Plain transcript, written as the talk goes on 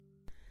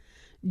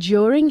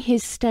During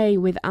his stay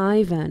with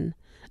Ivan,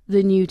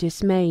 the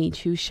nudist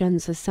mage who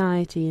shunned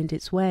society and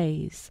its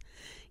ways,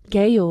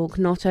 Georg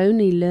not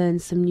only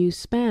learned some new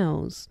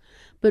spells,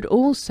 but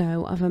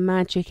also of a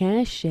magic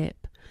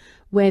airship,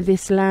 where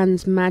this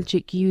land's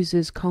magic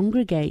users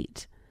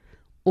congregate.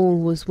 All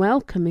was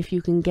welcome if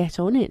you can get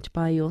on it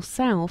by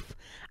yourself,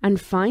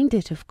 and find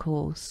it, of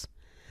course.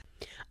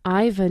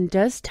 Ivan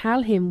does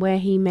tell him where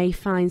he may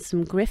find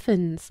some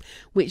griffins,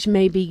 which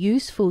may be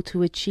useful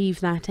to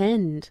achieve that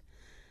end.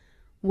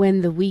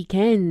 When the week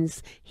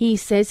ends, he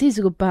says his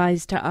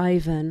goodbyes to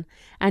Ivan,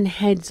 and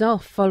heads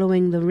off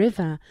following the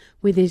river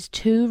with his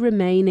 2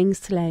 remaining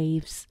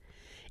slaves.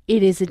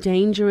 It is a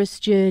dangerous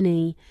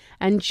journey,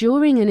 and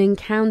during an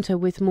encounter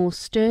with more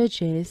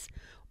sturges,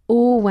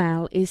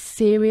 Orwell is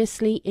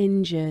seriously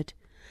injured,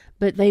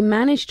 but they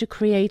manage to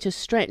create a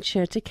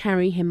stretcher to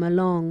carry him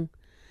along.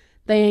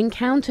 They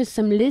encounter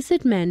some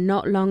lizard men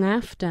not long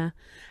after,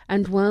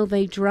 and while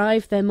they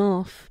drive them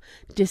off,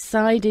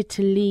 decided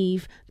to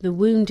leave the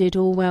wounded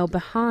Orwell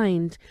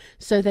behind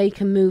so they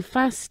can move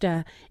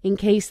faster in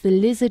case the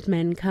lizard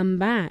men come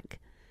back.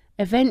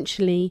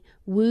 Eventually,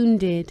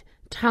 wounded,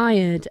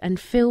 tired and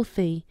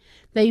filthy,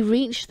 they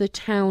reach the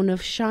town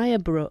of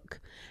Shirebrook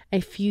a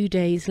few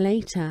days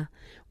later,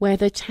 where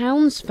the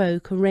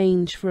townsfolk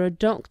arrange for a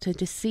doctor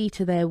to see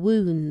to their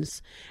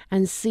wounds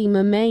and seem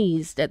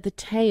amazed at the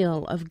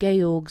tale of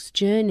Georg's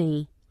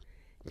journey.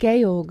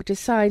 Georg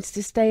decides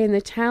to stay in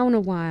the town a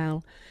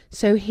while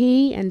so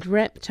he and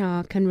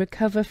Reptar can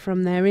recover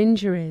from their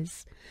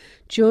injuries.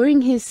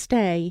 During his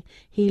stay,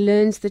 he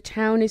learns the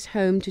town is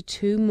home to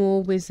 2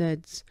 more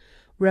wizards.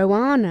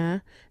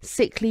 Roanna,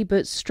 sickly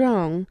but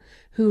strong,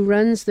 who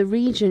runs the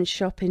regent's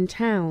shop in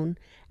town,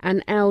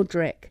 and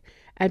Eldrick,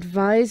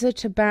 advisor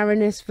to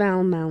Baroness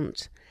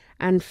Valmount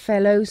and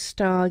fellow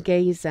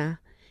stargazer.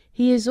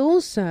 He is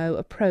also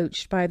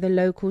approached by the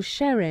local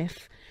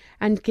sheriff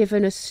and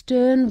given a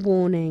stern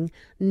warning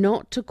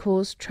not to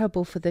cause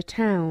trouble for the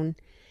town.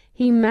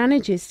 He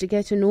manages to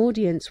get an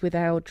audience with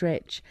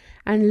Eldritch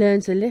and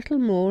learns a little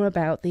more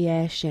about the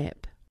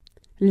airship.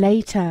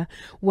 Later,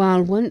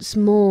 while once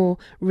more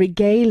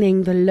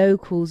regaling the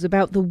locals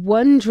about the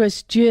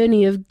wondrous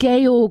journey of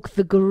Georg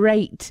the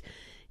Great,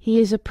 he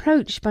is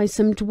approached by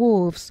some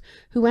dwarves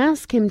who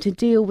ask him to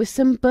deal with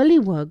some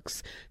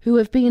bullywugs who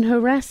have been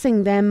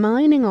harassing their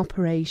mining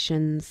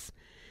operations.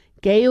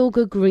 Georg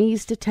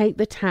agrees to take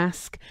the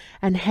task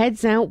and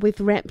heads out with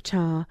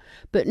Reptar,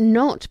 but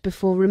not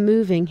before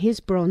removing his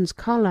bronze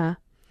collar.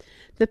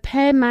 The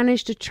pair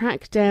manage to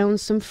track down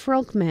some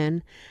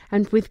frogmen,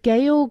 and with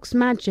Georg's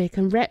magic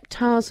and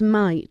Reptar's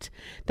might,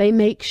 they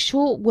make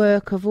short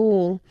work of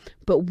all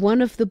but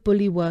one of the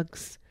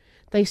bullywugs.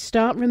 They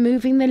start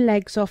removing the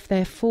legs off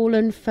their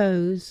fallen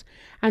foes,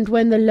 and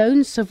when the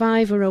lone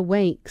survivor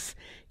awakes,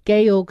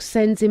 Georg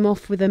sends him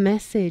off with a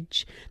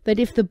message that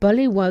if the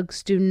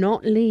bullywugs do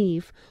not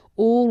leave,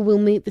 all will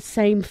meet the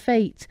same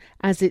fate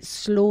as its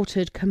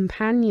slaughtered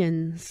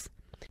companions.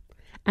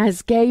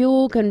 As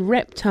Georg and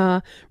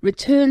Reptar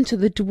return to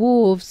the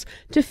dwarves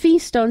to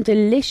feast on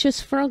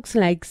delicious frog's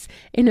legs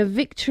in a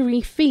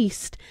victory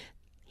feast,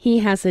 he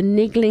has a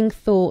niggling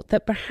thought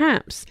that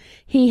perhaps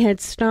he had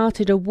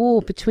started a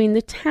war between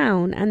the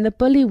town and the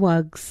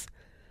bullywugs.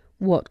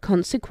 What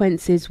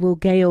consequences will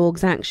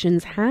Georg's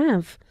actions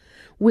have?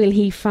 Will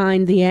he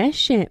find the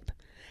airship?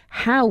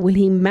 How will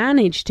he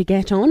manage to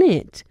get on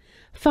it?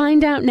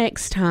 Find out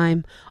next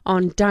time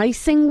on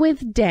Dicing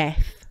with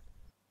Death.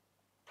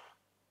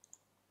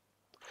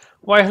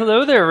 Why,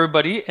 hello there,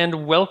 everybody,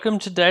 and welcome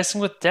to Dicing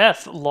with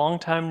Death. Long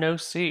time no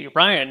see.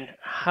 Ryan,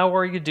 how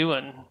are you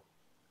doing?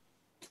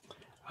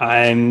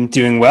 I'm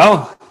doing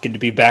well. Good to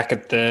be back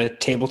at the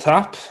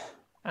tabletop.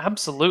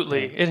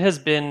 Absolutely. It's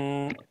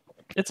been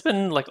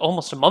like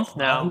almost a month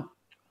now.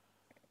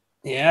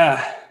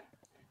 Yeah.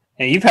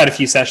 And you've had a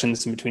few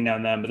sessions in between now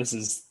and then, but this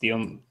is the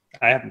only...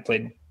 I haven't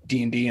played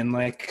D&D in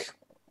like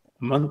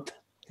a month.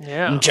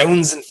 Yeah. I'm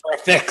jonesing for a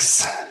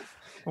fix.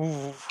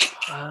 Ooh.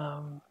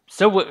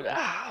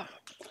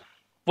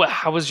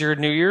 How was your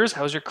New Year's?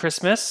 How was your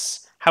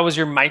Christmas? How was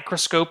your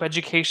microscope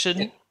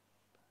education?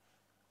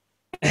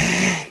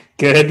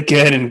 Good.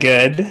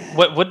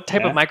 What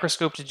type of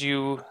microscope did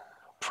you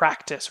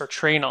practice or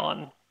train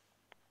on?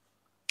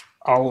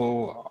 A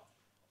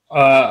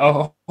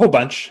whole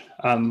bunch.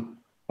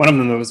 One of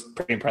them that was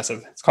pretty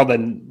impressive. It's called the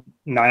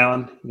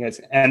Nion. You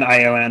guys,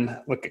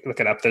 Nion. Look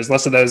it up. There's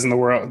less of those in the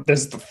world.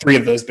 There's 3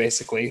 of those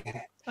basically.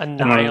 A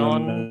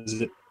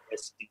Nion.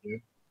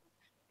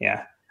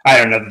 Yeah, I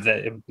don't know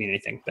that it would mean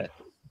anything, but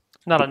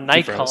not a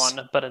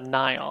Nikon, but a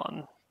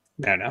Nion.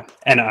 No,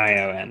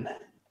 Nion.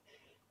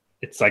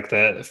 It's like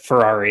the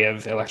Ferrari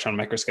of electron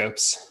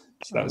microscopes.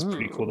 So that was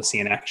pretty cool to see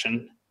in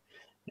action.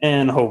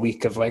 And a whole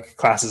week of like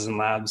classes and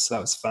labs. So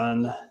that was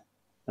fun.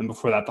 And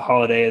before that, the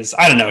holidays.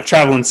 I don't know,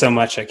 traveling so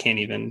much I can't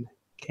even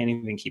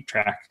keep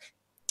track.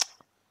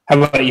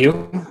 How about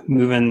you?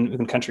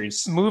 Moving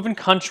countries. Moving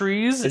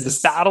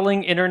countries,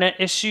 battling internet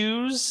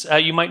issues.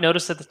 You might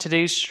notice that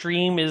today's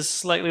stream is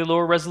slightly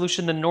lower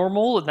resolution than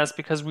normal, and that's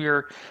because we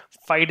are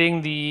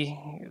fighting the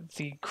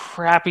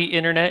crappy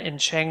internet in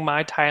Chiang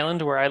Mai,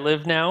 Thailand, where I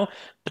live now.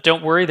 But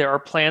don't worry, there are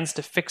plans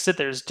to fix it.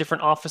 There's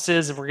different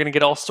offices, and we're going to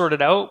get all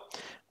sorted out.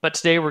 But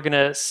today we're going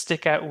to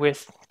stick at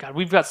with... God,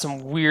 we've got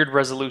some weird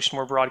resolution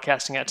we're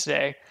broadcasting at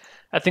today.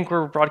 I think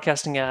we're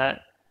broadcasting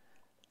at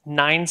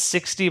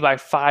 960 by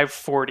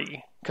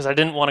 540 because I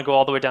didn't want to go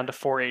all the way down to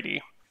 480.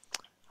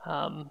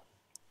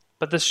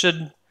 But this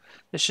should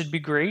be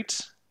great,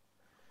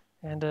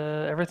 and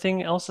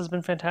everything else has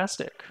been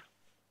fantastic.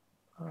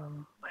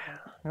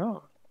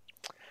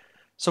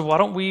 So why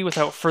don't we,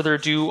 without further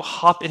ado,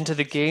 hop into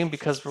the game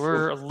because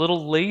we're a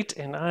little late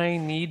and I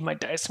need my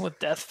Dicing with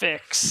Death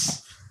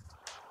fix.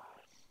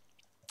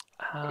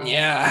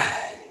 Yeah.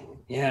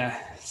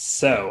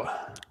 So.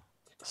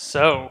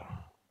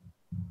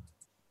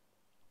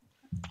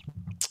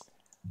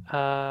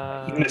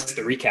 You missed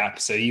the recap,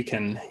 so you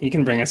can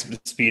bring us up to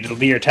speed. It'll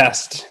be your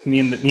test. Me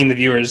and the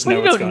viewers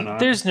know what's going on.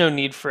 There's no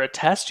need for a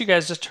test. You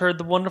guys just heard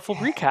the wonderful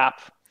recap.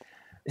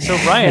 So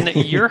Ryan,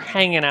 you're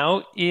hanging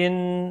out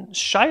in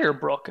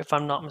Shirebrook, if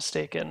I'm not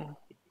mistaken.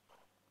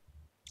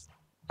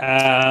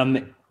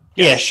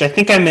 Ish. I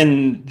think I'm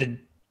in the.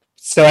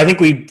 So I think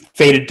we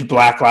faded to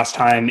black last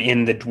time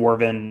in the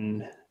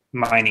Dwarven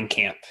mining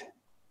camp,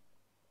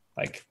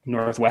 like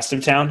northwest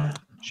of town.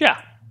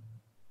 Yeah.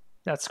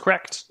 That's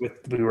correct.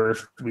 We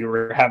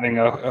were having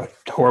a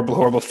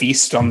horrible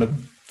feast on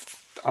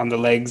the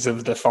legs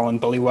of the fallen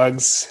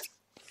bullywugs.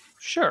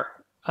 Sure.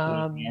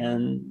 I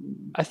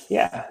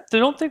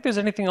don't think there's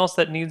anything else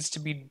that needs to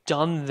be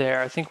done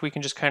there. I think we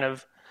can just kind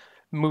of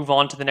move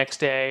on to the next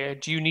day.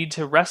 Do you need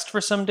to rest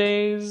for some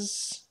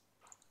days?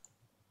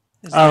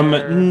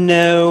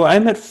 No,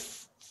 I'm at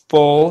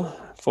full.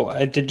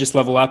 I did just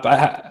level up.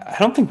 I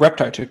don't think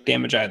Reptar took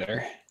damage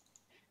either.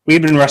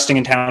 We've been resting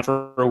in town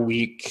for a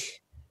week.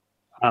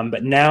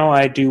 But now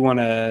I do want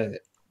to.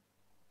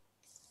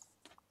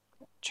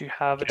 Do you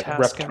have a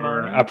task in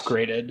mind?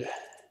 Upgraded.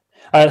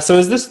 So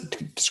is this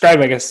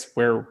describe? I guess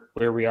where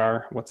we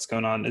are. What's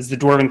going on? Is the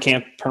Dwarven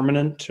camp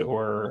permanent,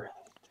 or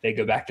they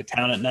go back to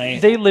town at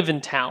night? They live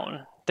in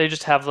town. They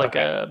just have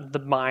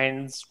the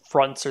mines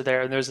fronts are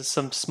there, and there's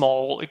some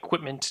small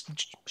equipment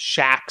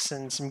shacks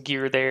and some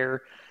gear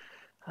there.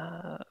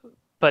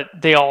 But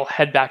they all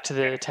head back to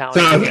the town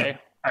anyway.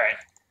 All right.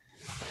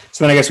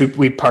 So then I guess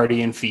we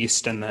party and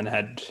feast and then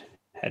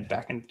head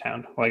back into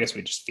town. Well, I guess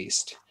we just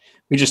feast.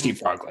 We just eat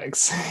frog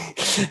legs.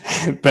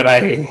 But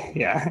Okay.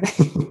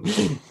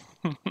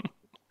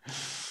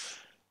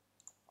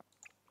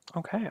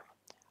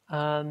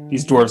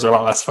 These dwarves are a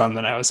lot less fun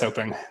than I was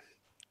hoping.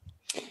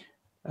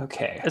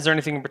 Okay. Is there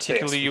anything in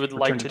particular you would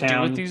like to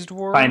do with these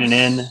dwarves? Find an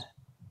inn.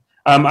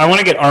 I want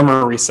to get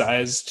armor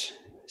resized.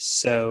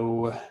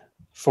 So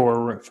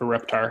for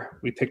Reptar,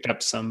 we picked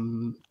up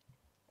some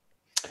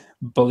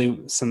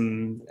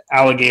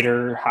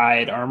alligator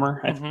hide armor,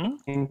 I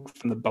think,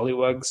 from the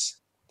bullywugs.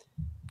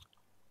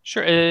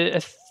 Sure.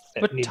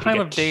 What time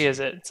of day is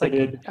it? It's like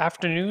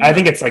afternoon? I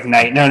think it's like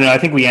night. No, I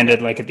think we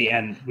ended like at the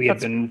end. We had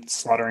been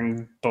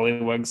slaughtering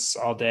bullywugs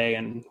all day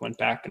and went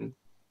back and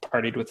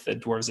partied with the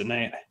dwarves at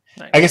night.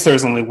 Nice. I guess there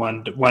was only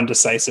one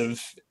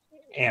decisive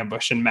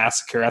ambush and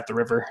massacre at the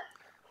river.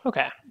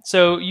 Okay.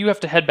 So you have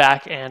to head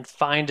back and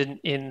find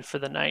an inn for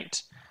the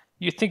night.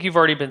 You think you've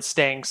already been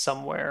staying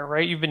somewhere,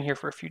 right? You've been here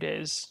for a few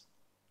days.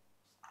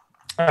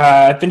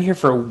 I've been here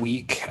for a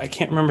week. I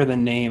can't remember the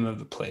name of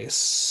the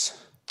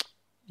place.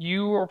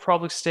 You are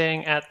probably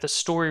staying at the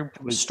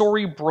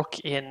Storybrook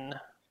Inn.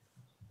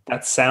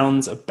 That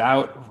sounds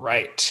about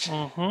right.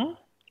 Mm-hmm.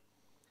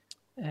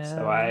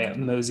 So I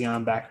mosey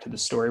on back to the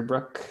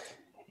Storybrook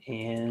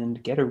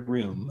and get a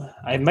room.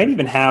 I might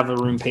even have a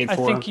room paid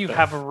for. I think you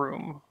have a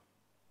room.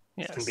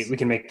 Yes. We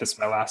can make this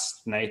my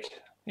last night.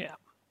 Yeah.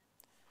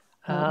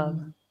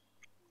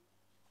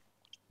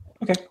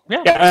 Okay.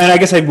 Yeah, and I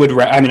guess I would.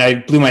 I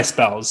blew my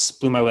spells,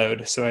 blew my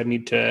load, so I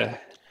need to.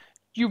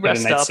 You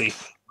rest up. Sleep.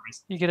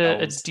 You get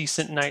a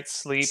decent night's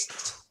sleep.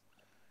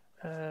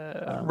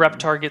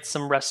 Reptar gets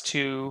some rest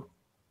too.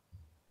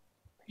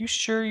 Are you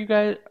sure you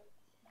guys?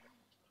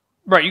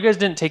 Right, you guys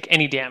didn't take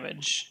any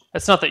damage.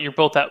 It's not that you're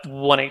both at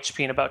 1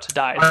 HP and about to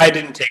die. I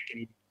didn't take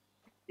any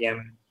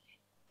damage.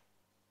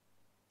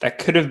 That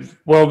could have.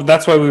 Well,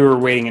 that's why we were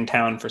waiting in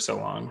town for so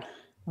long.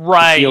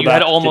 Right, you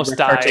had almost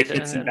died.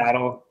 In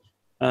battle.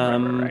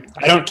 Right.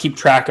 I don't keep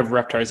track of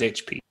Reptar's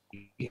HP.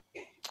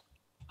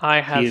 I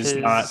have his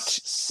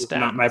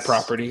not my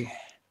property.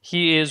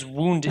 He is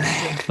wounded,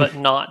 but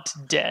not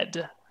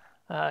dead.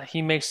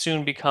 He may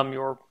soon become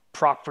your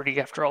property.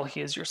 After all,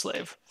 he is your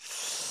slave.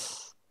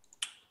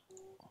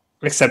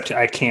 Except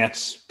I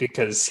can't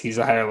because he's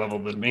a higher level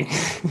than me.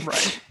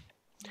 Right.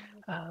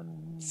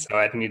 So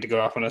I'd need to go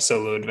off on a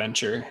solo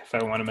adventure if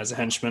I want him as a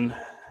henchman.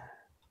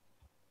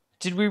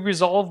 Did we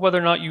resolve whether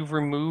or not you've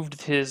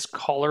removed his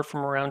collar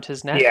from around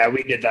his neck? Yeah,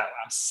 we did that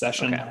last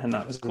session, and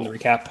that was in the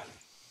recap.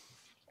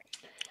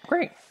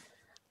 Great.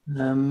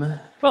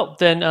 Well,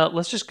 then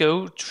let's just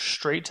go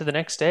straight to the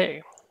next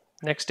day.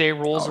 Next day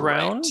rolls all right.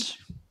 around,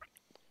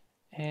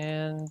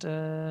 and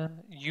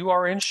you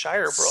are in Let's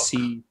Shirebrook.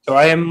 see. So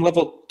I am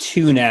level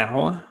 2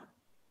 now.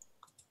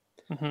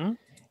 Mm-hmm.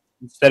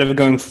 Instead of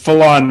going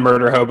full on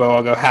murder hobo,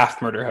 I'll go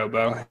half murder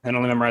hobo and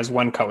only memorize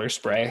 1 color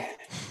spray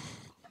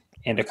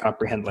and to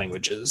comprehend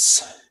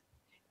languages.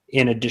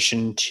 In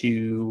addition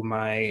to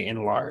my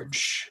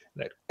enlarge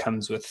that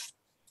comes with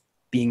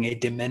being a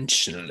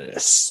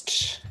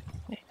dimensionalist.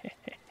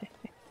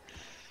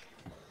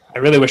 I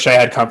really wish I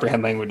had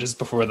comprehend languages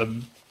before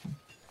the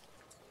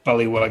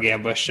bullywug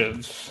ambush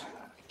of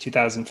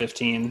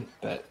 2015,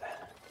 but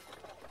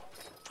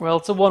Well,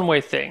 it's a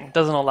one-way thing. It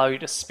doesn't allow you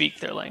to speak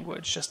their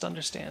language, just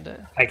understand it.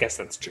 I guess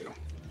that's true.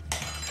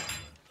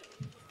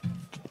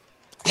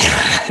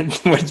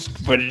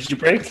 What did you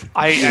break?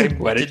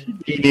 What did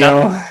you do,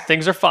 Neil?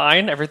 Things are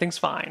fine. Everything's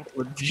fine.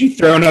 Did you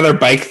throw another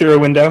bike through a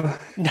window?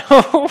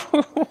 No.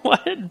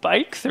 What?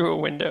 Bike through a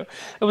window?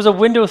 It was a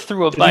window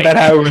through a bike. Isn't that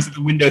how it was?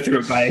 The window through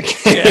a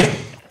bike? Yeah.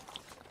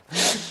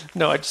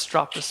 No, I just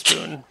dropped a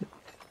spoon.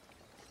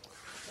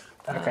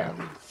 Okay.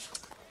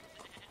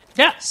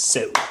 Yeah.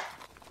 So,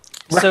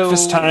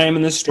 breakfast time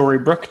in the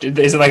Storybrooke.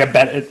 Is it like a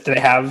bet? Do they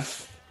have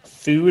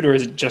food, or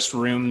is it just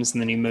rooms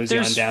and then you mosey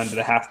on down to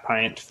the half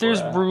pint?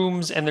 There's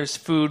rooms and there's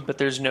food, but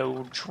there's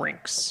no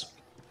drinks.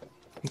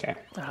 Okay.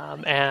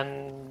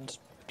 And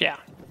yeah.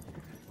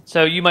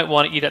 So you might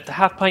want to eat at the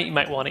half pint. You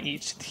might want to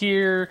eat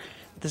here.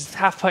 This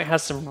half pint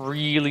has some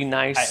really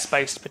nice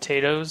spiced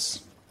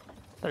potatoes.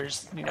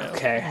 There's,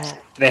 Okay.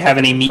 Do they have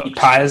any meat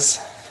pies?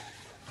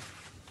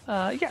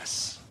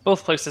 Yes.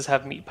 Both places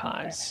have meat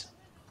pies.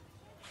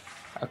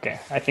 Okay.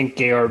 I think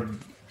Georg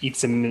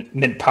eats a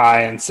mint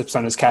pie and sips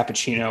on his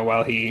cappuccino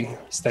while he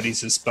studies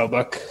his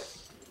spellbook.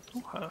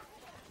 Okay.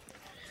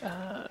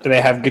 Do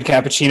they have good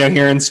cappuccino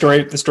here in the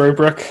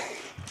Storybrooke?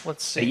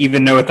 Let's see. Do you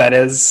even know what that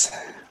is?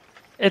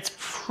 It's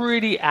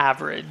pretty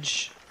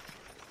average.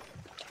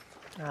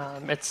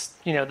 It's,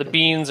 the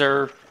beans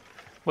are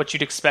what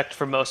you'd expect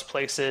from most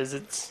places.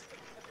 It's,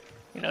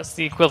 it's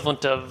the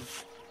equivalent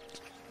of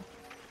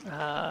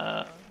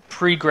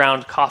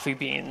pre-ground coffee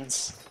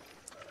beans.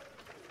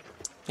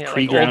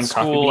 Like old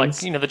school, like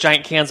the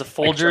giant cans of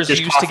Folgers you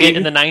used to get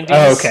in the 90s.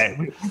 Oh,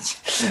 okay.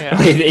 Yeah.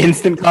 Wait, the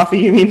instant coffee,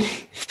 you mean?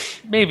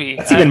 Maybe.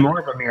 That's even more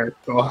of a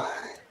miracle.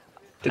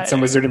 Did some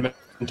wizard invent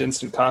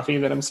instant coffee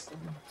that I'm...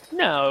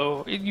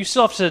 No, you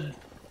still have to...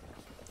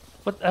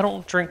 I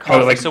don't drink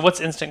coffee, so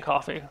what's instant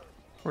coffee?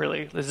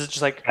 Really? Is it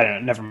just like... I don't know,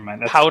 never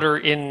mind. Powder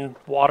in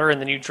water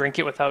and then you drink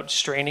it without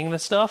straining the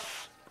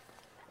stuff?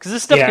 Because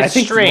this stuff gets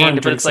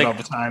strained, but it's like all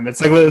the time.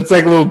 It's like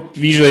little.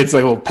 Usually, it's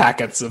like little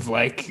packets of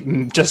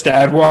just to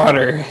add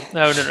water.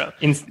 No.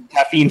 Instant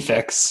caffeine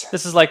fix.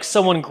 This is like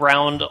someone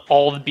ground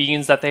all the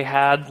beans that they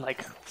had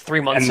like 3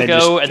 months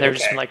ago, and they're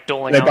just like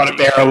doling out. They bought a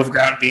barrel of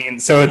ground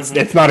beans, so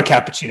it's not a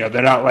cappuccino.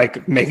 They're not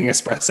like making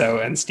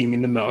espresso and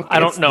steaming the milk. I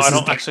don't know. I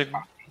don't actually.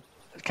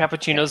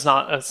 Cappuccino's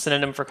not a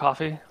synonym for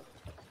coffee.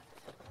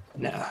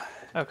 No.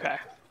 Okay.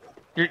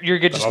 You're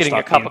just getting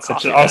a cup of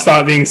coffee. I'll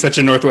stop being such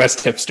a Northwest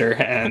hipster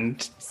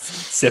and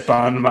sip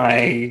on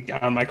my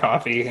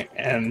coffee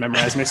and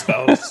memorize my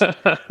spells. Does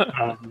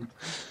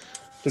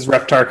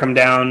Reptar come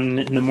down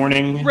in the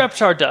morning?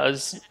 Reptar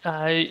does.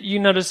 You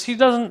notice he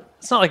doesn't.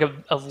 It's not like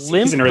a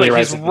limp, really but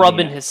he's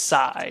rubbing his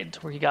side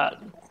where he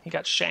got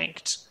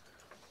shanked.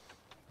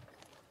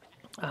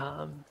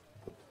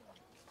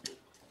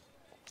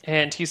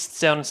 And he sits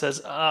down and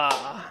says,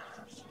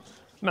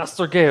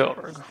 Master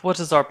Georg, what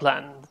is our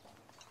plan?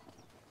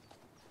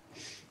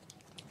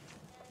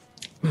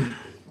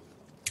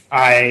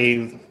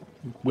 I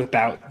whip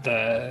out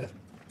the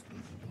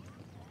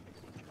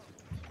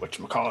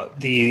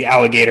the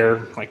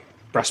alligator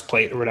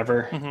breastplate or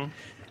whatever,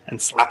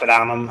 and slap it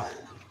on him.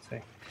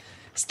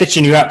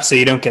 Stitching you up so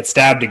you don't get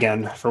stabbed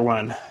again, for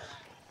one.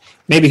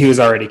 Maybe he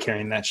was already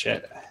carrying that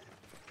shit.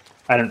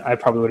 I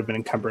probably would have been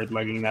encumbered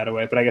lugging that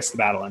away, but I guess the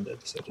battle ended.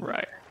 So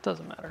right,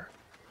 doesn't matter.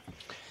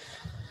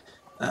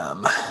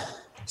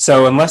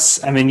 So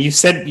you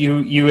said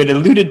you had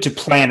alluded to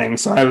planning,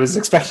 so I was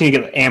expecting to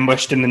get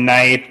ambushed in the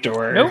night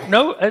or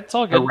no, it's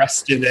all good.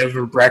 Arrested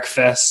over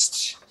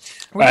breakfast.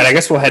 But I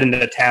guess we'll head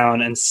into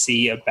town and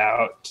see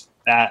about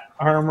that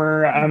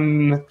armor.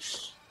 I'm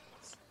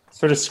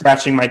sort of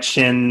scratching my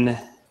chin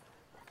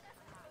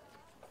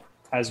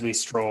as we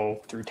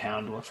stroll through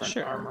town to look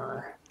for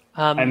armor.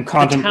 I'm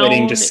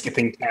contemplating just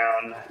skipping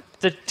town.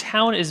 The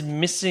town is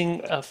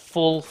missing a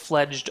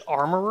full-fledged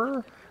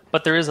armorer,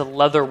 but there is a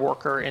leather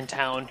worker in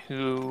town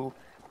who,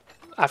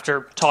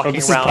 after talking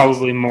this around... is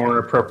probably more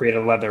appropriate,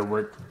 a leather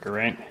worker,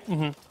 right?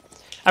 Mm-hmm.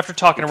 After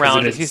talking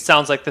around, he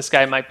sounds like this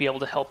guy might be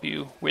able to help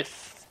you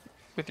with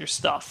your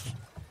stuff.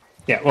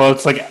 Yeah, well, I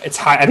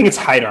think it's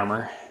hide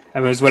armor. I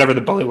mean, it was whatever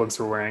the bullywugs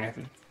were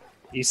wearing.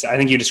 I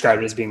think you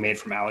described it as being made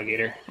from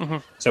alligator. Mm-hmm.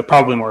 So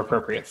probably more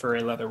appropriate for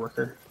a leather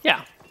worker.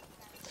 Yeah.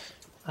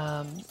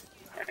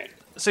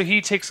 So he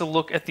takes a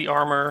look at the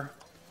armor,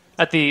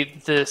 at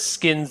the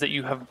skins that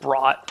you have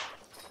brought,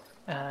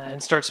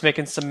 and starts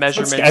making some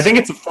measurements. I think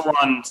it's a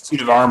full-on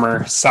suit of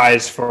armor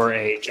sized for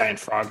a giant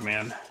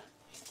frogman.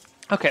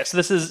 Okay,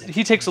 so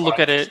he takes a look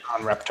at it.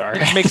 On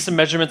Reptar. Makes some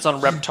measurements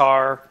on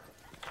Reptar.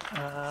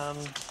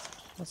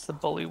 What's the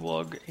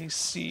bullywug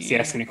AC? Does he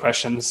ask any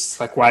questions?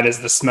 Like, why does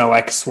this smell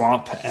like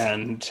swamp?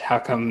 And how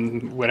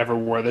come whatever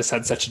wore this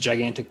had such a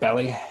gigantic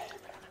belly?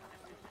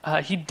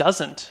 He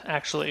doesn't,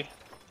 actually.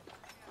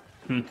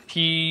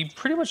 He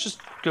pretty much just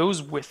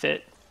goes with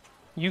it.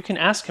 You can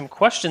ask him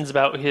questions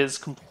about his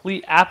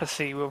complete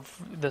apathy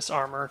of this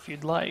armor if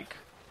you'd like.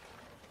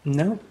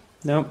 No.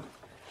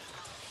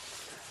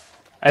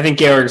 I think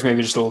Georg's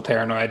maybe just a little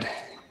paranoid.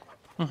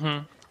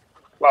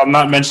 While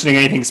not mentioning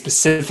anything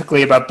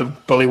specifically about the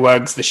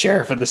bullywugs, the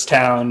sheriff of this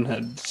town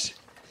had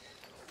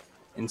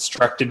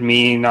instructed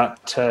me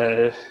not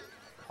to...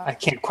 I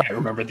can't quite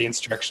remember the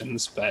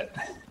instructions, but...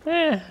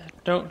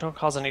 Don't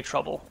cause any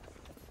trouble.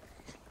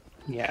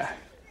 Yeah.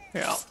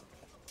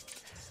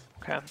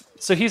 Okay.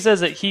 So he says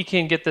that he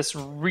can get this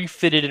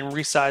refitted and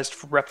resized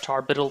for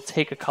Reptar, but it'll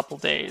take a couple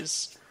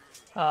days.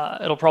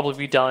 It'll probably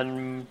be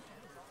done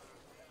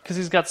because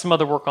he's got some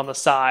other work on the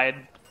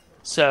side.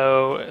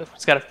 So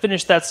he's got to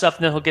finish that stuff,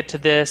 and then he'll get to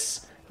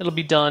this. It'll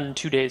be done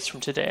 2 days from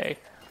today.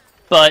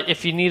 But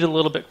if you need a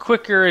little bit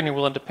quicker and you're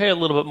willing to pay a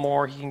little bit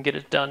more, he can get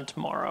it done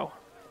tomorrow.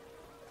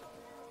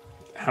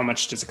 How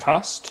much does it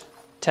cost?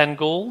 10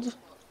 gold.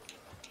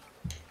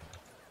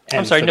 And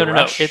I'm sorry, for no. the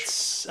rush?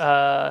 It's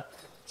going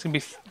to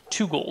be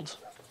 2 gold.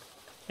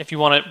 If you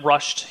want it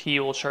rushed, he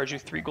will charge you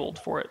 3 gold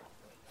for it.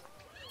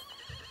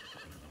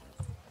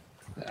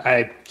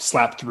 I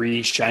slapped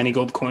 3 shiny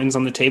gold coins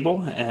on the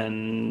table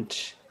and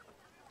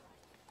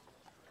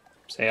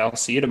say I'll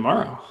see you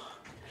tomorrow.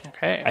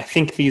 Okay. I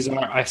think these are...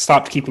 I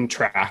stopped keeping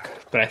track,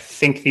 but I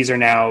think these are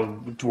now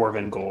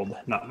dwarven gold,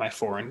 not my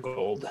foreign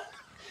gold.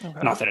 Okay.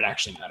 Not that it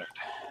actually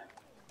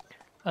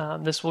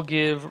mattered. This will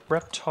give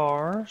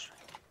Reptar...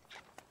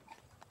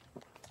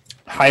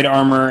 hide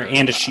armor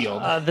and a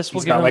shield. This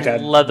will He's give got him like a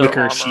leather wicker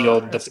armor.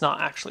 shield. It's not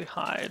actually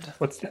hide.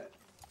 What's that?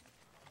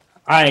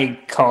 I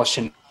call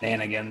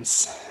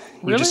shenanigans.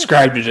 You Really?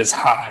 described it as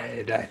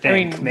hide, I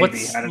think.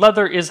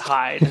 Leather is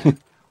hide.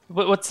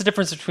 What's the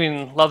difference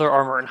between leather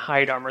armor and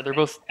hide armor? They're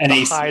both An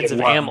the AC hides of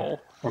of 1. animal.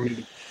 Or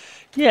maybe...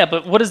 Yeah,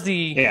 but what is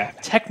the Yeah.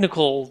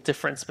 technical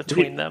difference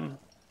between them?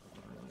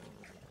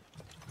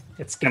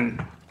 It's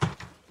gonna...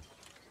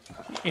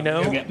 You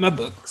know? Go get my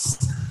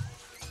books.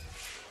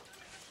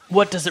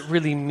 What does it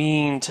really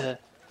mean to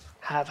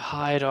have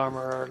hide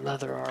armor or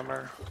leather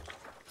armor?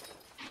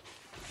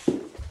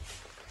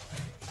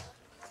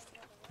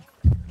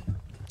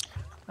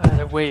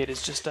 Either way, it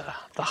is just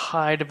the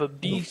hide of a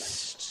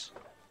beast.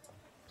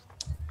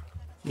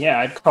 Yeah,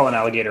 I'd call an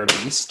alligator a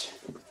beast.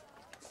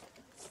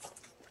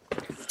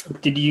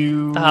 Did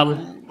you...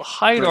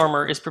 Hide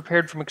armor is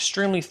prepared from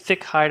extremely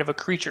thick hide of a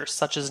creature,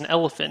 such as an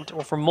elephant,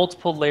 or from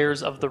multiple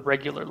layers of the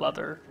regular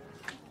leather.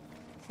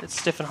 It's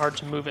stiff and hard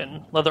to move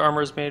in. Leather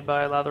armor is made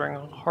by lathering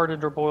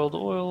hardened or boiled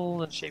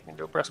oil and shaping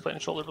into a breastplate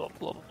and shoulder, blah,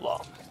 blah, blah,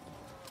 blah.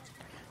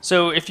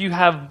 So if you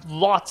have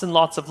lots and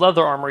lots of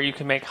leather armor, you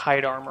can make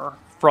hide armor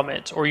from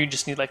it, or you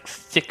just need, like,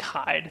 thick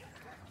hide.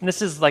 And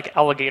this is, like,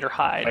 alligator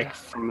hide. Like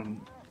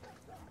from...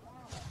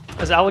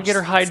 Is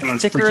alligator hide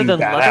Sounds thicker freaking than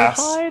leather badass.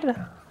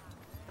 hide?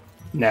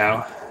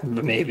 No,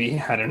 but maybe.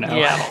 I don't know.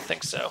 Yeah, I don't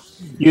think so.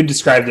 You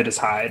described it as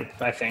hide,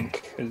 I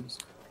think,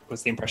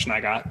 was the impression I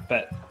got.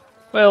 But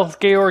Well,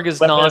 Georg is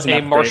But not there's an a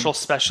upgrade. martial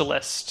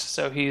specialist,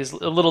 so he's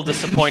a little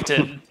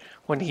disappointed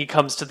when he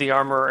comes to the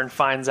armor and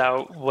finds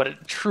out what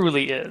it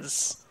truly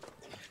is.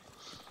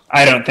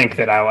 I don't think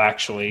that I'll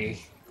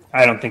actually...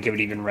 I don't think it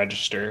would even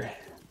register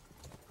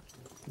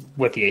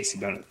what the AC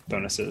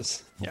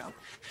bonuses. Yeah.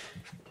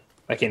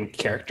 Like in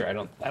character, I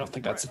don't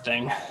think that's a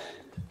thing. All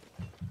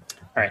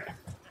right.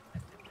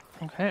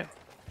 Okay.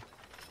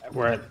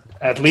 We're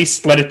at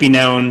least let it be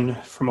known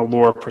from a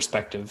lore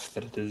perspective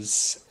that it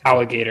is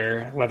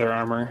alligator leather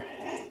armor.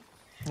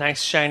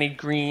 Nice shiny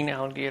green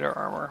alligator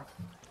armor.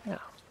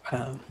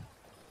 Yeah.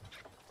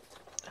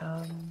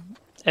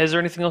 Is there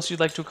anything else you'd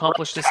like to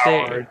accomplish this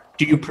day?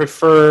 Do you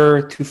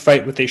prefer to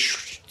fight with a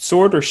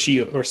sword or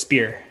shield or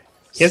spear?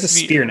 He has a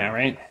spear now,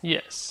 right?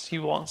 Yes, he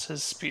wants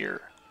his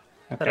spear.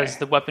 Okay. That is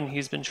the weapon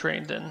he's been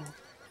trained in.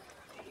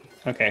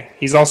 Okay.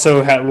 He's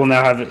also will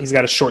now have. He's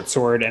got a short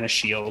sword and a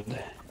shield.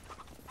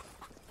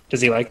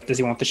 Does he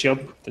want the shield?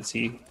 Did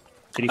he?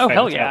 Oh, fight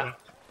hell with yeah.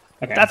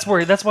 that?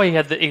 Okay. That's why he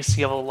had the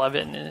AC of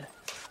 11.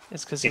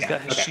 It's because he's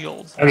got his okay.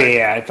 shield. Okay,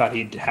 yeah, I thought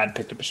he had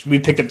picked up. We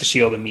picked up the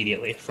shield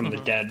immediately from the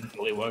dead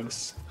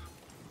bullywugs.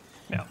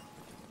 Yeah.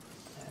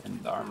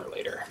 And the armor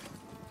later.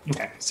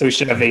 Okay, so we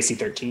should have AC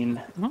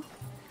 13.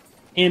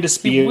 And a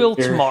spear. He will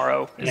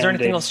tomorrow. Is there and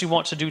anything a- else you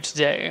want to do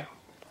today?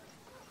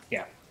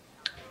 Yeah.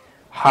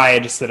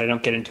 Hide so that I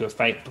don't get into a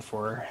fight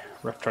before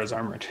Reptar's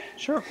armored.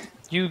 Sure.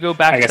 You go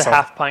back to guess the I'll-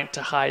 half pint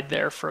to hide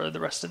there for the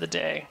rest of the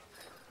day.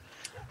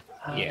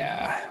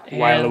 Yeah.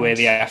 While away and-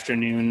 the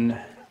afternoon,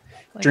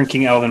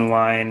 drinking elven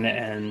wine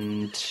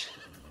and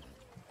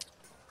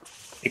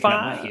picking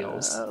up my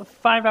heels.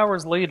 5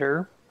 hours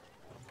later,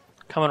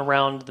 coming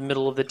around the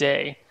middle of the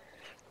day,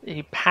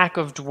 a pack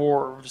of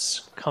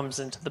dwarves comes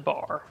into the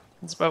bar.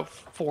 It's about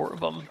 4 of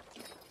them.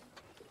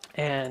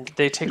 And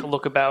they take a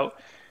look about,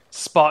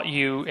 spot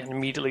you, and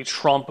immediately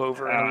tromp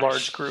over in a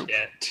large group.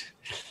 Shit.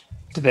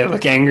 Do they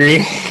look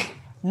angry?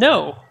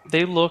 No,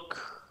 they look,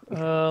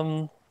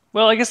 well,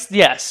 I guess,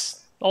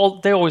 yes.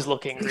 They always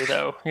look angry,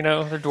 though. You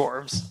know, they're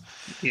dwarves.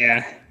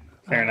 Yeah,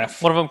 fair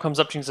enough. One of them comes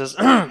up to you and says,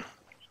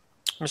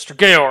 Mr.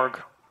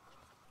 Georg.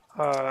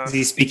 Is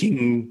he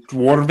speaking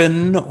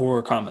Dwarven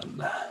or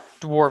Common?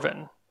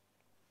 Dwarven.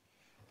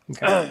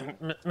 Okay.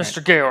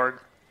 Mr. Georg.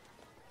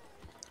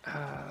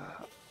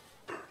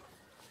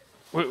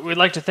 We'd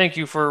like to thank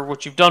you for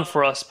what you've done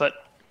for us, but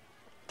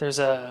there's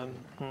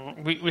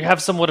we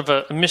have somewhat of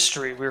a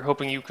mystery we were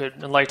hoping you could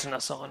enlighten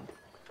us on.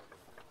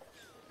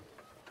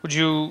 Would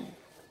you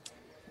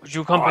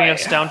accompany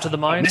us down to the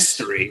mines?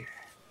 Mystery?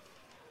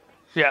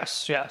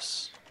 Yes.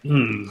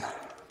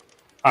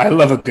 I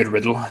love a good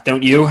riddle,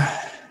 don't you?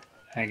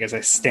 I guess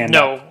I stand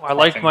up. No, I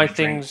like my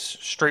things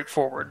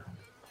straightforward.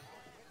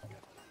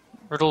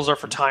 Riddles are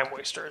for time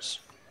wasters.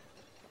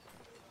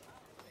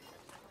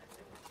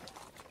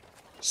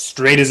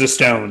 Straight as a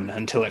stone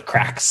until it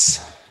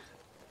cracks.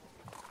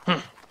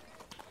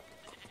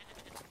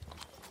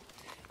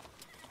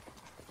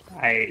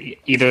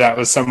 Either that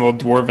was some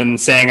old dwarven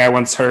saying I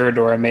once heard,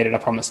 or I made it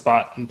up on the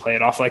spot and play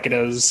it off like it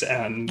is,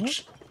 and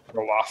just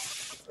walk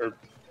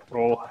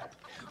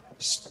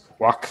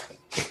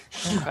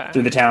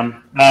through the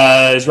town.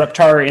 Is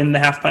Reptar in the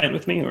half pint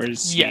with me, or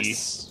is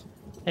yes?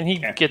 And he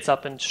gets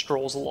up and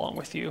strolls along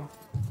with you.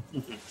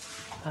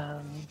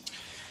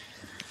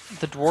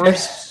 The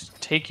dwarves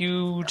take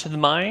you to the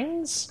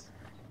mines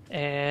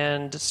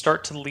and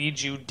start to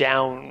lead you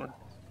down.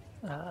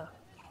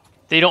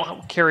 They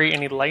don't carry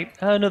any light.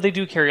 No, they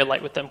do carry a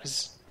light with them,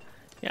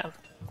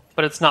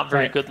 but it's not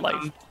very good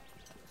light.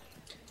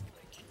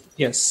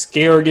 Yes,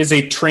 Georg is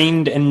a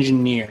trained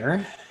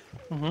engineer,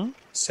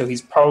 so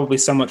he's probably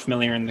somewhat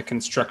familiar in the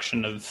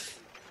construction of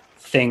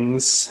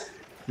things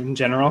in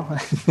general.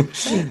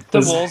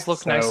 The walls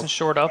look nice and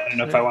shored up. I don't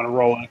know if I want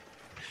to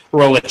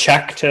roll a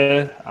check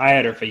to eye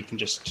it, or if you can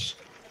just...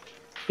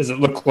 Does it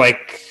look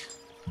like...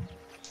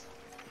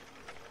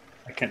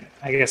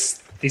 I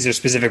guess these are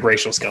specific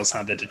racial skills,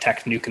 huh? To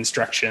detect new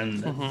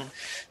construction,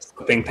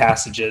 scoping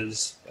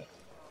passages.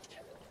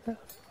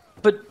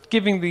 But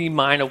giving the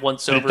mine a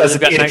once-over...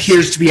 It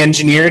appears to be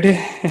engineered.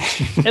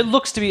 It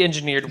looks to be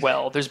engineered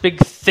well. There's big,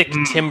 thick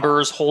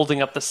timbers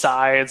holding up the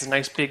sides,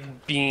 nice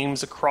big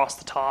beams across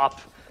the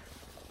top.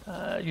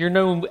 You're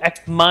no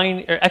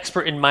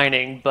expert in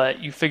mining,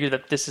 but you figure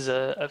that this is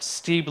a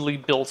stably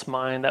built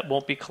mine that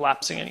won't be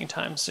collapsing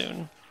anytime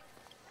soon.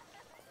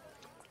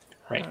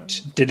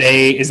 Right.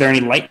 Is there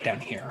any light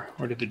down here,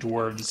 or do the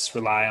dwarves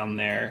rely on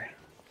their...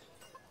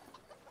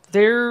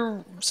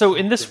 So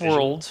in this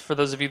world, for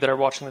those of you that are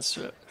watching this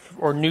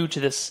or new to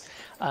this,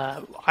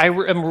 I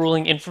am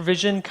ruling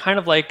infravision, kind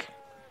of like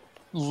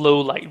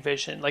low light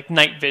vision, like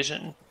night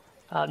vision,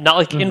 not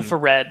like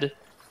infrared,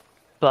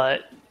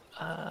 but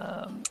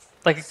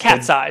like a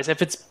cat's eyes.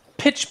 If it's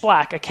pitch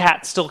black, a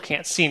cat still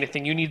can't see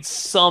anything. You need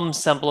some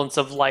semblance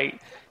of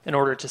light in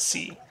order to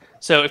see.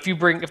 So if the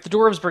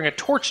dwarves bring a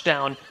torch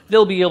down,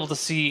 they'll be able to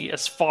see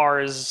as far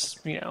as,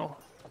 they'll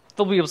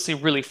be able to see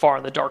really far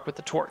in the dark with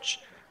the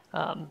torch.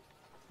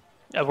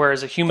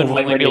 Whereas a human will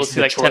only be able to see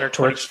like 10 or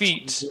 20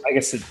 feet. I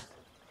guess it...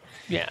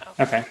 Yeah.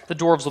 Okay. The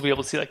dwarves will be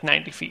able to see like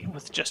 90 feet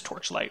with just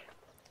torchlight.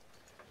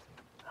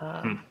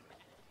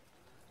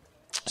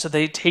 So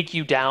they take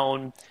you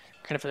down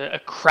kind of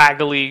a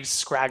craggly,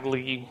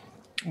 scraggly,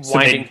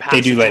 winding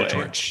passageway. They do light a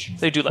torch.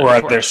 They do light a torch. Or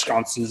are torch. there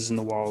sconces in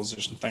the walls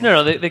or something?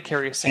 No, they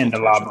carry a single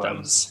torch with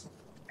them.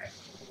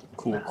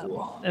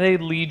 Cool. And they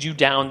lead you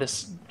down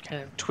this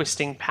kind of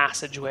twisting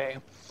passageway.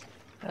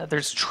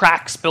 There's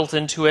tracks built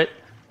into it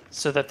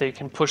so that they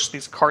can push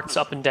these carts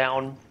up and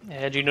down.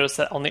 And you notice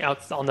that on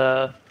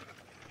the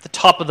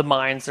top of the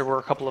mines, there were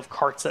a couple of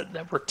carts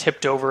that were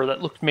tipped over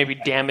that looked maybe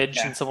damaged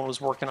and someone was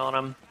working on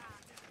them.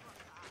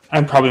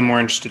 I'm probably more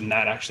interested in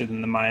that, actually,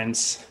 than the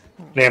mines.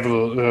 They have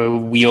little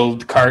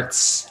wheeled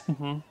carts,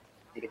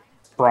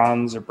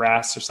 bronze or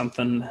brass or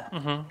something.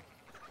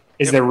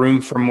 Is there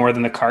room for more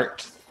than the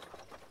cart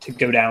to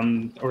go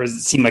down, or does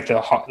it seem like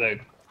the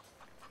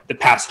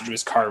passage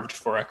was carved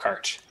for a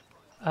cart?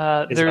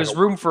 There's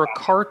room for a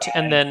cart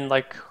and then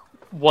like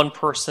one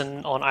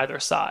person on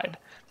either side.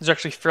 There's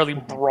actually fairly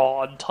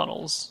broad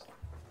tunnels.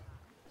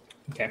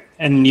 Okay.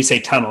 And you say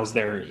tunnels,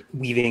 they're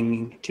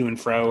weaving to and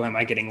fro. Am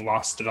I getting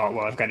lost at all?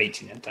 Well, I've got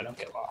 18 int, I don't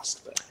get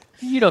lost. But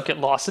you don't get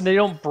lost, and they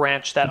don't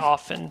branch that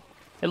often.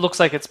 It looks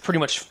like it's pretty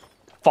much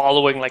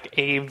following like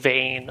a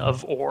vein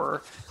of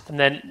ore. And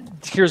then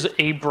here's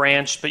a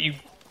branch, but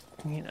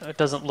it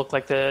doesn't look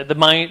like the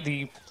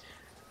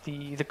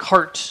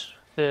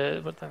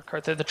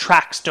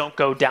tracks don't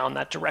go down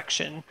that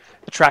direction.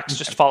 The tracks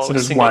just follow a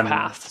single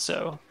path.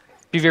 So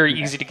it'd be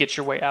very easy to get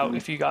your way out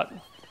if you got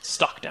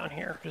stuck down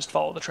here. Just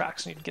follow the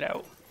tracks and you can get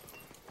out.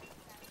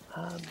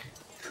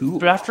 Cool.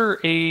 But after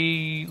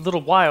a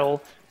little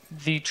while,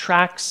 the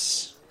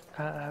tracks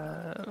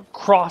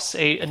cross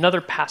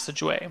another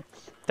passageway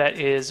that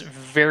is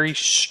very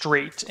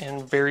straight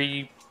and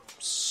very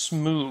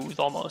smooth.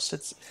 Almost,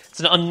 it's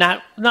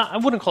not I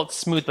wouldn't call it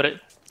smooth, but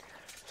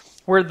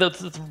where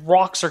the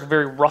rocks are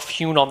very rough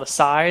hewn on the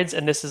sides,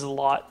 and this is a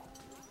lot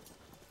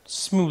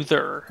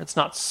smoother. It's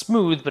not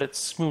smooth, but it's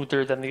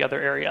smoother than the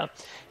other area,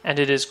 and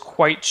it is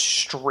quite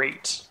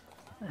straight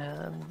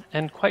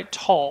and quite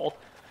tall,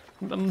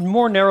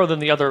 more narrow than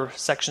the other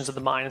sections of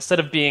the mine. Instead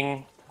of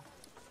being,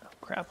 oh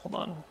crap, hold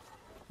on,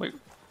 wait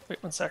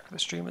 1 sec. The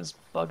stream is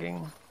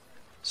bugging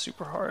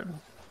super hard.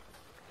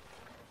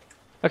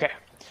 Okay,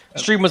 the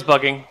stream was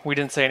bugging. We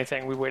didn't say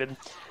anything. We waited.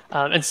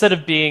 Instead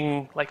of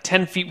being like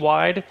 10 feet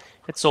wide,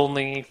 it's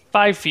only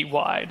 5 feet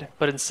wide.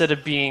 But instead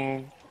of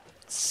being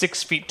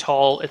 6 feet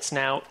tall, it's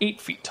now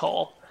 8 feet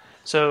tall.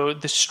 So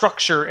the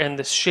structure and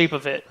the shape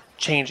of it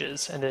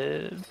changes, and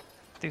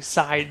the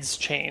sides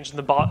change, and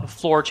the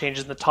floor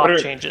changes, and the top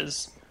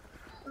changes.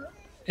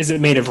 Is it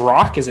made of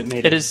rock? Is it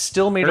made? It is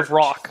still made of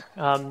rock.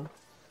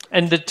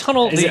 And the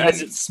tunnel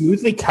is it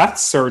smoothly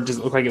cuts, or does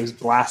it look like it was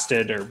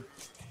blasted? Or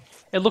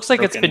it looks like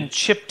broken? It's been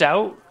chipped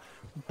out,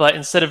 but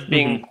instead of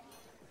being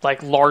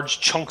like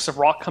large chunks of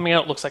rock coming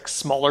out, it looks like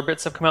smaller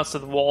bits have come out, so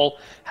the wall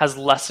has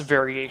less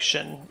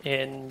variation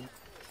in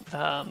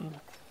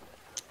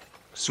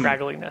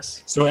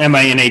scraggliness. So am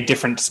I in a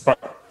different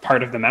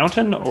part of the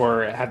mountain,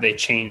 or have they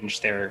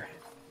changed their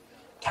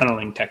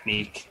tunneling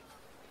technique?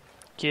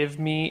 Give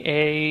me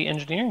a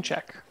engineering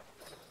check.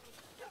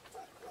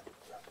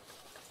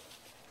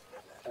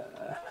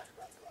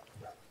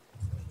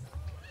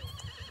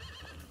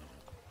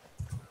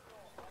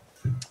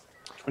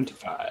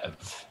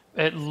 25.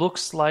 It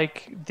looks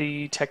like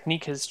the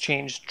technique has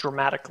changed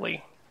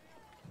dramatically.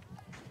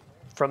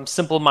 From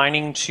simple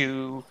mining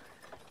to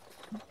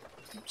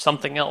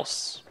something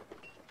else.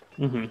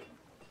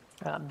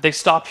 They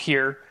stop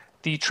here.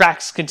 The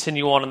tracks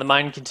continue on and the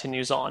mine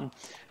continues on.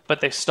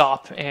 But they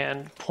stop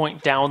and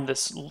point down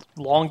this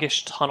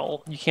longish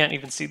tunnel. You can't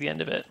even see the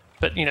end of it.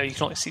 But, you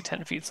can only see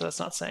 10 feet, so that's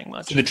not saying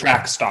much. So the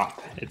tracks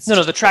stop?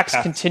 No, the tracks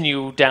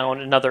continue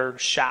down another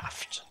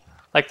shaft.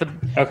 Like the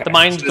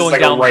mine's so going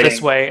like down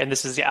this way, and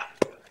this is,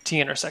 T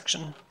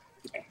intersection.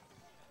 Okay.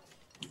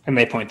 And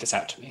they point this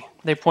out to me.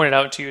 They pointed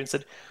out to you and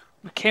said,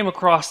 we came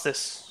across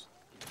this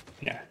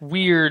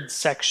weird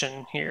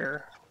section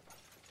here.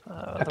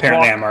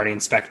 Apparently I'm already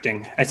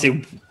inspecting. I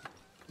say,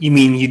 you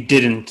mean you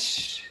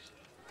didn't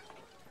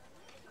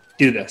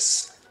do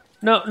this?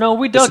 No,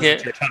 we dug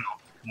it. Your tunnel.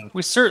 No.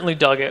 We certainly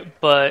dug it,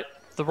 but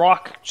the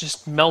rock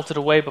just melted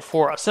away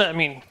before us. I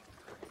mean,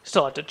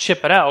 still had to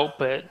chip it out,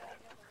 but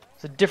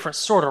it's a different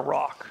sort of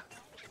rock.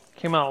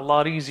 Came out a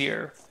lot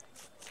easier.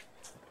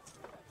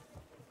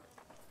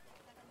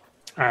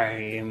 I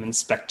am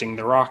inspecting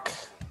the rock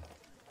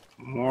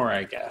more,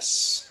 I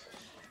guess.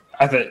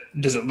 I thought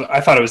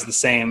it was the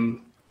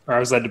same, or I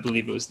was led to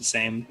believe it was the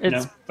same. It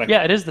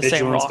is the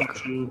same rock.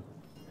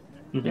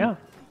 Mm-hmm. Yeah.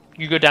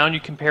 You go down, you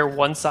compare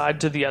one side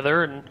to the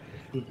other, and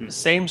the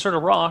same sort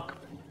of rock.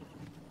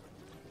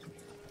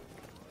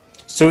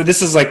 So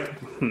this is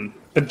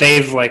but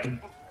they've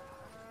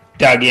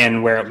dug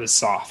in where it was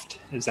soft.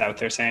 Is that what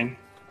they're saying?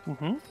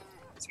 Mm-hmm.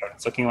 That's what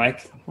it's looking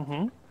like.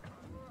 Mm-hmm.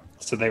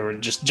 So they were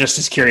just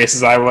as curious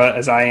as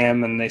I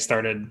am, and they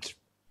started.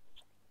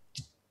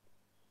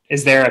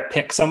 Is there a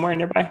pick somewhere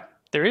nearby?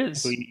 There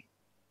is. So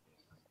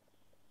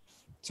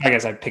I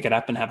guess I'd pick it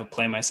up and have a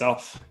play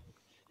myself.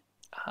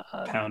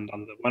 Pound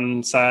on the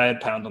one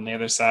side, pound on the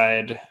other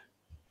side.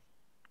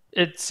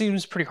 It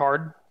seems pretty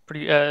hard.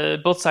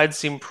 Both sides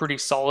seem pretty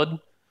solid.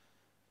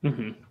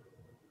 Mm-hmm.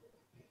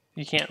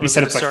 You can't. You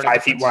said it's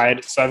 5 feet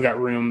wide, so I've got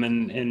room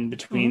in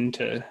between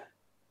to.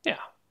 Yeah.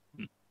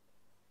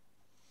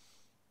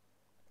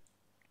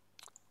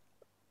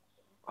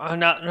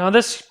 Now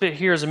this bit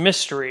here is a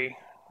mystery.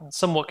 It's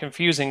somewhat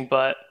confusing,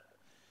 but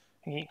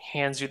he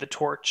hands you the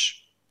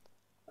torch.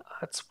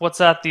 It's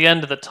what's at the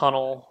end of the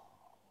tunnel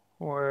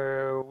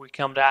where we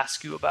come to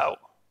ask you about.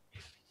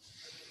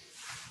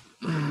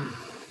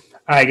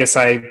 I guess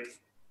I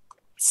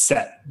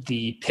set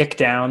the pick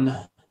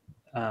down,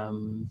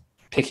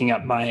 picking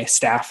up my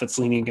staff that's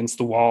leaning against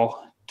the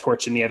wall,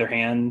 torch in the other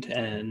hand,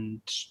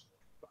 and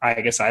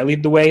I guess I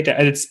lead the way.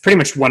 It's pretty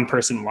much one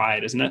person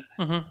wide, isn't it?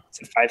 Mm-hmm.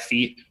 It's at 5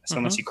 feet, so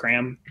unless you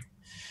cram.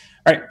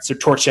 All right, so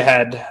torch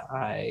ahead.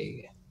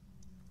 I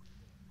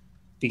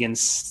begin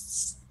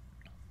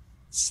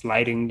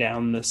sliding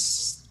down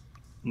this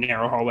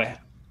narrow hallway.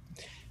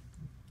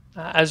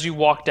 As you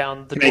walk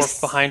down, the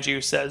dwarf behind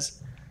you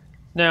says,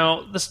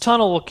 now, this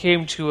tunnel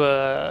came to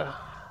a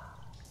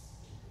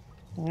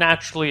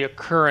naturally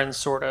occurring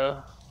sort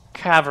of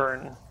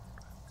cavern,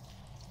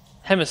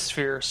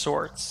 hemisphere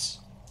sorts.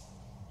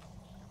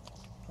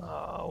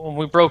 When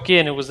we broke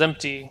in, it was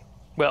empty.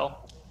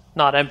 Well,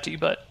 not empty,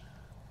 but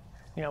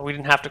we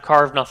didn't have to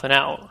carve nothing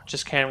out.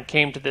 Just kind of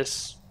came to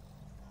this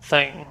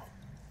thing.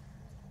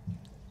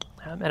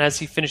 And as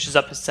he finishes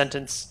up his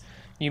sentence,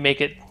 you make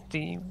it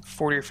the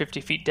 40 or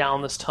 50 feet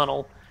down this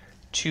tunnel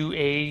to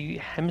a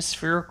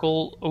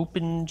hemispherical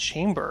open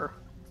chamber.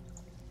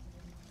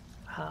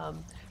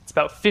 It's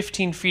about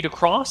 15 feet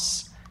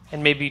across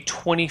and maybe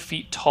 20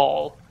 feet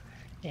tall.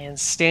 And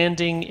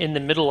standing in the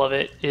middle of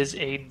it is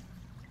a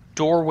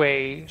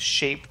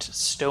doorway-shaped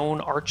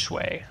stone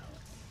archway.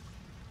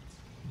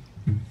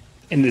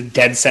 In the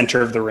dead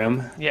center of the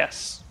room?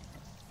 Yes.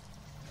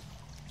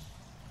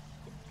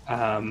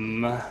 I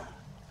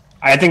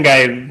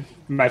think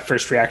my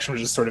first reaction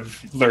was just sort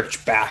of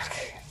lurch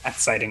back at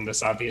sighting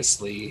this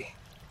obviously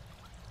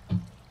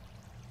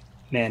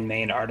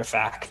man-made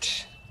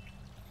artifact.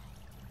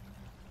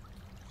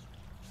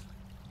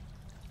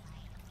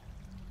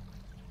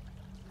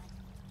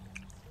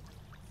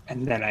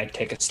 And then I'd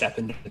take a step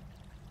into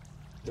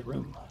the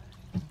room.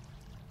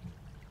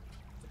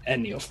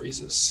 And Neil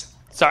freezes.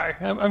 Sorry,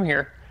 I'm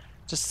here.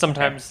 Just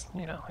sometimes,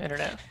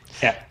 internet.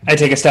 Yeah, I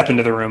take a step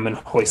into the room and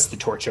hoist the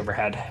torch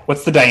overhead.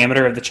 What's the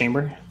diameter of the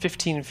chamber?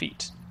 15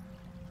 feet.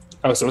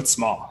 Oh, so it's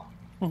small.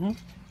 Mm-hmm.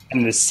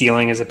 And the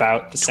ceiling is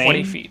about the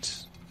 20 same?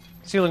 feet.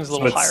 Ceiling's a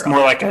little so it's higher.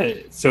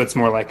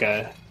 More like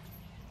a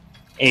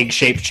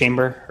egg-shaped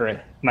chamber,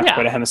 or not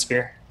quite a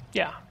hemisphere.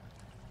 Yeah.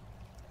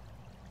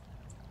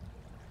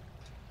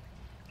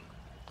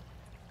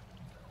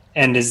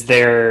 And is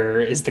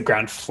the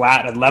ground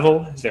flat and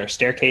level? Is there a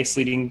staircase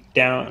leading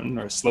down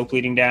or a slope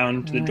leading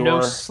down to the door? No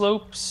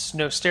slopes,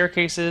 no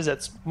staircases.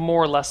 It's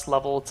more or less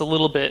level. It's a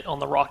little bit on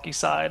the rocky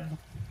side.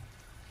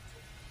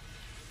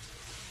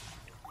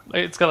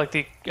 It's got like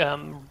the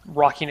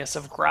rockiness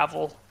of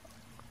gravel.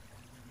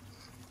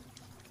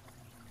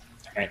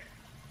 All right.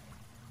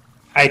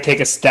 I take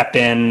a step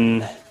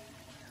in,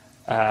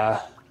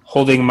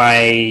 holding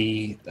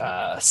my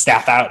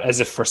staff out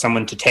as if for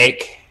someone to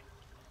take,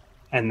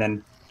 and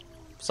then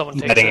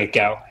letting it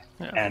go.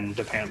 Yeah. And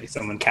apparently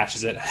someone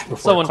catches it before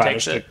someone it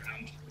clatters takes to the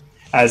ground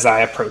as I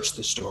approach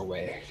this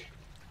doorway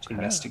to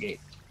investigate.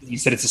 You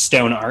said it's a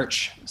stone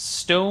arch?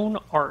 Stone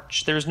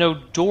arch. There's no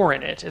door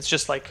in it. It's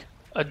just like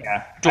a door.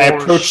 I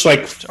approach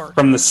arch.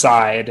 From the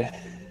side,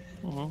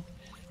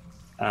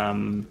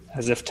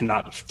 as if to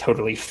not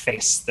totally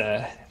face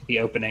the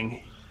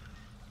opening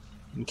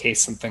in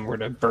case something were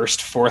to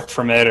burst forth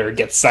from it or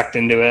get sucked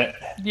into it.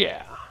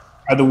 Yeah.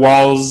 Are the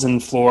walls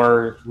and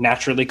floor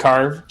naturally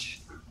carved?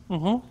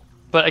 Mm-hmm.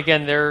 But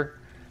again, they're...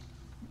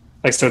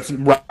 so it's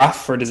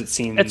rough, or does it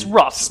seem... It's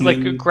rough, smooth?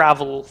 like a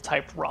gravel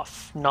type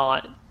rough,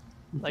 not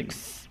like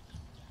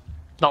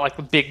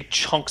the big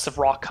chunks of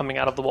rock coming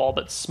out of the wall,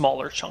 but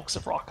smaller chunks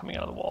of rock coming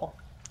out of the wall.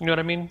 You know what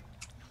I mean?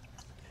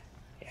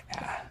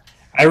 Yeah.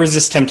 I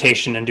resist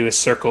temptation and do a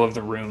circle of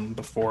the room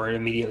before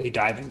immediately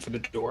diving for the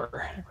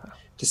door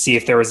to see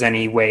if there was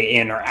any way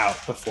in or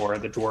out before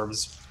the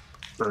dwarves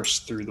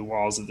burst through the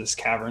walls of this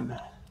cavern.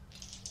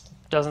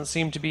 Doesn't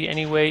seem to be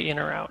any way in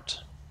or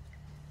out.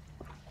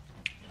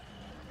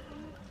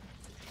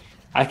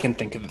 I can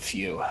think of a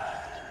few.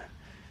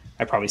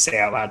 I probably say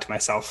out loud to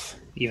myself,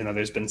 even though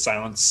there's been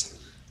silence.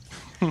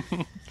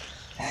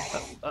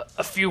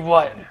 A few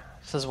what?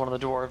 Says one of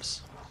the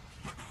dwarves.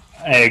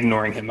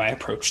 Ignoring him, I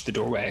approach the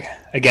doorway,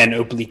 again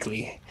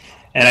obliquely.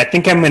 And I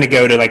think I'm going to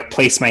go to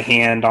place my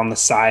hand on the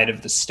side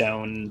of the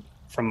stone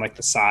from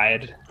the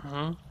side.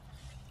 Mm-hmm.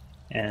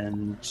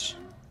 And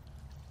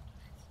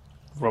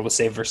roll a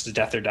save versus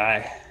death or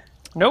die.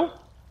 No.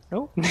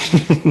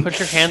 Put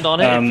your hand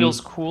on it. It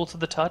feels cool to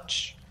the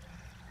touch.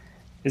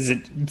 Is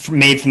it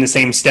made from the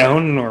same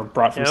stone or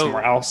brought from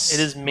somewhere else? It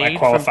is made. Am I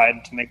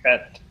qualified to make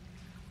that?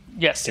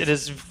 Yes, it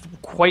is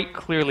quite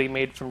clearly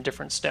made from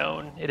different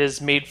stone. It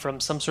is made from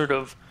some sort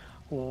of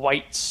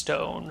white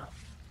stone.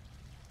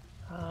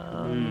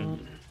 You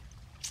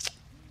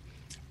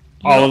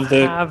don't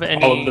have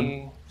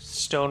any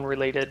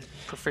stone-related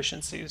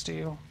proficiencies, do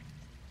you?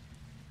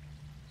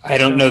 I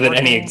don't know that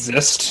any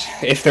exist.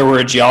 If there were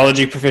a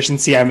geology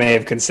proficiency, I may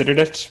have considered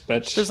it,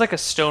 but... There's a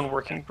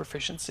stoneworking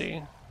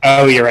proficiency.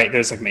 Oh, you're right.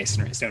 There's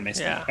masonry,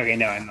 stonemason. Yeah. Okay,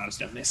 no, I'm not a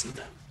stonemason.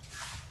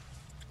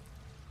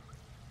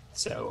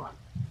 So,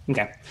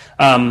 okay.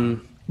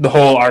 The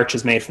whole arch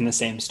is made from the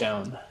same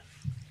stone.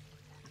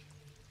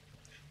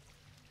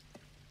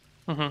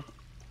 Mm-hmm.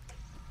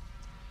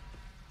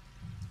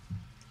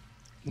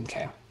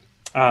 Okay.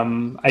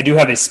 I do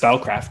have a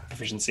spellcraft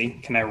proficiency.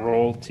 Can I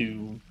roll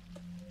to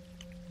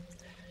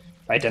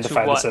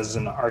identify this as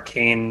an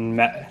arcane,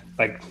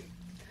 I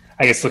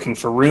guess looking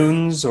for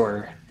runes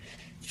or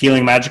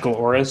feeling magical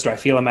auras? Do I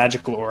feel a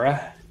magical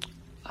aura?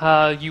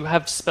 You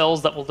have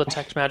spells that will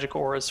detect magic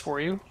auras for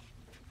you.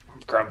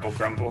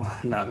 Grumble,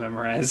 not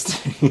memorized.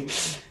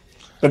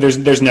 But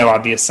there's no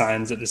obvious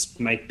signs that this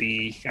might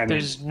be...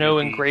 There's no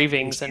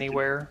engravings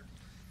anywhere.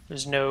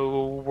 There's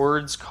no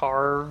words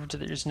carved.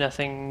 There's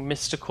nothing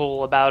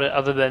mystical about it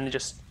other than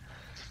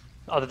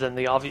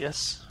the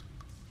obvious.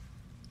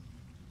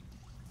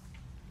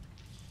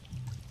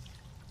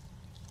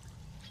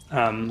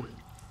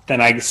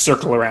 Then I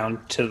circle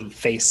around to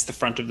face the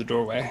front of the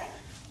doorway.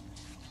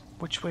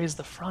 Which way is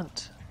the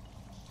front?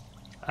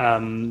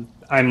 I'm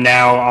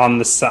now on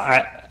the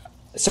side.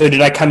 So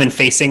did I come in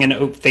facing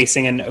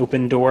an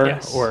open door?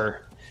 Yes.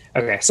 Or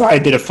okay, so I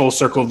did a full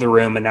circle of the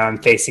room, and now I'm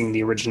facing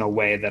the original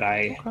way that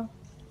I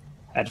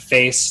had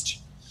faced.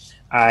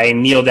 I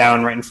kneel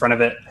down right in front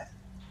of it,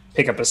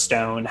 pick up a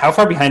stone. How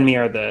far behind me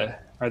are the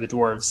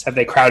dwarves? Have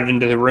they crowded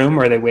into the room,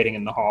 or are they waiting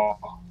in the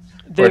hall?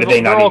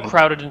 They're all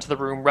crowded into the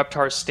room.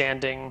 Reptar's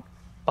standing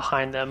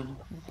behind them,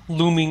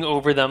 looming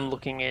over them,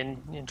 looking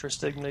in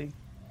interestedly.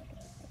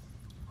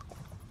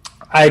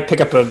 I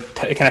pick up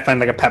can I find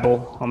like a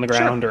pebble on the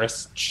ground, or a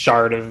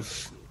shard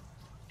of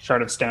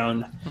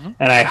stone,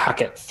 and I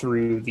huck it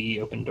through the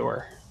open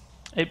door.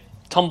 It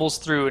tumbles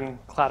through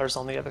and clatters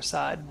on the other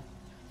side.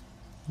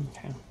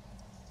 Okay.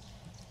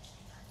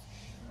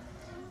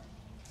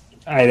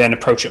 I then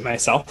approach it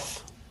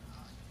myself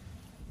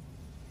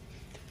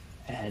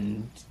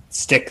and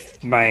stick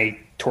my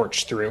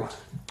torch through.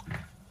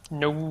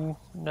 No,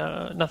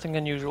 nothing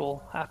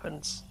unusual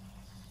happens.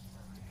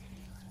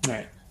 All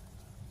right.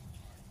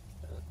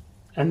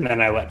 And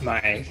then I let my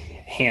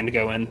hand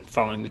go in,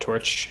 following the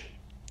torch.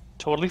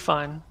 Totally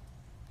fine.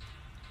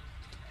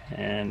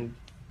 And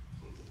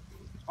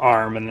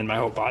arm, and then my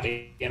whole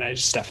body, and I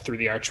just step through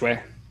the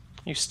archway.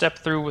 You step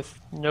through with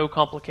no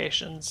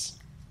complications.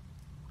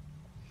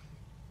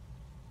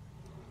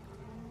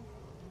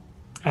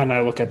 And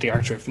I look at the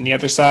archway from the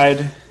other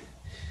side.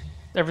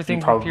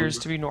 Everything appears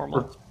to be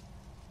normal.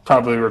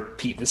 Probably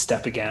repeat the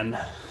step again.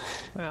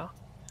 Yeah.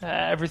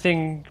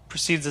 Everything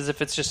proceeds as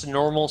if it's just a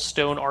normal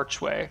stone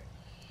archway.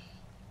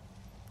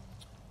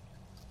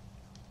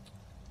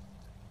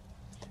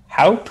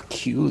 How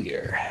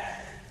peculiar.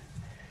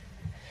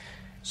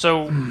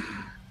 So,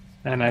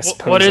 and I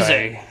suppose what is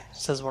it?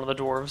 Says one of the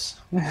dwarves.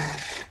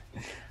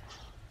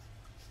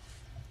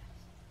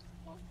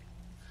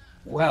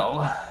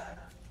 Well,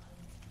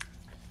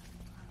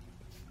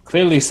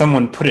 clearly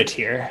someone put it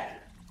here.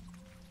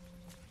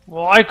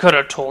 Well, I could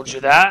have told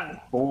you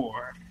that.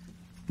 Or...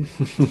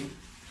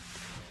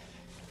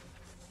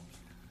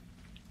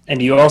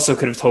 And you also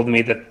could have told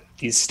me that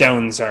these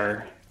stones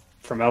are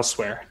from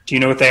elsewhere. Do you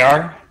know what they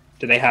are?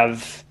 Do they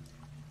have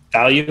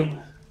value?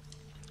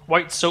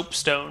 White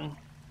soapstone.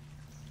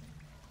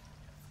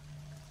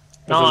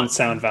 That doesn't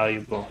sound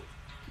valuable.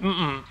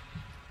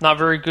 Not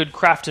very good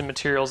crafting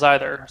materials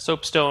either.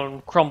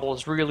 Soapstone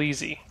crumbles real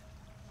easy.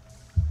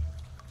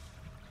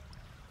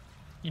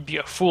 You'd be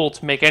a fool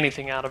to make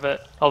anything out of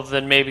it, other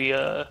than maybe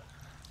a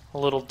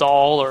little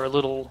doll or a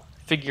little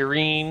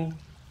figurine.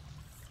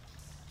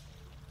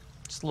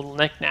 Just little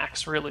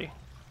knickknacks, really.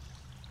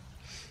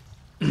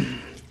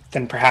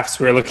 Then perhaps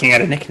we're looking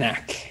at a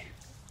knickknack.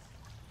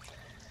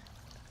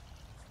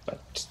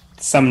 But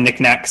some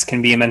knickknacks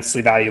can be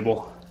immensely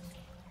valuable.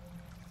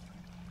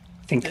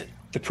 I think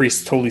the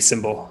priest's holy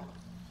symbol.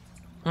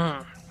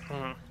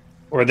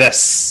 Or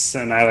this,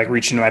 and I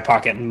reach into my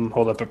pocket and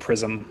hold up a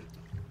prism.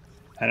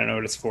 I don't know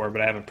what it's for,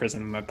 but I have a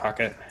prism in my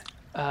pocket.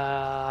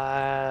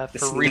 For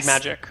read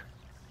magic.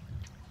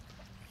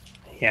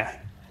 Yeah.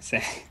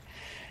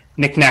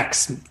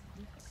 Knickknacks,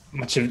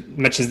 much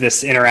as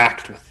this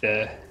interact with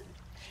the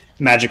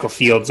magical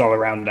fields all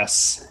around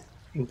us,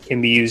 and can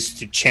be used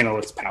to channel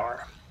its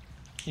power.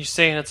 You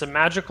saying it's a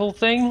magical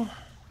thing?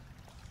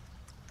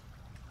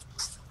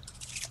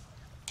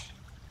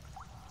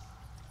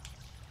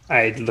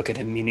 I look at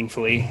him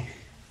meaningfully.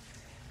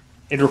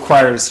 It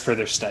requires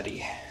further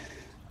study.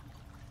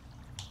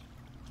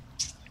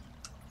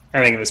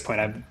 I think at this point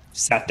I've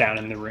sat down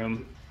in the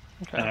room,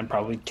 and I'm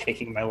probably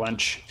taking my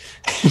lunch.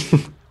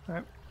 All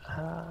right.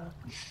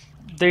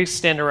 They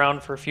stand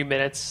around for a few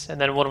minutes, and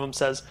then one of them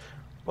says,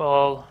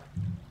 well,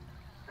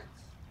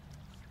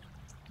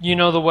 you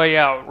know the way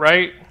out,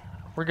 right?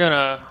 We're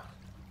gonna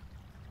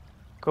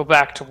go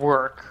back to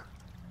work.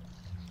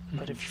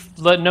 But if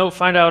you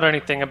find out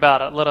anything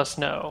about it, let us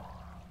know.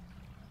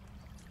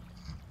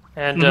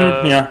 And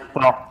yeah,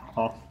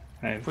 well,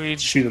 I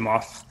shoot them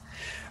off.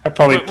 I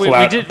probably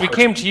we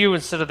came to you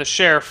instead of the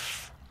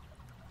sheriff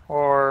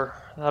or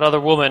that other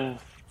woman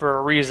for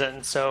a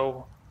reason.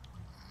 So,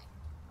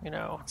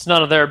 it's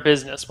none of their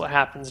business what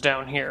happens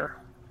down here.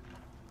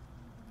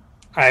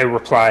 I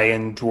reply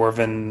in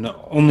Dwarven,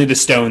 only the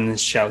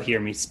stones shall hear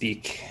me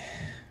speak.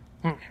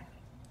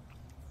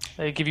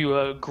 They give you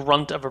a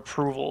grunt of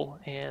approval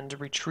and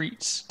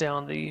retreat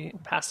down the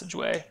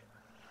passageway.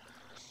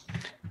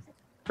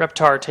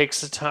 Reptar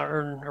takes a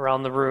turn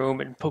around the room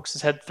and pokes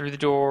his head through the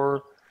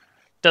door.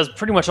 Does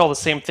pretty much all the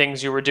same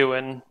things you were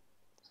doing,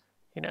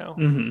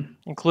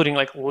 including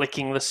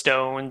licking the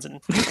stones and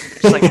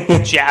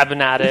just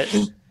jabbing at it.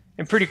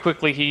 And pretty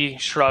quickly he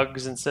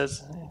shrugs and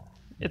says,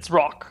 "It's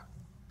rock."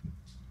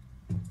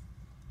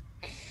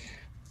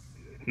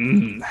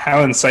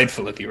 How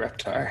insightful of you,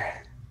 Reptar.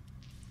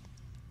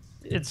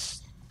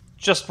 It's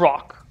just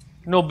rock.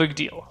 No big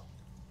deal.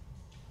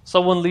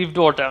 Someone leave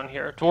door down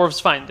here.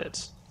 Dwarves find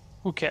it.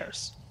 Who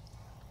cares?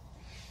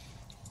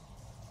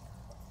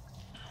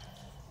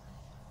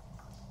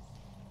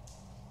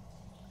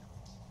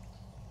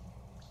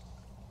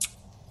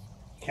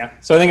 Yeah,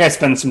 so I think I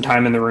spend some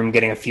time in the room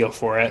getting a feel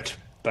for it,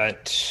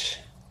 but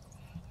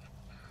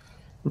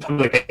I'll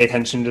probably pay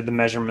attention to the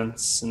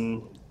measurements.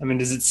 And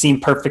does it seem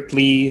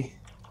perfectly...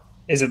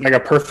 Is it like a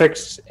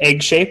perfect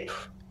egg shape?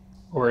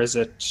 Or is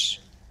it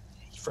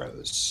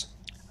froze?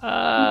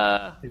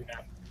 Or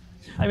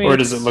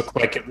does it look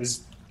like it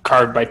was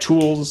carved by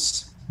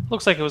tools.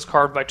 Looks like it was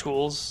carved by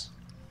tools.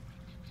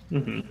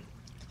 Mm-hmm.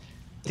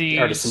 The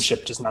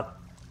artisanship does not.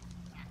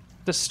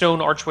 The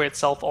stone archway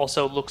itself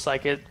also looks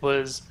like it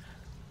was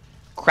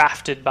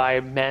crafted by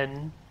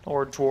men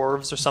or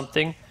dwarves or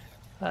something.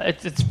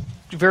 It's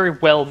very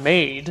well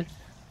made,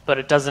 but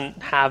it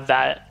doesn't have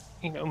that,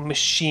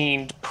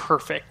 machined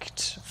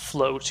perfect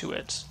flow to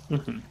it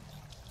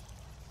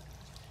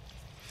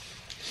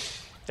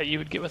that you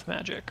would get with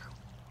magic.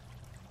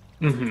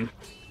 Mm-hmm.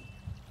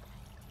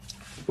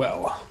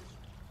 Well.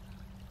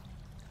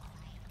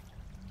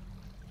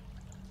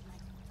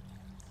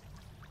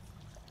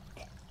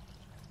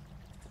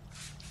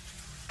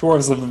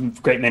 Dwarves live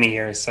a great many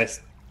years. I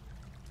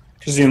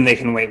presume they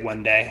can wait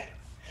one day.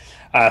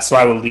 So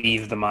I will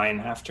leave the mine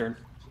after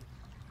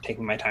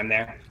taking my time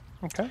there.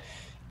 Okay.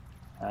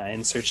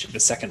 In search of a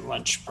second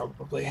lunch,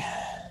 probably.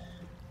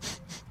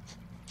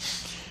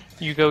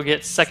 You go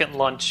get second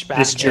lunch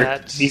back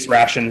These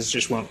rations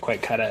just won't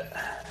quite cut it.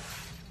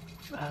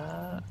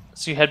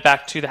 So you head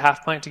back to the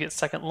Half Pint to get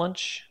second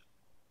lunch?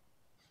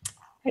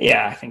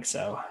 Yeah, I think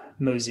so.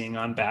 Moseying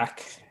on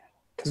back.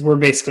 Because we're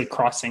basically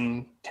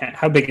crossing town.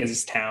 How big is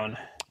this town?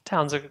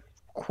 Town's a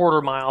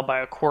quarter mile by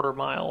a quarter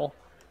mile,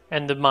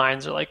 and the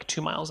mines are like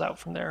 2 miles out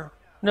from there.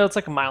 No, it's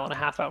like a mile and a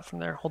half out from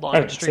there. Hold on,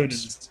 the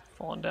street's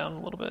falling down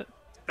a little bit.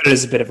 But it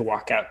is a bit of a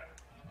walkout.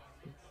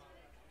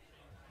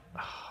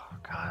 Oh,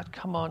 God,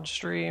 come on,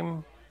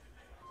 stream.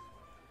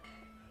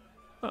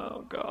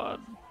 Oh,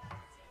 God.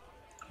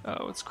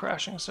 Oh, it's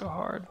crashing so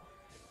hard.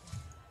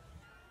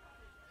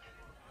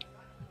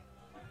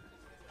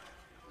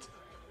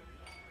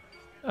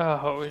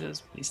 Oh, it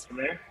is. You still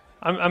there?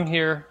 I'm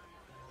here.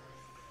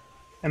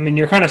 I mean,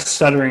 you're kind of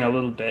stuttering a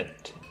little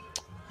bit.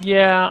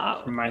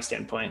 Yeah. From my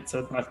standpoint, so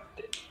it's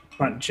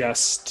not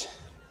just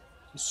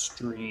the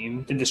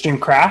stream. Did the stream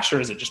crash, or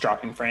is it just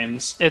dropping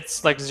frames?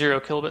 It's like 0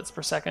 kilobits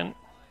per second.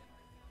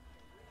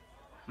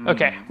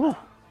 Okay.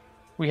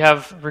 We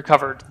have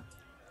recovered.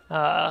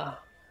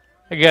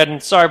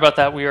 Again, sorry about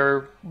that. We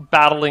are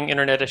battling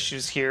internet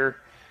issues here.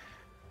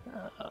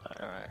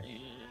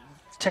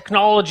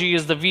 Technology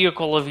is the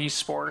vehicle of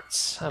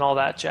esports and all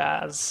that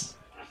jazz.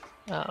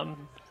 And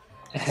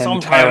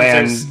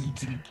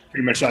Thailand,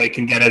 pretty much all you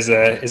can get is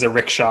a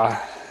rickshaw.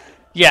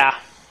 Yeah.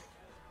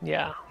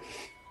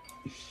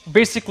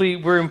 Basically,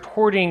 we're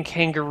importing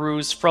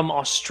kangaroos from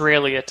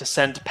Australia to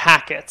send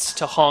packets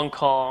to Hong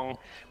Kong,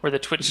 where the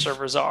Twitch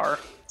servers are.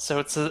 So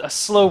it's a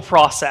slow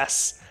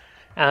process,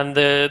 and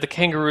the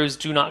kangaroos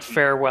do not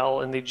fare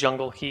well in the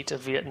jungle heat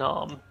of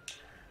Vietnam.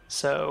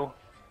 So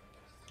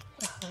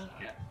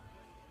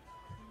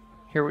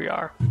here we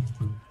are.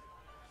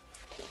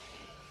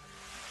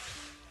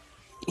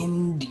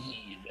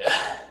 Indeed.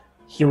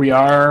 Here we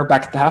are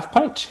back at the Half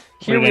Pint.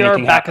 Here we are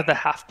back at the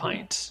Half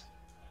Pint.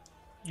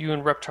 You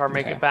and Reptar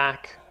make it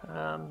back.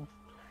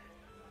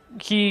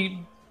 He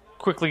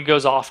quickly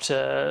goes off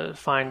to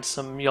find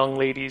some young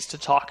ladies to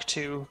talk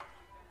to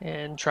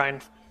and try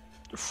and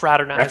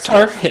fraternize.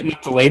 Reptar hitting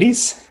up the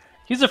ladies?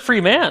 He's a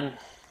free man.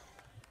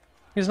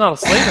 He's not a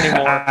slave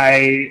anymore.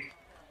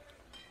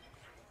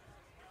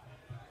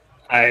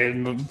 I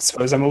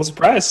suppose I'm a little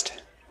surprised.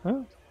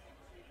 Huh?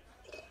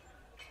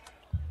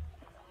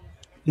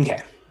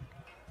 Okay.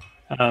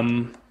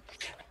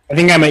 I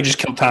think I might just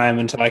kill time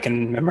until I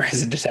can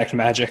memorize and detect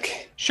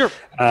magic. Sure.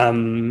 I'll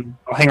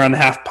hang around the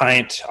Half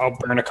Pint. I'll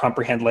burn a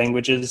comprehend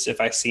languages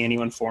if I see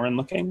anyone foreign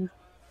looking.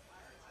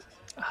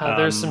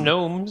 There's some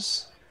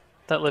gnomes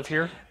that live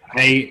here.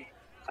 I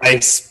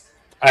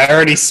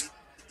already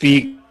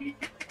speak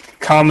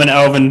Common,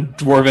 Elven,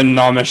 Dwarven,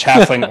 Gnomish,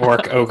 Halfling,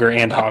 Orc, Ogre,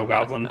 and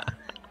Hobgoblin.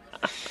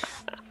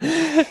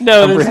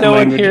 No, there's no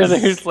one here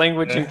whose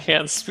language you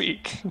can't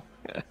speak.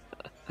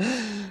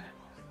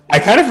 I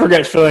kind of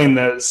regret filling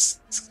those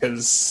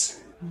because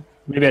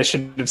maybe I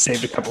should have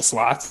saved a couple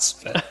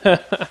slots, but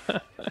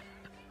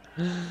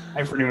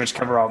I pretty much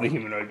cover all the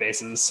humanoid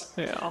bases.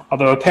 Yeah.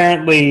 Although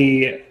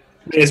apparently,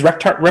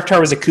 Reptar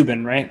was a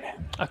Kuban, right?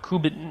 A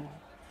Kuban.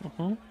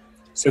 Mm-hmm.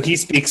 So he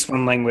speaks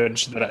one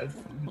language that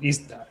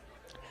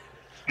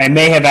I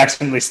may have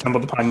accidentally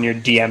stumbled upon your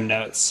DM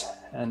notes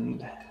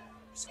and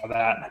saw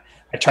that.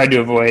 I tried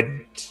to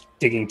avoid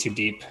digging too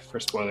deep for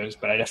spoilers,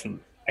 but I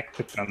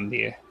clicked on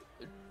the.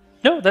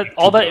 No,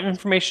 all that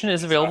information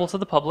is available to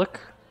the public.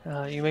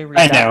 You may read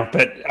I that. know,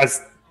 but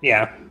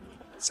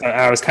so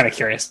I was kind of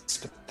curious,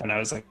 but then I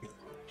was like,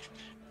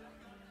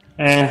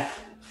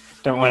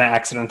 don't want to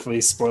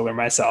accidentally spoiler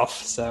myself,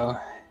 so I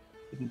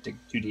didn't dig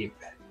too deep.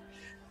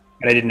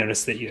 But I did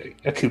notice that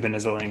a Kuban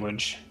is a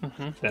language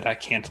that I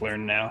can't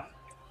learn now.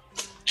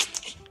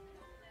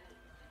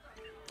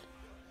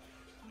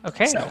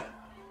 Okay. So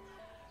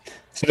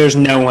there's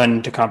no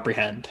one to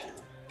comprehend.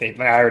 I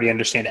already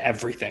understand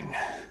everything.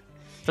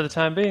 For the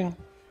time being.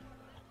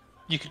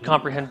 You could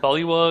comprehend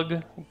Bullywug,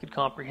 you could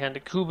comprehend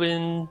a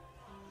Kuban.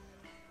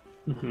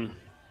 Mm-hmm. All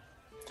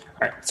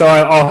right, so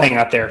I'll hang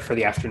out there for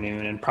the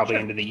afternoon and probably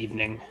into the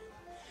evening.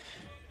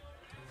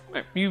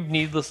 You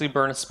needlessly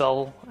burn a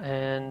spell,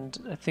 and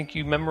I think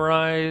you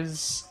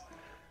memorize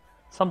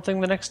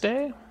something the next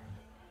day?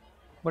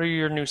 What are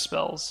your new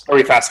spells? Are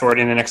we fast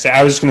forwarding the next day?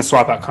 I was just going to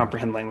swap out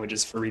comprehend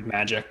languages for read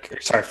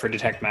magic, for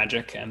detect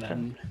magic, and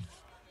then.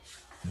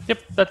 Yep,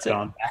 that's it.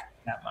 On back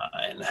at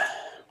mine.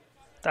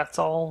 That's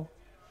all.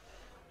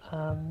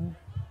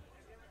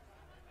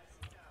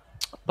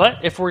 But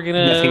if we're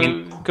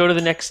gonna go to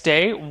the next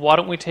day, why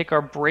don't we take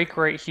our break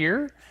right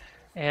here,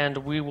 and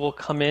we will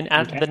come in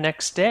at the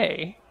next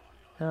day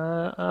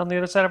on the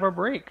other side of our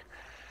break.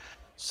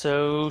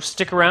 So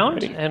stick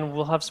around, and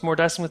we'll have some more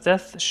Dicing with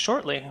Death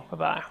shortly.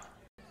 Bye-bye.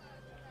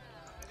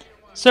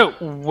 So,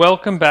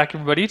 welcome back,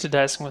 everybody, to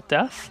Dicing with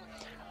Death.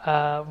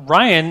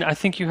 Ryan, I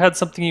think you had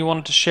something you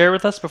wanted to share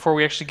with us before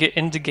we actually get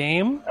into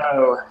game.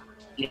 Oh,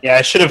 yeah,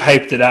 I should have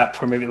hyped it up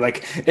for maybe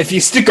like, if you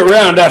stick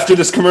around after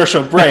this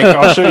commercial break,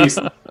 I'll show you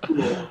some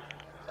cool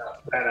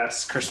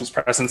badass Christmas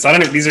presents. I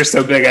don't know, these are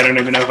so big, I don't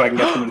even know if I can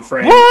get them in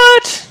frame.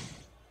 What?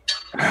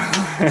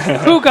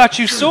 Who got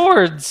you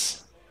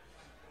swords?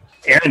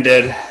 Aaron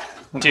did.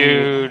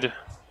 Dude.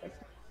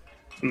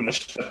 I'm going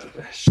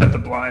to shut the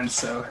blinds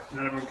so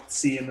none of them can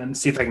see, and then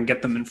see if I can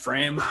get them in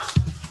frame.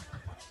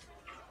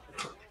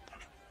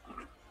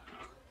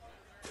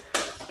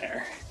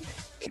 There.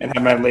 Can't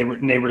have my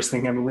neighbors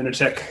think I'm a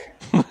lunatic.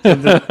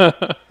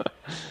 Can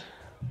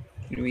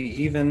we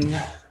even...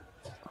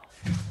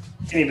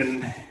 Can't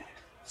even...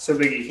 So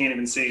big you can't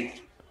even see.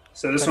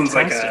 So this one's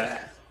like a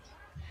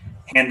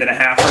hand and a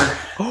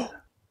halfer.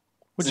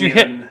 What'd you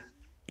hit? It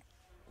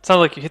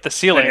sounded like you hit the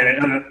ceiling.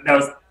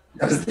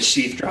 That was the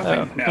sheath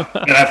dropping. No,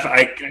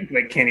 I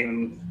can't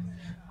even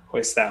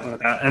hoist that one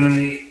without. And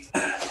then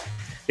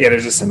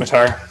there's a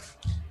scimitar.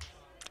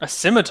 A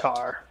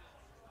scimitar?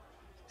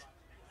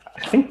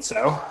 I think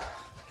so.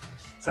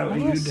 Is that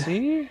what you'd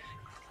see?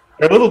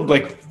 They're a little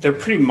they're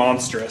pretty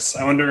monstrous.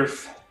 I wonder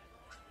if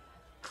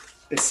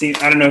they seem.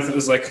 I don't know if it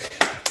was like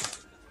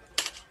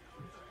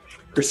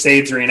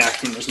Crusades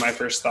reenacting was my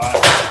first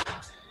thought.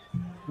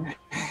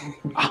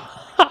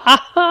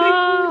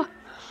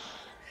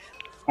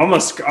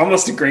 Almost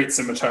a great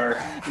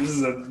scimitar. This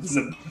is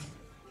a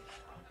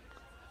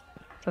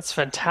That's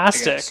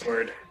fantastic.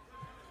 Sword.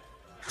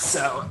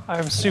 So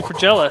I'm super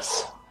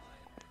jealous.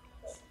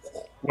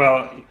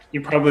 Well, you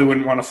probably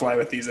wouldn't want to fly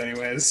with these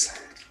anyways.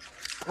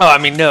 Oh, I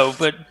mean, no,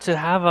 but to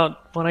have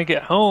when I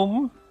get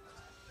home.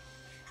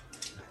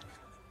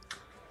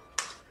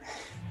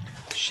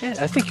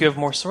 Shit, I think you have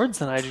more swords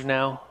than I do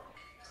now.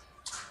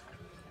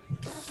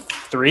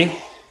 3?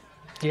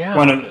 Yeah.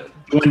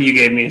 The one you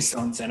gave me is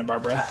still in Santa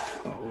Barbara.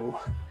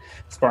 Oh,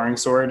 sparring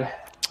sword.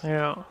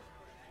 Yeah.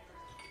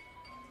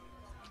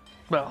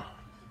 Well.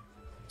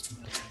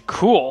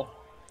 Cool.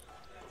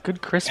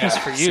 Good Christmas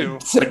for you.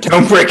 So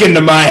don't break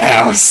into my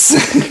house.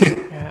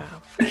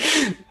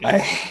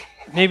 Yeah.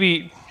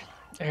 Maybe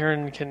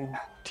Aaron can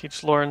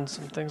teach Lauren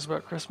some things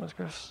about Christmas,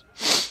 Chris.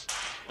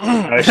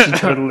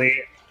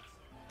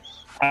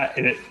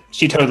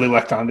 She totally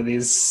lucked onto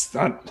these.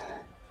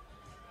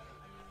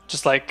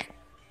 Just like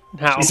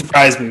how? She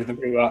surprised me with them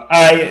pretty well.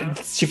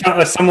 She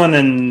found someone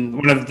in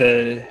one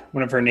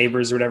of her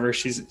neighbors or whatever.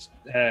 She's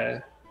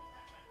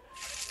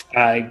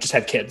just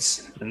had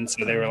kids, and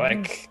so they were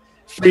like,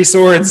 "Free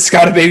swords,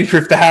 gotta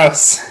baby-proof the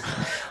house,"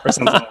 or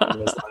something.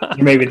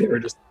 Or maybe they were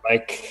just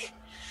like,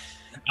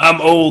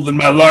 "I'm old and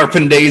my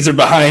LARPing days are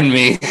behind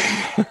me."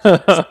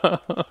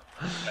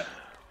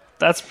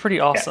 That's pretty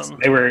awesome. Yes,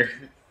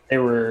 they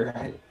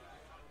were.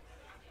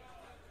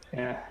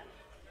 Yeah.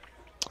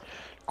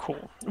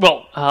 Cool.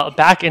 Well,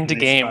 back into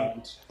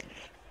game.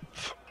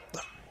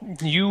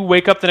 You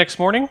wake up the next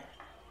morning,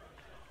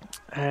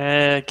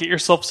 get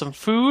yourself some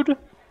food,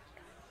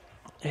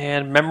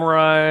 and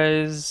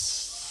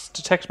memorize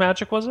Detect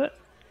Magic, was it?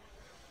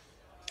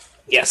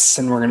 Yes,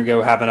 and we're going to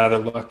go have another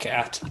look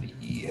at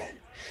the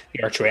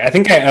archway. I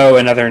think I owe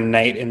another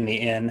night in the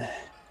inn.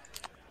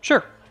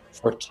 Sure.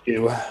 For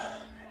 2,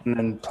 and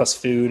then plus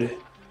food.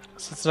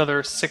 So it's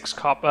another 6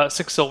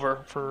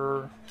 silver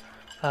for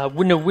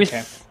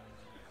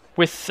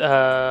with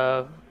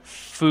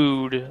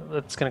food.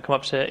 That's going to come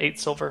up to 8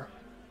 silver.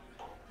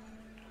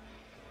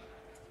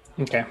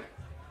 Okay,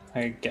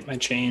 I get my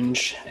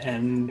change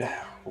and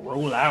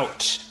roll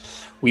out.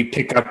 We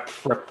pick up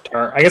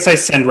Reptar. I guess I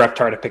send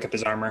Reptar to pick up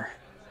his armor.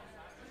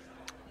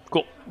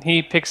 Cool.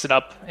 He picks it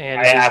up and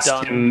I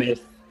asked him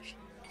if.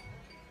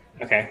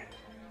 Okay.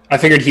 I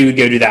figured he would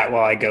go do that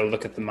while I go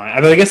look at the mine.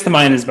 I guess the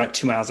mine is about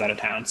 2 miles out of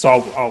town, so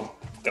I'll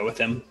go with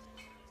him.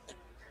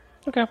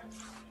 Okay.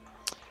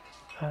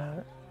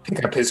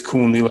 Pick up his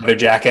cool new leather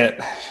jacket.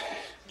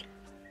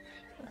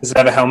 Does it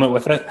have a helmet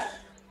with it?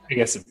 I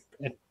guess it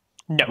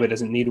probably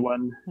doesn't need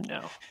one.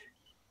 No.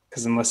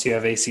 Because unless you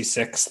have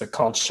AC6, the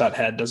called shut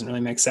head doesn't really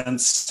make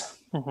sense.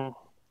 Mm-hmm.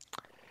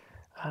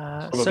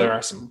 Although there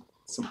are some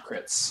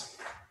crits.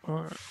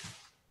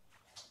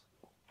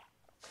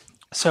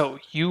 So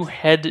you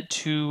head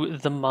to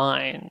the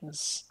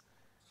mines.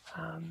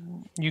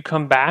 You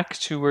come back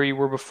to where you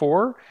were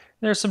before.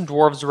 There's some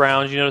dwarves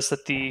around. You notice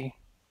that the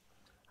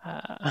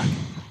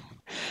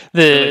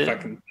really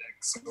fucking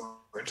big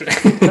sword.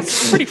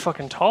 That's pretty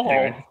fucking tall.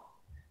 Anyway,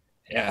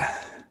 yeah,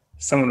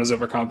 someone was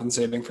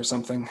overcompensating for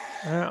something.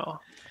 Oh.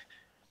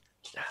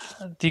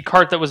 The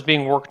cart that was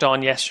being worked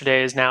on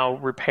yesterday is now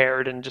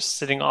repaired and just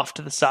sitting off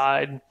to the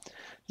side.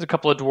 There's a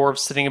couple of dwarves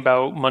sitting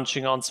about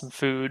munching on some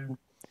food.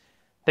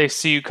 They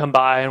see you come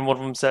by, and one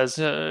of them says,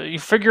 "You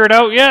figure it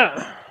out yet?"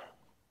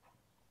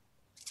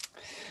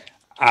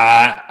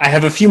 I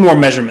have a few more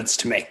measurements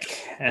to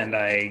make, and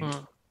I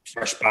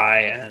rush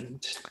by,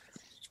 and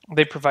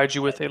they provide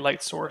you with a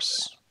light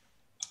source.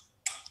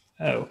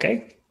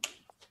 Okay.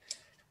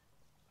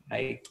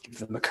 I give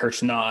them a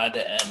curt nod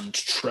and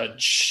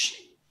trudge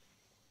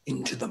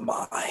into the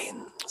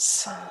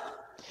mines.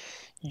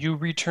 You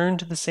return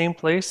to the same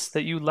place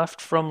that you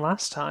left from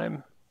last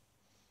time.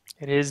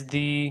 It is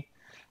the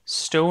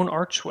stone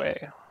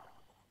archway.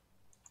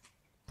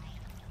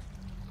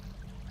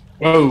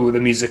 Whoa, the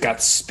music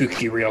got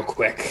spooky real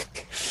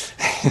quick.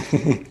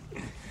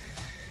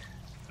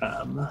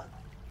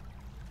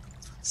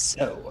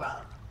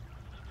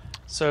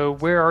 So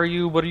where are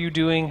you? What are you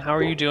doing? How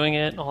are you doing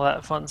it? All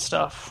that fun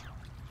stuff.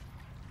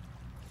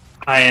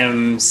 I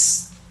am...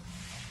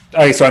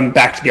 Okay, so I'm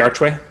back to the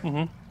archway.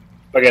 Mm-hmm.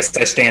 I guess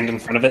I stand in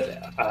front of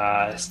it,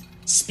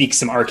 speak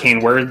some arcane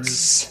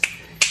words,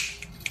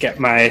 get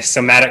my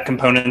somatic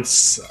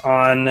components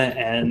on,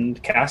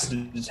 and cast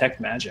Detect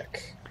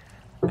Magic.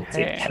 Okay.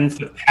 It's a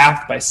 10-foot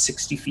path by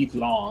 60 feet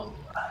long.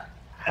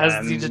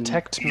 As the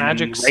Detect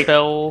Magic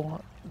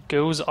spell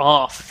goes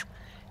off,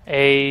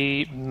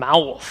 a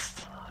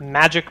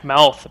magic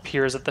mouth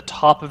appears at the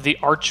top of the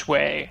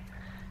archway,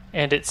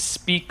 and it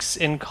speaks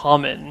in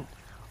common,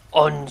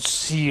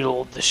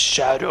 "Unseal the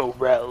Shadow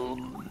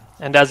Realm."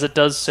 And as it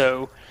does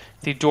so,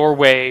 the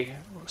doorway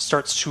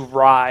starts to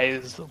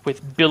rise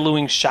with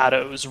billowing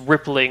shadows,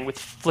 rippling with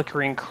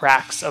flickering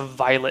cracks of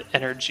violet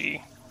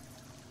energy.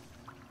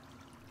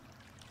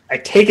 I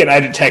take it I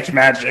detect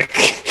magic.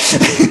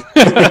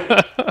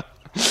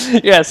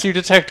 Yes, you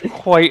detect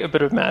quite a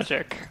bit of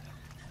magic.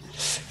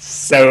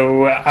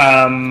 So,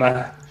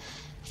 I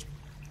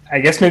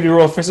guess maybe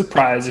roll for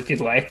surprise if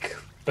you'd like,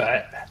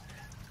 but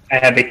I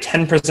have a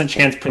 10%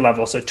 chance per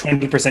level, so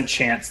 20%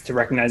 chance to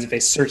recognize if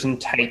a certain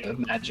type of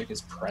magic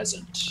is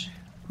present.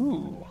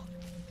 Ooh.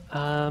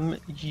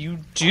 You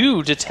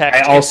do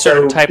detect a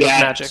certain type of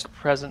magic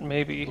present,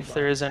 maybe, if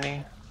there is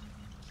any.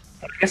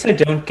 I guess I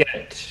don't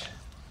get...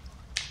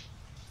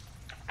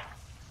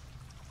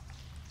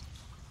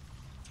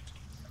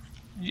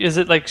 Is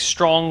it like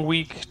strong,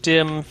 weak,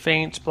 dim,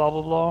 faint, blah,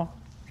 blah, blah?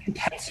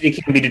 Intensity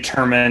can be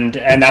determined,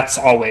 and that's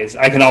always...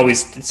 I can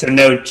always... So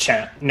no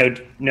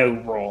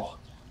roll.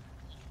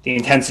 The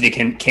intensity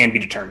can be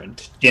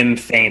determined. Dim,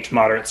 faint,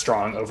 moderate,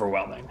 strong,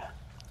 overwhelming.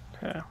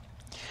 Okay.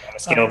 On a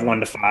scale of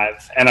 1 to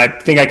 5. And I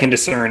think I can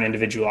discern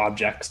individual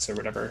objects or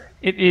whatever.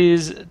 It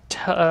is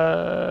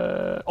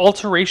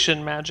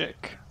alteration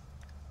magic.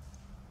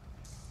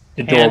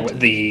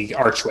 The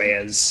archway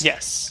is?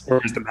 Yes. Or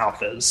is the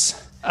mouth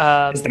is?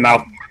 Is the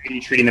mouth... Are you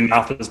treating the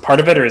mouth as part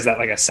of it, or is that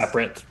like a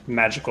separate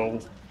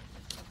magical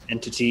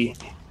entity?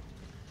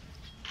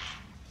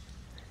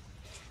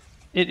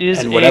 It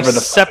is a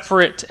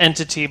separate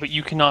entity, but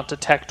you cannot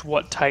detect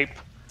what type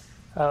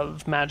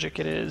of magic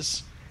it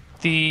is.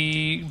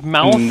 The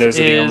mouth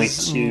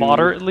is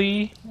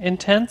moderately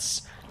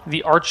intense.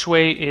 The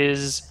archway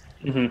is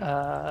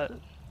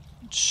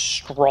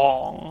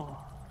strong.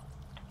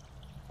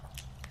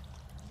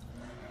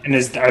 And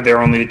are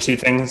there only the two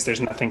things?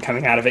 There's nothing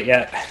coming out of it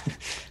yet?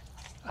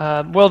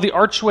 Well, the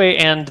archway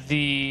and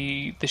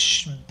the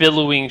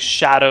billowing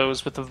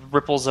shadows with the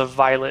ripples of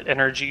violet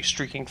energy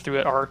streaking through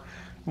it are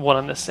one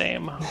and the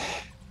same.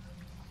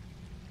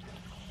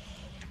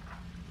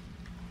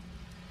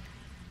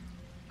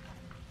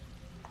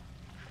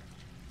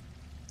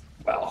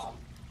 Well.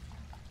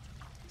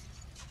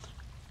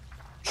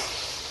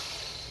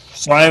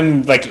 So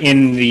I'm like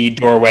in the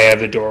doorway of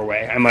the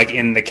doorway. I'm like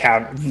in the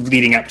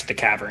leading up to the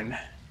cavern.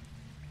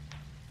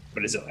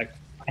 What is it like?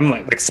 I'm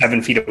like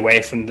 7 feet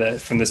away from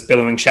this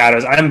billowing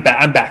shadows. I'm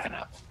backing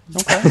up.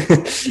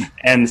 Okay.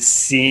 And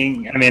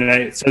seeing,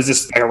 so is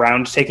this like a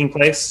round taking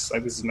place?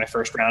 Like this is my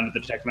first round of the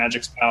Detect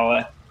Magic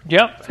spell.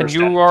 Yep, and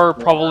you are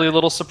probably a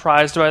little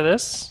surprised by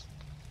this.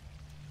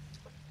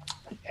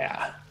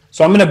 Yeah.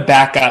 So I'm going to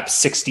back up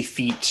 60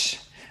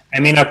 feet. I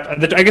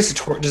guess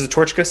does the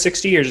torch go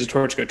 60 or does the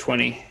torch go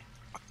 20?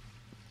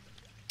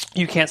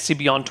 You can't see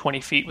beyond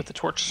 20 feet with the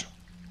torch.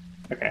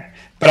 Okay.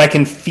 But I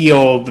can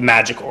feel the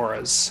magic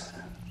auras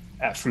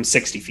from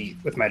 60 feet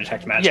with my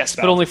Detect Magic Yes,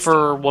 spell. but only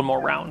for one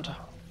more round.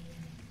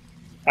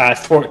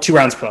 2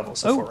 rounds per level,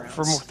 so 4 rounds.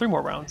 For 3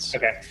 more rounds.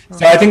 Okay.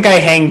 So I think I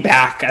hang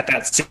back at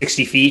that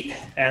 60 feet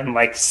and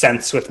like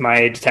sense with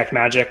my Detect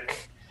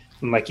Magic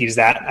and like use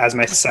that as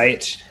my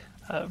sight.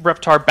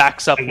 Reptar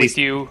backs up with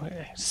you,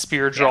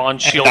 spear drawn,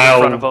 shield in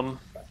front of him.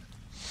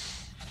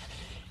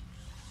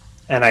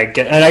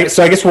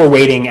 So I guess we're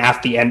waiting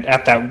at the end,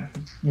 at that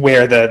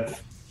where the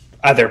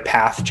other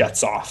path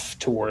jets off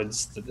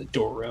towards the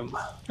door room.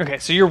 Okay,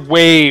 so you're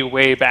way,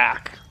 way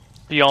back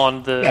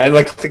beyond the. Yeah,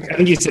 I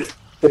think you said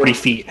 40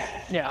 feet.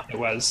 Yeah, it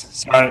was.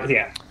 So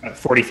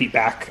 40 feet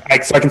back.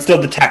 So I can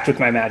still detect with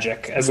my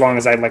magic as long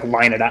as I like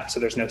line it up so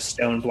there's no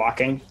stone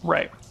blocking.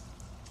 Right.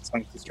 As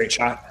long as it's a straight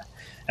shot.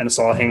 And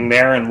so I'll hang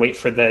there and wait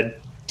for the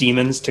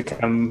demons to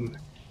come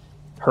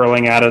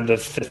hurling out of the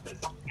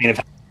fifth plane of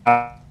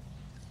hell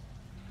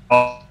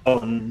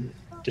and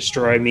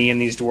destroy me and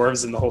these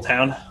dwarves and the whole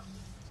town.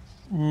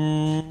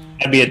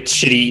 That'd be a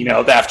shitty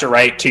email to have to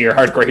write to your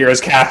Hardcore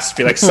Heroes cast.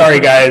 Be like, sorry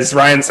guys,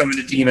 Ryan summoned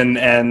a demon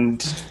and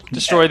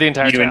destroy the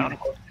entire town.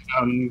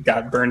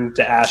 Got burned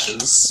to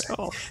ashes.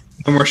 Oh.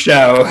 No more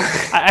show.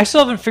 I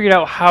still haven't figured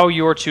out how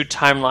your two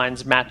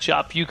timelines match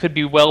up. You could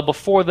be well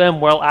before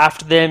them, well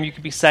after them. You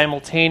could be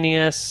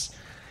simultaneous.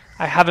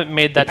 I haven't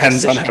made that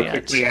decision yet. Depends on how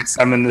quickly I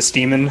summon this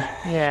demon.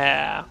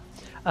 Yeah.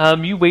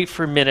 You wait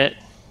for a minute.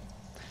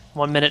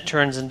 1 minute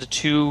turns into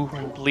 2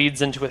 and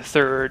bleeds into a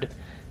third,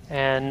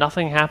 and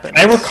nothing happens.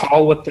 Can I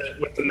recall what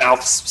the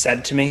mouths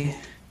said to me?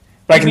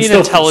 But I can still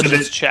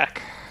intelligence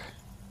check.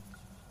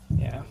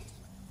 Yeah.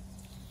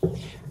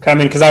 I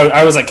mean, because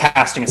I was like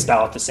casting a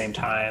spell at the same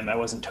time. I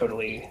wasn't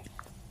totally.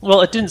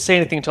 Well, it didn't say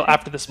anything until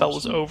after the spell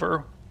was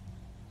over.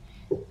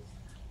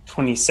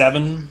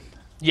 27.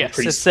 Yes,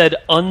 it said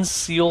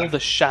unseal the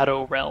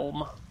Shadow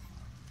Realm.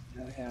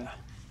 Yeah.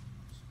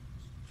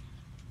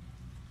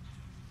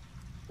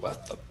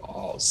 What the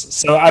balls?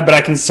 So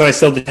I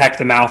still detect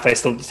the mouth. I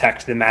still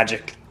detect the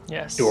magic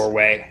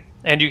doorway.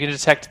 And you can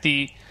detect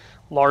the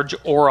large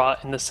aura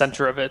in the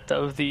center of it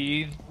of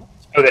the.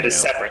 Oh, that is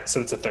separate, so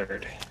it's a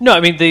third. No,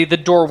 I mean the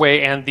doorway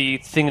and the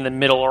thing in the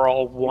middle are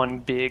all one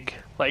big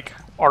like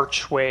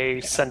archway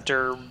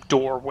center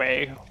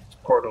doorway.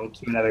 Portal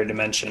to another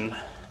dimension.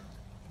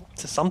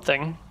 To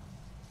something.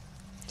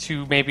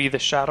 To maybe the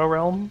Shadow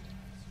Realm.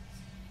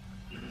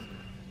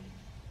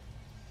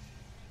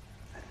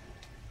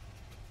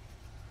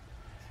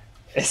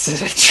 Is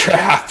it a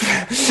trap?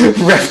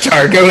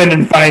 Reptar, go in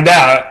and find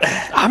out.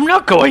 I'm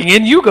not going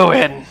in, you go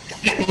in.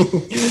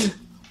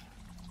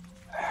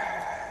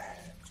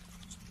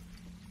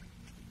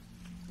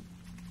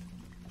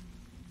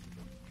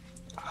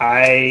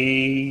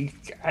 I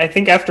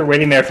think after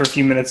waiting there for a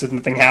few minutes with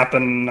nothing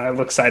happen, I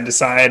look side to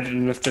side,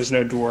 and if there's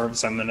no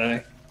dwarves, I'm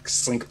gonna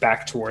slink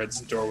back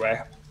towards the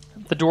doorway.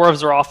 The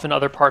dwarves are off in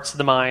other parts of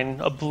the mine,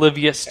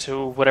 oblivious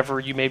to whatever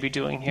you may be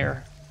doing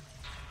here.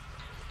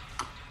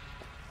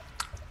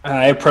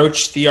 I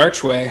approach the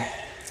archway.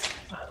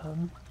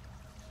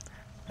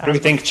 What do we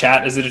think,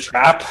 chat? Is it a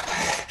trap?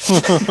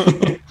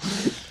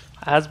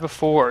 As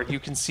before, you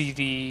can see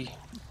the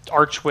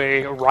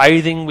archway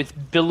writhing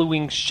with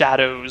billowing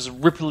shadows,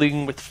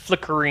 rippling with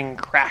flickering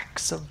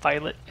cracks of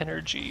violet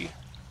energy.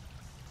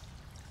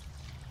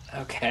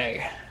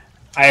 Okay.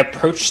 I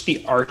approach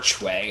the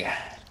archway.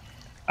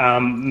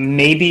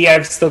 Maybe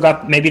this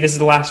is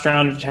the last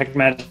round of Detect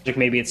Magic,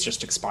 maybe it's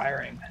just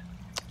expiring.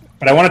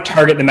 But I want to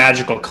target the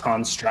magical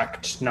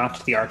construct,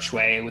 not the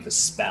archway, with a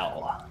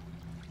spell.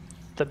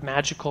 The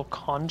magical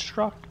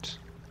construct?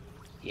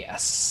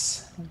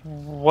 Yes.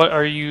 What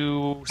are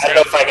you saying? I don't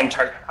know if I can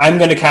target. I'm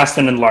going to cast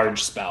an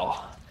enlarge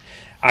spell.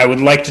 I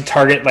would like to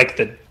target like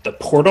the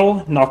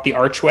portal, not the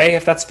archway,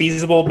 if that's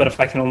feasible. But if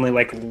I can only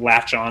like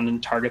latch on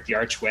and target the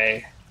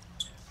archway,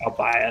 I'll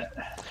buy it.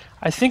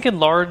 I think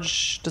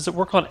enlarge, does it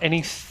work on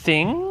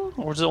anything,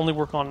 or does it only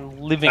work on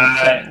living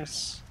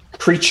things?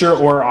 Creature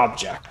or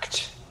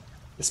object.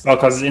 The spell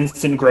causes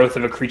instant growth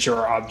of a creature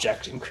or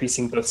object,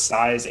 increasing both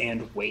size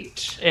and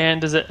weight.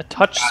 And is it a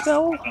touch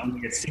spell?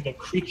 A single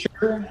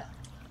creature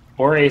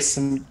or a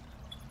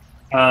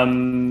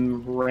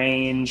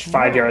range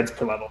 5 yards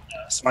per level.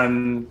 So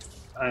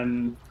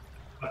I'm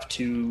up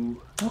to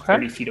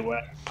 30 feet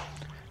away.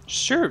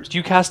 Sure. Do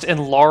you cast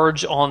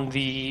enlarge on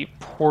the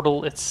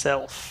portal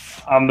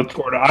itself? On the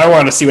portal. I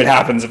want to see what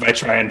happens if I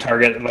try and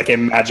target like a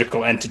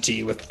magical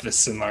entity with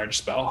this enlarge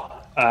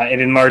spell. It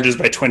enlarges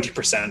by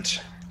 20%.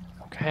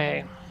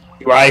 Okay.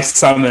 Do I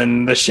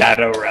summon the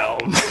Shadow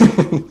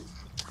Realm?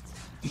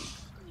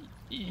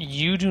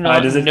 You do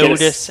not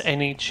notice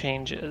any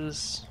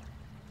changes.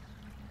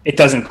 It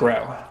doesn't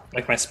grow.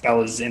 Like my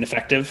spell is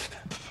ineffective.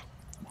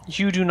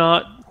 You do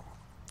not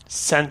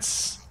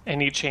sense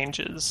any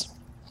changes.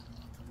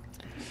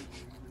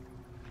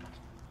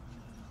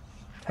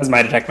 Has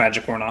my detect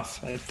magic worn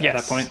off at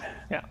that point?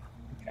 Yeah.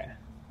 Okay.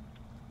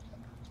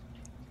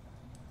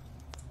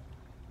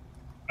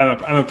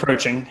 I'm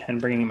approaching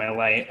and bringing my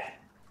light.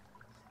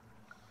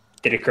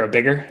 Did it grow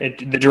bigger?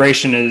 The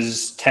duration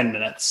is 10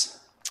 minutes.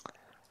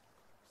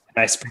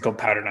 And I sprinkled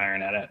powdered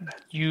iron at it.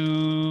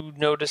 You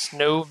notice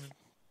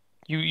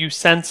you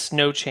sense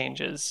no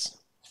changes.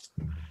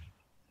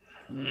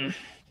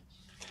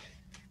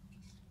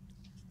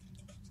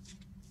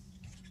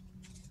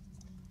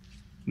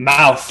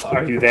 Mouth,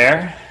 are you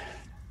there?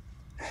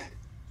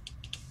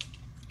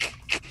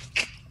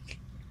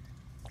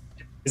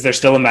 Is there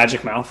still a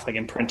magic mouth like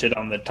imprinted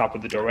on the top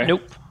of the doorway?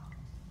 Nope.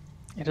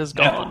 It is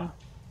gone. No.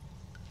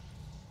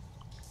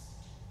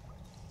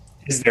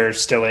 Is there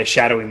still a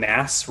shadowy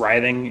mass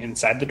writhing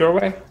inside the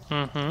doorway?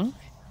 Mm-hmm.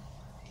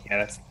 Yeah,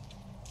 that's...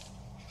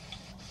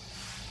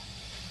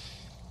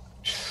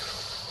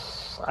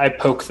 I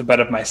poke the butt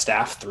of my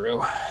staff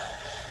through.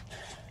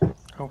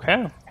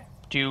 Okay.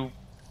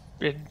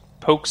 It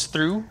pokes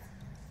through?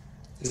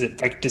 Does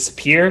it like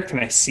disappear? Can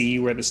I see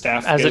where the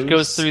staff As goes? it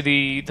goes through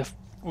the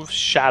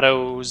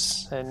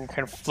shadows and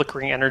kind of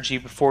flickering energy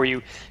before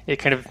you,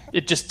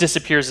 it just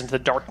disappears into the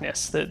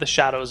darkness. The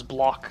shadows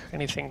block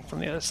anything from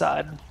the other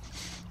side.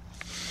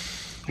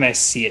 Can I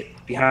see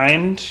it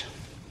behind?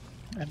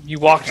 And you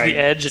walk to the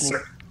edge and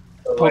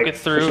poke it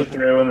through. Push it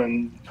through and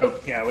then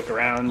look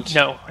around.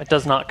 No, it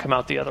does not come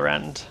out the other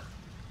end.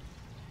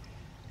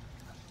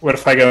 What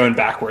if I go in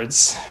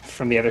backwards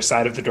from the other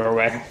side of the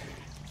doorway?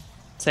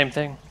 Same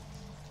thing.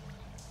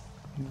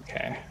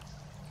 Okay.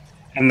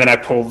 And then I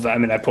pull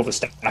the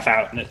staff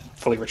out and it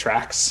fully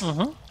retracts.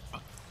 Mm-hmm.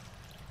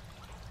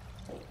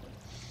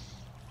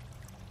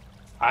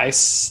 I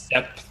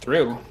step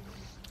through.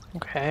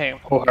 Okay.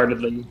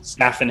 Wholeheartedly,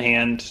 staff in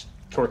hand,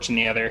 torch in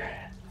the other.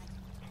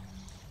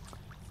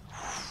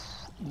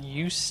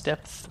 You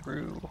step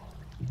through.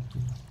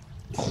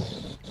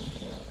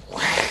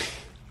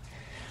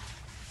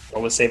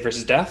 Roll with save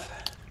versus death?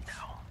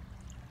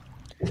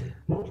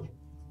 No.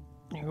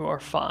 You are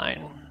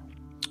fine.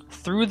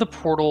 Through the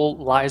portal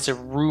lies a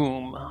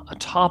room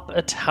atop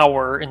a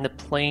tower in the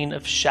plane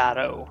of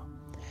shadow.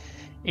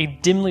 A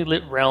dimly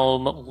lit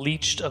realm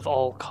leached of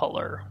all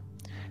color.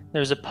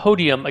 There's a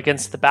podium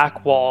against the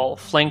back wall,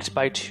 flanked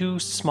by two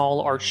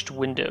small arched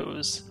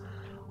windows.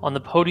 On the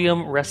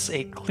podium rests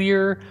a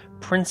clear,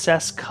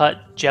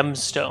 princess-cut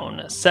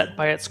gemstone set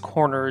by its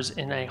corners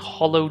in a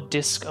hollow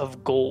disc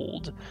of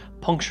gold,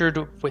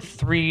 punctured with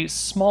three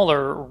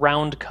smaller,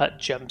 round-cut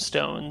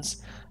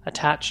gemstones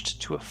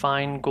attached to a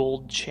fine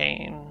gold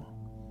chain.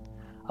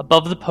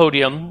 Above the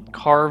podium,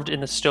 carved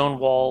in the stone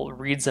wall,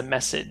 reads a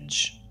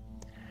message.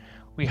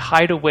 We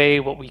hide away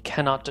what we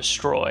cannot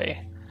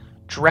destroy.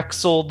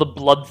 Drexel the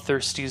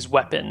Bloodthirsty's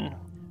weapon,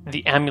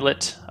 the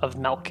amulet of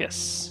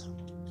Malchus.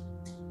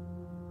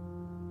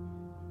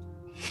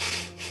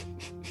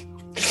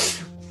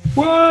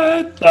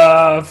 What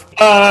the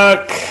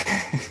fuck?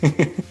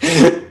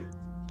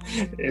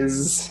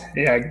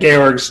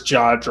 Georg's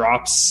jaw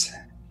drops,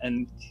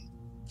 and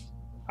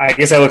I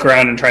guess I look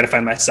around and try to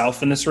find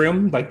myself in this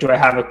room. Like, do I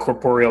have a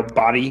corporeal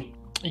body?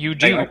 You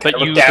do, but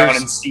you look down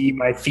and see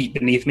my feet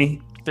beneath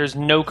me. There's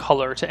no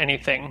color to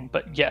anything,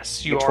 but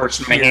yes, you are. Torch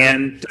in my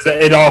hand.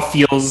 It all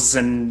feels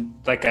and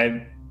like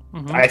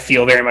I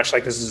feel very much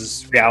like this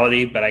is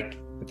reality, but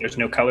there's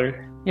no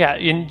color. Yeah,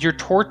 in your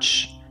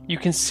torch, you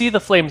can see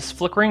the flames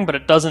flickering, but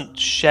it doesn't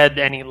shed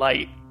any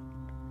light.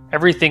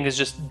 Everything is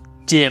just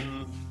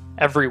dim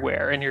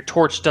everywhere, and your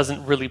torch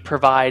doesn't really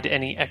provide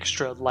any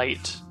extra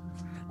light,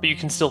 but you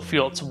can still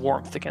feel its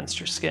warmth against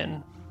your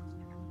skin.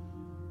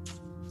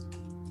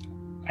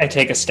 I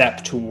take a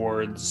step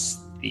towards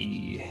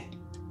the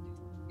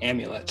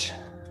amulet.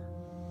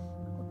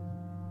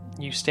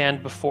 You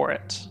stand before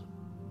it.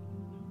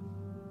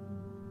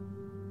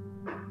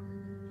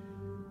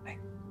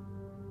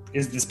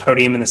 Is this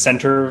podium in the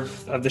center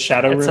of the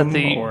shadow room? It's at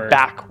the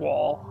back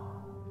wall.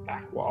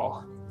 Back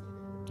wall.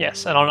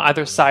 Yes, and on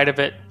either side of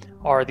it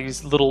are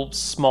these little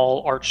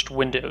small arched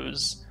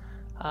windows,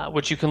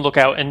 which you can look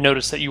out and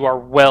notice that you are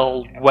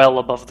well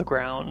above the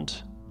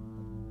ground.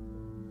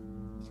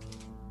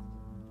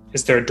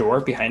 Is there a door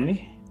behind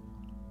me?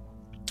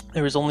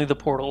 There is only the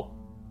portal.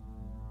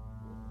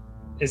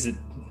 Is it?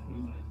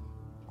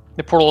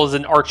 The portal is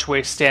an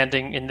archway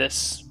standing in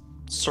this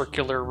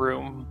circular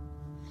room.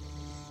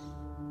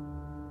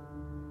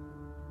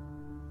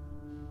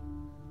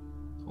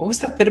 What was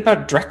that bit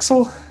about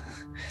Drexel?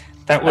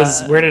 That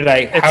was how did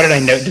I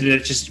know?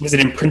 Was it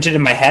imprinted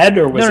in my head,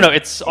 or was No,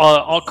 it's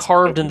all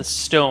carved in the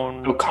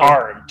stone. Oh,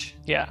 carved.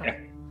 Yeah.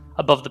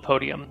 Above the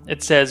podium.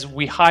 It says,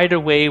 "We hide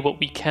away what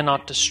we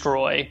cannot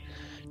destroy.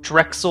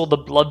 Drexel the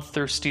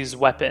Bloodthirsty's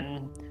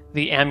weapon,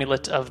 the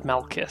amulet of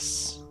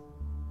Malchus."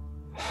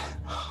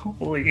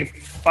 Holy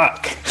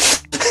fuck.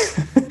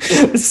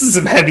 This is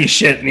some heavy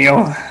shit,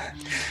 Neil.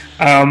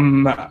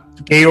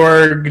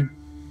 Georg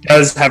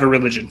does have a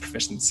religion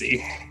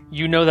proficiency.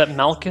 You know that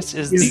Malchus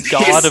is the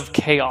god of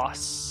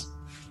chaos.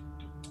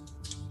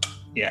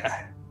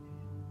 Yeah.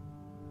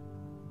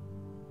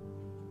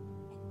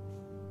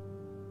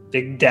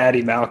 Big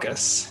Daddy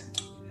Malchus.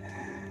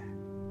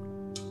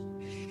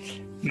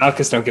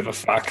 Malchus don't give a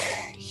fuck.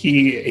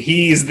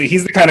 He's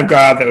the kind of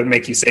god that would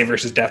make you say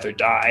versus death or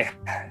die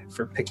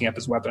for picking up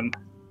his weapon.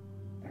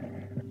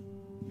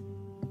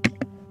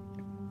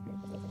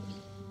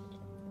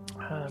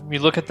 You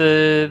look at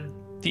the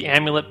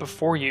amulet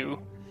before you.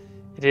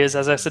 It is,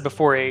 as I said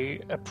before, a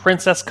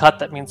princess cut,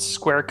 that means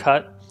square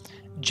cut,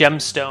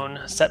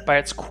 gemstone set by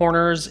its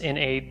corners in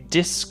a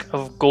disc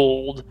of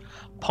gold,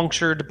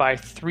 punctured by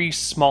three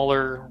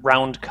smaller,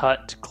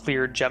 round-cut,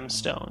 clear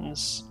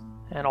gemstones.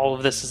 And all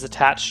of this is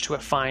attached to a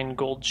fine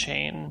gold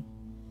chain.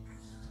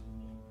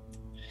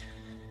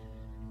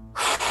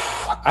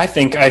 I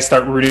think I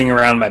start rooting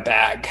around my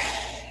bag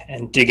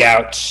and dig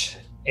out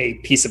a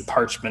piece of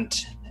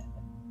parchment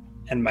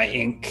and my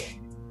ink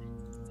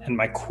and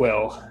my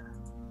quill,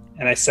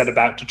 and I set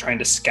about to trying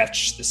to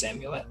sketch this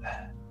amulet.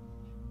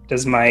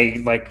 Does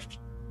my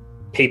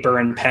paper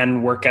and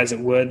pen work as it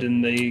would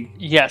in the?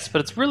 Yes,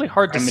 but it's really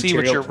hard to see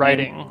what you're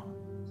writing.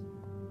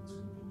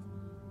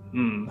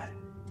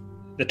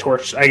 The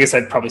torch. I guess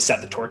I'd probably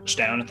set the torch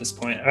down at this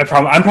point.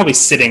 I'm probably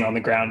sitting on the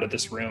ground of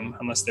this room,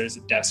 unless there's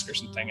a desk or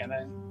something, and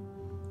I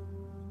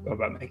go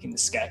about making the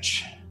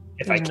sketch.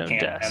 If There's I no can.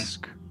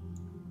 desk.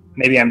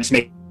 Maybe I'm just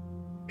making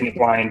it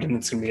blind, and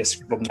it's going to be a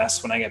scribbled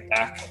mess when I get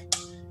back.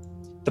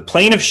 The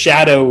plane of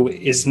shadow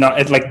is not.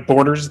 It like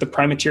borders the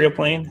prime material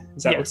plane.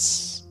 Is that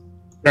Yes.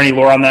 Is there any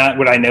lore on that?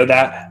 Would I know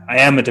that? I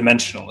am a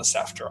dimensionalist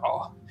after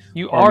all.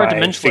 You Or are a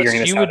am I figuring dimensionalist.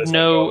 this You out would as I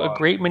know go a along?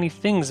 great many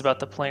things about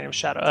the plane of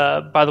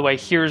shadow. By the way,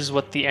 here's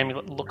what the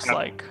amulet looks Yeah.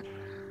 like.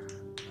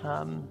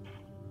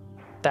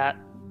 That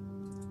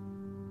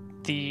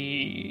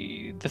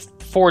the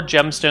 4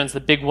 gemstones, the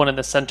big one in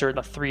the center, and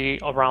the 3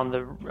 around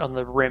on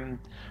the rim,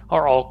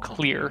 are all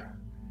clear,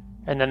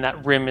 and then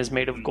that rim is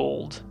made of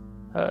gold.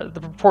 The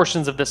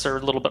proportions of this are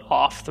a little bit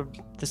off.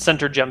 The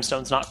center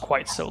gemstone's not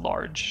quite so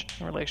large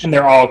in relation. And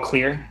they're all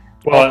clear.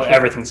 Well, All clear.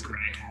 everything's gray.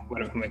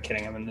 What am I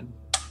kidding? I'm in the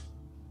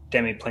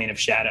demi-plane of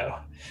shadow.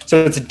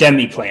 So it's a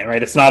demi-plane,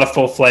 right? It's not a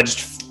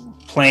full-fledged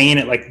plane.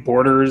 It like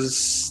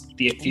borders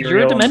the ethereal.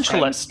 You're a and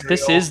dimensionalist.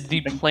 This prime is the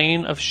material.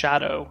 plane of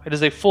shadow. It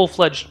is a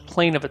full-fledged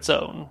plane of its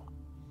own.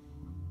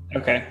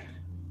 Okay.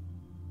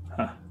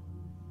 Huh.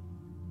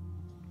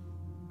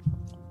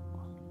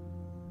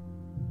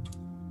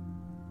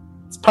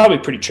 It's probably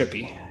pretty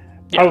trippy.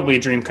 Yeah. Probably a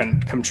dream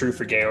come true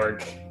for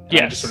Georg. I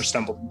Yes. just sort of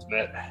stumbled into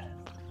it.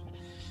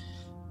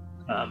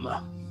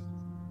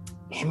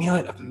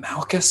 Amulet of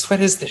Malchus? What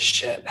is this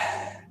shit?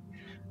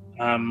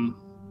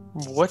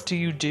 What do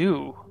you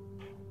do?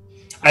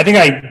 I think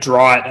I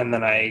draw it and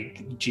then I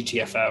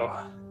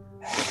GTFO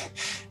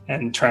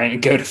and try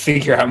and go to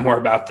figure out more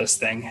about this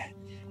thing.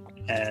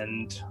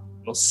 And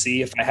we'll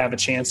see if I have a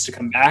chance to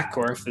come back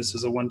or if this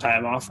is a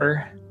one-time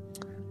offer.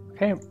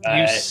 Okay,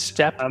 you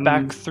step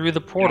back through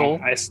the portal,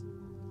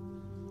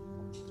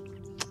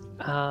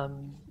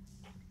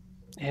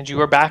 and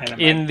you are back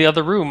in the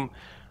other room.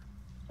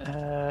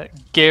 Not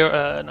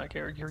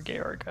Georg, you're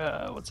Georg.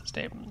 What's his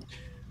name?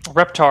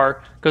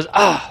 Reptar goes,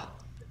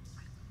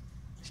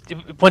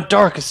 it went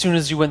dark as soon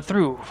as you went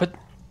through.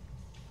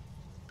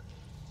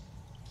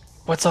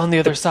 What's on the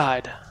other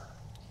side?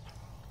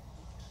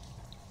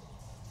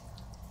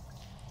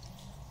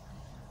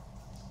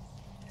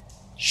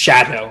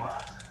 Shadow.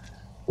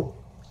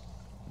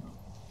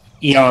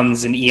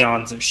 Eons and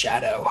eons of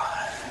shadow.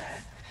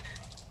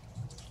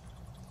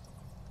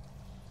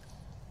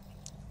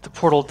 The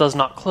portal does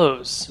not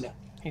close, No.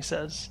 he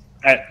says.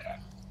 I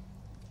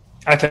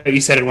thought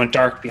you said it went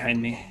dark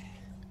behind me.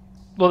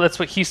 Well, that's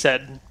what he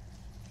said.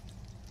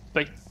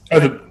 But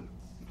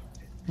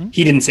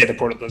He didn't say the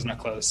portal does not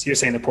close. You're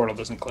saying the portal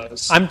doesn't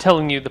close. I'm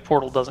telling you the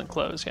portal doesn't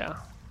close, yeah.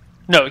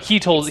 No, he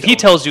tells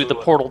you the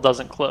portal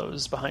doesn't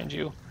close behind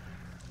you.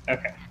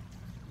 Okay.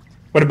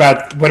 What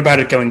about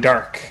it going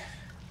dark?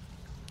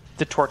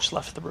 The torch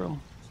left the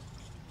room.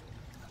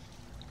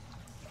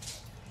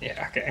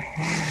 Yeah, okay.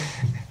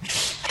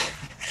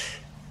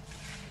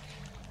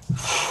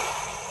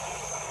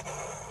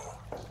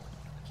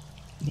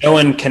 No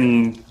one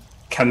can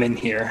come in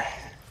here.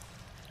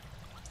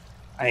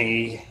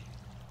 Rubbing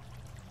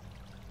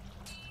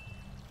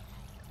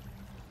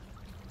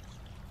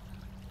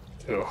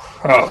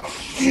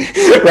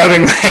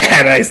my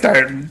head, I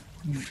start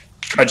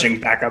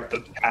trudging back up the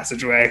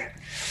passageway.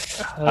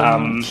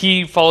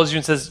 He follows you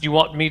and says, "You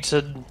want me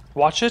to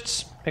watch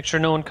it? Make sure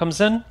no one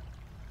comes in?"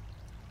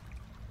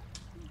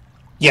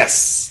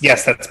 Yes,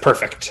 that's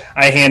perfect.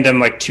 I hand him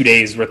like 2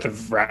 days worth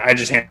of. I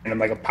just hand him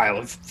like a pile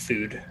of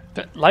food.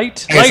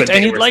 Light, I guess a I day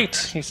need worth. light,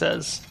 he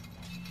says.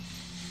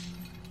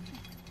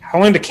 How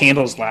long do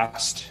candles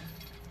last?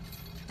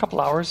 A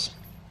couple hours.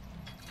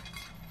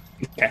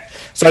 Okay,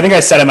 so I think I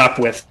set him up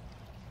with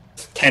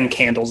 10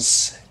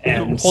 candles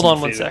and. Hold some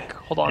on one food sec.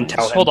 Hold on. and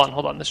tell him-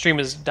 Hold on. The stream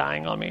is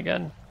dying on me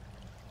again.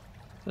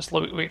 Just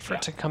wait for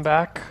it to come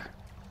back.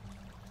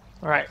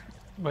 All right.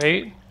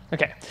 Wait.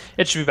 Okay.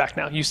 It should be back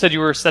now. You said you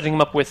were setting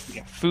him up with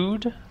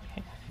food?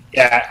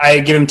 Yeah, I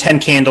give him 10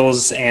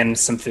 candles and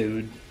some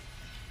food,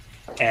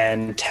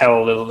 and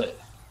tell him.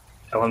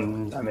 I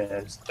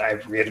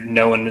mean,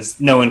 no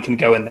one can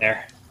go in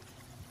there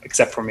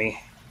except for me.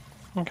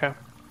 Okay.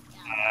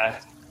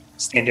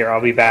 Stand here.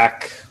 I'll be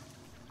back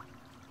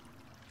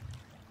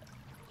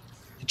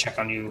to check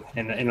on you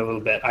in a little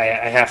bit. I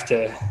have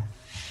to.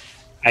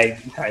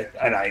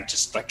 I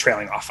just like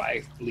trailing off.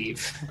 I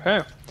leave.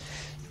 Okay.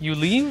 You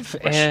leave,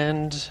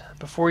 and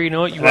before you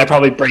know it, And I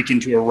probably break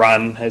into a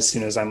run as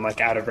soon as I'm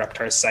like out of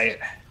Reptar's sight.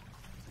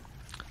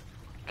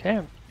 Okay.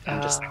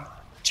 And just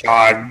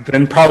jog, but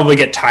then probably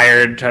get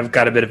tired. I've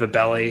got a bit of a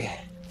belly,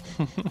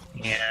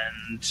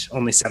 and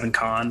only 7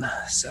 con.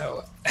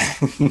 So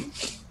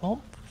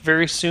Well,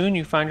 very soon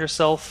you find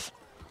yourself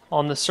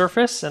on the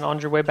surface and on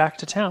your way back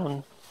to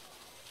town.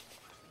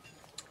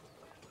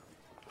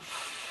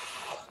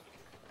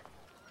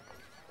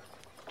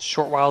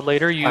 Short while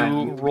later, you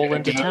roll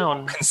into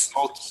town.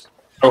 Consult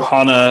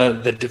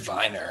Rohana the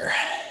Diviner.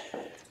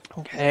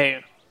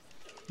 Okay.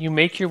 You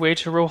make your way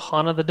to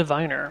Rohana the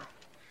Diviner.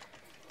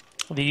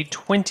 The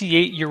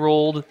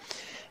 28-year-old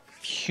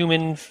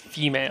human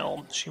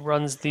female. She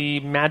runs the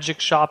magic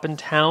shop in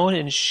town,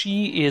 and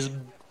she is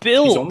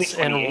built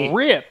and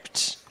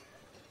ripped.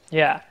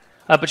 Yeah,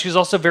 but she's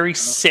also very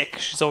sick.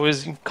 She's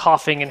always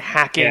coughing and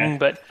hacking,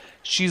 but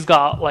she's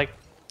got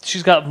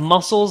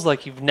muscles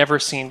like you've never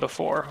seen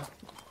before.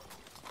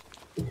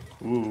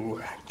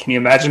 Ooh, can you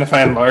imagine if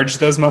I enlarged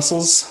those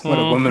muscles? What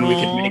a woman we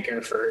could make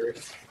her for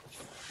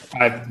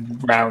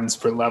 5 rounds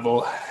per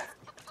level.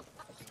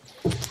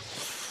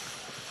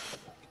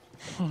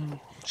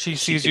 She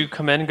sees you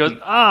come in and goes,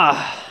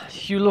 "Ah,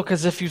 you look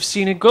as if you've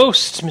seen a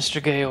ghost,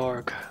 Mr.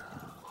 Georg."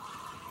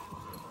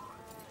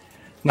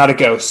 Not a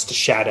ghost, a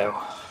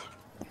shadow.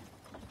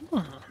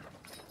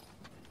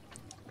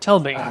 Tell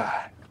me.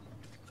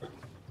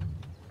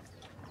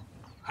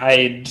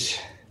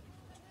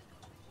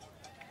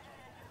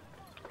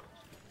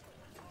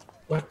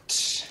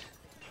 What?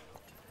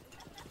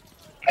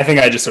 I think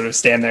I just sort of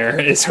stand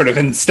there, sort of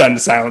in stunned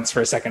silence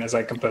for a second as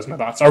I compose my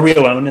thoughts. Are we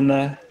alone in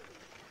the...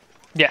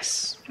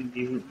 Yes.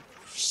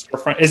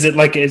 Storefront? Is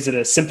it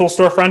a simple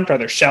storefront? Are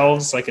there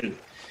shelves?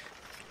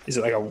 Is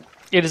it like a...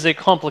 It is a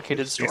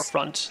complicated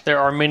storefront. There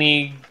are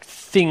many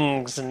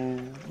things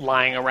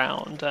lying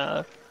around.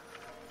 But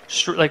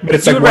it's you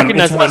would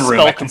recognize the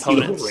spell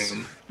components.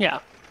 Yeah.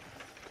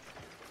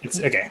 It's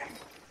okay.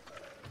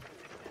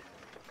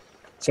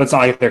 So it's not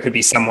like there could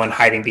be someone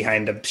hiding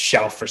behind a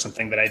shelf or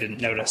something that I didn't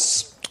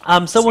notice.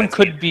 Someone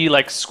could be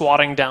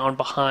squatting down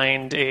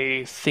behind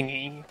a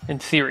thingy, in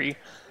theory.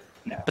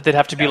 No. But they'd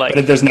have to be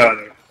But there's no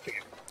other.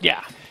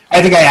 Yeah.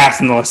 I think I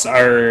asked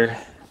Melissa,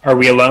 are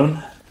we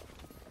alone?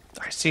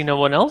 I see no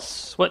one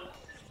else. What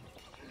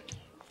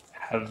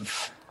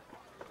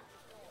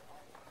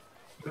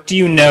do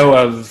you know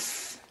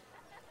of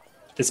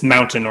this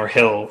mountain or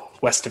hill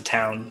west of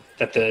town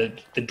that the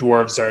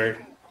dwarves are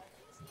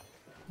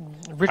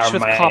rich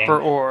with copper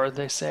ore,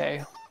 they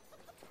say.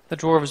 The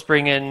dwarves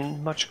bring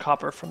in much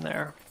copper from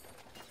there.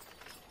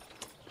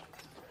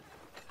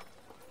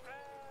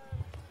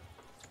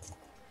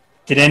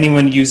 Did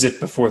anyone use it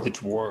before the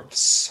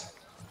dwarves?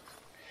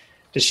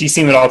 Does she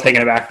seem at all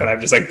taken aback that I've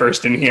just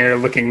burst in here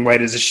looking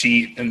white as a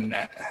sheet and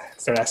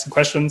start asking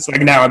questions?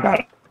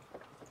 Now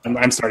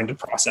I'm starting to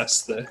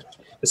process the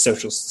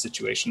social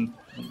situation.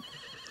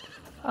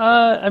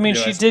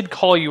 She did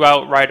call you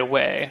out right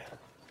away.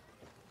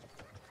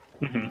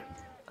 Mm-hmm.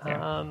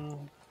 Yeah.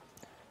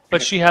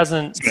 But she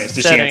hasn't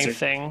said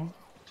anything.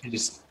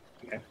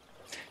 Okay.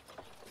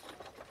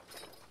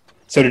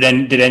 So did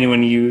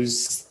anyone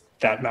use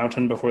that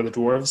mountain before the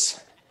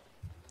dwarves?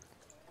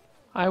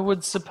 I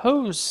would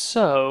suppose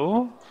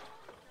so.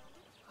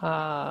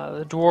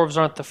 The dwarves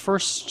aren't the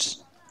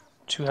first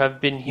to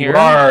have been here. You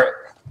are.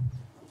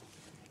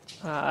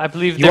 I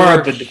believe you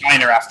are the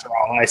diviner, after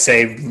all. I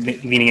say,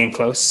 leaning in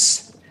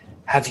close.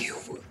 Have you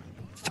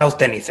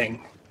felt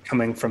anything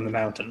coming from the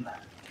mountain?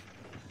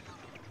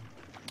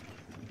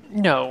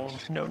 No.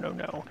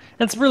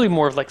 It's really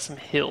more of some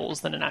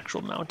hills than an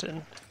actual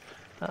mountain.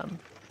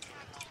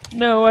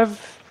 No, I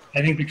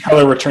think the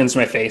color returns to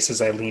my face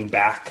as I lean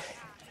back.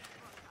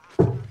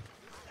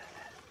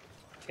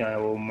 Feeling a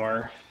little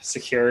more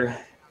secure,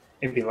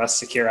 maybe less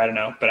secure, I don't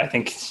know. But I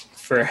think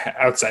for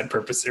outside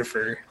purpose, or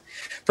for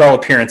all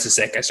appearances'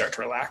 sake, I start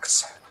to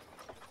relax.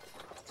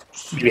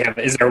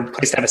 Is there a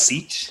place to have a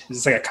seat?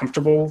 Is this a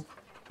comfortable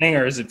thing,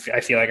 or is it? I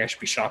feel like I should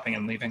be shopping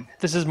and leaving.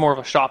 This is more of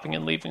a shopping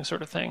and leaving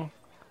sort of thing.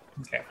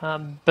 Okay.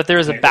 But there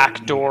is a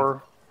back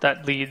door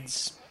that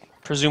leads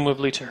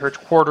presumably to her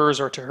quarters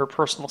or to her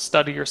personal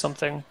study or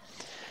something.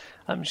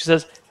 She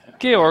says,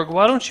 "Georg,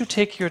 why don't you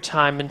take your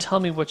time and tell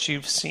me what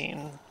you've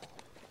seen?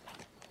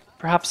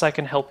 Perhaps I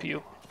can help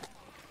you."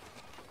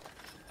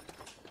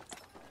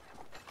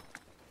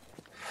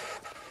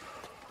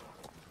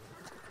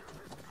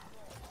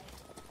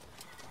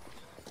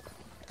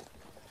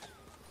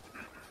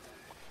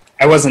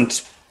 I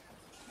wasn't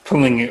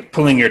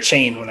pulling your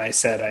chain when I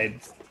said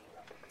I'd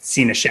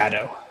seen a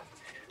shadow.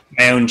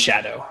 My own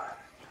shadow.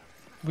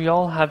 We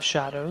all have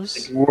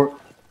shadows.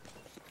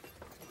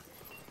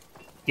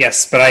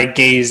 Yes, but I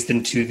gazed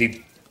into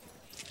the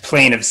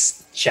plane of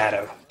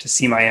shadow to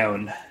see my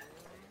own.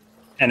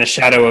 And a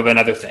shadow of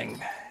another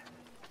thing.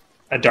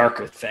 A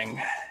darker thing.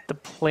 The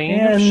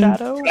plane of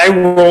shadow? Did I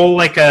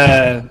roll a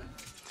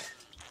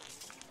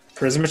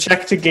charisma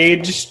check to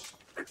gauge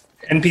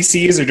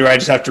NPCs, or do I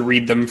just have to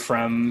read them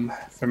from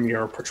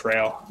your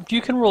portrayal?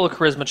 You can roll a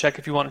charisma check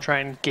if you want to try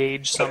and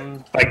gauge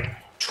some...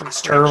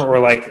 trust her,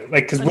 or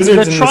because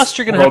wizards the trust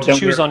you're going to have to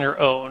choose on your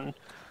own.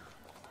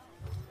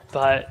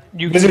 But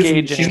you can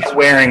gauge... She's not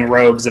wearing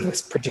robes of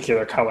this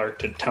particular color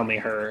to tell me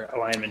her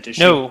alignment, is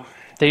she? No,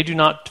 they do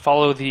not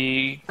follow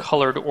the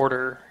colored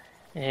order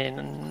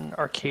in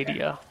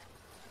Arcadia.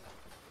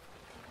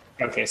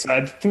 Okay, so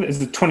I think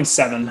it's a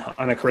 27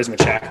 on a charisma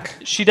check.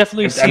 She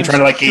definitely seems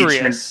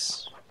curious.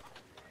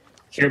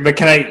 Here,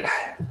 but I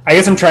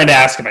guess I'm trying to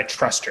ask if I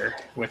trust her,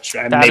 which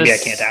maybe I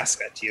can't ask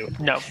that to you.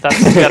 No,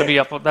 that's got to be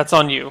up. That's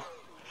on you.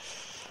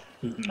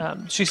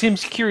 Mm-hmm. She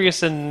seems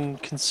curious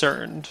and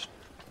concerned.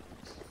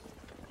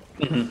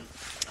 Mm-hmm.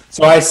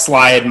 So I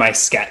slide my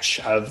sketch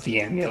of the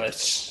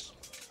amulet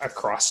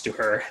across to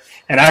her.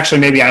 And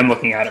actually, maybe I'm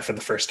looking at it for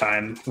the first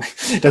time.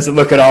 Does it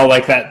look at all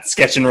like that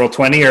sketch in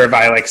Roll20, or have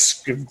I like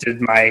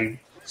did my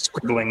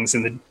scribblings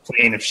in the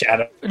plane of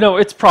shadow? No,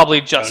 it's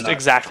probably just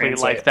exactly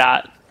like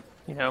that.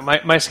 You know,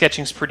 my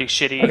sketching's pretty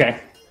shitty. Okay.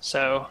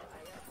 So,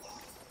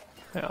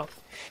 yeah.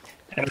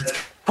 And it's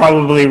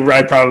probably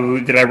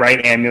did I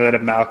write Amulet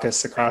of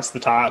Malchus across the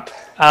top?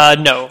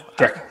 No.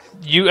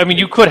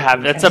 You could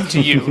have. That's up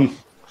to you.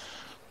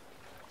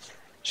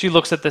 She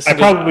looks at this. I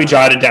probably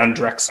jotted down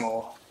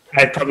Drexel.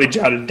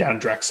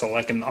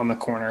 like on the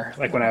corner,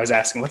 like when I was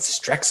asking, "What's this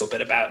Drexel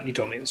bit about?" And you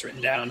told me it was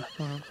written down.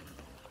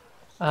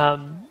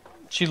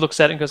 She looks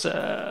at it and goes,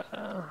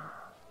 "An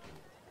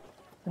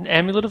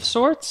amulet of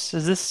sorts?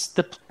 Is this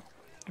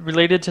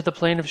related to the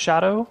plane of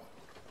shadow?"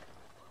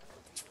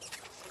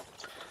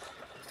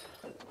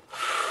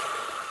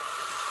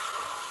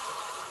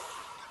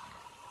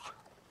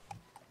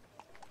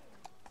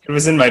 It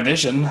was in my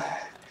vision.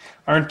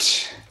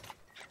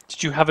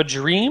 Did you have a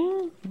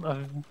dream?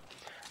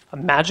 A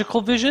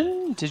magical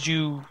vision? Did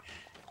you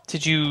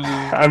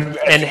I'm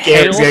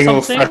inhale getting a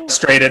little something?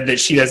 frustrated that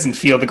she doesn't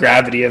feel the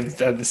gravity of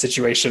the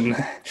situation.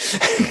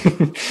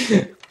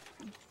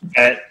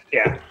 But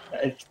yeah,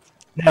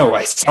 no,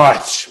 I saw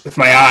it with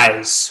my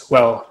eyes.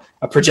 Well,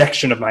 a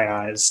projection of my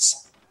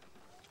eyes.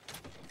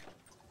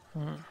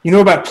 You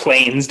know about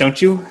planes,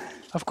 don't you?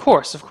 Of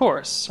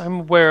course. I'm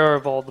aware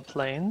of all the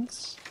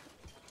planes.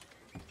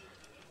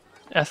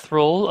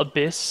 Ethereal,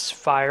 abyss,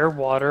 fire,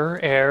 water,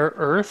 air,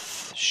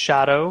 earth,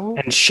 shadow.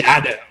 And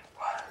shadow.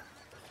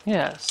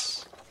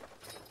 Yes.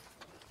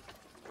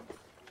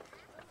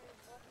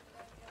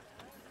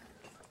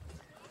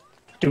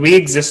 Do we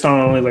exist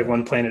on only like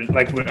one planet?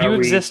 Like, You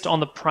exist on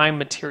the prime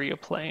materia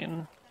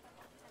plane.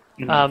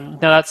 Mm-hmm. Now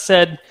that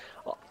said,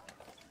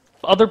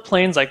 other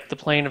planes like the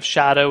plane of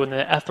shadow and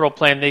the ethereal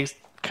plane, they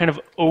kind of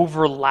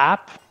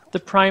overlap the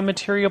prime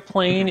materia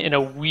plane in a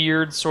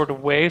weird sort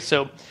of way.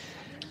 So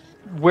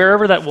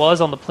wherever that was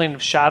on the plane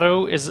of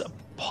shadow is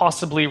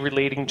possibly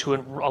relating to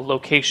a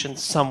location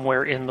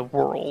somewhere in the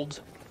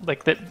world.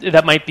 Like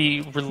that might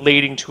be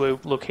relating to a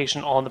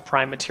location on the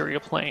prime materia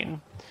plane.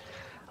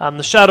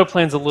 The shadow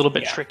plane's a little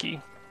bit tricky.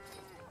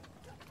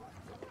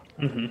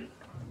 Mm-hmm.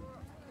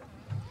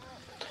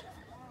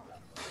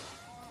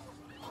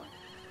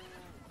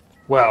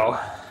 Well,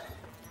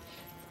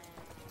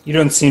 you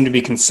don't seem to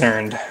be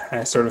concerned.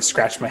 I sort of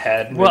scratch my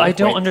head. Well, I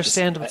don't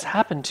understand what's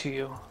happened to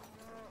you.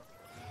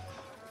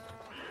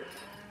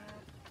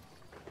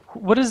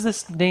 What is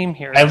this name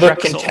here? I look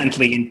Drexel.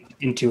 intently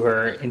into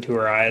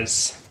her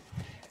eyes.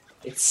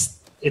 It's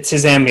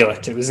his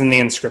amulet. It was in the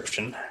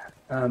inscription.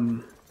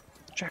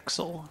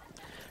 Drexel.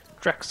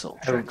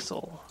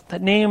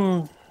 That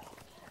name...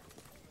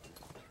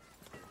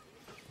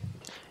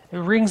 It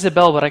rings a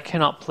bell, but I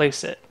cannot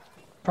place it.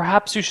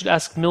 Perhaps you should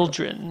ask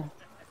Mildred.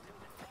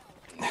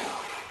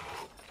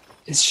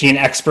 Is she an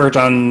expert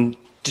on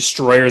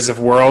destroyers of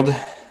world?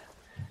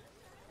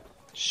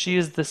 She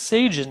is the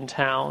sage in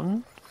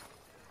town.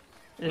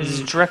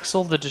 Is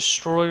Drexel the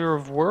destroyer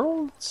of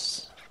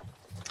worlds?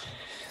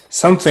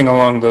 Something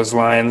along those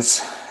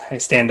lines. I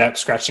stand up,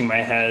 scratching my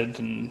head,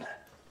 and...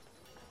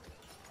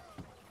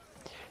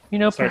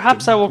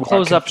 Perhaps I will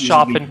close up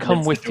shop and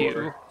come with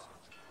you,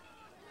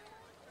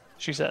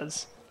 she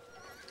says.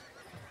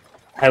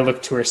 I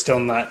look to her, still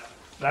not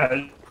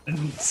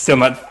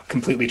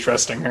completely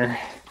trusting her.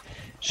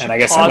 She and I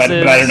guess pauses,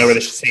 but I don't know where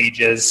the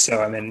sage is,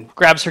 so I'm in...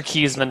 Grabs her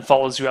keys and then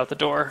follows you out the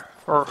door.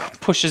 Or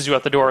pushes you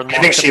out the door and I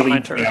locks think it she behind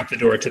leads her. me out the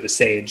door to the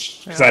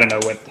sage, because I don't know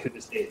who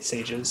the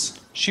sage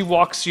is. She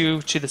walks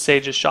you to the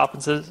sage's shop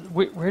and says,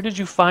 where did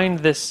you find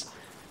this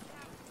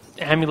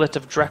amulet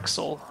of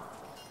Drexel?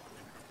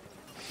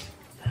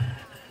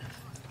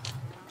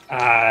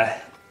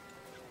 I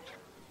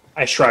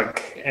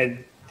shrug.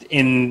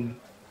 In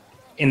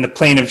the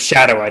plane of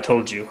shadow, I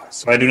told you.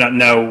 So I do not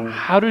know...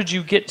 How did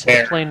you get to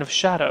the plane of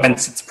shadow?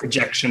 Whence its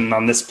projection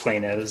on this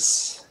plane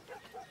is.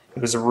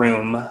 It was a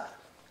room.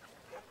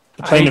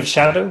 The plane of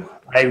shadow?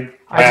 I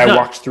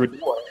walked through a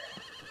door.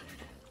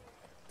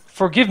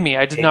 Forgive me,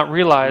 I did not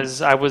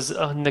realize I was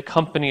in the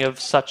company of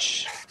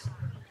such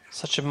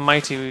a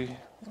mighty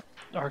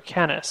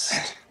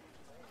arcanist.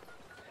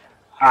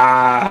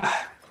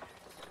 I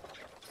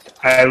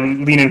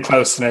lean in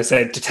close and I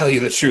said, "To tell you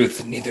the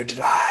truth, neither did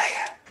I."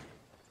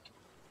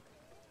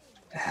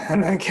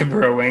 And I give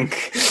her a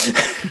wink.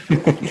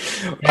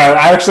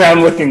 Actually,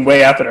 I'm looking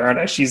way up at her, aren't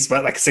I? She's,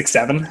 what, like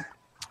 6'7"?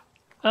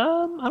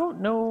 I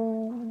don't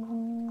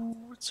know.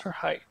 What's her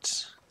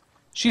height?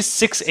 She's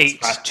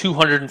 6'8",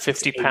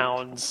 250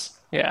 pounds.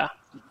 Yeah.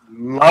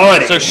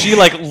 Lordy. So she,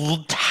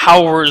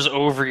 towers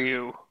over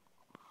you.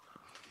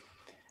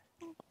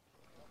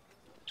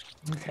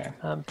 Okay.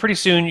 Pretty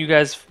soon, you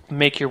guys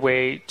make your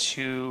way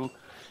to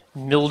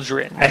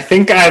Mildred. I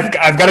think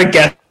I've got to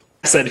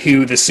guess at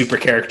who the super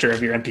character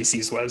of your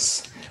NPCs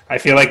was. I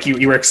feel like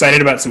you were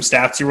excited about some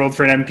stats you rolled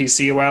for an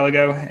NPC a while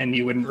ago, and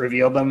you wouldn't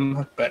reveal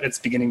them, but it's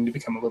beginning to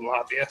become a little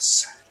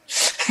obvious.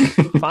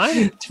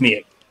 Fine. To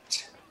me,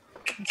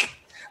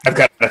 I've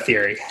got a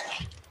theory.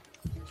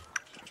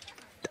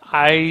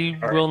 I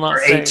will not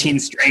our say. 18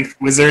 strength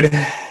wizard.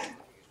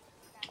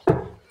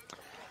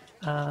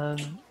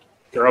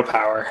 Girl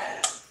power.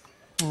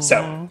 Mm-hmm.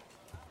 So,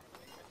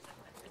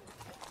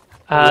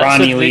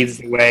 Ronnie so leads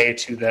the way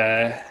to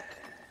the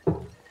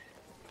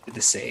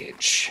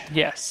sage.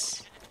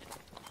 Yes.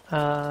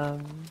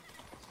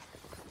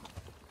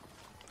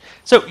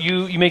 So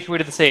you make your way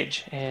to the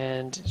sage,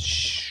 and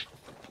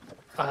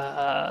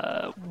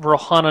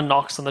Rohana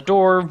knocks on the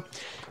door.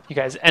 You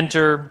guys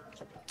enter,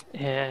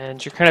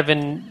 and you're kind of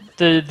in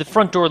the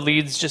front door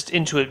leads just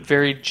into a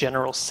very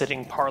general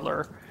sitting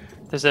parlor.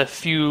 There's a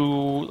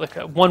few, like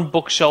one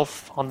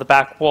bookshelf on the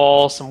back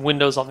wall, some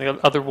windows on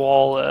the other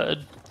wall,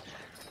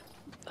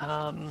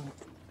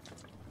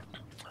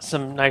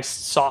 some nice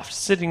soft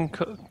sitting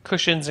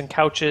cushions and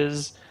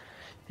couches,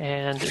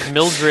 and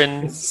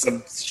Mildred.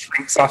 Some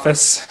shrink's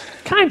office.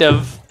 Kind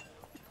of.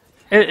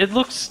 It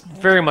looks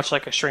very much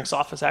like a shrink's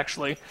office,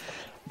 actually,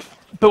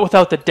 but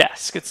without the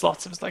desk. It's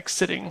lots of like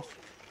sitting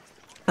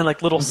and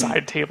like little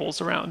side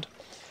tables around.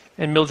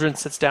 And Mildred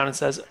sits down and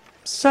says,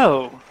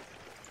 "So,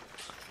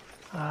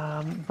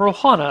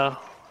 Rohana,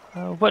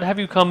 what have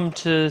you come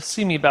to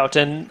see me about?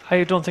 And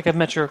I don't think I've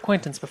met your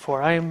acquaintance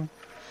before. I'm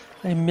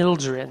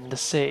Mildred, the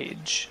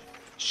sage,"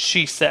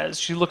 she says.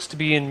 She looks to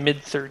be in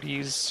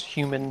mid-30s,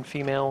 human,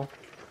 female.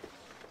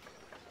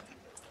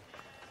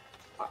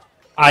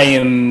 I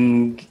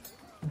am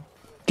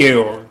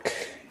Georg,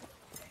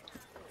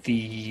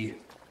 the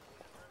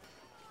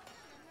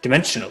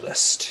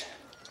dimensionalist.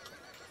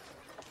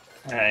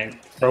 I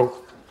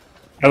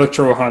look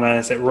to Rohana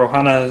and say,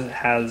 Rohana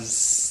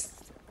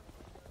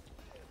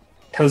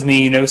tells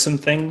me you know some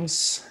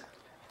things.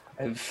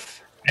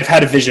 I've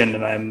had a vision,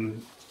 and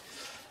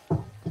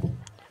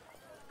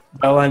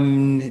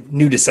I'm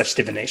new to such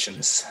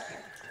divinations.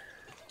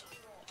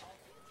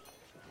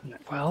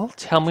 Well,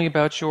 tell me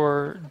about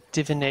your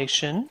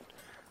divination.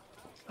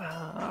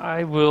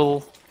 I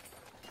will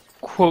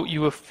quote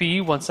you a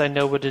fee once I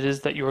know what it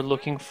is that you're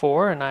looking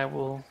for, and I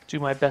will do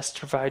my best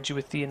to provide you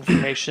with the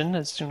information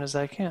as soon as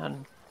I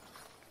can.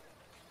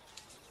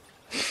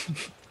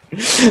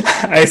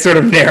 I sort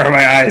of narrow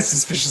my eyes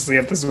suspiciously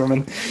at this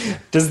woman.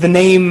 Does the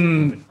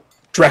name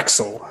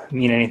Drexel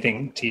mean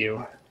anything to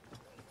you?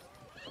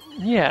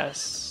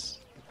 Yes.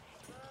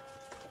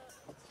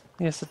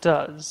 Yes, it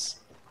does.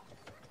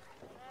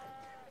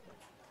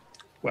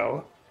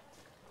 Well,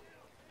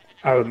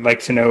 I would like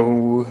to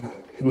know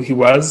who he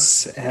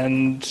was,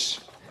 and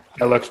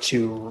I look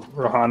to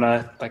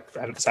Rohana, like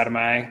out of the side of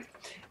my eye,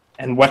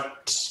 and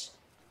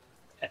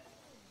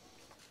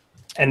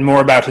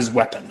more about his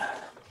weapon.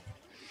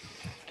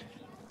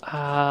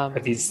 Are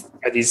these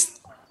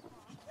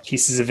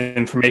pieces of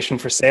information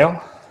for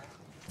sale?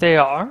 They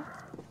are.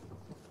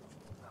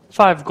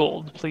 5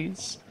 gold,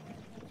 please.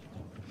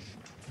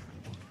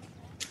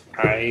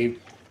 I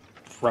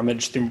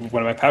rummage through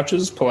one of my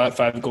pouches, pull out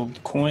 5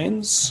 gold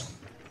coins.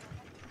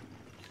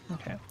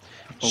 Okay.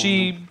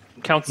 She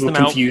counts A them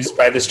little out, confused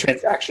by this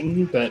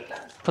transaction, but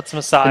puts them I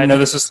aside, didn't know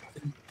this was.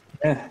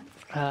 Yeah.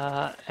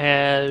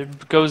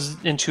 and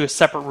goes into a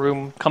separate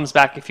room, comes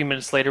back a few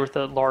minutes later with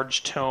a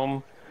large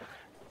tome,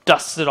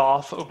 dusts it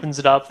off, opens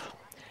it up,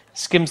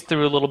 skims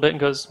through a little bit, and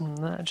goes,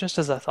 just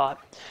as I thought.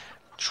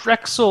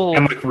 Drexel...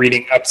 I'm like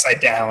reading upside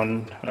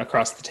down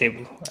across the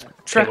table.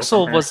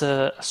 Drexel was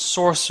a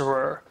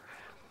sorcerer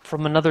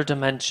from another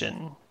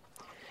dimension.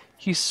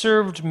 He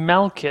served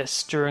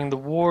Malchus during the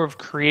War of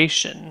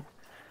Creation,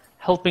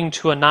 helping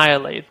to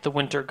annihilate the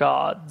Winter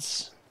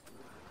Gods.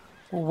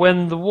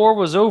 When the war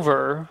was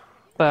over,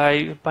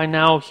 by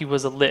now he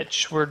was a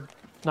lich. We're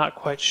not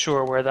quite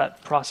sure where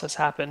that process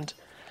happened.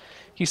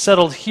 He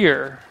settled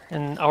here,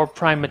 in our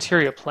prime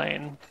materia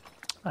plane,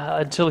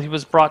 until he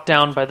was brought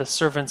down by the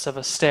servants of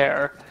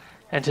Astaire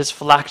and his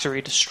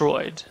phylactery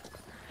destroyed.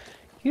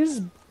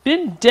 He's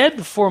been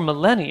dead for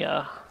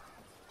millennia,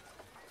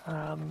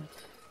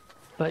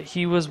 but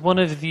he was one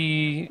of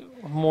the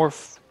more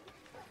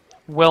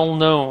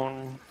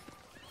well-known,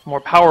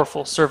 more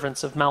powerful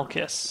servants of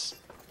Malchus.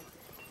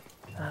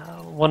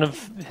 One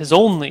of his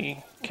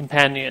only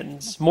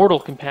companions, mortal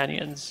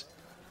companions,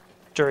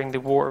 during the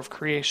War of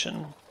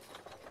Creation.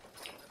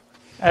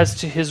 As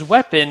to his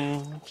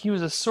weapon, he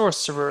was a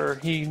sorcerer.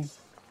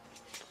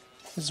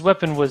 His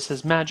weapon was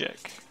his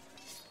magic,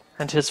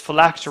 and his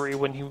phylactery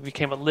when he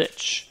became a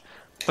lich,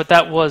 but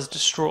that was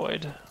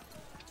destroyed.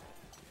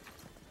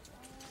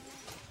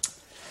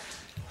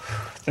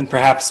 Then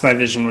perhaps my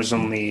vision was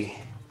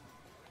only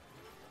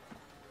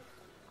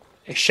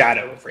a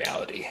shadow of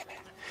reality.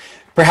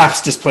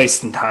 Perhaps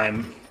displaced in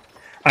time.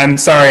 I'm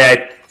sorry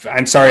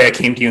I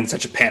came to you in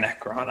such a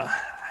panic, Rana.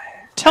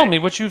 Tell me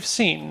what you've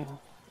seen.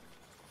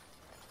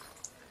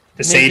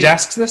 The sage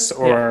asks this,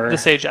 or... Yeah, the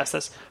sage asks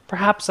this.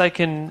 Perhaps I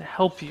can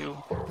help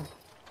you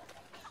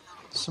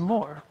some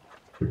more.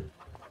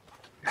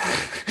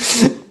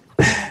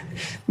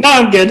 No,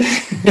 I'm good.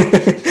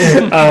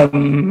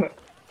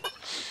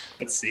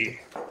 Let's see.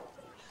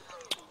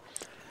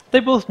 They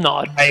both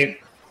nod.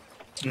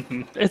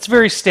 It's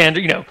very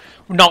standard.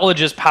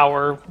 Knowledge is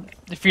power.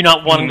 If you're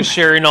not wanting to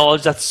share your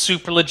knowledge, that's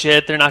super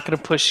legit. They're not going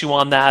to push you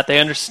on that. They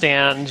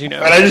understand.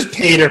 But I just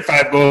paid her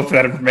 5 gold for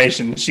that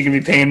information. She can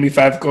be paying me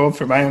 5 gold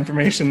for my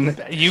information.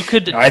 You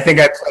could. No, I think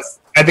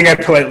I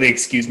politely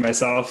excuse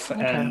myself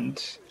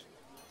and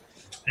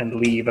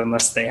leave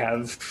unless they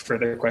have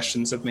further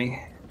questions of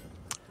me.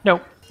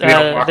 No,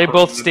 they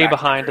both stay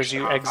behind as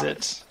you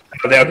exit.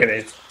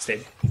 They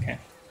stay. Okay.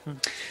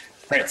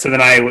 Right. So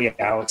then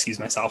I'll excuse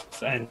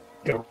myself and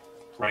go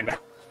running back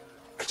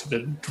to the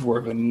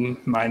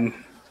dwarven mine.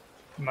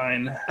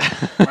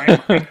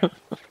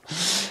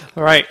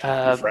 All right.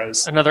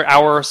 Another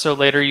hour or so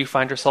later, you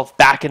find yourself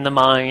back in the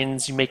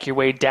mines. You make your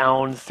way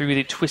down through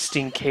the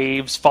twisting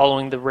caves,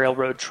 following the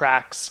railroad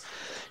tracks.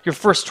 Your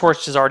first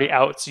torch is already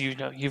out, so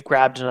you've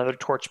grabbed another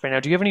torch by now.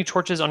 Do you have any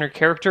torches on your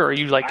character, or are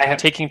you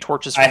taking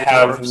torches from the dwarves? I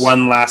have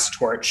one last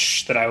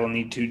torch that I will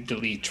need to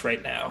delete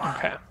right now.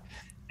 Okay.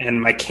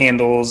 And my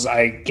candles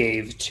I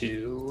gave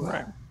to...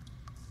 Right.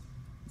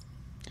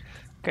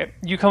 Okay,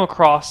 you come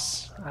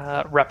across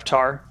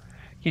Reptar.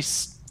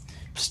 He's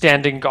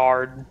standing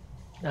guard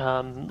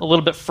a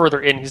little bit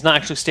further in. He's not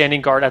actually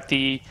standing guard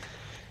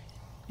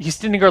He's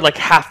standing guard like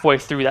halfway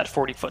through that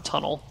 40-foot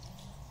tunnel.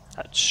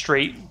 That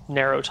straight,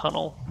 narrow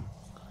tunnel.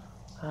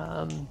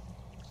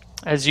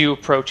 As you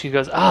approach, he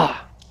goes,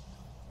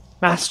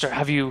 Master,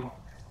 have you...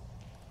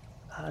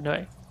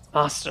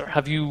 Master,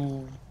 have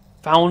you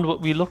found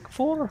what we look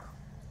for?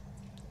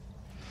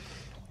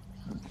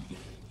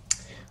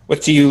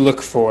 What do you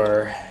look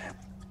for?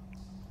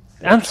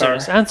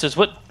 Answers.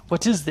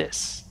 What is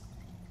this?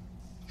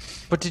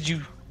 What did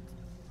you...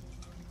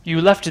 You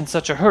left in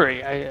such a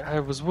hurry. I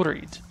was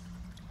worried.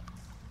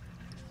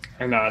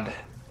 I nod.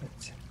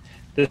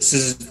 This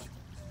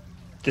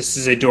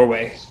is a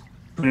doorway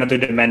to another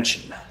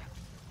dimension.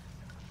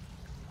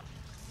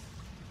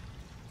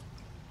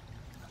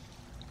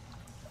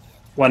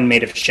 One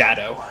made of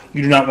shadow.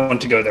 You do not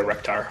want to go there,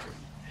 Reptar.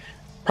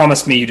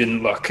 Promise me you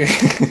didn't look.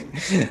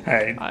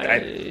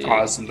 I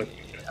paused and looked.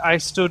 I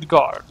stood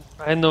guard.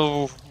 I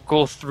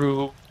go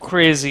through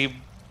crazy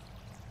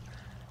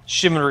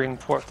shimmering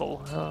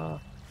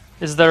portal.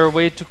 Is there a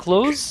way to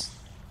close?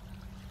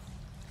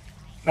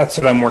 That's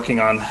what I'm working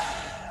on.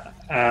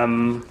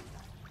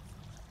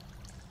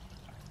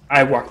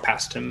 I walk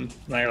past him.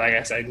 Like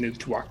I said, I move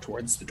to walk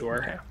towards the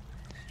door. Okay.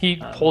 He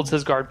holds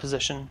his guard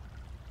position.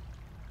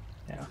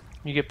 Yeah.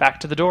 You get back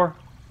to the door.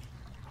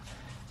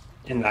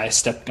 And I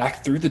step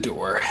back through the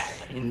door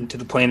into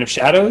the plane of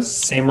shadows.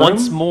 Same room.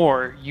 Once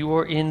more, you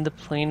are in the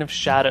plane of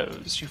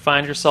shadows. You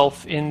find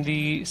yourself in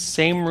the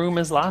same room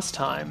as last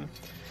time,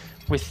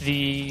 with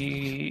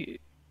the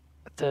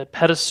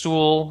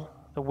pedestal,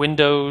 the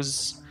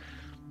windows,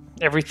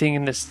 everything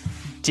in this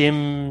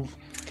dim,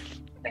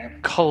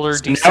 color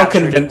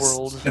desaturated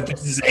world. That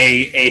this is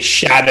a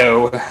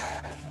shadow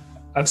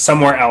of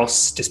somewhere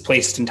else,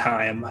 displaced in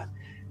time.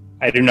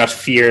 I do not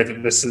fear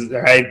that this is...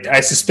 I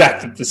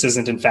suspect that this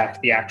isn't, in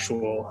fact, the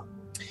actual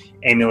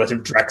amulet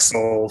of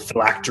Drexel,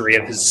 phylactery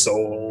of his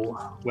soul,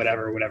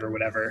 whatever.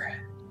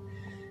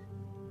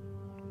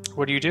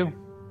 What do you do?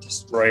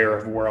 Destroyer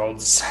of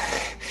worlds.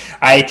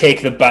 I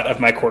take the butt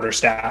of my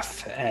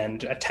quarterstaff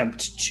and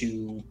attempt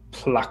to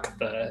pluck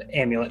the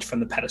amulet from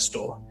the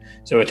pedestal.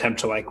 So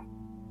attempt to,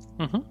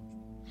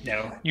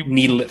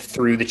 needle it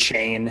through the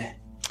chain.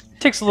 It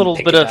takes a little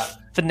bit of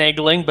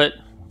finagling, but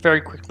very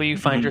quickly you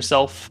find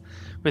yourself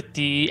with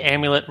the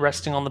amulet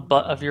resting on the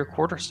butt of your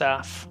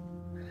quarterstaff.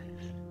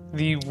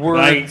 The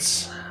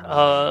words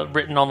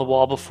written on the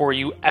wall before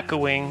you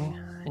echoing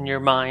in your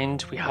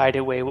mind: we hide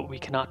away what we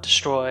cannot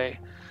destroy.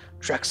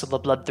 Drexel the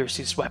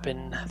bloodthirsty's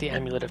weapon, the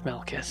amulet of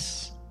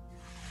Malchus.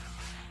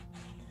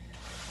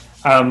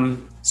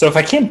 So if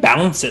I can't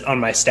balance it on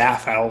my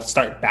staff, I'll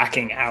start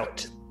backing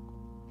out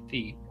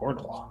the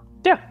portal.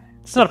 Yeah,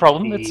 it's not a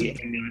problem.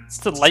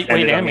 It's a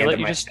lightweight amulet.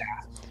 You just...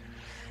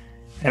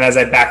 And as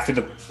I back through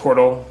the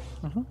portal,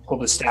 pull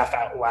the staff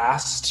out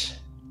last.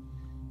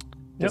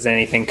 Does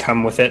anything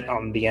come with it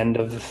on the end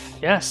of...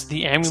 Yes,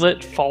 the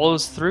amulet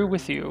follows through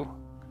with you.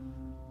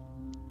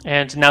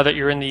 And now that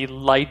you're in the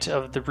light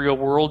of the real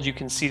world, you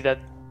can see that,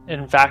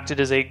 in fact, it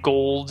is a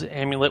gold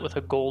amulet with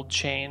a gold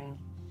chain.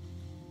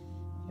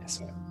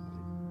 Yes.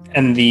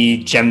 And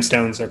the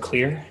gemstones are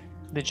clear?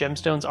 The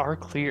gemstones are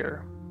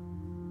clear.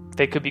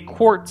 They could be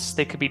quartz,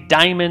 they could be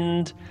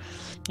diamond.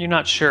 You're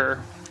not sure.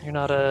 You're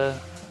not a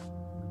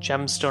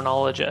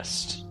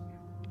gemstonologist.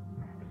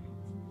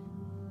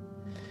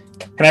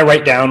 Can I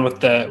write down what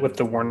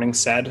the warning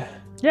said?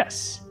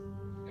 Yes.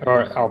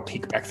 Or I'll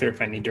peek back through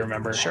if I need to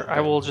remember. Sure,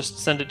 I will just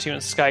send it to you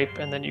in Skype,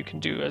 and then you can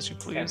do as you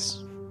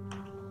please.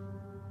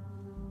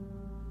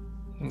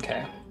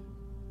 Okay.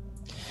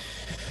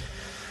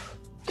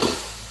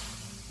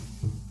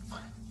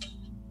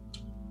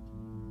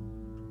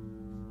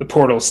 The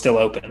portal's still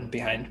open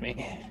behind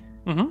me.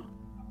 Mm-hmm.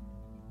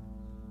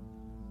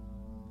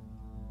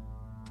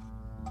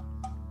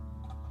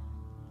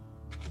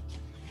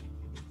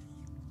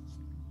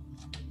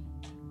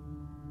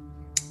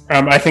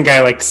 I think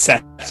I like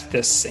set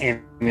this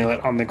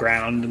amulet on the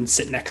ground and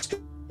sit next to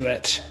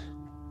it.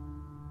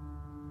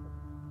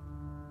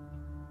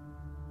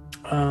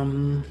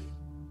 And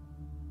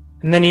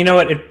then you know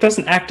what? It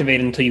doesn't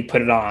activate until you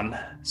put it on.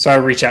 So I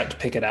reach out to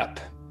pick it up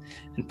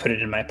and put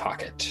it in my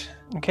pocket.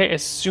 Okay,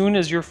 as soon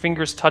as your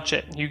fingers touch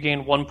it, you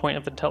gain 1 point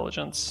of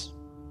intelligence.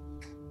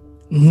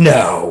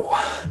 No.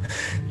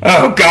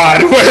 Oh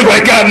God, what have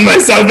I gotten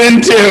myself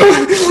into?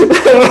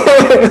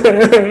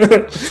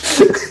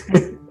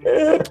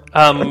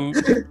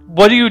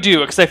 What do you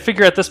do? Because I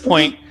figure at this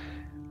point,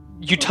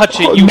 you touch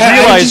it, you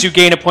realize you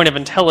gain a point of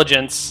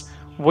intelligence.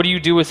 What do you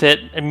do with it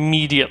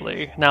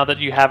immediately, now that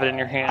you have it in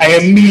your hand? I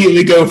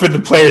immediately go for the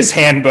player's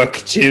handbook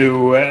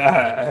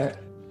to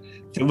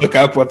look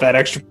up what that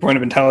extra point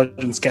of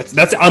intelligence gets.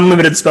 That's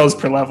unlimited spells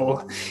per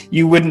level.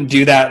 You wouldn't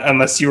do that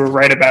unless you were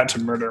right about to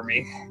murder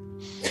me.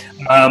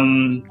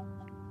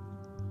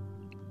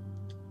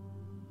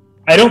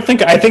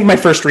 I think my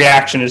first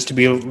reaction is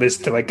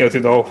to like go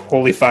through the whole,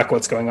 holy fuck,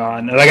 what's going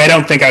on? Like, I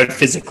don't think I would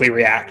physically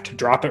react to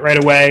drop it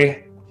right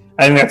away.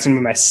 I think that's going to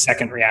be my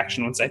second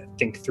reaction once I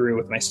think through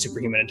with my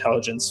superhuman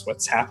intelligence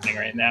what's happening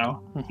right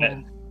now.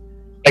 Mm-hmm.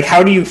 Like,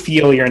 how do you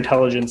feel your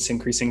intelligence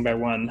increasing by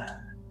 1?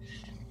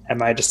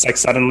 Am I just like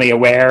suddenly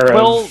aware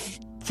of...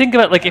 Think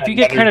about it, like if you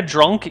get kind of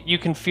drunk, you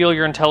can feel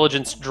your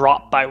intelligence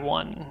drop by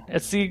 1.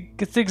 It's the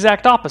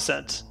exact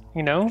opposite,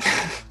 you know?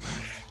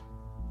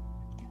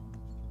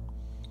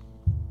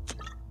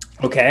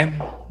 Okay.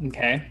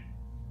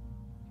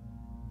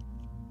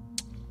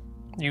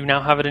 You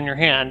now have it in your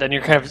hand, and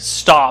you're kind of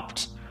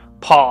stopped,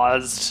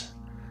 paused,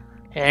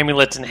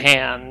 amulet in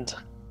hand.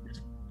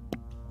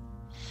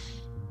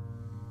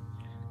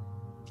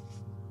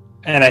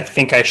 And I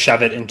think I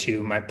shove it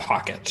into my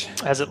pocket.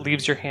 As it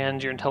leaves your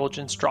hand, your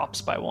intelligence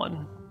drops by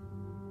 1.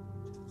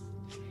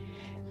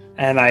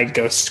 And I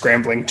go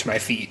scrambling to my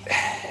feet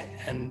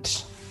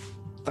and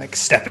like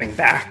stepping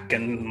back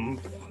and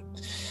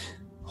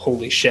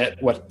holy shit,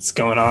 what's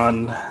going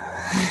on?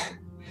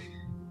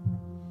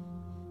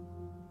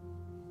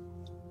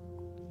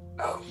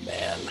 Oh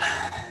man.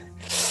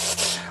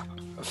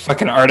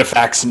 Fucking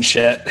artifacts and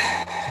shit.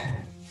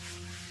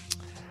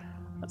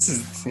 This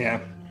is, yeah.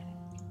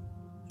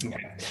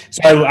 Okay.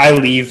 So I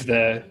leave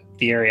the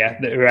area.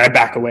 I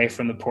back away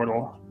from the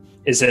portal.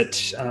 Is it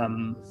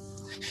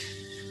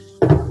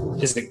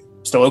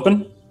still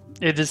open?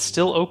 It is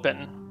still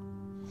open.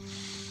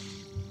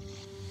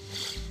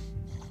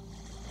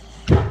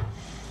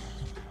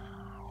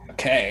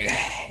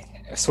 Okay.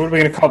 So what are we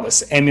going to call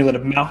this? Amulet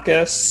of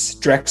Malchus?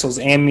 Drexel's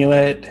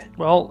Amulet?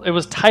 Well, it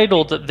was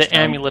titled The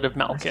Amulet of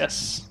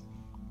Malchus.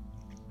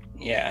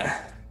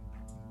 Yeah.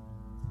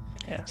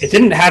 Yes. It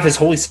didn't have his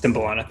holy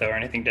symbol on it, though, or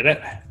anything, did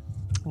it?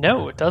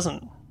 No, it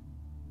doesn't.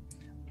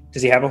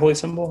 Does he have a holy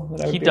symbol?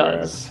 He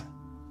does.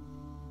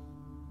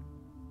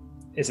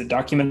 Is it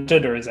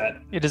documented, or is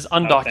that... It is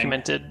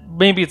undocumented.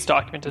 Maybe it's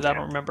documented, okay. I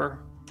don't remember.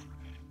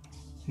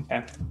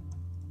 Okay.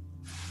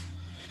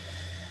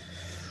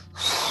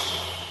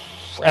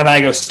 And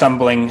I go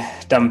stumbling,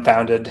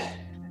 dumbfounded,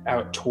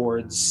 out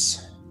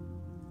towards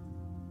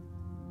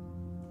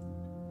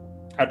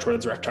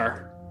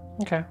Reptar.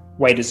 Okay.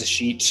 White as a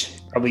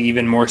sheet, probably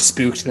even more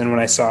spooked than when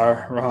I saw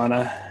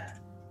Rohana.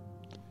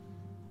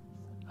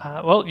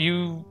 Well,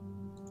 you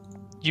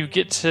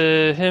get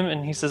to him,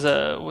 and he says,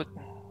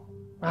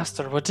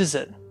 Master, what is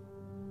it?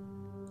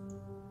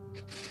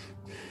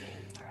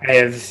 I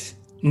have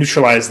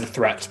neutralized the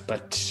threat,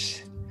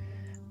 but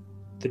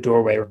the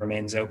doorway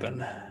remains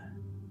open.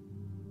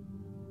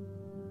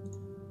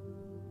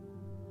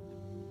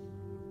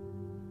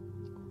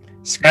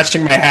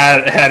 Scratching my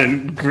head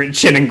and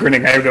chin and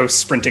grinning, I go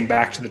sprinting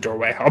back to the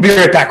doorway. I'll be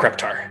right back,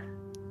 Reptar.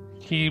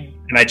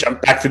 And I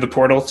jump back through the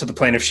portal to the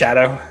plane of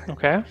shadow.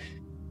 Okay.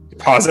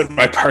 Deposit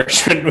my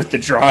parchment with the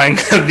drawing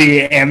of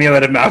the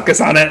Amulet of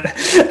Malchus on it,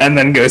 and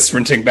then go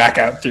sprinting back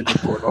out through the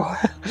portal.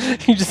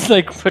 You just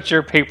like put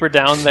your paper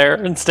down there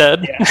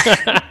instead. Yeah.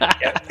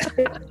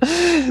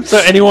 So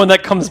anyone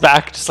that comes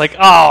back, just like,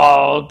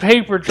 oh,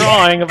 paper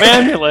drawing of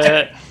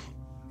Amulet.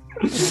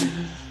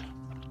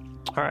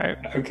 All right.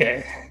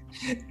 Okay.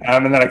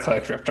 And then I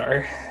collect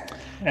Reptar.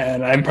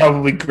 And I'm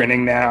probably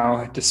grinning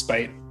now,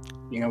 despite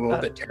being a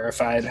little bit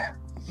terrified.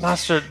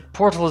 Master,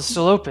 portal is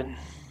still open.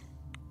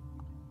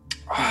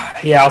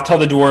 Yeah, I'll tell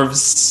the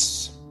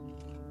dwarves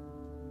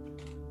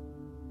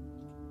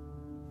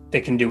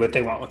they can do what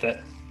they want with it.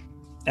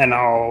 And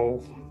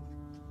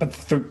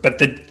but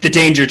the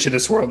danger to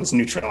this world is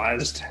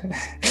neutralized.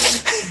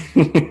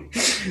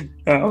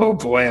 Oh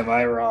boy, am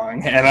I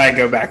wrong. And I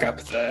go back up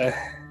the...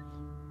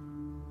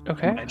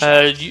 Okay.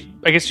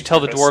 I guess you tell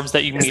the dwarves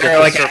that you meet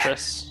at the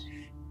surface.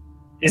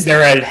 Is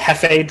there a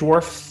Hefe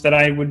dwarf that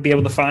I would be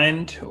able to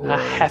find? Or a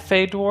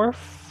Hefe dwarf?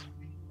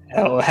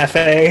 El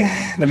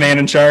Hefe, the man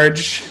in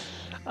charge?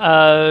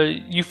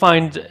 You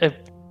find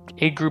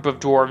a group of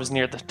dwarves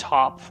near the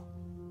top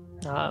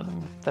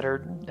that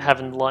are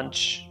having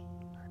lunch.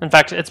 In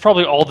fact, it's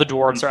probably all the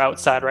dwarves are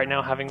outside right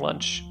now having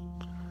lunch.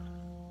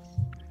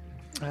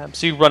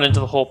 So you run into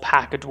the whole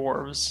pack of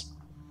dwarves.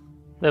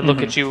 They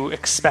look at you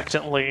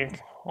expectantly,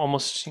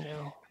 almost,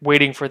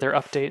 waiting for their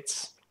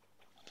updates.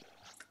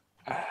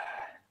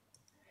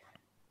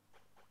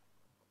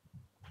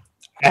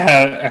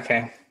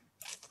 Okay.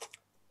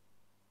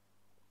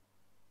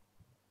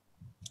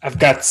 I've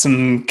got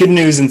some good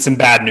news and some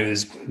bad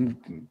news,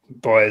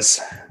 boys.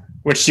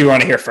 Which do you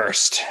want to hear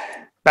first?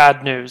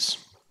 Bad news.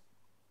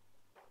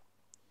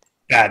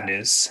 Bad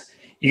news.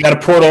 You got a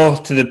portal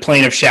to the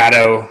plane of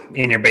shadow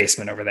in your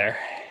basement over there.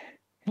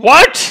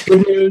 What?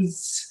 Good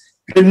news.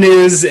 Good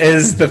news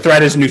is the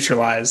threat is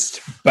neutralized,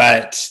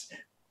 but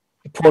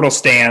the portal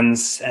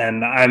stands,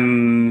 and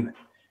I'm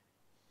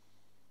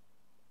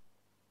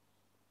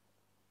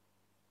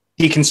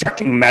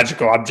deconstructing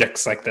magical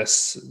objects like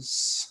this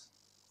is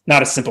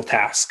not a simple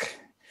task.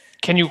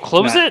 Can you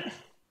close it?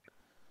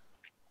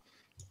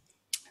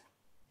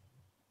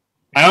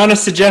 My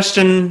honest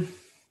suggestion: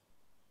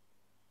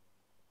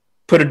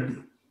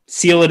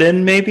 seal it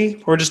in,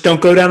 maybe, or just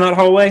don't go down that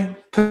hallway.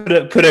 Put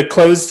a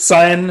closed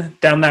sign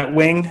down that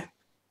wing.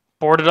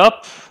 Board it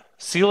up?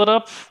 Seal it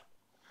up?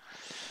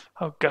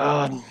 Oh,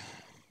 God.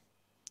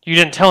 You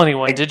didn't tell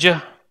anyone, did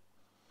you?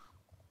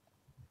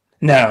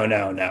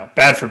 No.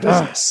 Bad for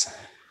business.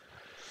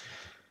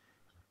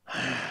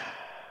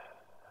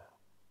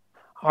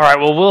 All right,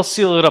 well, we'll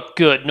seal it up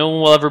good. No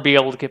one will ever be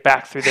able to get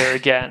back through there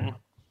again.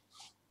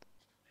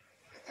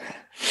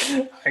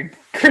 I'm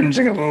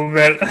cringing a little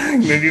bit.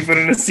 Maybe put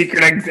in a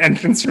secret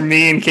entrance for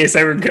me in case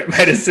I regret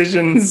my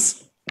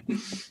decisions.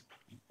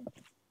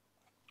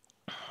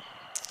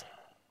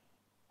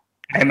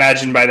 I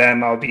imagine by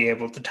then I'll be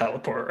able to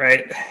teleport,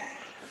 right?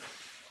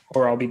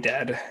 Or I'll be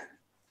dead.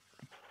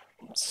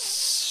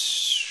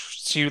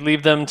 So you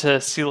leave them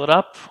to seal it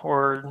up,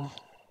 or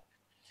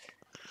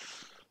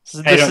this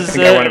is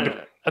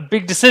a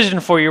big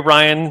decision for you,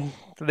 Ryan.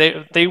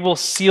 They will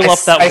seal up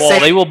that wall.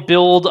 They will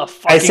build a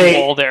fucking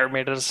wall there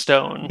made out of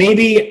stone.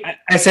 Maybe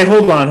I say,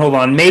 hold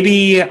on.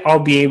 Maybe I'll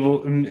be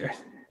able.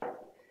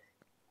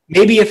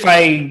 Maybe if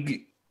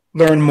I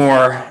learn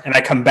more and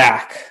I come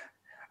back,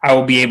 I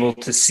will be able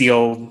to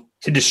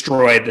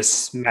destroy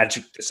this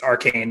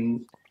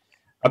arcane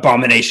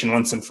abomination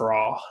once and for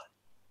all.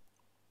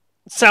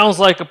 It sounds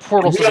like a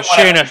portal to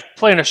the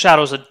plane of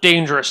shadow is a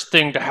dangerous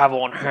thing to have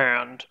on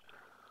hand.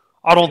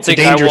 It's a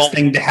dangerous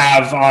thing to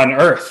have on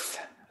Earth,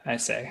 I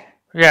say.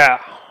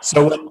 Yeah.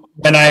 So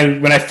when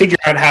I figure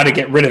out how to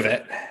get rid of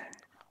it.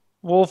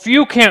 Well, if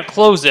you can't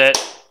close it,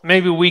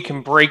 maybe we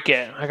can break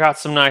it. I got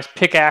some nice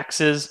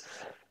pickaxes.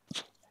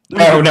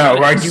 No.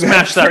 Are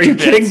you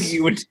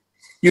kidding?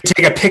 You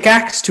take a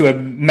pickaxe to a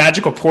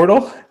magical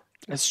portal?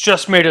 It's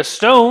just made of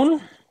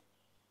stone.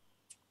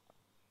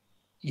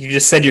 You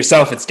just said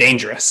yourself it's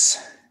dangerous.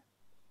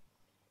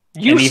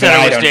 You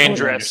said it was dangerous.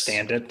 Totally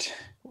understand it.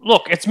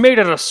 Look, it's made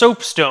out of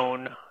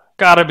soapstone.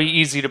 Gotta be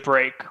easy to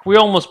break. We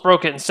almost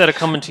broke it instead of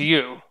coming to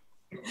you.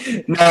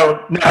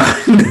 No.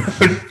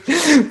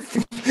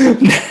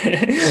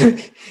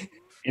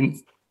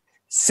 In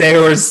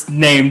Sayor's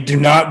name, do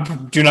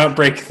not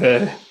break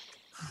the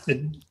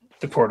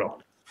portal.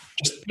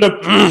 Just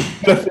put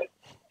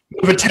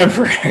a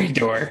temporary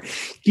door.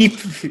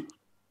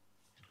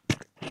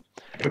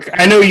 Look,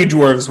 I know you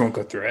dwarves won't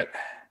go through it,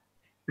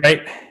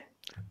 right?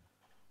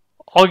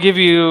 I'll give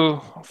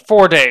you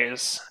 4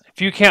 days.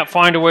 If you can't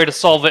find a way to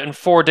solve it in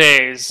 4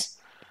 days,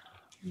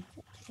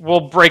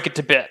 we'll break it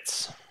to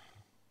bits.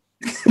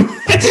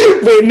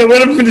 Wait, no, what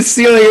happened to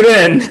sealing it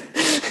in?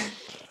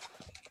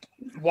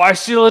 Why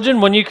seal it in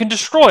when you can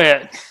destroy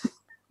it?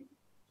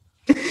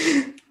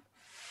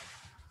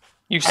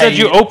 You said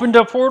you opened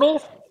a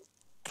portal?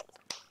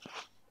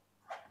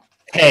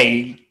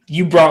 Hey,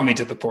 you brought me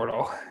to the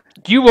portal.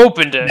 You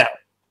opened it. No.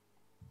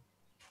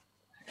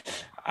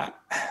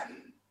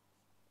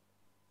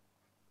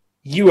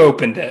 You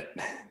opened it.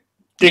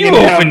 Digging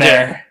down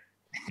there.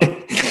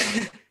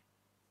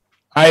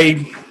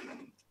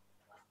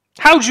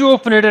 How'd you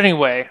open it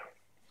anyway?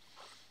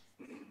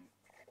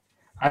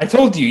 I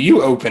told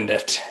you opened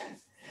it.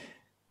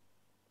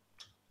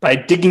 By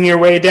digging your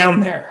way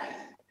down there.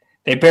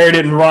 They buried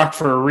it in rock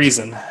for a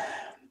reason.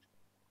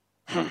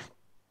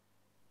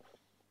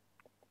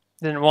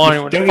 Didn't want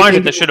anyone to find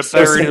it. They should have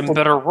buried it in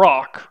better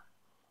rock.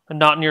 And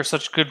not near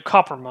such good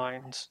copper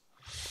mines.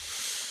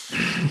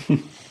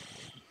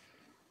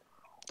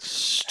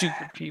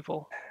 Stupid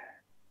people.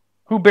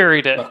 Who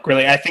buried it? Look,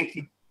 really, I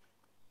think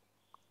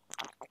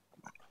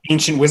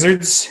ancient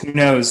wizards? Who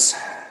knows?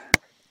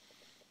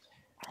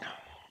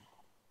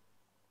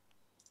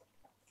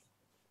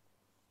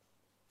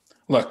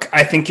 Look,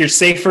 I think you're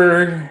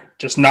safer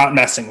just not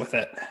messing with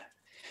it.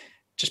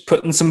 Just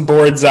putting some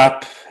boards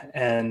up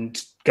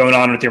and going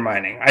on with your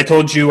mining. I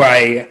told you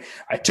I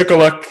took a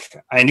look.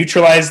 I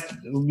neutralized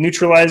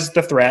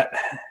the threat.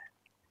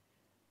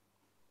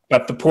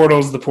 But the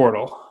portal's the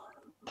portal.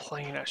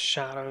 Plane of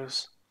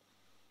shadows.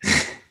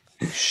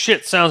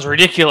 Shit sounds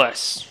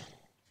ridiculous.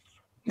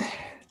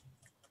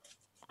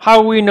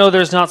 How do we know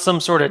there's not some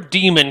sort of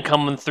demon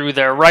coming through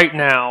there right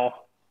now?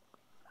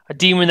 A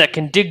demon that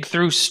can dig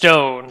through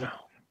stone.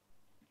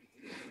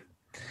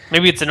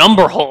 Maybe it's an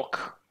Umber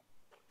Hulk.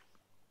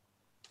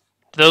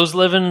 Do those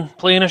live in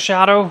Plane of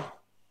Shadow?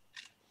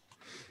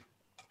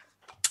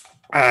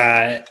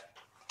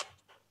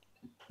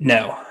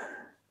 No.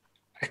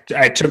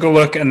 I took a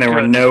look and there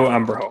were no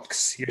Umber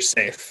Hulks. You're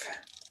safe.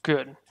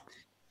 Good.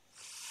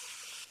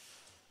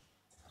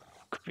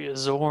 Could be a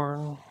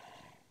Zorn.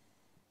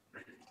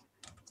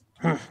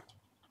 I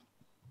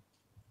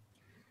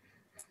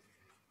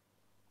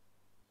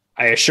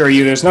assure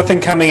you there's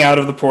nothing coming out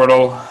of the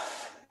portal.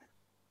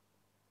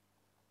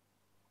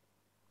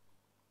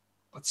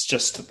 Let's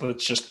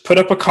just put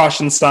up a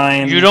caution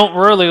sign. You don't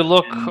really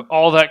look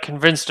all that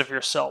convinced of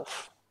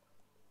yourself.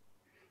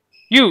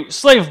 You,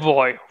 slave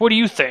boy, what do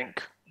you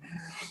think?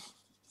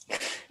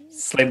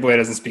 Slave boy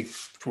doesn't speak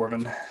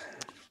Dwarven.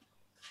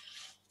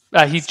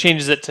 He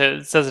changes it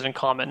says it in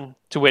common,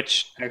 to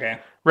which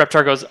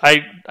Reptar goes,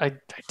 I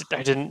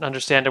didn't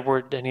understand a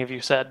word any of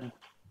you said.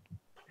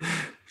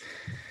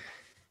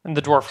 And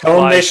the dwarf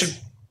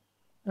replies,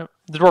 in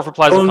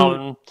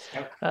common,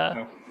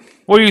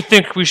 what do you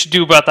think we should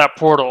do about that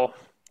portal?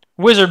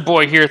 Wizard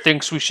boy here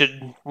thinks we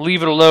should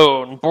leave it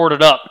alone, board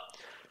it up.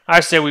 I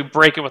say we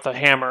break it with a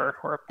hammer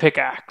or a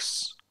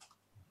pickaxe.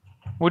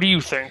 What do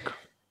you think?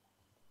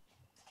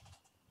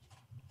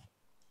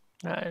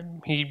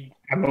 I'm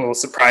a little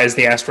surprised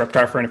they asked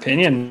Reptar for an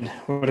opinion.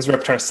 What does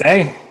Reptar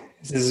say?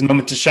 This is his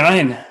moment to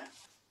shine.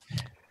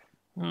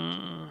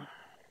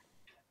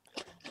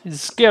 It's a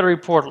scary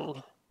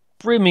portal,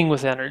 brimming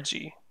with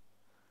energy.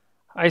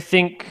 I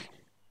think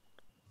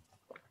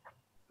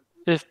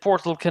if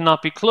portal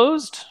cannot be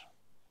closed,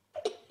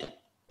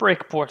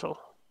 break portal.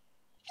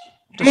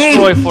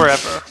 Destroy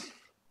forever.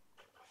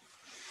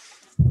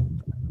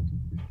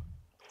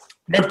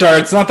 Reptar,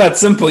 it's not that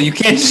simple. You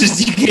can't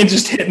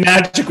just hit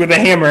magic with a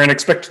hammer and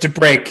expect it to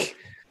break.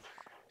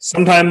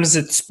 Sometimes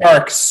it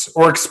sparks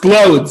or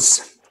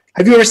explodes.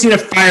 Have you ever seen a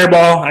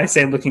fireball? I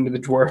say, looking to the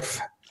dwarf.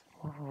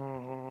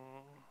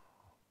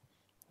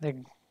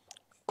 They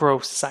grow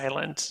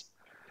silent.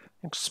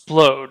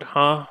 Explode,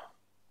 huh?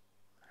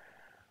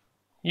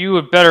 You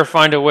would better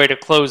find a way to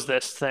close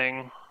this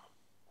thing.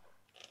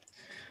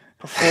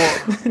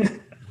 Before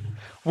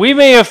we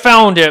may have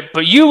found it,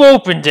 but you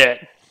opened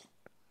it.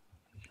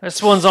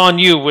 This one's on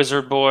you,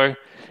 wizard boy.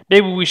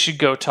 Maybe we should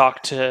go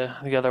talk to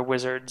the other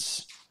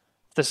wizards.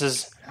 This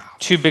is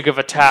too big of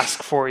a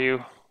task for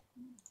you.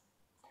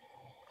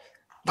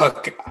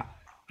 Look,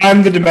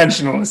 I'm the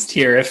dimensionalist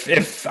here.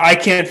 If I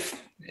can't,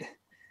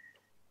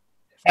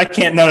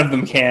 none of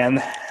them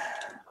can.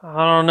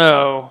 I don't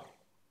know.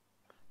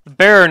 The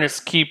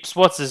Baroness keeps,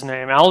 what's his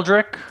name,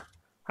 Aldrich?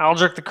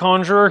 Aldrich the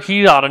Conjurer?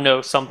 He ought to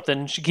know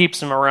something. She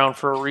keeps him around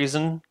for a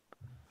reason.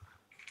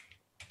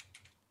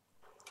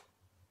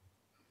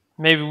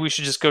 Maybe we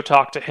should just go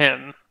talk to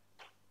him.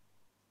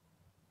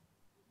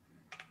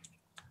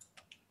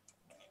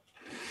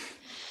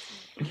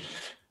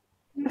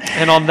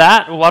 And on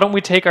that, why don't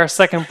we take our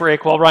second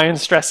break while Ryan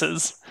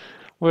stresses?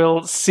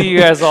 We'll see you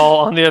guys all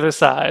on the other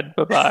side.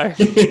 Bye-bye.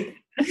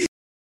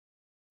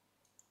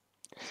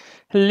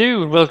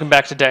 Hello, and welcome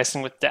back to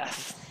Dicing with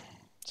Death.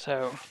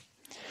 So,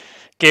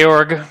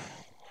 Georg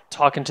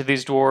talking to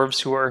these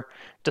dwarves who are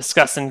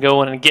discussing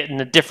going and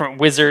getting a different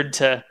wizard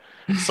to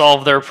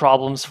solve their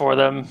problems for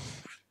them.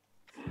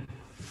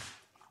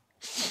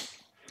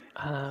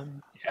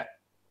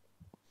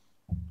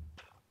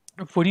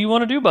 What do you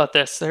want to do about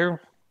this? They're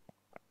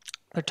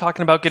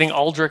talking about getting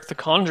Aldrich the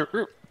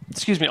Conjurer,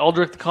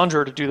 Aldrich the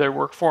Conjurer to do their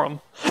work for them.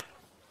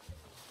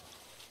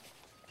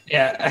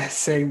 Yeah, I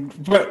say,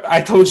 but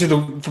I told you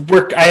the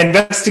work I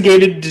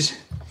investigated.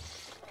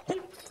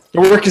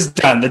 The work is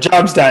done. The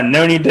job's done.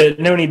 No need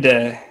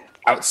to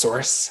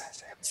outsource.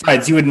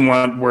 Besides, you wouldn't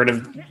want word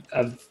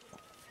of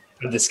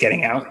this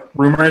getting out.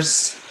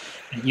 Rumors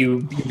that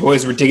you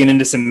boys were digging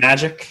into some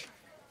magic.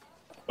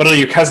 What'll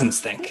your cousins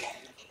think?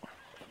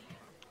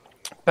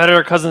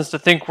 Better cousins to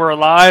think we're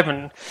alive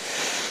and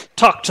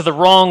talk to the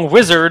wrong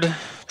wizard,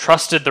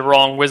 trusted the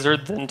wrong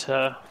wizard, than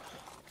to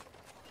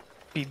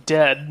be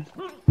dead.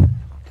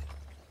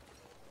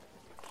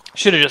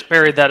 Should have just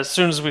buried that as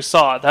soon as we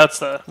saw it. That's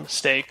the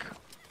mistake.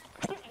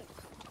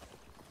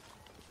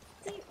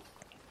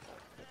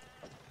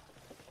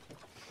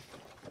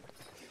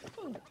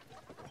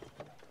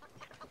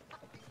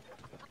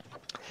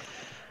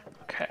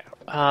 Okay.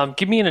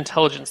 Give me an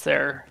intelligence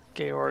there,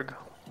 Georg.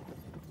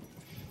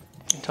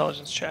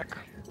 Intelligence check.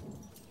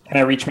 Can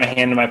I reach my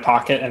hand in my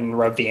pocket and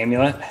rub the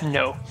amulet?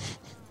 No.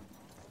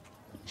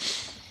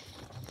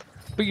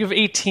 But you have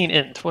 18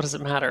 int. What does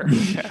it matter?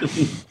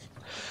 Okay.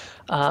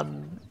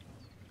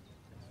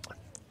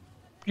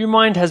 Your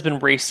mind has been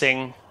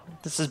racing.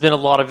 This has been a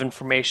lot of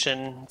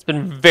information. It's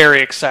been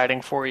very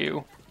exciting for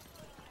you.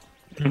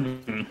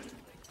 Mm-hmm.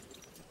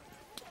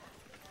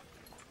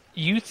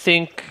 You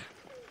think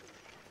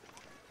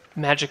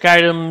magic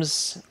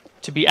items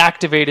to be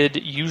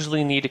activated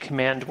usually need a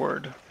command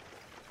word.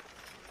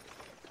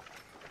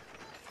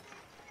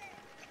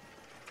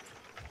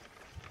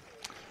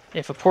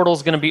 If a portal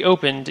is going to be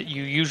opened,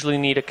 you usually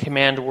need a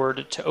command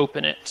word to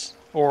open it,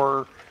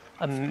 or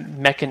a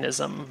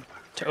mechanism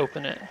to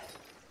open it.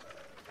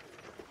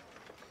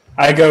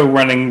 I go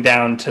running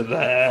down to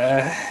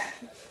the...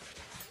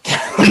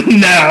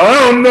 No,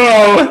 oh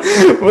no!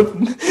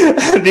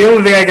 The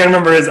only thing I can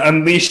remember is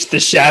unleash the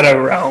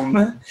Shadow Realm.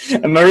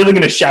 Am I really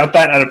going to shout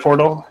that at a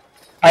portal?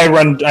 I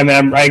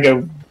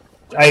go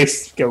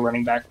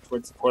running back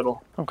towards the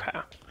portal. Okay.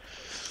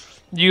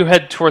 You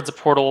head towards the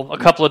portal. A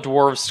couple of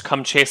dwarves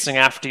come chasing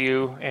after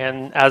you,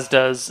 and as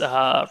does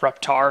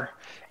Reptar.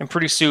 And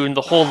pretty soon,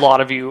 the whole lot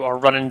of you are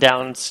running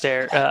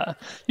downstairs.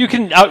 You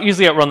can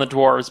easily outrun the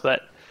dwarves,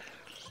 but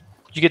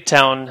you get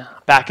down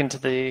back into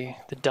the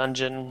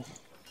dungeon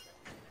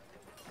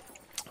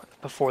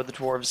before the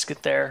dwarves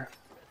get there.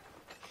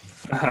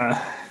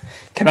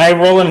 Can I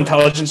roll an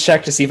intelligence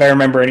check to see if I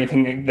remember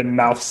anything the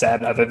mouth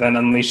said other than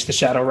unleash the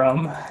Shadow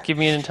Realm? Give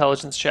me an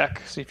intelligence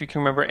check. See if you can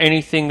remember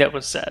anything that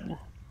was said.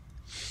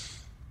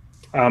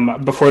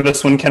 Before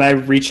this one, can I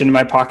reach into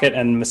my pocket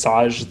and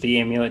massage the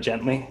amulet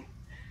gently?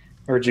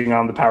 Urging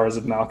on the powers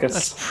of Malchus.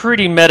 That's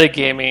pretty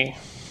metagamey.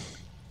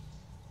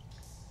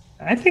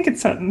 I think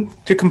it's something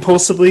to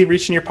compulsively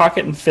reach in your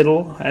pocket and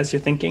fiddle as you're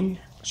thinking.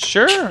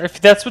 Sure,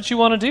 if that's what you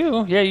want to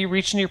do. Yeah, you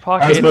reach in your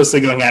pocket. I was mostly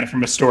going at it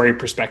from a story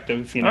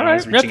perspective. All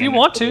right, if you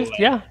want to.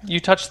 Yeah, you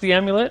touch the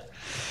amulet.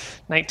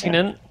 19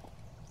 in.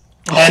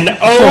 And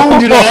oh,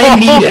 did I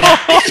need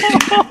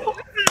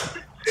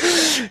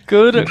it!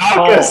 Good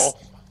call.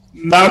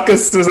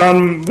 Malchus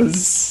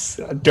was.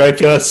 Do I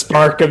feel a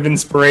spark of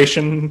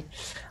inspiration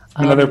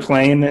from another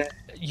plane?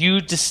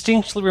 You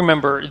distinctly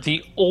remember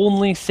the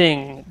only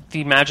thing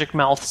the magic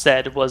mouth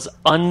said was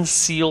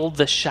unseal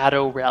the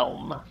Shadow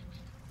Realm.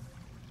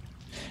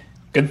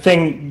 Good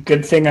thing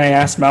I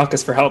asked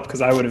Malchus for help,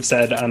 because I would have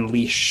said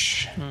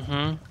unleash.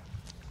 Mm-hmm.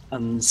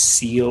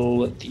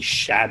 Unseal the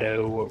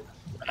Shadow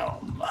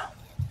Realm.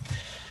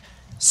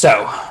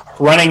 So,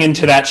 running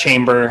into that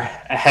chamber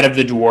ahead of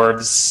the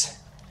dwarves,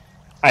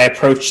 I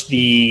approach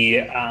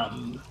the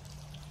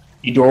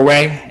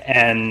doorway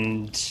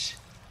and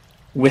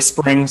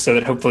whispering so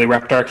that hopefully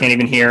Reptar can't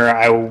even hear,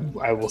 I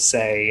will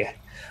say,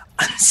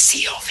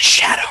 unseal the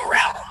Shadow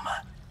Realm.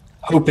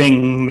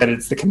 Hoping that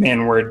it's the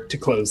command word to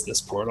close this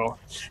portal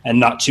and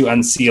not to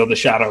unseal the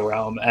Shadow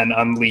Realm and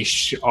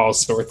unleash all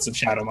sorts of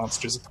shadow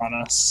monsters upon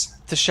us.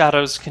 The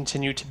shadows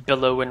continue to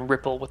billow and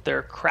ripple with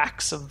their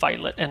cracks of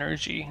violet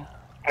energy.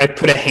 I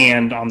put a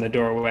hand on the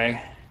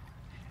doorway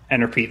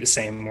and repeat the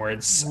same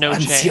words. No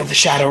change. Unseal the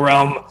Shadow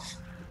Realm.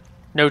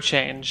 No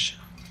change.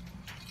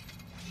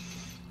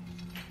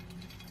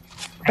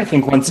 I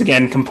think once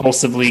again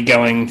compulsively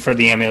going for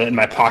the amulet in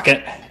my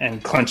pocket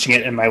and clenching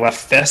it in my left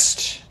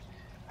fist.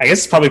 I guess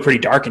it's probably pretty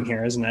dark in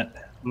here, isn't it?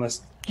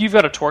 Unless you've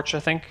got a torch, I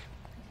think.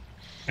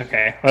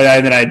 Okay.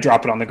 Well, then I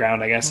drop it on the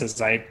ground, I guess,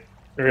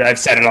 I've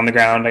set it on the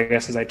ground, I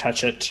guess, as I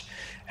touch it.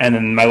 And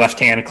then my left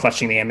hand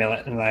clutching the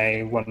amulet,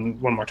 and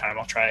one more time,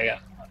 I'll try again.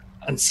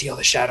 Unseal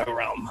the Shadow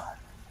Realm.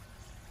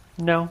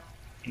 No.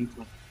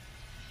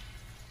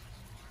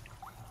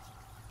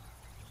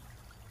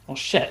 Well,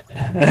 shit.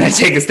 I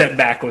take a step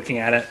back looking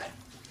at it.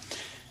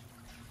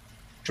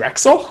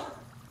 Drexel?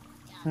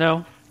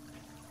 No.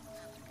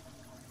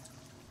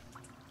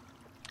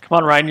 Come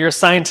on, Ryan, you're a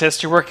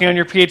scientist. You're working on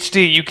your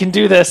PhD. You can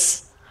do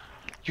this.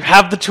 You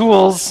have the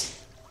tools.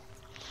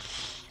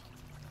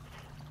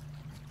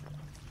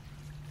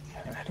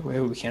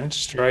 We can't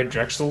destroy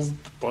Drexel's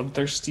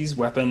bloodthirsty's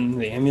weapon,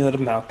 the amulet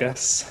of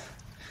Malchus.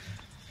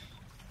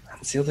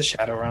 Unseal the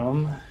Shadow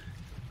Realm.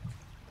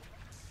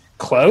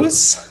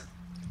 Close?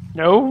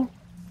 No.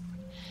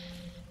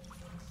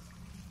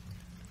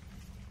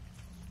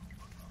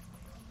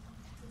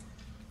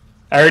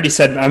 I already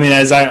said,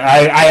 as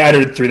I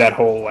uttered through that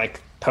whole,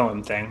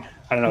 poem thing.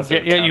 I don't know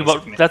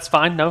if that's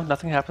fine. No,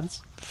 nothing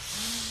happens.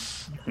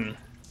 Mm-hmm.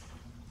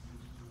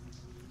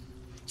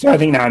 So I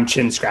think now I'm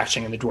chin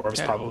scratching and the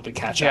dwarves probably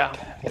catch up.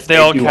 If they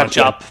all catch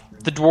up,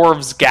 the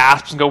dwarves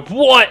gasp and go,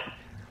 "What?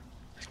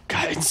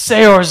 God, in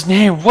Sayor's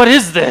name, what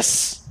is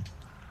this?"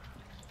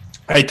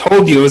 I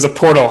told you it was a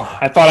portal.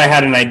 I thought I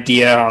had an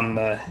idea on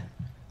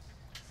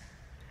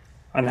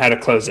how to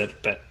close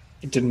it, but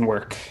it didn't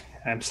work.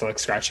 I'm still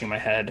scratching my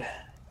head.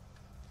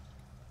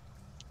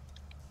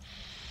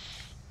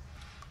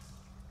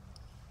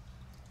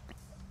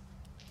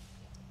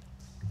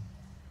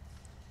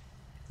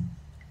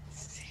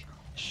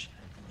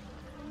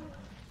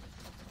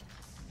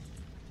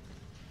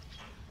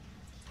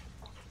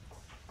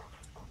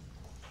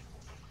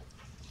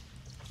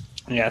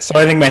 Yeah, so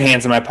I think my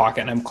hand's in my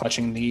pocket and I'm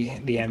clutching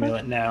the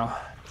amulet now.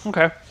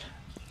 Okay.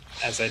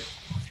 As I'm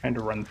trying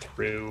to run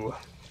through.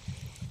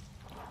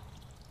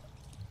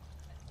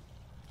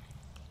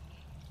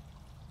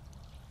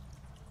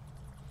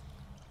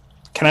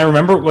 Can I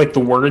remember the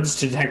words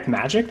to detect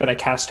magic that I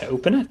cast to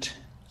open it?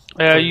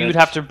 You would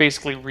have to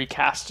basically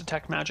recast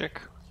detect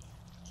magic.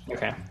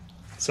 Okay.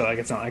 So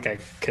it's not like I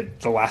could,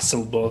 the last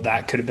syllable of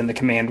that could have been the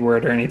command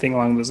word or anything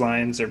along those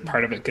lines, or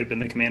part of it could have been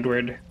the command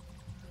word.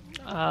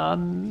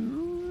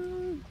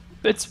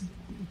 It's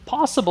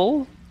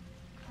possible.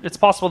 It's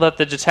possible that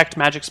the detect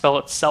magic spell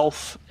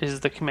itself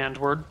is the command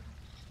word.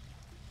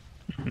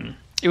 Mm-hmm.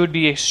 It would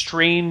be a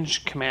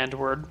strange command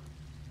word.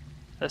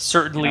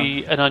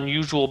 Certainly an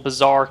unusual,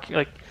 bizarre,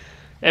 like,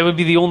 it would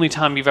be the only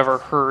time you've ever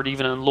heard,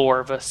 even in lore,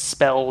 of a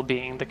spell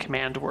being the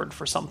command word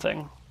for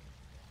something.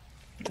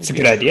 It's a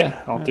good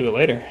idea. I'll do it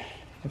later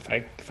if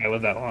I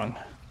live that long.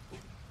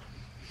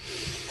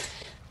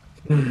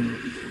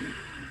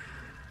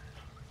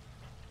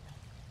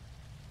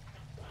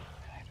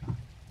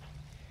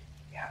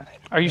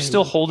 Are you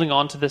still holding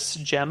on to this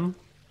gem?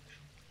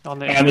 On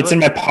the it's in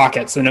my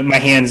pocket, so my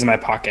hand's in my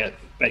pocket.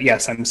 But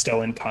yes, I'm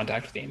still in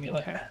contact with the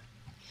amulet. Okay.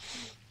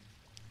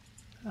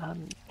 I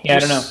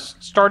don't know.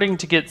 Starting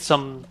to get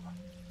some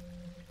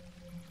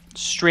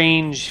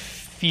strange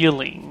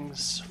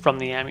feelings from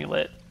the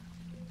amulet.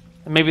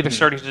 And maybe they're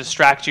starting to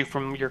distract you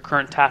from your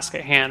current task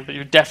at hand, but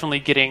you're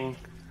definitely getting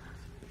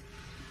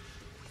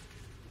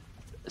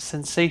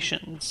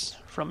sensations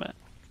from it.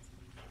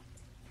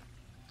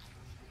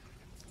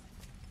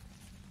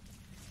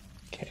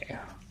 Okay.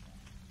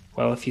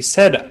 Well, if you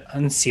said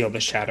unseal the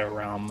Shadow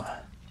Realm,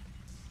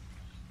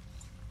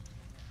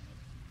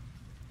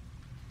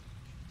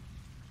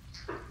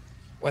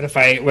 what if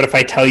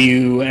I tell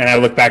you and I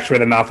look back to where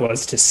the mouth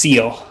was to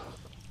seal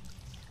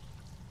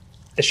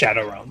the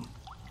Shadow Realm?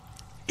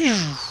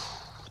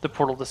 The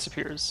portal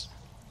disappears.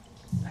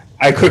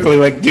 I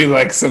quickly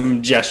do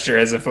some gesture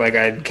as if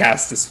I'd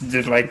cast this,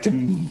 to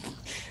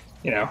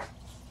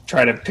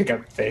try to pick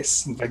up the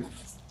face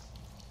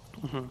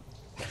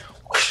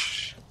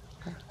whoosh.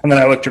 And then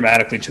I look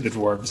dramatically to the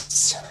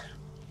dwarves.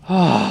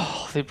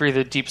 Oh, they breathe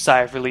a deep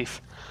sigh of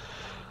relief.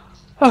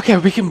 Okay,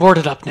 we can board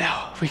it up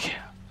now. We can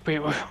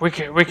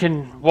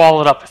wall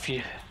it up if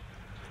you.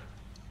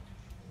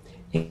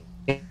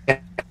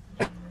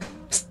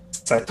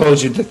 So I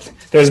told you that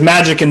there's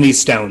magic in these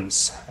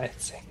stones,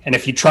 and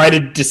if you try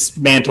to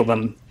dismantle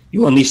them,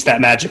 you unleash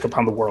that magic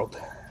upon the world.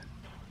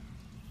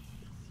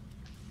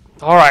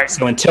 All right.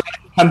 So until I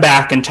come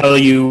back and tell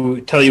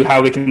you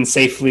how we can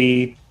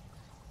safely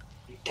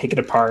take it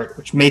apart,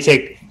 which may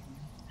take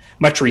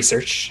much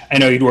research. I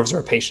know you dwarves are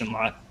a patient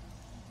lot.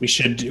 We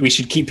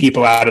should keep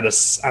people out of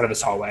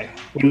this hallway.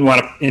 We wouldn't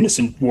want an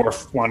innocent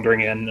dwarf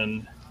wandering in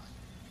and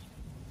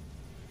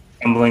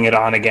stumbling it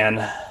on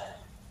again.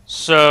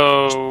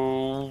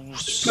 So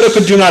put up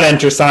a do not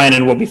enter sign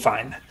and we'll be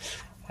fine.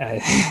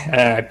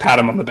 I pat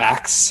them on the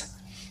backs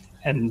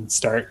and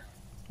start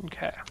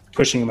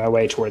pushing my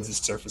way towards the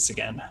surface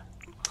again.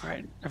 All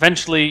right.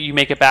 Eventually, you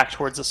make it back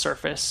towards the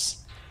surface.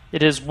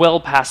 It is well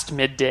past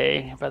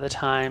midday by the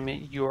time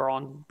you are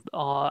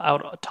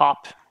out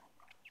top.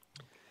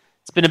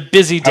 It's been a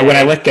busy day. When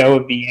I let go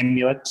of the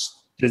amulet,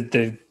 did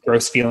the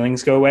gross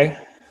feelings go away?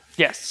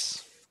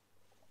 Yes.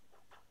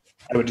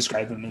 I would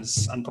describe them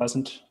as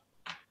unpleasant.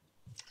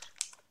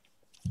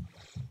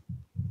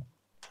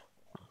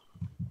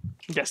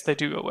 Yes, they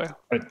do go away.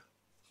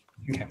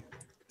 Okay.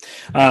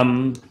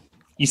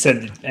 You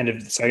said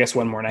so I guess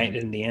one more night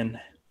in the inn.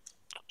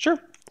 Sure.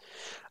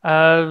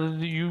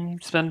 You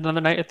spend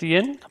another night at the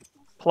inn,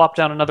 plop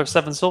down another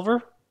 8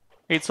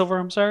 silver,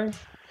 I'm sorry.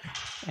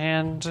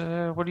 And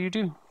what do you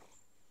do?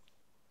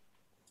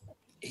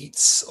 8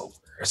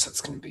 silver, so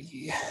it's going to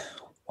be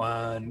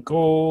 1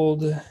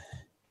 gold, 2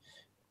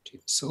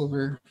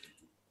 silver.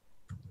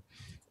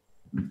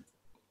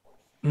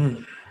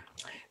 The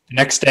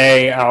next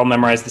day, I'll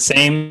memorize the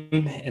same,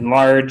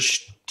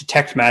 enlarge,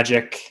 detect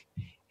magic,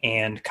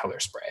 and color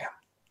spray.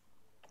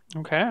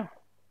 Okay.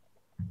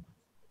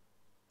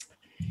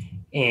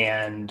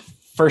 And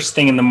first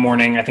thing in the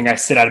morning, I think I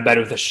sit out of bed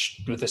with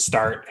a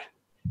start,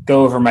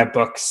 go over my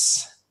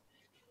books,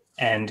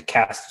 and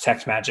cast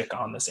detect magic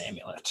on this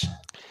amulet.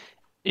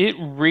 It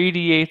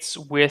radiates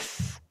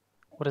with,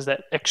 what is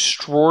that?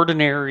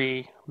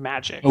 Extraordinary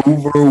magic.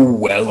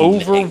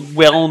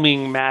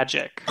 Overwhelming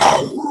magic.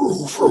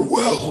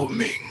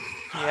 Overwhelming.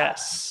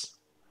 Yes.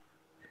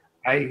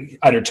 I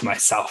utter to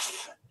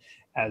myself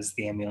as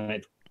the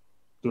amulet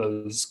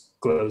glows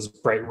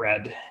bright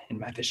red in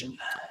my vision.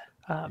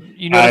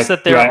 You notice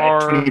that there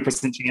are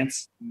 20%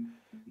 chance.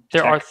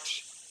 There are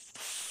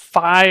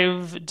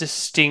 5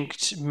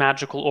 distinct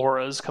magical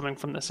auras coming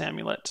from this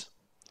amulet.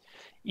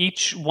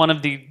 Each one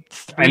of the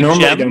 3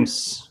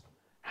 gems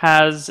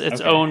has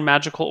its own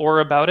magical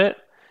aura about it.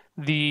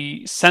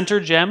 The center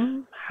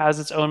gem has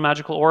its own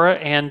magical aura,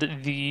 and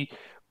the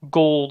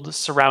gold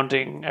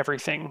surrounding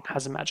everything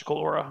has a magical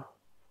aura.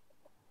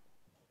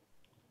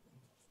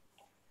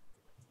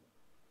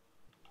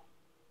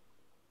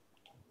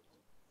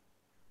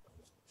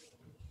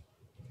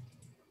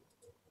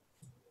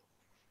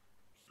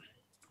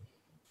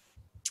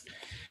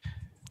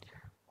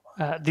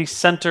 The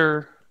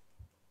center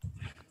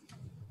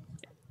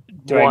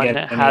one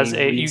has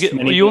a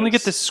you only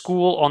get the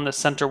school on the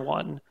center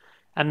one,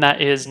 and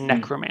that is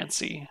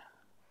necromancy.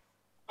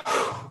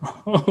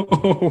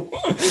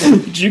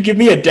 Did you give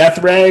me a death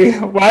ray?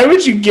 Why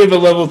would you give a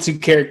level 2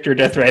 character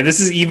death ray? This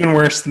is even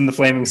worse than the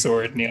flaming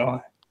sword,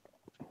 Neil.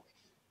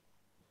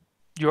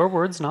 Your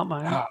words, not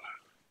mine.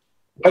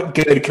 What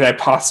good could I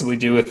possibly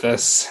do with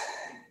this?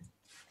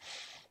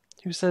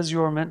 Who says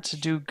you are meant to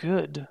do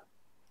good?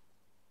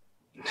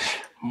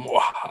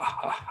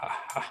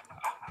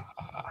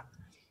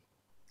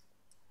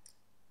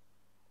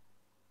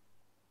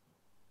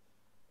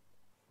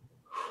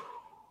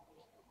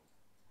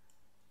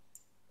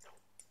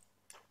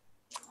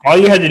 All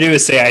you had to do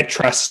is say I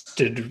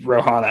trusted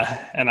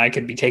Rohana, and I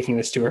could be taking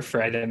this to her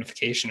for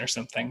identification or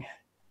something.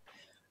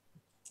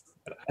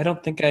 But I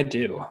don't think I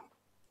do.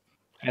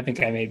 I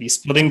think I may be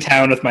splitting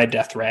town with my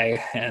death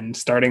ray and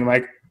starting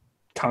my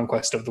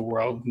conquest of the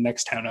world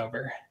next town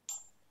over.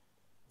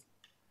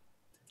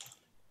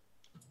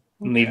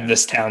 Okay. Leave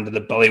this town to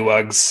the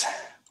bullywugs.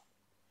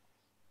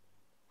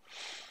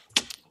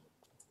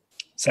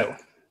 So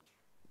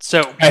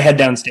I head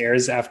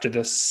downstairs after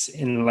this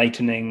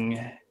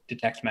enlightening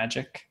detect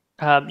magic.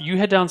 You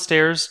head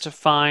downstairs to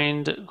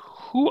find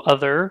who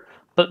other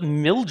but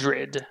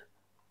Mildred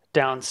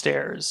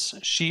downstairs.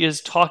 She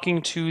is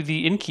talking to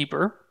the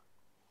innkeeper,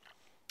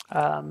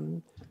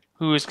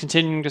 who is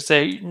continuing to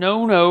say,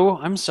 no,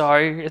 I'm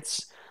sorry,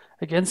 it's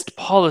against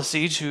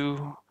policy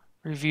to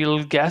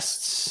reveal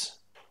guests.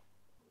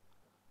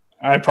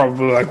 I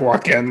probably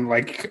walk in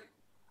maybe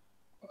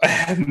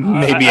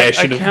I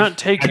should have. I can't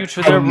take you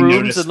to their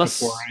rooms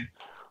unless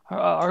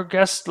our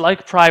guests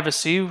like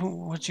privacy.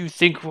 What do you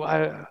think?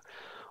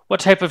 What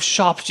type of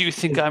shop do you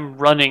think I'm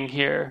running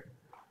here?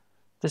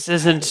 This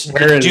isn't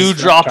the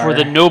Dewdrop or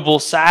the Noble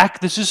Sack.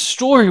 This is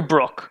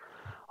Shirebrook.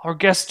 Our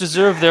guests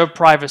deserve their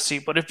privacy,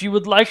 but if you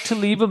would like to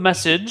leave a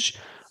message,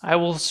 I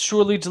will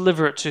surely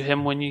deliver it to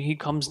him when he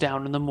comes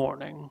down in the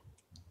morning.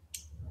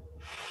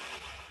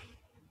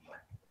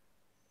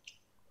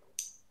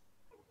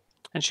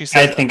 And she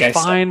says,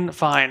 fine.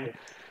 Okay.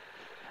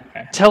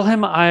 Tell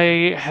him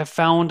I have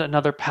found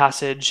another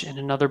passage in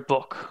another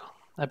book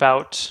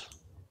about,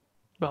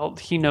 well,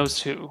 he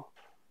knows who,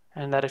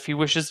 and that if he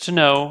wishes to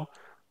know,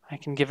 I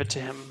can give it to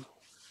him.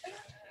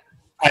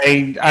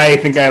 I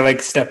think I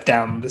step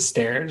down the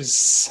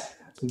stairs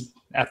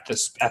at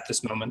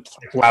this moment,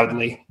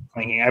 loudly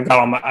clanging. I've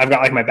got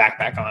my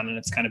backpack on, and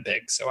it's kind of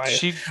big, so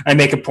I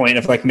make a point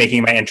of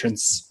making my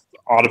entrance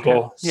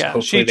audible. Yeah,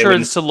 so she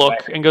turns to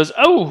look and goes,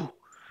 "Oh,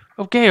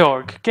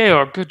 Georg,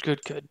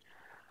 good.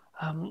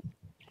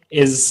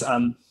 Is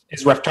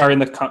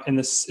Reptar in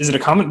this? Is it a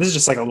common? This is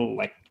just a little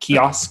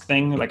kiosk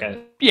thing,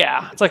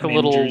 it's like a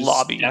little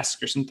lobby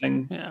desk or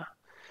something. Yeah,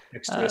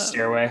 next to a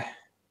stairway.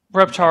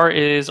 Reptar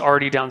is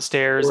already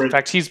downstairs. In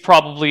fact, he's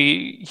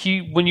probably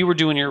when you were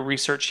doing your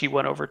research, he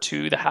went over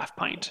to the Half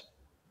Pint.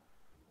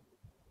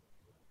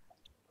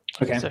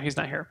 Okay, so he's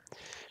not here.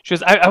 She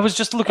goes, I was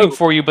just looking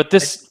for you, but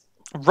this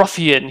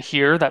ruffian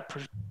here that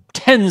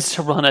pretends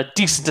to run a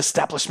decent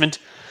establishment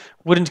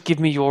wouldn't give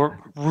me your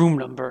room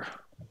number.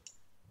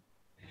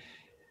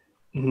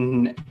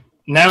 No.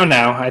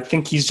 I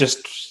think he's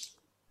just...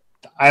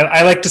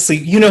 I like to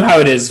sleep. You know how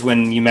it is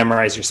when you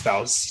memorize your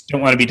spells. You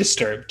don't want to be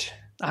disturbed.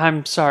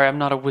 I'm sorry, I'm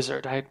not a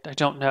wizard. I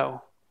don't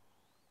know.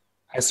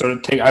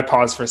 I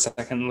pause for a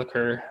second, look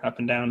her up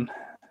and down.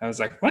 I was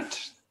like, what?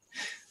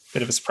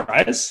 Bit of a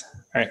surprise.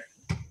 All right.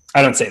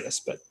 I don't say this,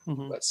 but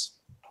let's...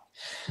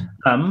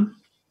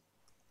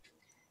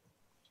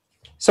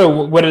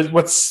 So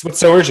what's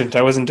so urgent?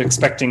 I wasn't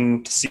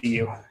expecting to see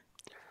you.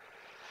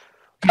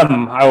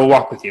 Come, I will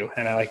walk with you.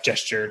 And I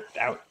gesture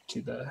out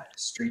to the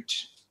street.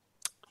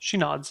 She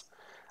nods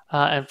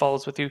and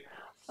follows with you.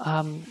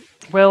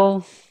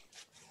 Well,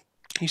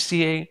 you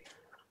see,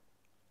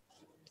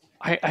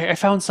 I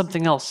found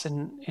something else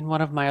in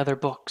one of my other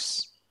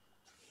books.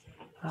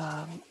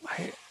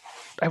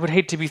 I would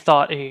hate to be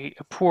thought a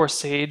poor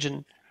sage,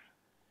 and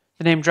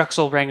the name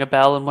Drexel rang a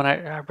bell, and when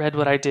I read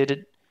what I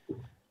did,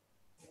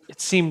 it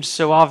seemed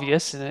so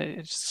obvious, and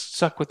it just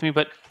stuck with me,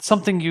 but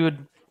something you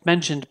had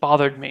mentioned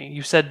bothered me.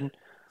 You said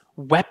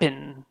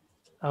weapon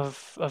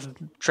of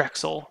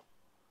Drexel.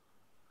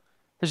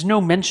 There's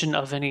no mention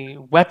of any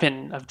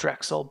weapon of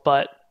Drexel,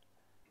 but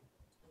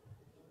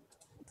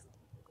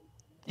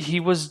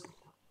he was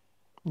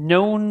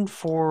known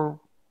for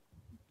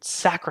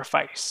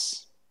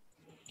sacrifice,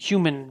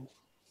 human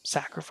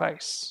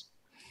sacrifice.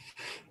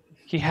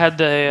 He had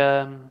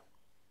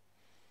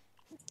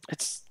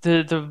it's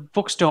the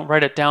books don't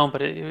write it down,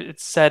 but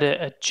it said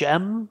a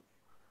gem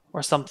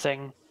or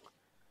something,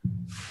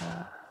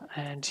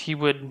 and he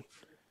would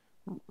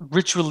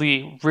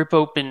ritually rip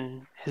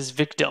open his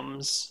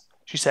victims.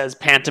 She says,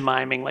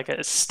 pantomiming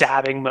a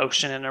stabbing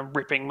motion and a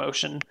ripping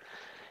motion,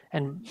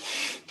 and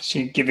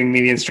she giving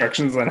me the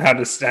instructions on how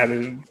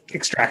to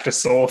extract a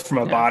soul from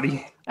a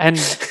body, and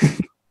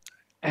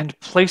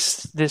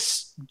place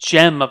this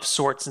gem of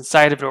sorts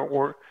inside of it,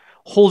 or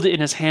hold it in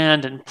his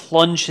hand and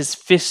plunge his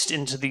fist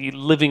into the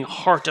living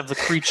heart of the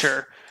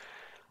creature.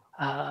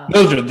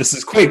 Mildred, this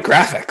is quite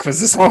graphic.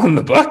 Was this all in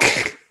the book?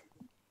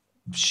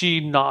 She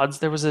nods.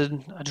 There was a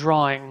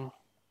drawing.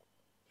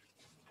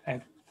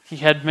 He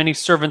had many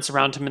servants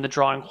around him in the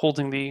drawing,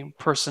 holding the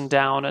person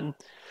down, and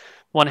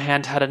one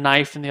hand had a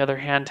knife and the other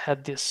hand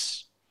had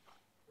this...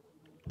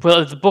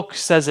 Well, the book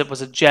says it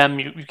was a gem.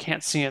 You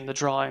can't see in the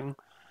drawing.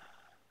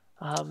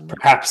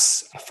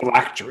 Perhaps a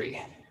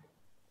phylactery.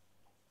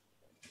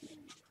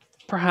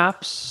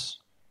 Perhaps.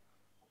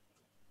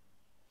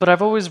 But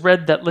I've always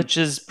read that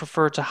liches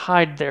prefer to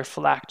hide their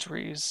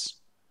phylacteries.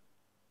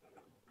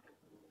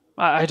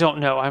 I don't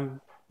know. I'm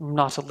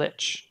not a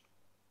lich.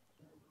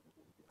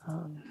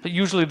 But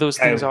usually those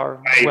things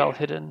are well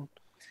hidden.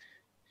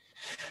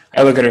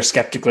 I look at her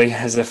skeptically,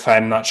 as if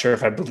I'm not sure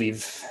if I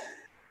believe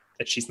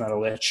that she's not a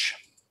lich.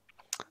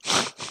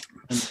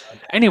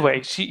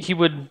 Anyway, he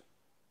would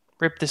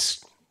rip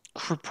this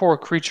poor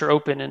creature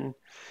open and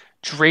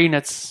drain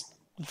its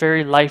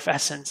very life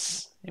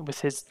essence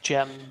with his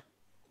gem.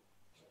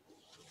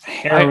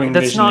 Harrowing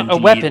That's vision not a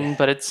indeed. weapon,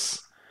 but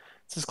it's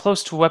as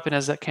close to a weapon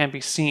as that can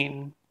be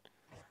seen.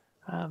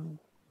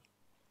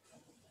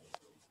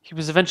 He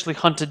was eventually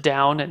hunted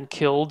down and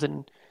killed,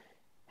 and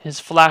his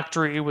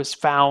phylactery was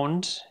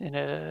found in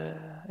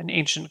an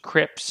ancient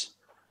crypt,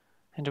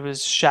 and it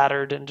was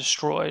shattered and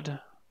destroyed.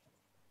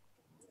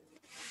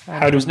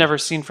 And it was never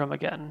seen from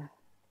again.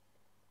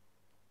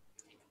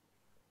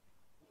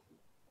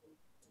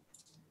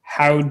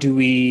 How do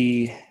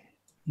we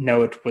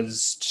know it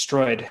was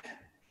destroyed?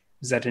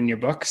 Is that in your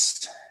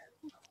books?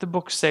 The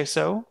books say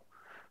so.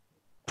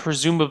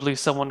 Presumably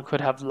someone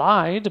could have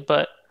lied,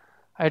 but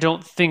I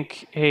don't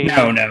think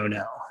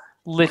No.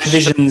 lich... My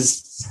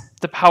visions...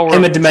 The power...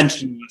 I'm a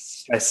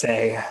dimensionalist, I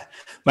say.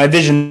 My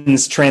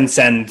visions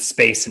transcend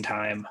space and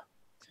time.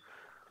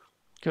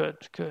 Good.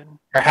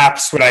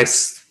 Perhaps what I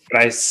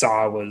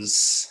saw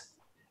was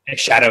a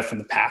shadow from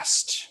the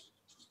past.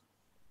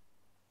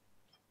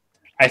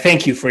 I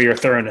thank you for your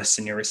thoroughness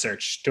in your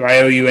research. Do I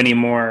owe you any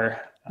more?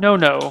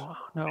 No.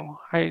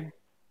 I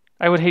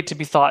would hate to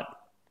be thought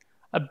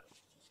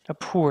a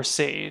poor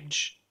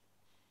sage.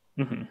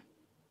 Mm-hmm.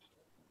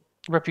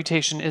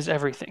 Reputation is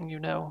everything, you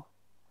know.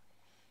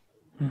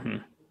 Mm-hmm.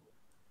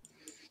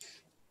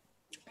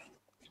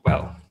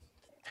 Well,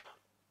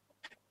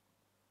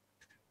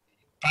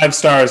 5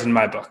 stars in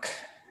my book.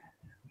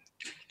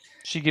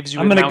 She gives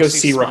you I'm a going to go mousy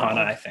see smile.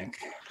 Rohanna, I think.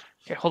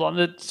 Okay, hold on.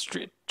 The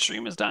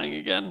stream is dying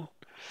again.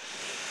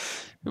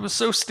 It was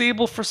so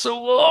stable for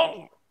so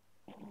long.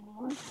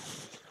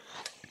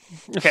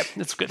 Okay,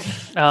 it's good.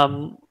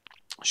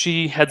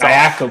 She heads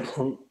off.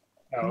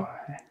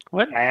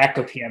 What?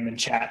 Ayako PM in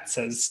chat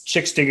says,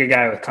 chicks dig a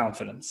guy with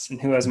confidence.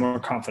 And who has more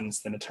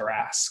confidence than a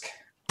Tarask?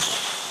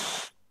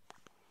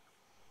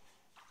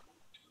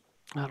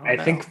 I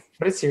think,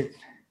 what is your...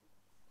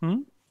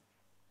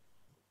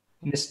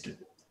 Mr.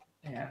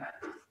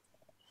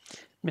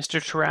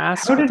 Mr.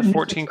 Trask How with did the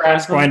 14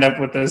 Trask charisma? wind up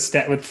with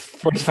with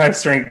 45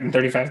 strength and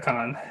 35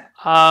 con?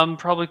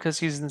 Probably because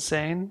he's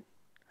insane.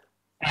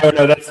 Oh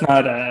no, that's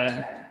not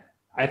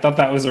I thought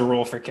that was a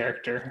role for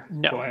character.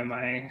 No. Boy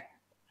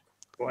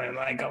am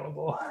I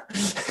gullible.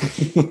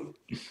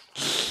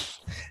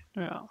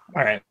 Yeah. All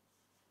right.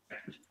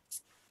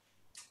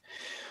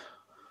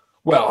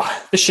 Well,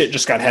 this shit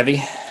just got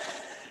heavy.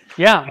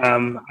 Yeah.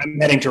 I'm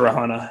heading to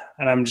Rohanna,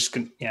 and I'm just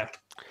gonna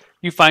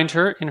You find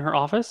her in her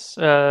office.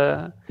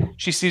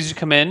 She sees you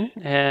come in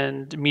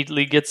and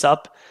immediately gets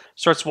up,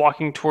 starts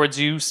walking towards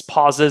you,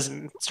 pauses,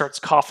 and starts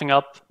coughing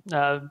up.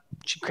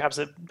 She grabs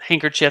a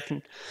handkerchief,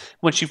 and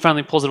when she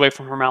finally pulls it away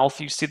from her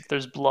mouth, you see that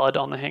there's blood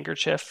on the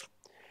handkerchief.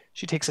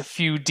 She takes a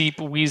few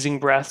deep, wheezing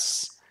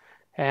breaths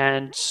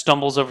and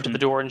stumbles over to the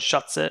door and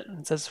shuts it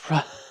and says,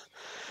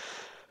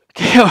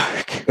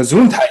 Georg,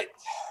 Gesundheit.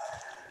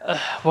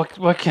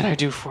 what can I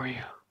do for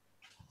you?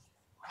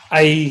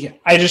 I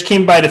just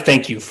came by to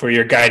thank you for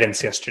your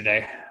guidance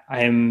yesterday.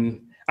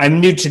 I'm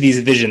new to these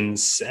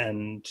visions,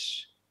 and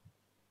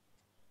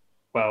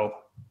well,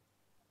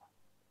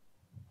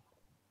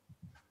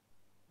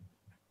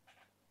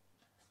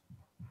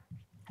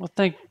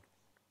 thank.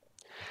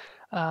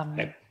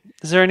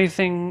 Is there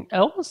anything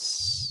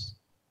else?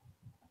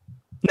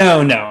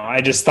 No.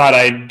 I just thought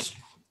I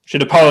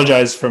should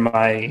apologize for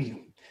my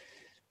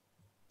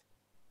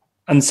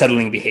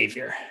unsettling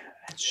behavior.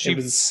 She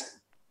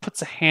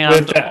puts a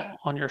hand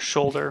on your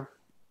shoulder.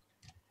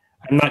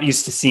 I'm not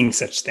used to seeing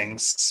such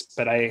things,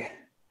 but I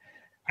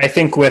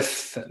think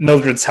with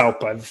Mildred's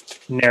help, I've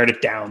narrowed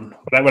it down.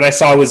 What I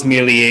saw was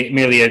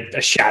merely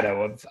a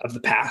shadow of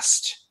the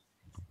past.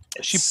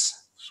 She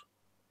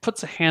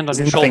puts a hand on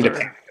your nothing to shoulder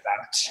panic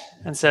about.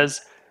 And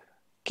says,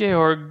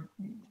 Georg,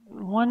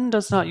 one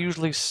does not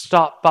usually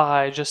stop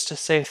by just to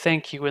say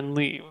thank you and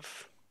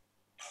leave.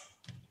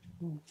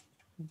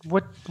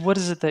 What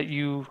is it that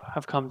you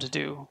have come to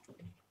do,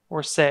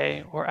 or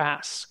say, or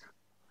ask?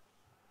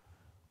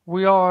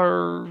 We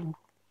are...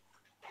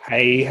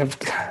 I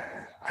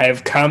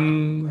have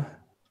come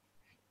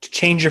to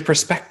change your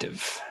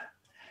perspective.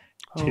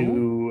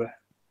 To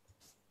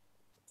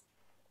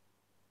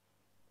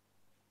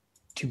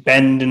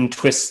bend and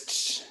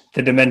twist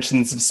the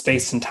dimensions of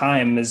space and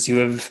time as you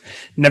have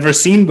never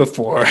seen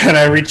before. And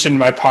I reach in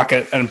my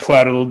pocket and pull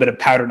out a little bit of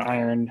powdered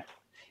iron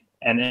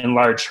and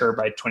enlarge her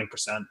by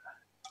 20%.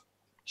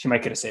 She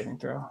might get a saving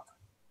throw.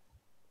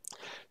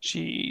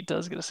 She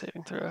does get a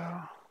saving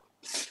throw.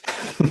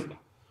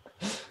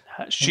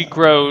 She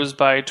grows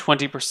by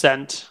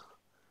 20%.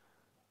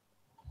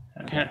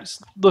 Okay.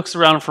 Looks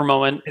around for a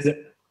moment.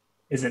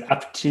 Is it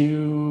up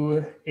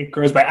to... It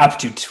grows by up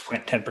to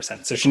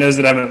 10%. So she knows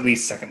that I'm at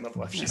least second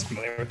level if she's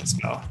familiar with the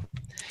spell.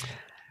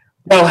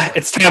 Well,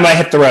 it's time I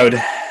hit the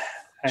road.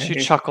 She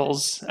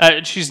chuckles.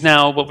 She's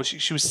now... What was she?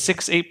 She was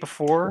 6'8"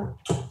 before?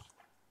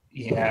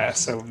 Yeah,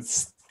 so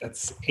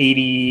that's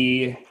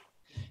 80...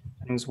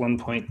 Times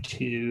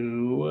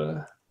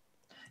 1.2.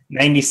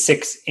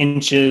 96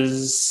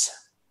 inches.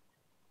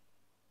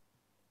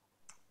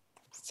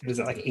 So is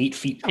it like 8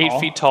 feet tall? 8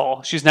 feet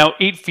tall. She's now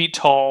 8 feet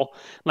tall,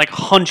 like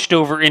hunched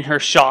over in her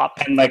shop,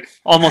 And like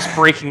almost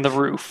breaking the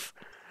roof.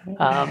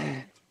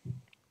 And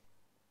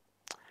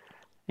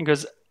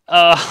goes,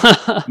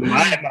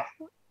 my.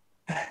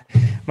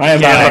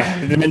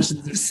 The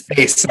dimensions of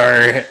space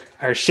are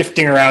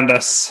shifting around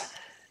us.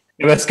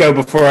 Let's go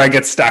before I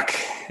get stuck.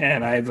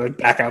 And I look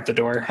back out the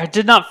door. I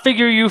did not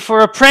figure you for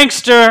a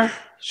prankster,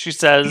 she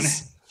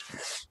says.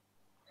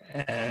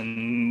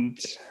 And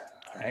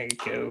I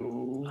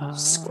go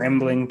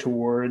scrambling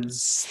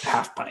towards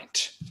Half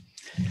Pint.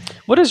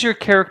 What is your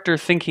character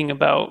thinking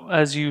about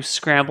as you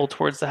scramble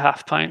towards the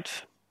Half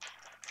Pint?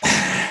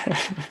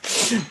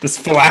 This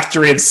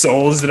phylactery of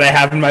souls that I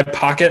have in my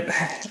pocket.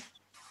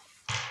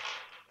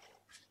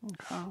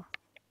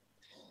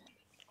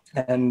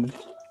 Okay.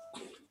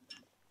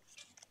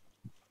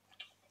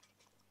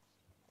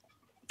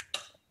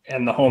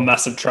 And the whole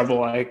mess of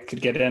trouble I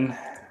could get in.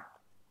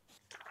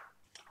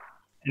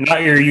 And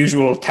not your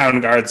usual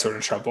town guard sort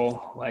of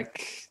trouble,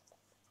 like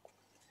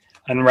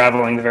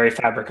unraveling the very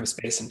fabric of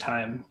space and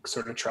time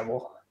sort of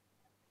trouble.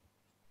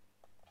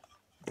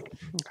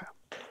 Okay.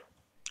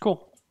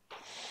 Cool.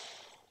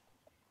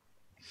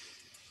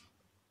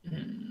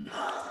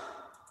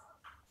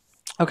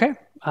 Okay.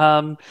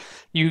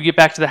 You get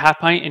back to the Half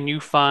Pint and you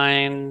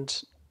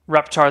find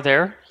Reptar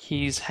there.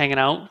 He's hanging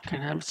out,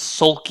 kind of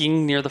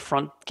sulking near the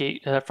front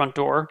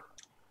door.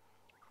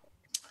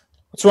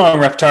 What's wrong,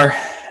 Reptar?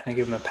 I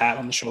give him a pat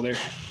on the shoulder.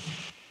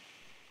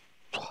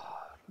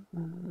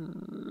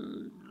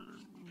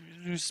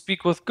 You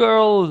speak with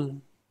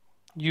girl.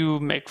 You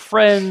make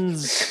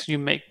friends. You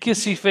make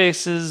kissy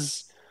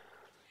faces.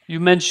 You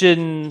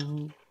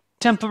mention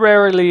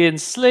temporarily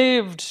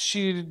enslaved.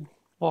 She'd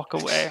walk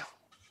away.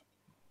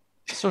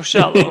 So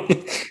shallow.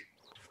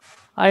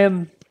 I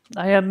am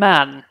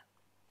man.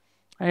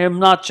 I am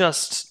not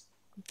just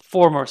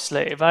former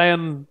slave. I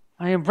am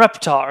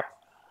Reptar,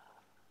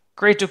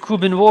 great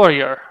Akuban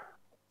warrior.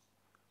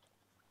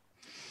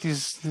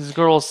 These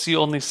girls see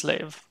only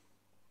slave.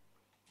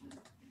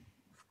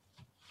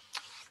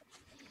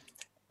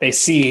 They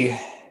see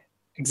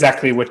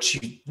exactly what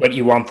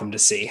you want them to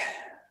see.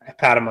 I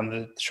pat him on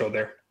the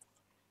shoulder.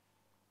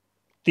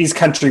 These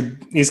country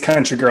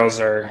girls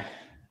are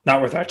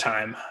not worth our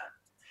time.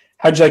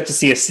 How'd you like to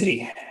see a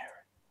city?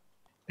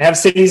 They have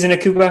cities in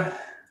Akuba?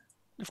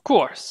 Of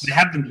course. They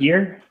have them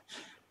here?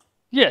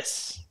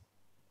 Yes.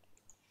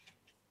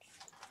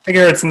 I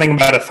heard something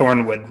about a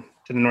thornwood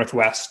to the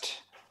northwest.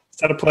 Is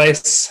that a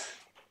place?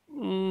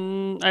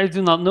 I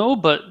do not know,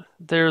 but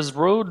there's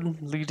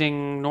road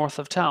leading north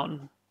of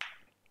town.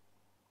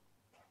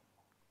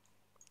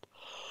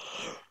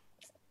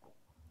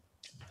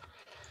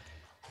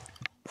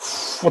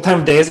 What time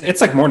of day is it?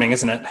 It's like morning,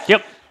 isn't it?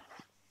 Yep.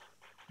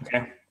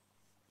 Okay.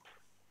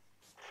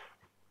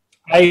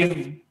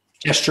 I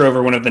gesture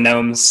over one of the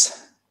gnomes.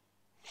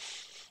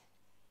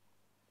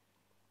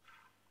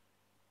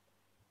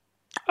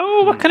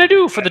 Oh, what can I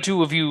do for the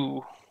two of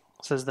you?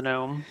 Says the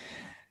gnome.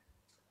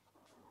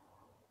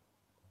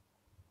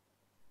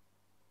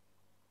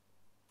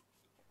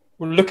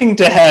 We're looking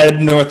to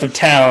head north of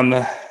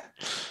town.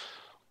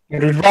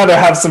 We'd rather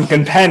have some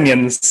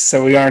companions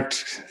so we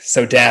aren't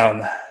so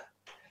down.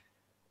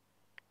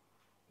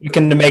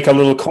 Looking to make a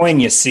little coin,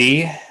 you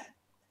see.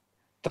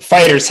 The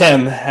fighter's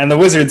him, and the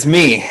wizard's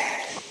me.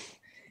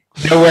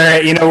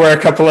 You know where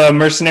a couple of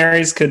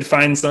mercenaries could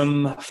find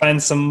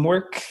some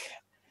work?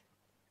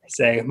 I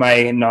say, my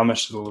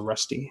Nomish is a little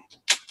rusty.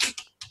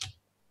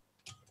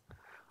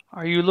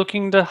 Are you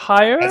looking to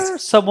hire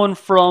someone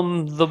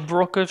from the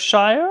Brook of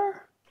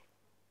Shire?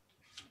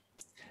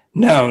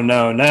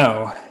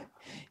 No.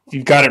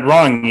 You've got it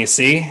wrong, you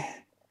see.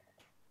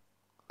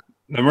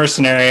 The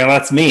mercenary,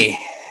 that's me.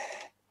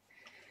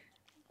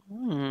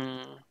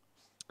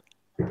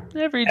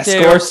 Every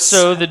day or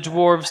so, the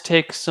dwarves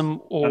take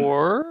some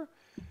ore.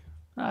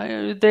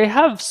 They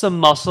have some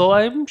muscle.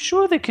 I'm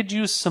sure they could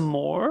use some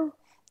more.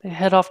 They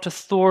head off to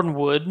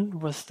Thornwood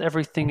with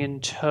everything in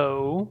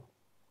tow.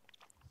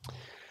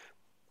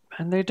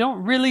 And they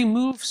don't really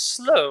move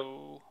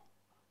slow.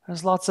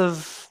 There's lots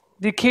of...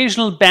 The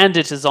occasional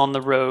bandit is on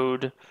the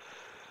road.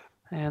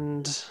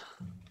 And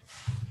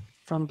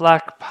from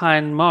Black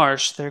Pine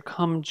Marsh, there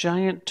come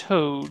giant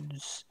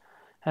toads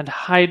and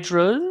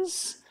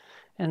hydras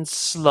and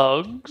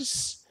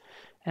slugs,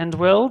 and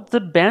well, the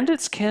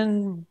bandits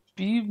can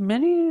be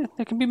many.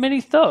 There can be many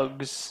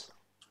thugs.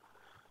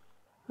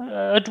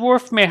 A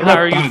dwarf may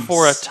hire you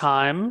for a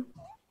time.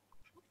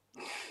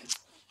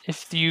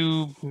 If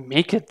you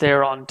make it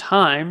there on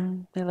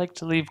time, they like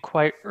to leave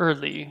quite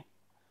early.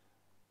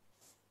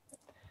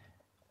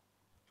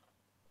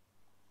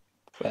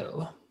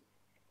 Well,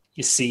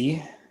 you see,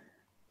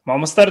 I'm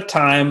almost out of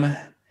time,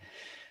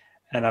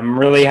 and I'm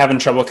really having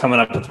trouble coming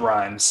up with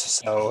rhymes,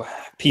 so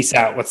peace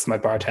out. What's my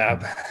bar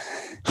tab?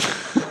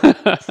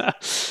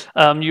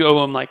 You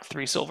owe him like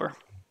 3 silver.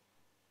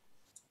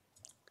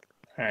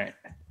 All right.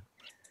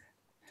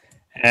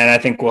 And I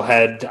think we'll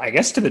head, I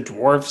guess, to the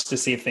dwarves to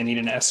see if they need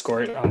an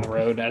escort on the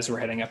road as we're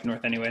heading up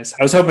north anyways.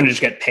 I was hoping to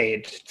just get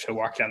paid to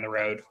walk down the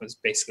road was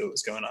basically what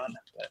was going on.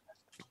 But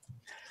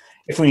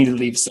if we need to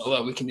leave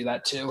solo, we can do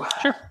that too.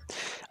 Sure.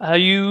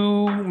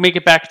 You make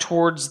it back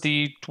towards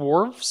the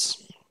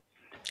dwarves.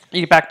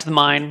 You get back to the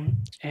mine,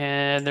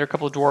 and there are a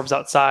couple of dwarves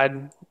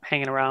outside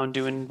hanging around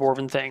doing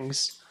dwarven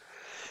things.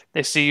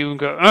 They see you and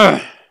go,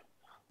 "Ugh,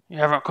 you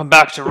haven't come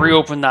back to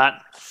reopen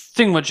that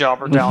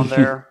thingamajobber down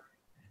there."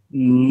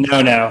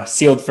 No.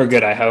 Sealed for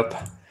good, I hope.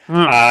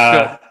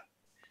 Good.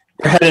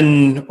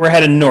 We're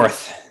heading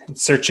north in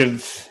search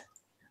of,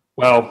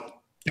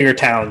 well, bigger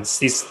towns.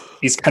 These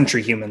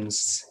country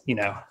humans, you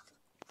know.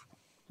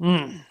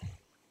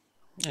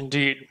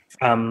 Indeed.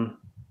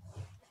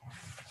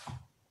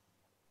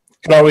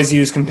 Could always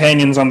use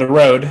companions on the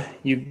road.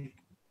 You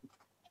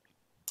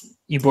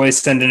boys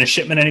send in a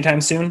shipment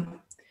anytime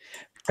soon?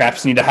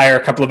 Perhaps need to hire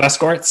a couple of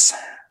escorts?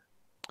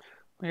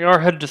 We are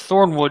headed to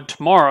Thornwood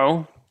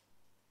tomorrow.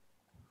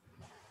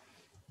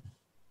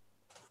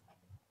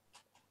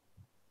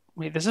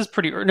 Wait, this is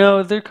pretty...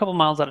 No, they're a couple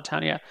miles out of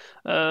town, yeah.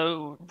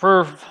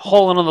 We're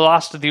hauling on the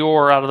last of the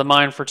ore out of the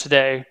mine for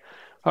today.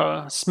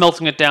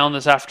 Smelting it down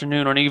this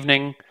afternoon or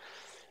evening.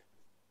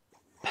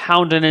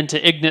 Pounding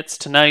into Ignatz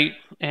tonight.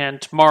 And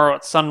tomorrow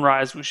at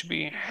sunrise, we should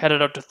be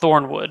headed out to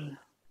Thornwood.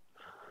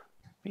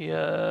 Be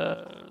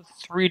a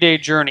 3-day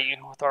journey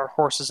with our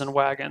horses and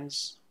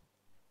wagons.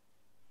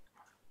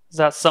 Is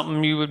that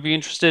something you would be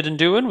interested in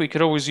doing? We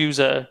could always use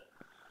a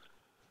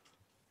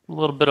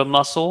little bit of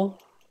muscle.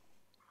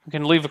 We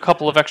can leave a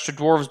couple of extra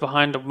dwarves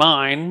behind a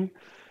mine.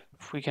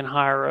 If we can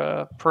hire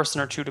a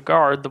person or two to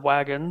guard the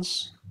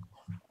wagons.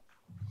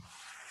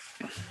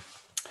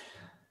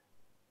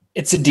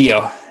 It's a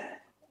deal.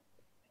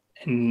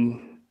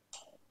 And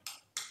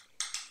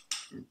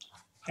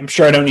I'm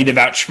sure I don't need to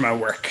vouch for my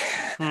work.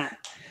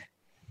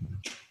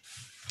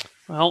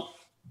 Well,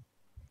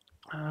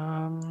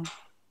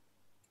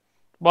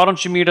 why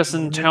don't you meet us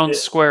in town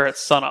square at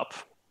sunup?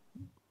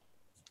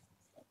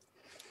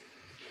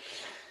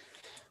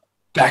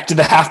 Back to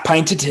the half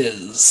pint it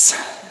is.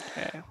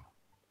 Okay.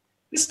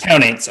 This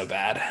town ain't so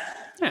bad.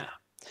 Yeah.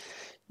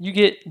 You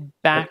get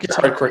back to...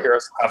 Hardcore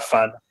heroes will have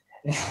fun.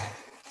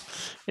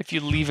 If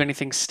you leave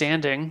anything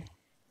standing.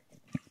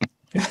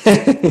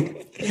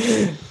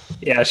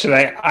 Yeah, should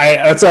I?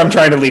 That's why I'm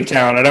trying to leave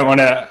town. I don't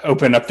want to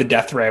open up the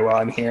death ray while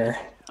I'm here.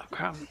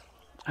 Okay.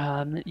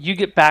 You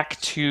get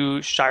back to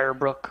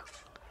Shirebrook.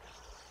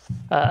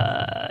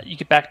 You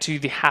get back to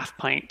the half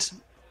pint.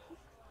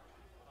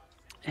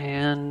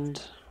 And...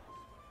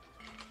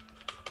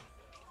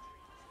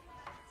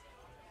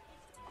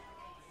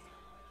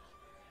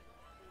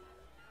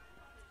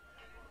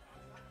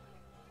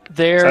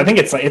 there. So I think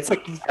it's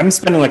like I'm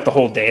spending like the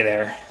whole day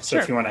there. So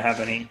Sure. if you want to have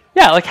any,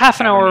 Yeah, like half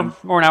an hour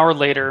or an hour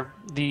later,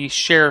 the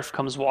sheriff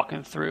comes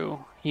walking through.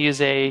 He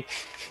is a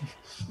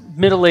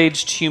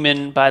middle-aged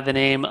human by the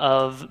name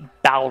of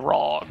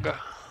Balrog.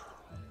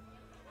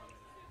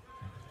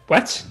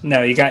 what?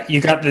 No, you got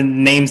the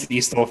names that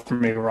you stole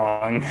from me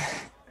wrong.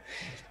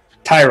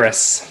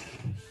 Tyrus.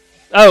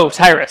 Oh,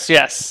 Tyrus,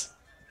 yes.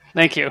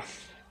 Thank you.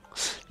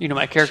 You know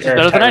my characters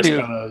better than I do.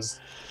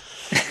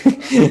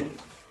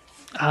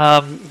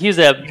 He's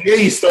a... You knew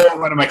you stole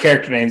one of my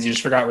character names, you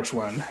just forgot which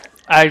one.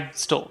 I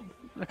stole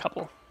a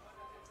couple.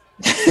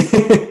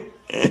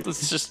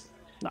 Let's just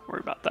not worry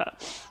about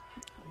that.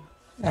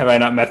 Have I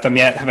not met them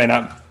yet? Have I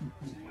not?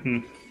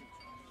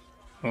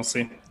 We'll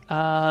see.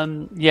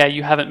 Yeah,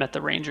 you haven't met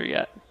the ranger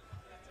yet.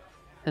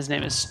 His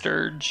name is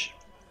Sturge.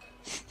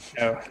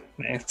 Oh,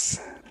 nice.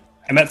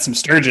 I met some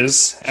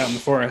sturges out in the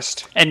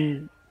forest.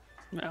 And,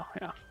 well,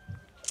 yeah.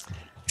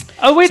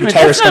 Oh, wait a So minute,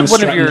 Tyrus that's not comes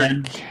one of your... strutting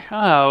in.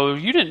 Oh,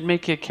 you didn't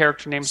make a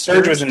character named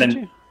Sturge Sturge, was did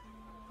you?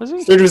 Was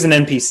he? Sturge was an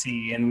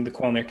NPC in the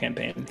Quellner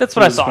campaign. That's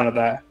what He I was saw. One of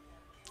the,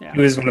 Yeah.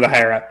 He was one of the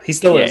higher up. He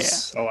still Yeah,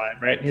 is alive,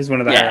 right? He's one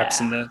of the Yeah. higher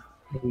ups in the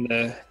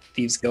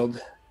Thieves Guild,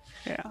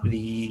 Yeah.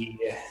 the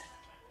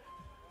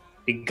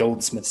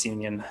Goldsmiths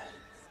Union.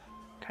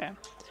 Okay.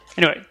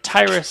 Anyway,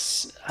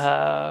 Tyrus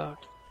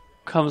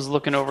comes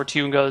looking over to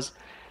you and goes,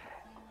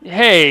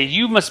 "Hey,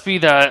 you must be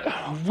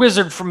that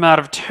wizard from out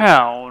of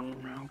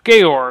town.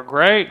 Georg,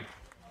 right?"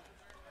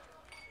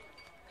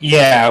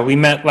 Yeah, we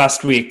met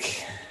last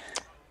week.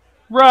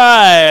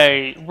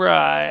 Right.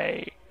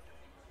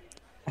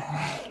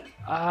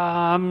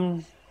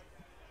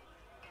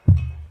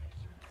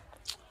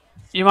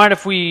 You mind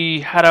if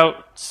we head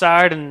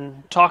outside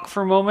and talk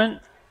for a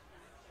moment?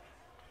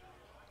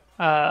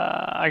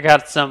 I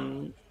got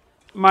some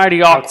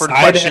mighty awkward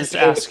Outside, questions to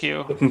ask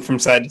you. Looking from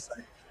side to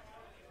side.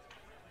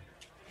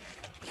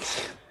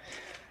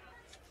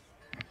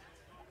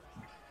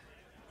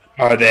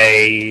 Are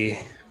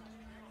they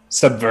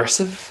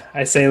subversive?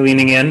 I say,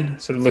 leaning in,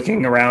 sort of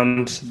looking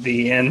around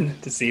the inn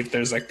to see if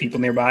there's like people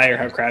nearby or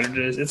how crowded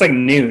it is. It's like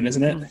noon,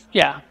 isn't it?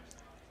 Yeah.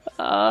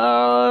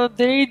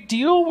 They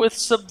deal with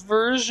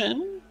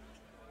subversion,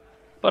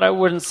 but I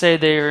wouldn't say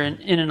they are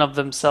in and of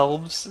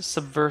themselves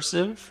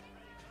subversive.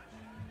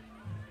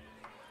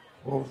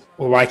 Well,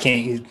 why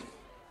can't you?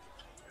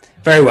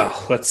 Very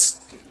well. Let's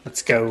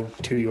go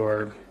to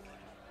your.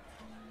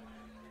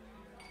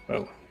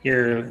 Oh,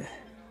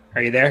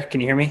 are you there? Can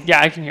you hear me?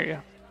 Yeah, I can hear you.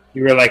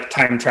 You were like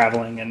time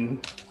traveling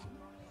and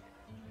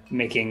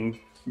making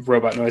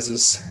robot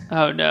noises.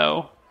 Oh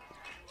no.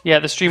 Yeah,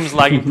 the stream is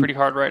lagging pretty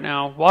hard right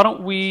now. Why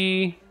don't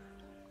we...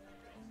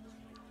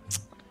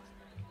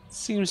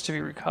 Seems to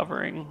be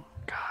recovering.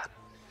 God.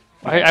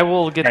 I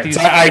will get these...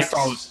 So I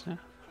follow...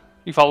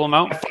 You follow them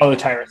out? I follow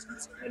Tyrus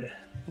inside.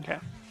 Okay.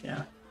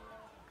 Yeah.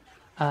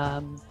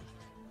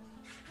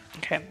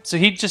 Okay, so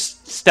he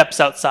just steps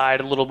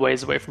outside a little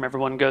ways away from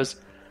everyone and goes,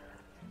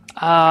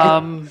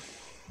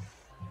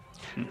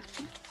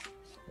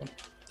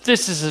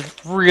 this is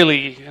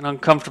really an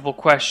uncomfortable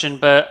question,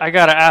 but I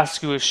gotta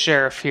ask you as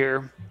sheriff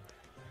here.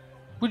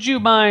 Would you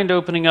mind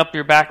opening up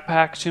your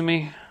backpack to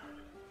me?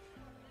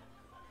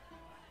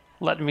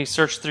 Letting me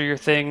search through your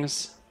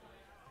things?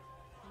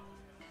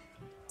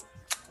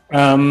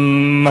 I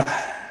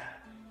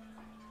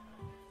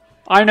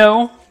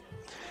know.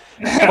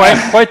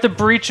 Quite the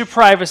breach of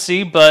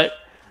privacy, but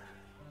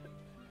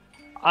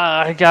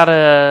I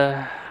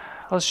gotta...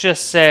 Let's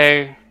just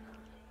say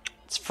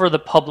it's for the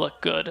public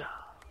good.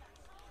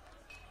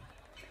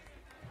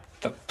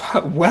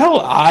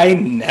 Well, I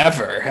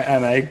never.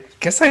 And I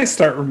guess I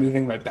start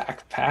removing my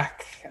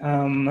backpack.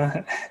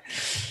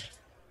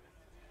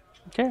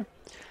 Okay.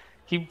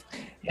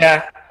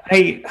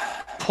 I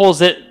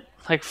pulls it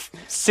like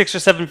 6 or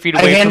 7 feet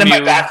away hand from him you.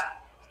 my back.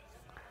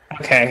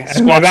 Okay. My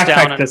Squats backpack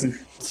down and doesn't.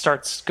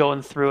 starts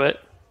going through it.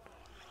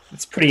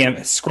 It's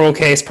pretty scroll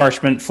case,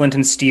 parchment, flint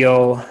and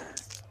steel,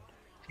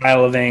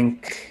 vial of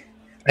ink.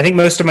 I think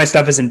most of my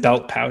stuff is in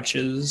belt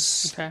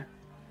pouches. Okay.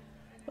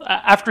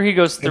 After he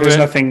goes through There's it,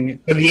 nothing.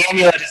 The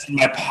amulet is in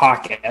my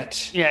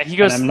pocket. yeah, he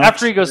goes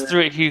after he goes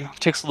through it. He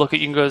takes a look at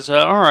you and goes,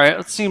 "All right,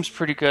 that seems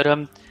pretty good.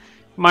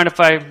 Mind if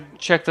I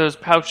check those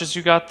pouches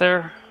you got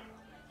there?"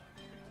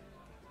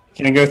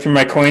 Can I go through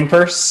my coin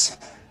purse?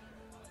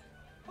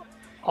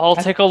 I'll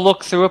take a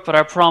look through it, but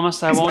I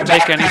promise I won't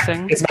take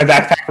anything. Is my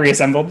backpack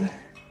reassembled?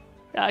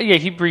 Yeah,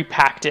 he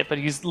repacked it, but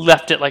he's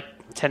left it like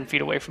 10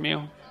 feet away from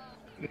you.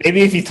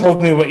 Maybe if you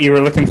told me what you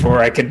were looking for,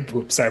 I could.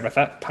 Oops, sorry about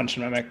that. Punch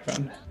in my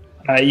microphone.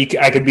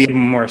 I could be of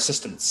more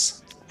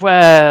assistance.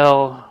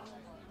 Well,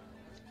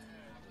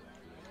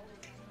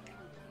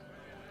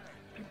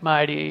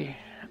 mighty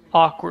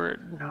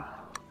awkward.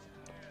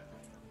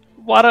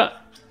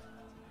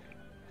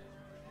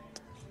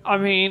 I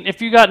mean,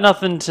 if you got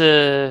nothing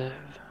to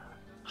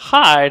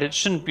hide, it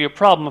shouldn't be a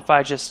problem if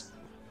I just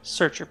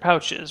search your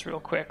pouches real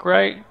quick,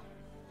 right?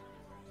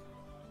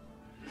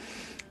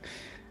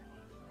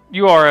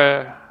 You are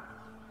a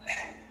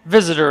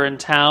visitor in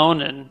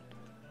town and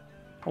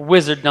a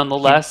wizard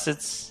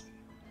nonetheless.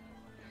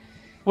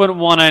 Wouldn't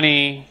want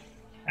any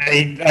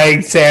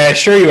I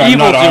assure you I'm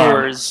not armed.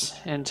 evildoers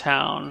in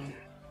town.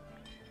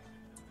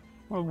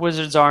 Well,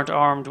 wizards aren't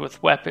armed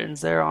with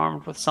weapons, they're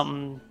armed with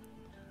some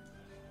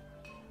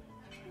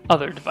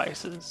other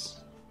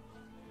devices.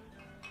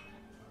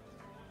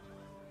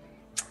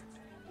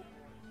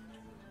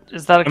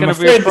 Is that going to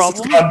be a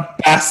problem? This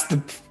has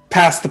gone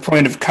past the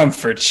point of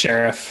comfort,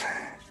 Sheriff.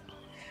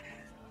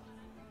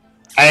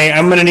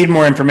 I'm going to need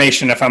more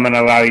information if I'm going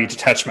to allow you to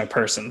touch my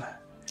person.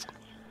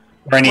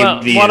 Or any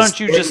of these. Why don't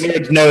you just...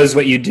 Lord knows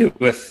what you do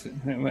with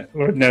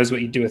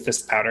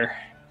this powder.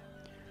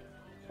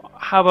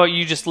 How about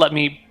you just let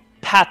me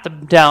pat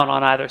them down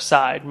on either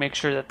side, make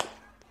sure that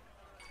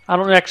I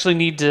don't actually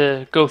need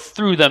to go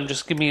through them,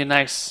 just give me a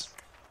nice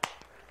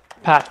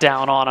pat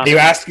down on them. Are you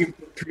asking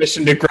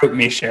permission to grope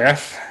me,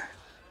 Sheriff?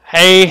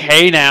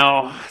 Hey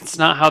now, it's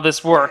not how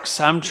this works.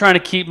 I'm trying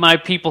to keep my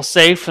people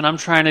safe, and I'm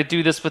trying to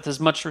do this with as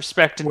much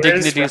respect and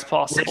dignity as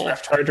possible.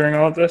 Where's Reft during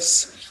all of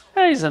this?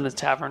 He's in the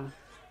tavern.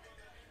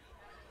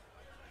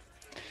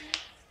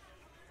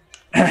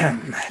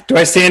 Do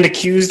I stand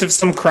accused of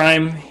some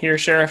crime here,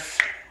 Sheriff?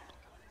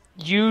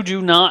 You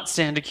do not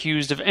stand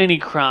accused of any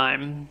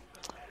crime,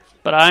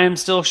 but I am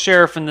still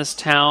sheriff in this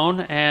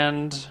town,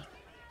 and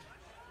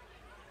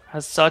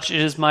as such, it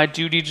is my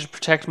duty to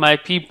protect my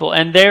people.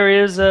 And there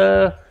is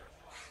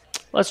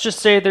let's just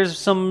say there's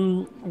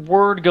some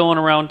word going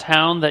around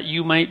town that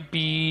you might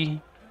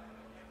be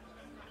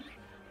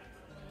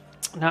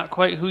not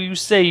quite who you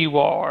say you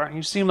are.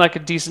 You seem like a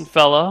decent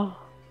fella.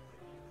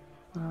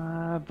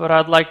 But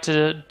I'd like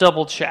to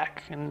double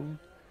check, and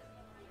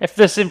if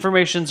this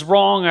information's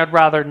wrong, I'd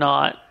rather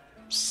not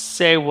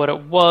say what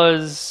it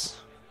was.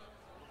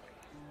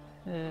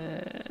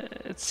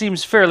 It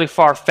seems fairly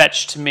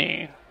far-fetched to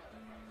me.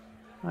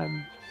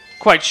 I'm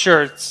quite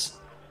sure it's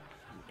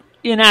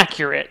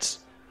inaccurate,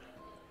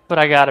 but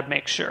I gotta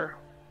make sure.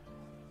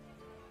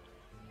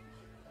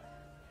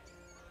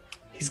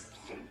 He's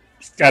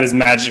got his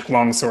magic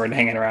longsword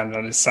hanging around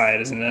on his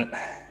side, isn't it?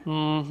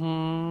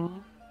 Mm-hmm.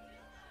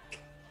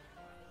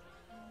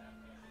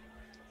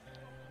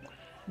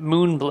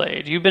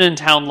 Moonblade. You've been in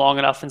town long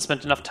enough and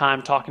spent enough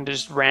time talking to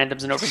just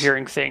randoms and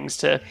overhearing things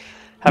to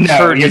have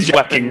heard his joking,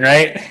 weapon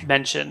right?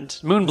 mentioned.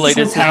 Moonblade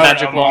is his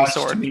magic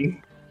longsword.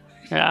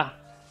 Yeah.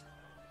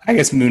 I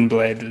guess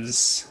Moonblade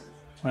is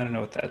I don't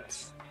know what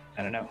that's.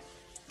 I don't know.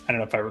 I don't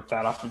know if I ripped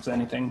that off of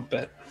anything,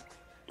 but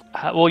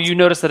Well, you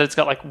notice that it's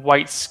got like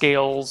white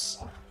scales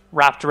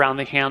wrapped around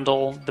the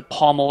handle. The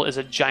pommel is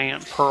a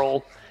giant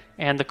pearl,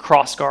 and the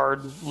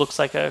crossguard looks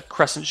like a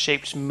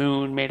crescent-shaped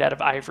moon made out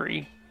of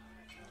ivory.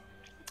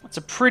 It's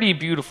a pretty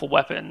beautiful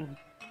weapon,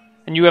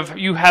 and you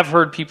have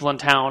heard people in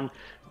town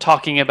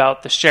talking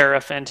about the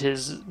sheriff and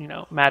his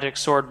magic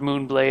sword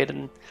Moonblade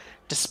and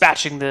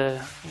dispatching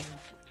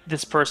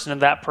this person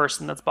and that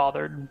person that's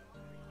bothered.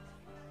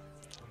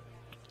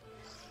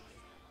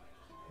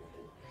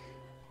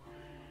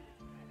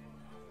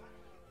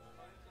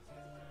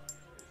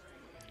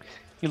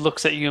 He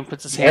looks at you and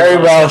puts his hand very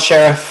on well,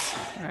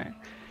 Sheriff. All right.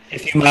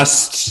 If you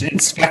must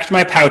inspect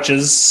my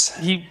pouches.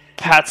 He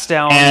pats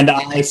down. And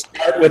I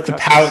start with the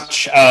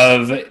pouch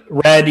of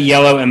red,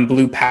 yellow, and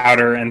blue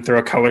powder and throw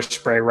a color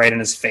spray right in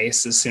his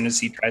face as soon as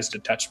he tries to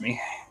touch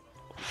me.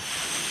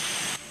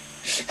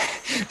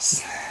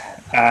 It's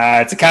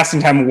a casting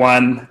time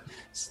 1.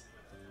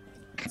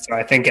 So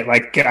I think I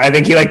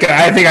think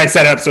I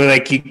set it up so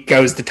he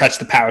goes to touch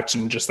the pouch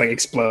and just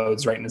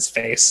explodes right in his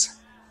face.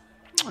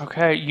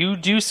 Okay, you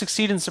do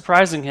succeed in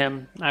surprising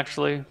him,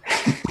 actually.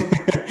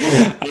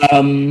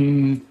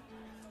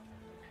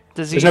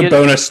 There's no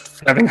bonus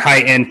for having high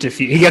int if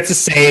he gets a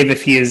save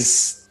if he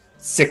is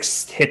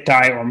 6 hit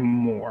die or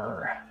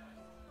more.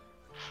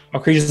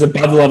 All creatures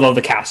above the level of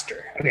the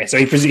caster. Okay, so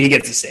he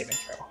gets a saving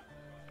throw.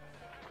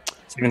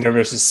 Saving throw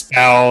versus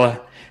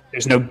spell.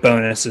 There's no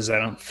bonuses, I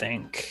don't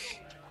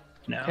think.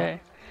 No.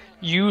 Okay.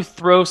 You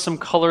throw some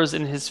colors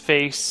in his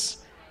face,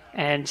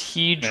 and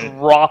he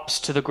drops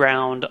to the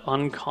ground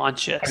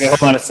unconscious. Okay,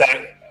 hold on a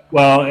second.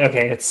 Well,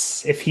 okay,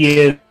 it's if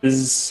he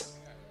is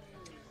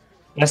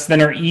less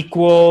than or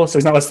equal, so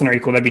he's not less than or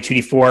equal, that'd be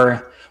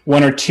 2d4.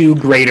 1 or 2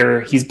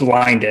 greater, he's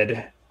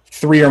blinded.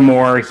 3 or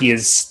more, he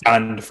is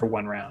stunned for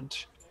 1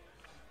 round.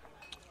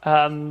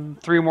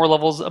 3 more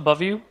levels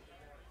above you?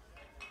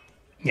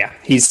 Yeah,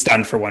 he's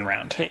stunned for 1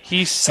 round. Okay,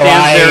 he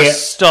stands there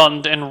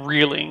stunned and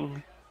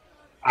reeling.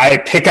 I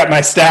pick up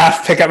my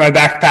staff, pick up my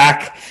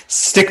backpack,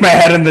 stick my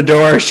head in the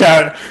door,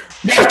 shout,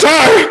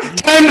 "Reptar,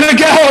 time to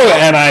go!"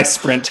 And I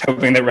sprint,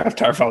 hoping that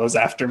Reptar follows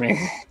after me.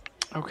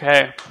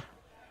 Okay.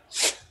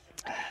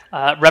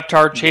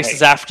 Reptar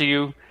chases after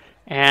you,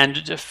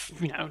 and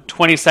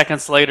 20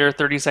 seconds later,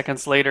 30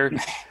 seconds later,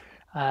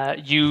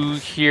 you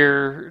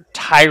hear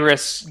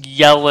Tyrus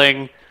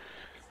yelling,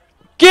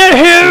 "Get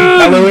him!"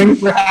 Bellowing,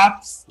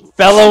 perhaps?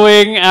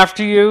 Bellowing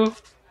after you.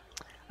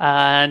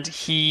 And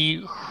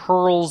he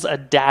hurls a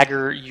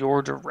dagger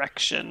your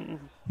direction.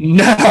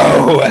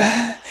 No!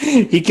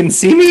 He can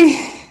see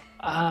me?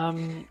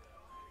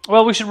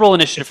 Well, we should roll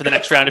initiative for the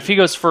next round. If he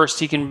goes first,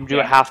 he can do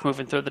a half move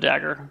and throw the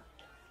dagger.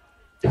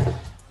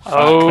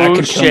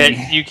 Oh, shit.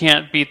 You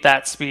can't beat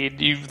that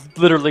speed. You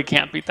literally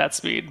can't beat that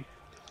speed.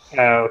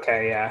 Oh,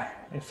 okay,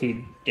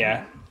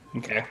 yeah.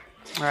 Okay.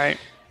 All right.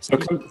 So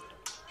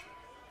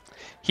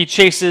he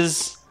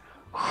chases,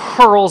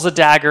 hurls a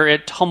dagger.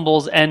 It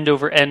tumbles end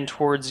over end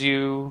towards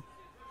you.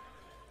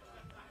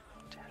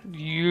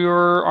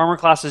 Your armor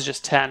class is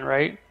just 10,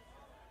 right?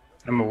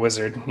 I'm a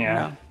wizard,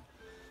 yeah.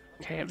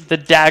 Okay, the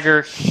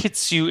dagger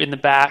hits you in the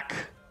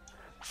back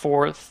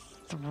for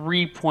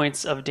 3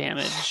 points of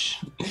damage.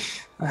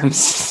 I'm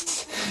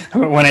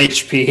at 1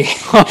 HP.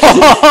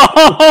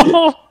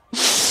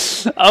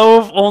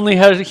 Oh, if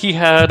only he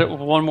had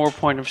 1 more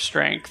point of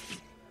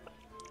strength.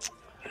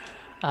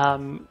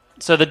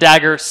 So the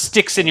dagger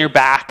sticks in your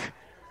back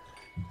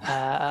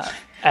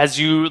as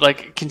you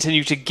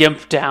continue to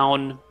gimp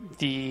down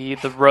the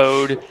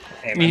road.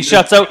 Hey, and he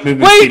shouts out,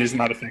 "Wait, is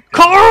not effective.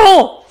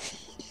 Carl!"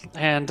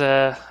 And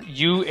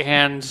you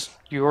and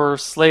your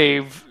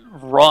slave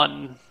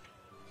run.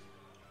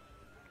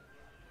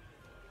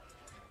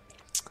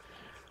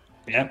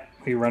 Yep,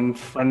 we run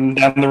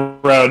down the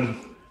road.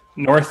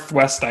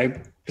 Northwest,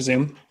 I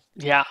presume.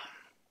 Yeah.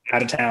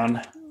 Out of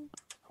town.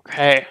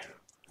 Okay.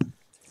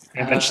 I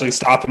eventually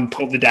stop and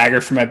pull the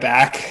dagger from my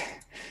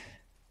back.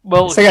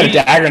 Well, I got a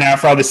dagger now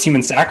for all this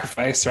human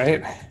sacrifice,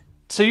 right?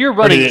 So you're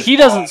running. He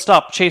doesn't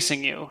stop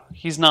chasing you.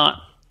 He's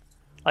not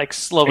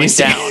slowing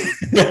down.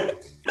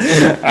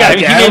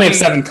 I only have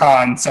 7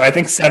 con, so I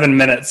think 7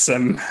 minutes.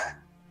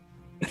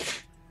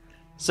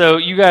 So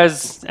you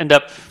guys end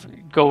up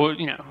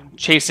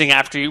chasing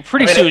after you.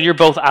 Pretty soon, you're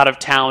both out of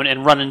town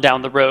and running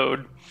down the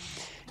road.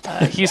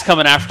 He's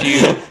coming after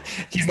you.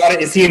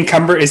 Is he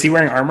encumbered? Is he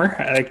wearing armor?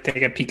 I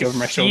take a peek over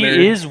my shoulder.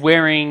 He is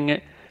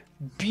wearing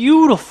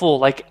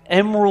beautiful,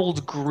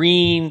 emerald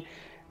green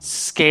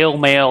scale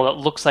mail that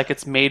looks like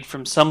it's made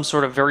from some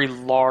sort of very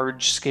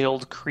large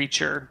scaled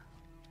creature.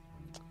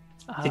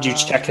 Did you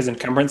check his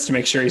encumbrance to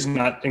make sure he's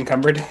not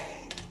encumbered?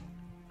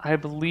 I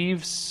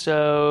believe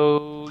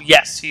so.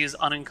 Yes, he is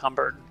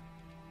unencumbered.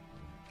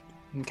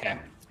 Okay.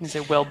 He's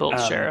a well-built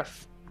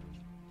sheriff.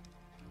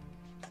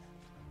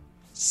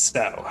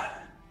 So,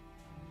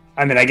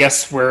 I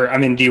guess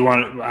do you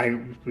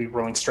want we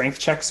rolling strength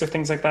checks or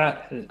things like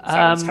that?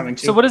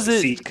 So what is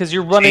it? Because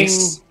you're running.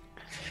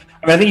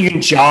 I think you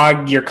can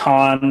jog your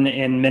con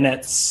in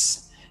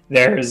minutes.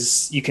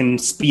 you can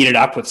speed it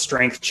up with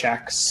strength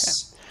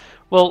checks. Okay.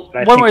 Well,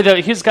 one way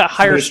though, he's got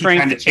higher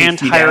strength and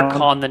higher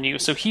con than you,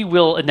 so he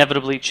will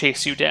inevitably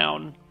chase you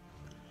down.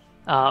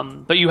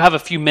 But you have a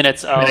few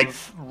minutes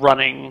of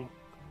running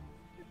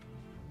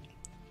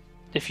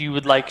if you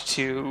would like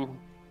to.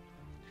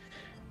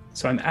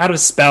 So I'm out of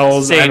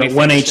spells. I'm at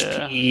 1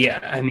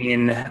 HP. I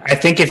mean, I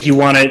think if you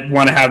want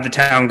to have the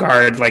town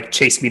guard like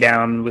chase me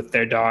down with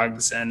their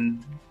dogs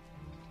and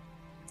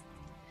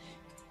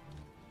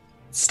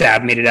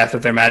stab me to death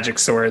with their magic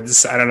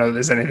swords, I don't know if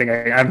there's anything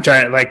I'm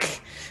trying,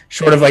 like,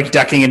 short of like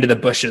ducking into the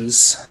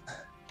bushes.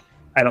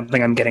 I don't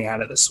think I'm getting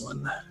out of this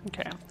one.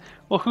 Okay.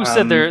 Well, who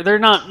said they're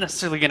not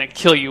necessarily going to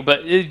kill you,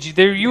 but you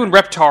and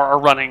Reptar are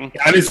running.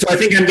 I mean, so I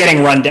think I'm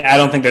getting run down. I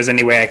don't think there's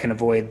any way I can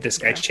avoid this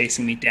guy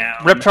chasing me down.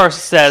 Reptar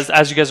says,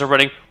 as you guys are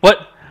running,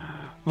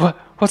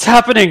 What's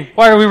happening?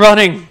 Why are we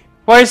running?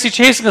 Why is he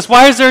chasing us?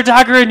 Why is there a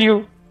dagger in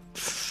you?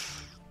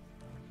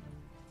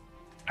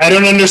 I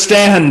don't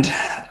understand.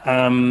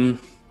 I'm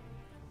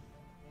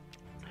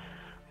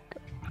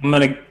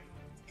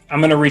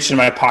gonna reach in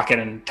my pocket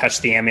and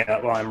touch the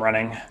amulet while I'm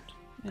running.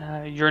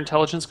 Your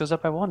intelligence goes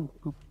up by 1.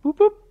 Boop,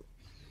 boop,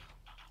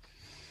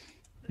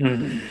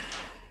 boop.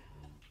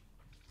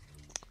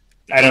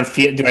 I don't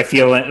feel. Do I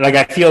feel like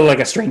I feel like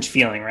a strange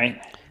feeling?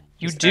 Right?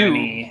 You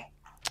do.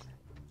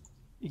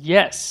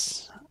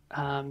 Yes.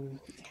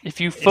 If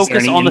you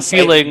focus on the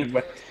feeling,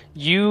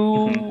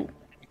 you.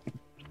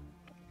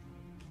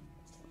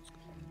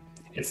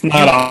 It's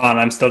not on.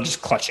 I'm still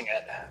just clutching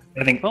it.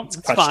 I think it's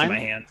clutched in my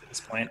hand at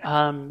this point.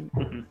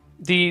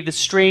 The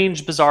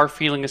strange, bizarre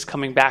feeling is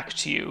coming back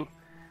to you,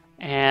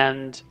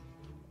 and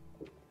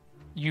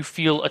you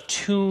feel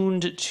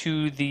attuned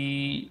to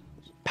the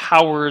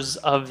powers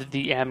of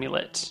the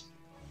amulet.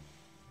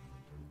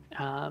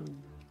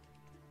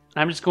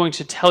 I'm just going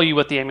to tell you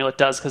what the amulet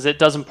does, because it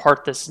does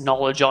impart this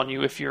knowledge on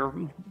you if you're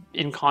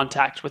in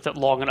contact with it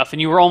long enough.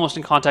 And you were almost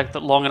in contact with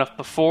it long enough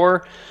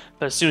before,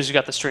 but as soon as you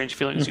got the strange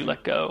feelings, you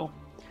let go.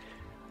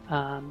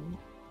 Well,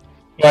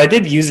 I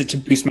did use it to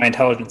boost my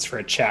intelligence for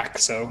a check,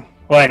 so...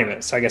 Well, anyway,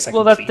 so I guess I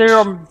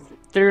can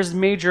there's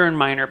major and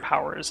minor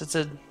powers.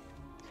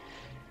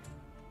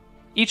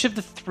 Each of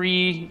the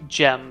 3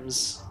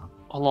 gems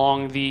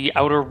along the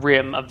outer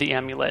rim of the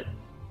amulet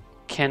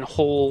can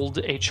hold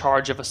a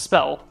charge of a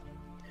spell.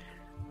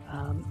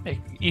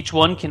 Each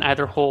one can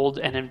either hold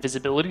an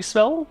invisibility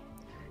spell,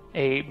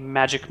 a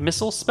magic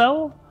missile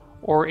spell,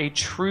 or a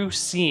true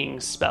seeing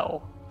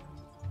spell.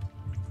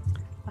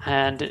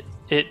 And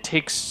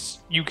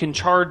you can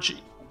charge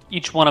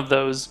each one of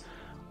those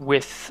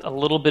with a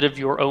little bit of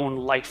your own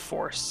life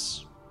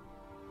force,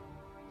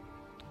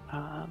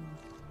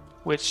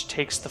 which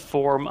takes the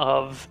form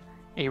of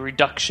a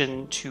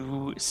reduction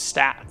to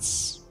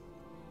stats.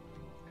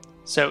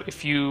 So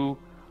if you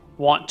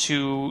want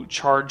to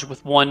charge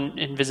with 1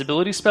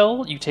 invisibility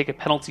spell, you take a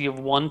penalty of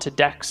 1 to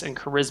Dex and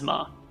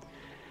Charisma.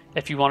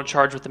 If you want to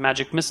charge with the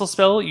magic missile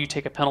spell, you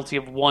take a penalty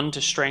of 1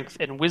 to Strength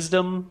and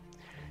Wisdom.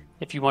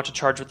 If you want to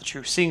charge with the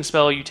true seeing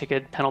spell, you take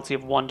a penalty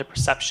of 1 to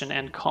Perception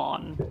and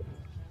Con.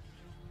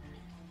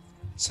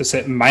 So it's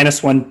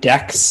 -1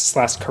 Dex /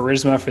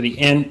 Charisma for the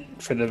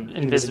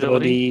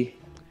invisibility.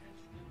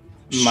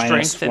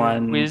 Strength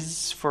and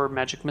Wiz for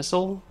magic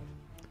missile,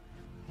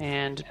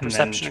 and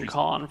Perception and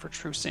Con for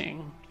true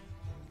seeing.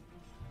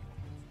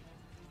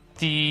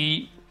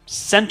 The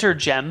center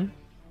gem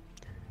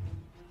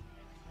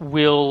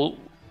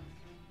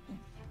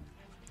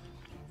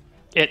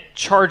it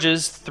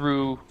charges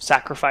through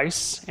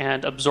sacrifice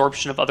and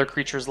absorption of other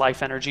creatures'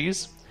 life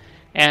energies,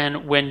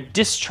 and when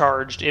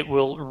discharged, it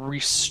will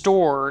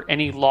restore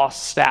any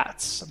lost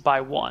stats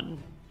by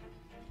 1,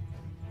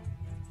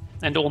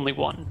 and only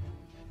 1.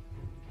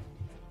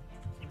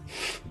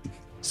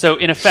 So,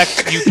 in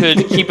effect, you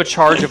could keep a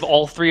charge of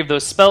all 3 of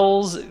those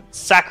spells,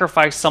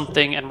 sacrifice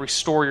something, and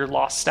restore your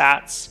lost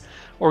stats.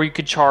 Or you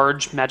could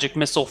charge Magic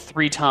Missile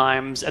 3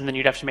 times, and then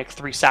you'd have to make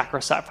 3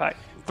 sacrifices.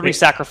 So a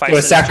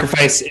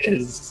sacrifice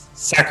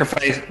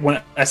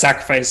a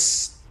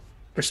sacrifice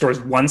restores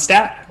 1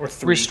 stat, or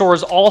 3?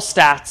 Restores all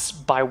stats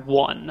by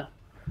 1.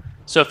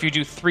 So if you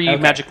do 3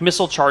 Magic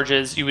Missile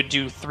charges, you would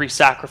do 3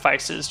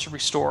 sacrifices to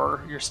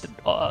restore your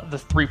the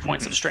 3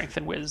 points of Strength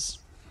and Wiz.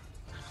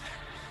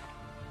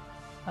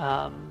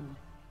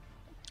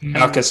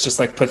 Malchus just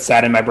puts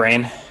that in my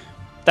brain.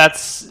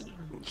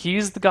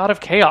 He's the god of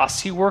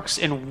chaos. He works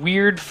in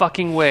weird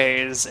fucking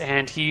ways,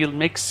 and he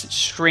makes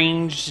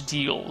strange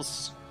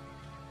deals.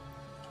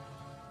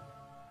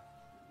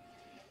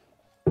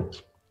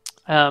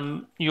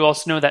 You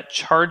also know that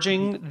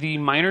charging the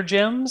minor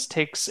gems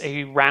takes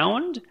a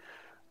round,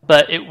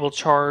 but it will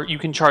you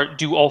can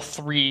do all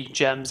 3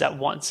 gems at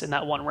once in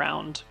that 1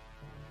 round.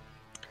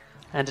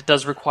 And it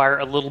does require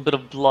a little bit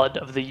of blood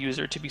of the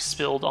user to be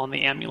spilled on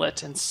the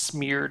amulet and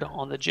smeared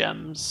on the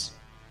gems.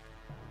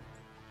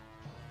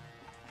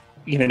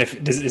 Even if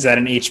is that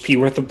an HP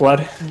worth of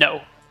blood?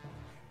 No.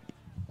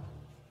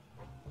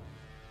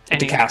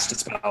 To cast a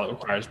spell, it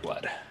requires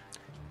blood.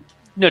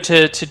 No,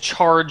 to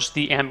charge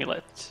the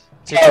amulet.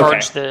 To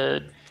charge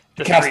the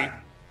 3.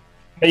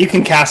 But you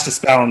can cast a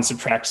spell and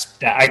subtract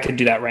stat. I could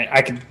do that, right?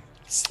 I could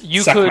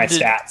suck my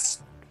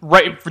stats.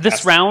 Right, for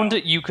this round,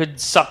 you could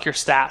suck your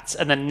stats,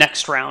 and then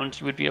next round,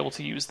 you would be able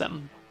to use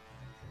them.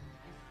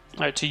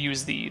 To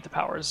use the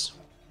powers.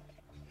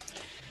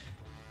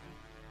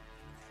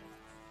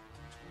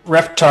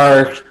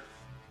 Reptar,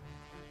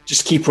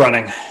 just keep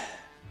running.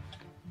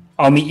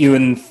 I'll meet you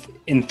in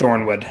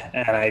Thornwood,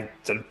 and I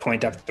sort of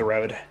point up the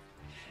road.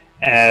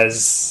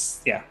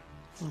 Okay.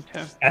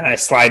 And I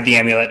slide the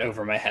amulet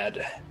over my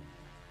head.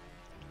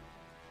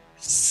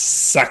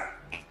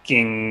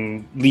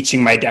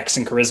 Leeching my dex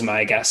and charisma,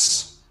 I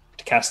guess,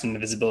 to cast an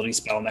invisibility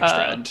spell next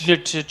round.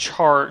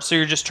 So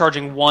you're just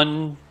charging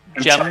one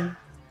gem?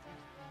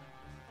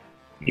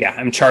 Yeah,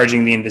 I'm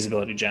charging the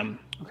invisibility gem.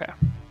 Okay.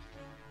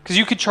 Because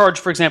you could charge,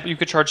 for example,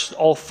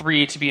 all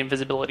 3 to be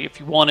invisibility if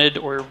you wanted,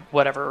 or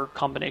whatever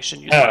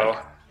combination you'd like.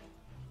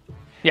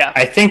 Yeah.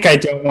 I think I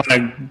don't want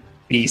to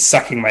be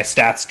sucking my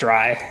stats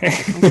dry.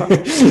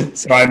 Okay.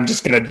 So I'm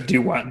just going to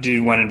do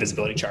one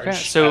invisibility charge. Okay.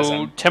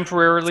 So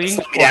temporarily...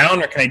 Slow me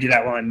down, or can I do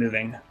that while I'm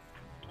moving?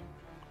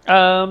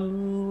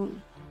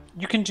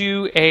 You can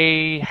do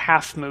a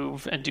half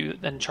move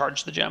and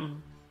charge the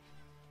gem.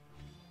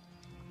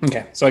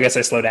 Okay, so I guess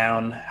I slow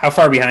down. How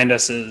far behind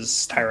us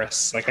is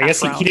Tyrus? I guess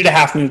he did a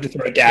half move to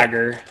throw a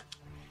dagger,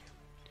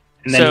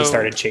 and then he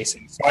started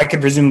chasing. So I could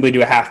presumably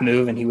do a half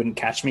move, and he wouldn't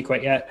catch me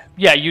quite yet?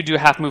 Yeah, you do a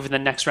half move, and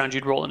then next round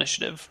you'd roll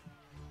initiative.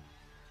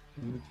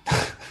 All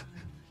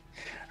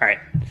right,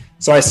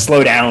 so I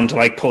slow down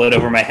to pull it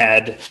over my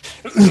head,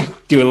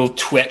 do a little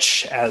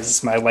twitch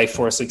as my life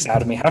force leaks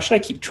out of me. How should I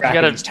keep track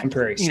of these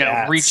temporary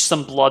stats? Reach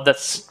some blood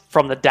that's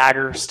from the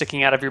dagger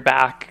sticking out of your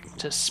back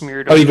to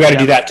smear it. Oh, you've got to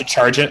do that to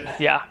charge it?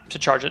 Yeah, to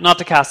charge it. Not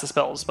to cast the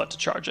spells, but to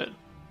charge it.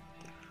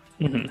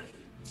 Mm-hmm.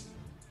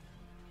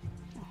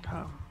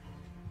 Okay.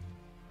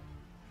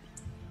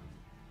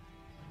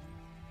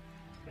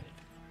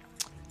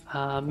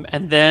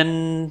 And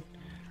then...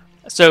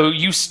 So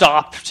you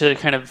stop to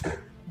kind of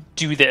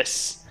do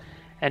this,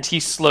 and he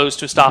slows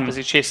to a stop as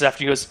he chases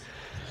after you. He goes...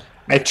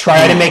 I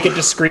try to make it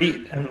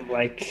discreet, and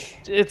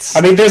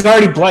there's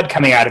already blood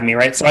coming out of me,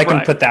 right? So I can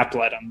put that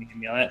blood on the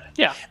amulet.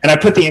 Yeah. And I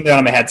put the amulet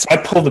on my head, so I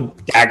pull the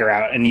dagger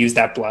out and use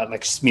that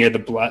blood, smear the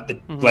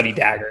bloody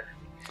dagger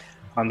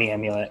on the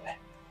amulet.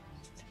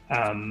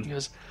 He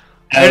goes,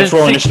 let's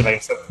roll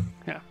initiative.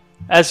 Yeah.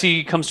 As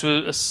he comes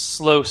to a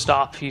slow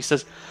stop, he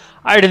says,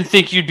 "I didn't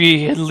think you'd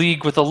be in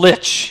league with a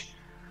lich.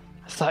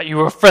 I thought you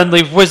were a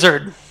friendly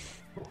wizard.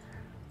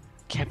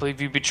 Can't believe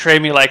you betray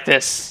me like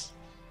this."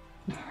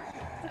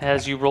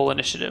 As you roll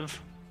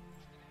initiative.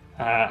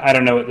 I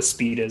don't know what the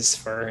speed is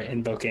for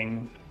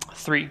invoking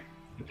 3.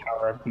 The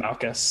power of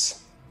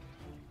Malchus.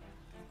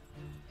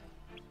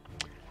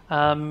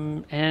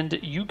 And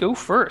you go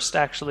first,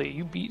 actually.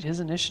 You beat his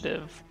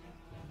initiative.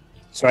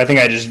 So I think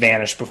I just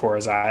vanish before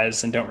his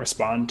eyes and don't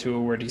respond to a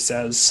word he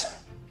says.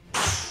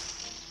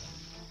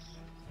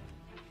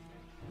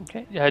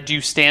 Okay. Do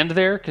you stand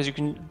there? Because you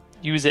can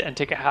use it and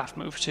take a half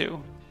move,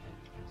 too.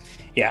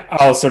 Yeah,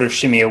 I'll sort of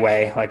shimmy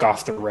away,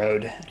 off the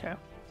road. Okay.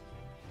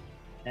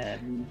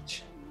 And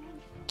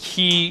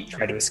he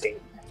try to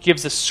escape.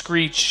 Gives a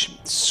screech,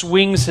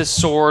 swings his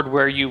sword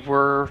where you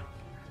were.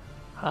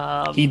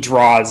 He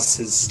draws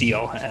his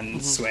steel and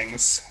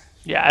swings.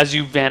 Yeah, as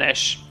you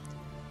vanish.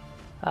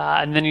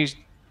 And then he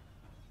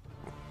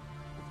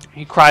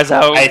cries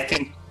out. I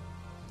think...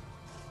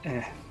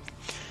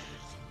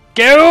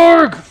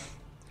 Georg!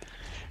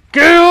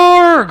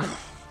 Georg!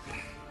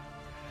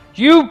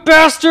 You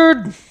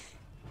bastard!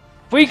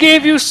 We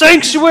gave you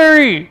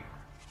sanctuary!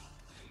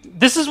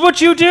 This is what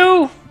you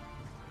do?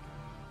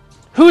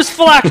 Whose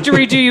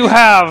phylactery do you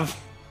have?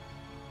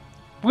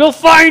 We'll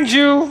find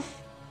you!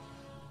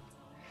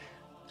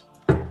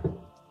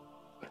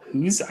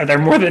 Is there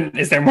more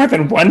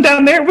than one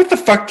down there? What the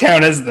fuck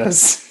town is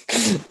this?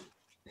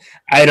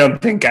 I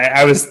don't think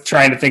I was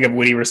trying to think of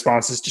witty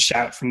responses to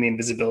shout from the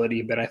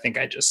invisibility, but I think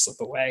I just slip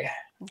away.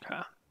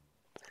 Okay.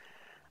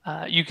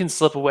 You can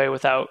slip away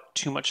without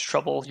too much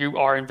trouble. You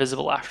are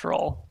invisible after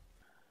all.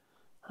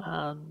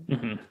 A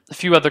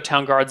few other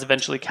town guards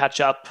eventually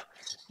catch up,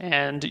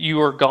 and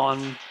you are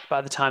gone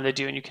by the time they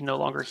do, and you can no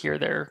longer hear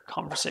their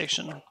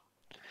conversation.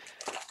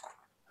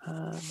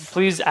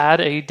 Please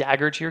add a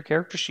dagger to your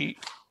character sheet.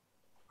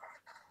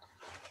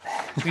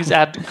 Please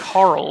add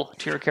Carl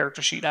to your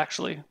character sheet,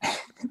 actually.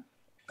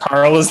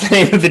 Carl is the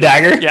name of the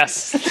dagger?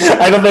 Yes.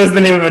 I thought that was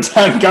the name of a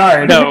town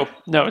guard.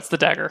 No, it's the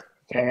dagger.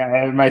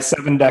 Okay, my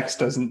 7 dex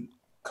doesn't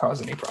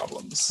cause any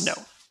problems. No.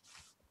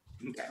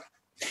 Okay.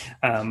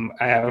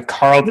 I have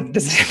Carl.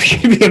 Does it appear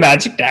to be a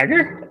magic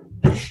dagger?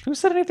 Who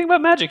said anything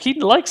about magic? He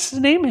likes to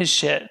name his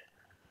shit.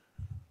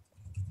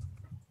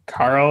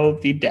 Carl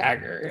the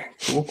dagger.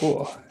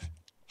 Cool.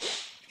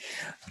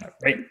 All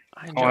right.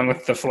 Along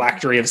with the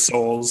phylactery of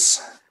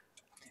souls,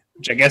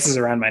 which I guess is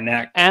around my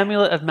neck.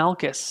 Amulet of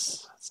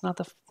Malchus. It's not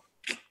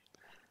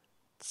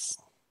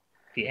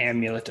the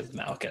amulet of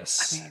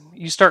Malchus. I mean,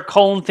 you start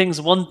calling things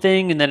one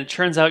thing, and then it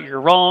turns out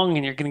you're wrong,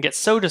 and you're going to get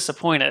so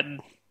disappointed.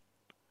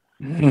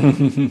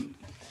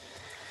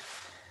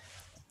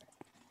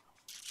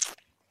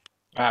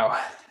 Wow.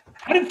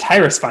 How did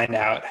Tyrus find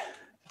out?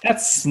 That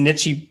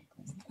snitchy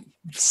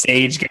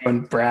sage go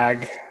and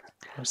brag.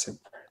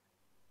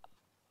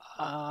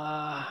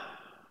 God,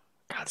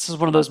 this is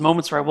one of those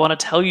moments where I want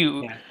to tell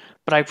you,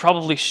 but I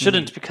probably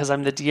shouldn't because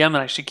I'm the DM and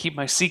I should keep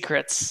my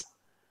secrets.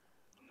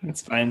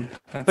 That's fine.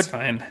 That's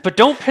fine. But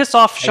don't piss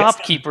off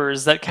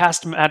shopkeepers that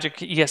cast magic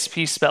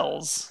ESP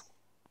spells.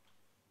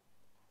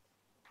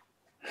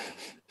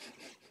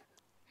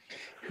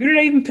 Who did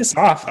I even piss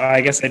off?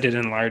 I guess I did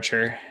enlarge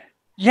her.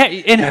 Yeah,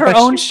 in her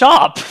own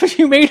shop.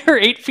 You made her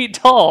 8 feet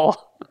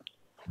tall.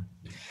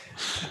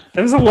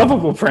 That was a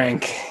lovable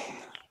prank.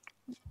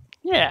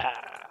 Yeah.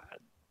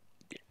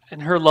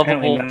 And her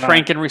lovable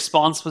prank in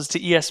response was to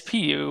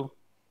ESP you.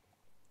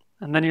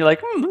 And then you're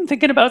like, I'm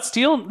thinking about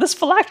stealing this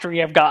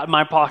phylactery I've got in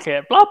my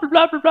pocket. Blah, blah,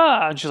 blah, blah,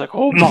 blah. And she's like,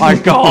 oh my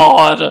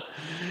God.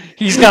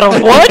 He's got a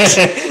what?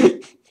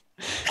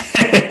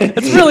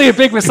 It's really a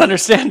big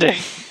misunderstanding.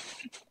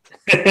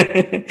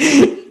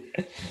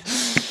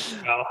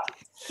 Well,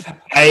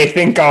 I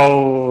think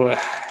I'll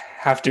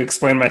have to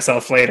explain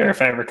myself later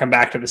if I ever come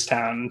back to this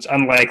town. It's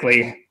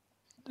unlikely.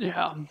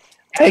 Yeah.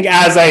 I think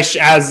I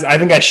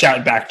think I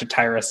shout back to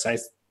Tyrus.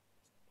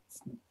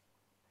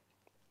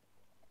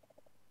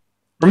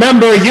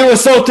 Remember, you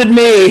assaulted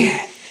me.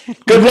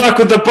 Good luck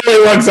with the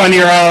bullywugs on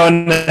your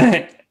own.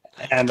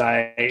 And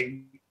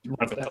I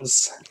run for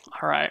those.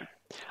 All right.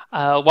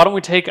 Why don't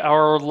we take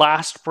our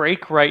last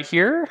break right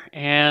here,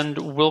 and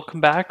we'll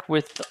come back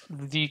with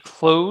the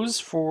close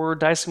for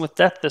Dicing with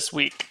Death this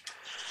week.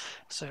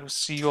 So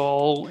see you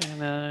all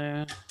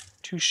in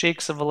 2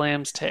 shakes of a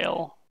lamb's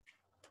tail.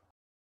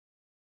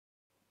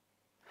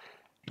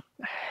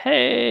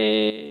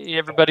 Hey,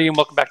 everybody, and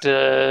welcome back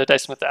to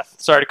Dicing with Death.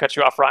 Sorry to cut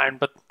you off, Ryan,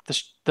 but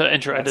the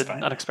intro ended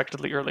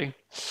unexpectedly early.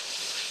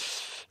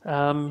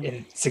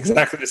 It's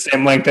exactly the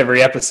same length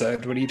every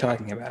episode. What are you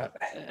talking about?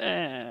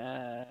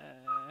 Yeah.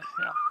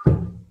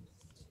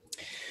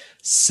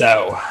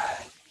 So,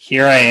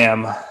 here I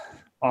am,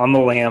 on the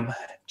lam,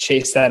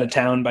 chased out of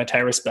town by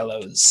Tyrus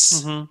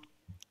Bellows.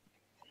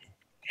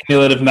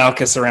 Amulet of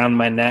Malchus around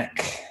my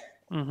neck.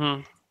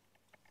 What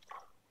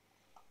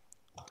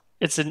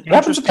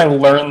happens if I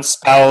learn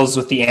spells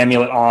with the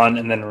amulet on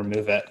and then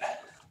remove it?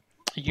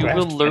 You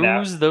will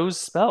lose those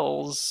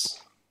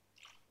spells.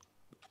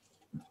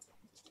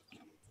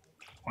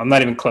 I'm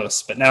not even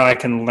close, but now I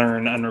can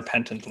learn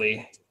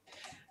unrepentantly.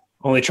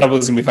 Only trouble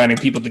is going to be finding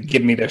people to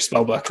give me their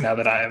spellbook now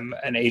that I'm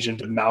an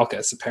agent of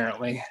Malchus,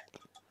 apparently.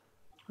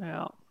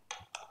 Yeah.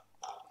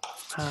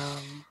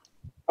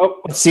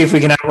 Let's see if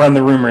we can outrun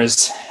the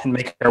rumors and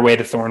make our way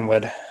to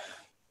Thornwood.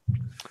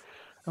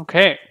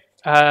 Okay.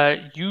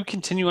 You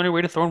continue on your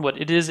way to Thornwood.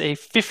 It is a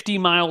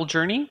 50-mile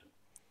journey,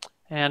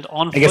 and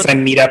on foot... I guess I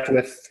meet up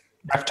with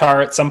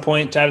Reptar at some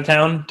point out of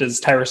town. Does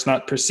Tyrus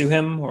not pursue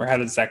him, or how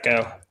does that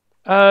go?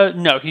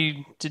 No,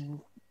 he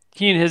and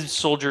his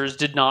soldiers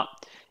did not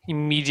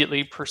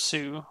immediately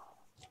pursue.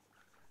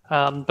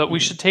 But we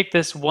should take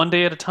this one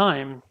day at a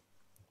time.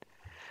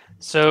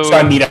 So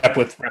I meet up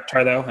with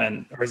Reptar, though,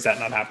 or has that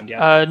not happened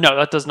yet? No,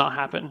 that does not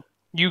happen.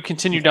 You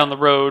continue down the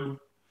road,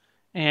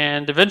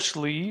 and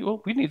eventually,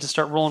 we need to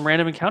start rolling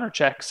random encounter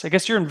checks. I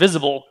guess you're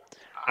invisible.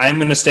 I'm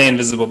going to stay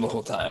invisible the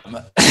whole time.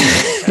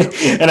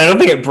 And I don't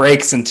think it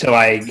breaks until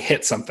I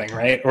hit something,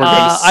 right? Or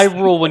I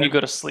roll when you go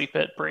to sleep,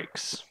 it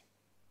breaks.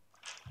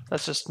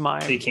 That's just my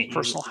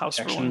personal house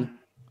ruling.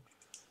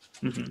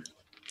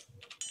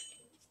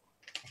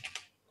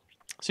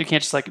 So you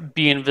can't just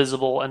be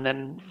invisible and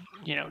then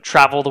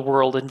travel the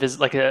world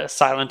like a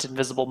silent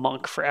invisible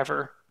monk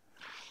forever.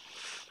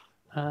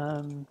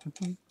 I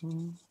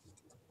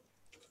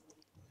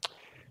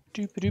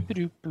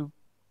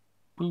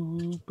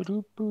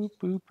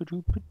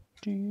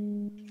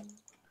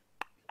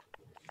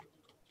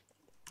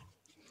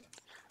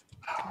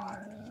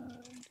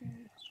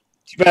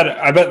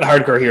bet the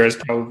hardcore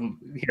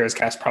heroes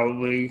cast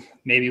probably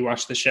maybe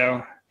watch the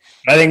show.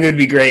 I think it would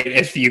be great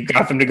if you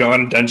got them to go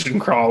on a dungeon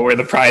crawl where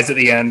the prize at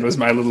the end was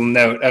my little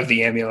note of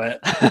the amulet.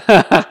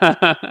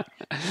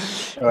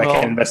 Or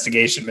an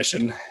investigation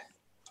mission.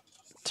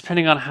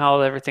 Depending on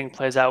how everything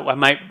plays out, I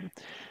might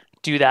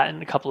do that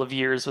in a couple of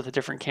years with a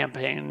different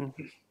campaign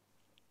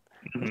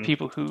with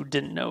people who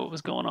didn't know what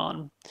was going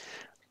on.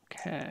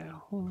 Okay.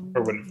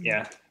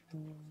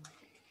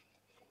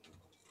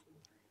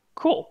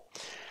 Cool.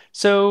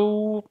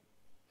 So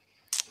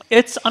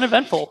it's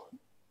uneventful.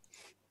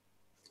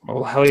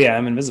 Oh, hell yeah,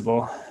 I'm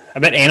invisible. I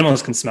bet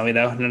animals can smell me,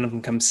 though. None of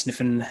them come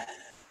sniffing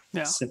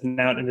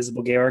out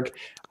invisible Georg.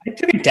 I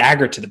took a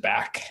dagger to the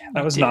back.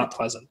 That was not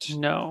pleasant.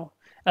 No.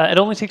 It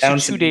only takes you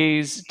 2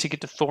 days to get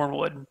to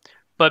Thornwood.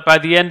 But by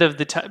the end of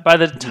by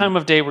the time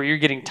of day where you're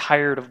getting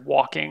tired of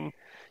walking,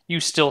 you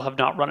still have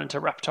not run into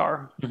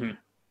Reptar.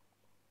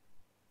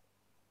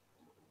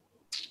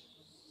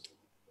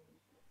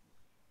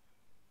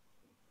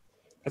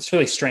 That's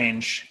really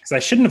strange because I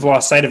shouldn't have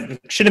lost sight of it.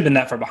 Should have been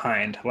that far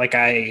behind.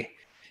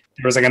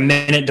 There was a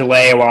minute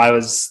delay while I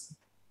was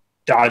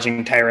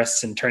dodging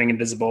Tyrus and turning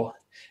invisible,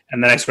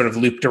 and then I sort of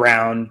looped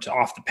around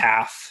off the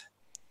path.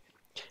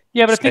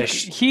 Yeah, but I think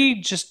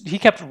he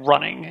kept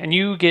running, and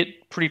you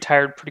get pretty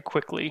tired pretty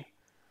quickly,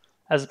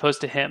 as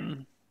opposed to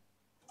him.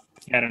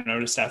 Yeah, I don't know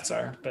what his stats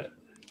are, but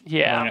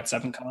yeah, I'm only at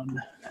 7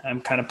 con.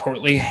 I'm kind of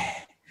portly,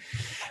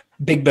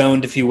 big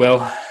boned, if you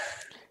will.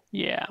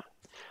 Yeah.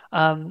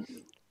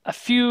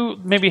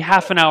 Maybe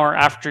half an hour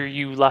after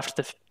you left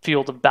the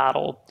field of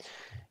battle,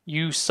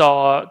 you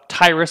saw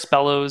Tyrus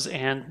Bellows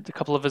and a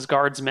couple of his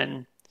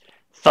guardsmen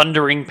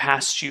thundering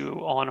past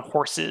you on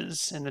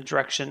horses in the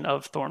direction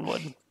of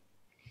Thornwood.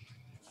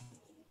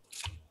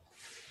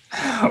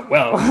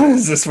 Well,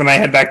 is this when I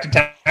head back to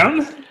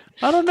town?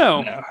 I don't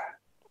know. No.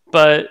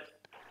 But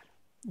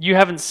you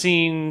haven't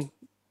seen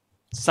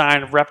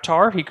sign of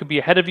Reptar. He could be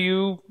ahead of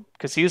you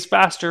because he is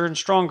faster and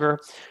stronger.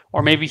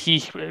 Or maybe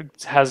he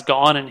has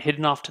gone and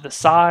hidden off to the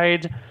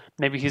side.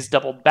 Maybe he's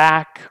doubled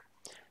back.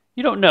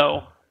 You don't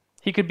know.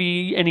 He could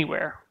be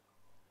anywhere.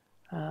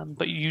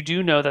 But you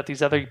do know that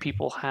these other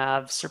people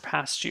have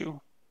surpassed you.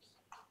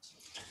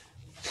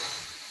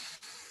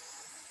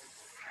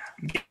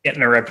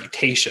 Getting a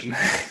reputation,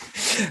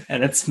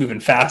 and it's moving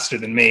faster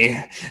than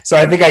me. So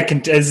I think I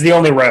can. It's the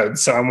only road,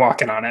 so I'm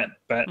walking on it.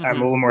 But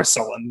I'm a little more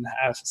sullen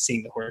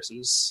seeing the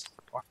horses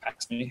walk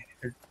past me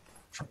or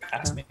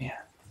past me.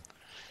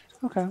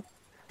 Okay.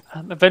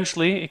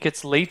 Eventually, it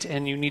gets late,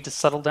 and you need to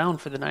settle down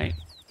for the night.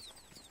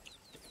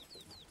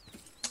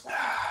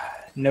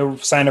 No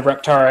sign of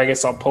Reptar. I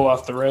guess I'll pull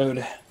off the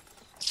road.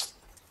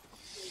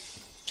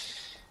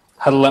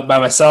 Huddle up by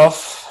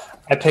myself.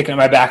 I picked up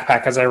my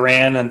backpack as I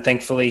ran, and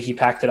thankfully he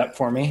packed it up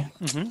for me.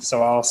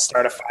 So I'll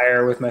start a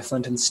fire with my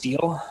flint and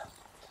steel.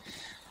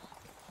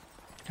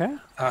 Okay.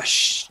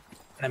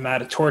 I'm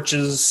out of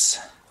torches.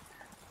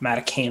 I'm out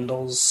of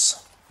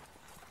candles.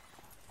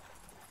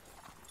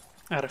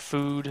 Out of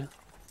food.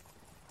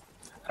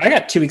 I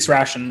got 2 weeks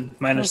ration,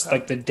 minus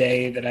like the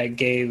day that I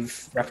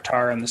gave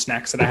Reptar and the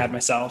snacks that I had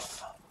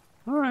myself.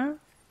 All right.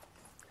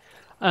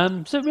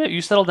 So yeah,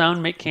 you settle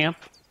down, make camp,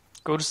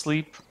 go to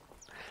sleep.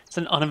 It's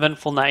an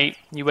uneventful night.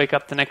 You wake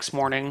up the next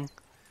morning,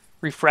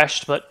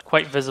 refreshed but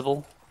quite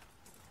visible.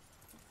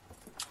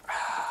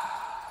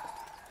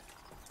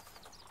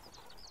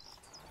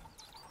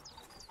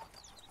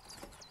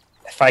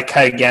 If I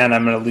cut again,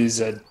 I'm going to lose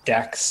a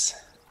dex.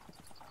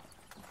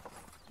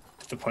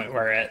 To the point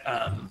where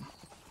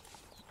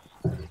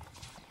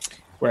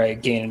I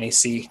gain an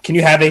AC. Can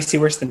you have AC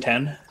worse than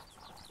 10?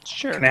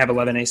 Sure. Can I have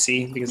 11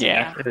 AC because of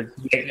dex? Or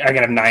I can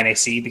have 9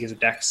 AC because of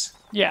dex.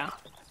 Yeah.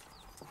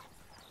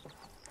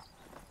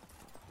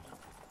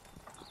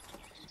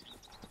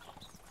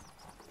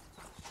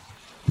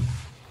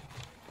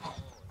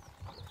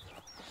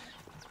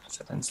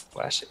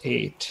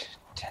 /8,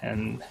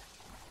 10.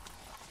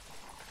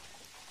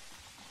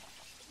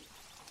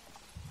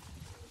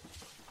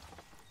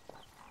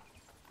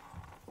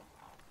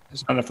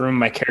 There's not enough room in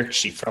my character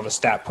sheet for all the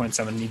stat points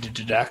I'm going to need to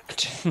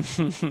deduct.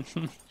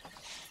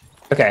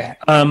 Okay.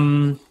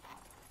 If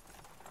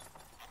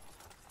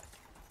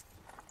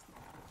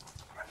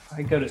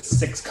I go to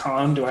 6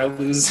 con, do I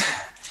lose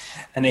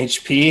an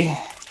HP?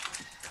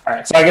 All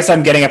right. So I guess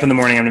I'm getting up in the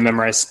morning. I'm going to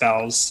memorize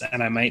spells,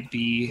 and I might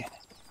be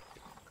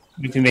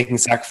making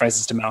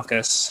sacrifices to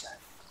Malchus.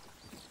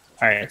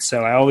 All right.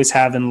 So I always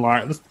have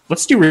enlarge.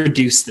 Let's do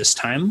reduce this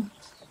time.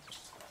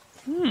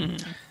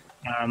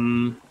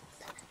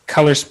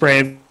 Color spray,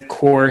 of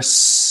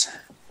course.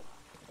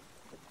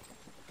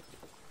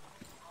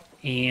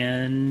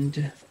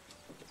 And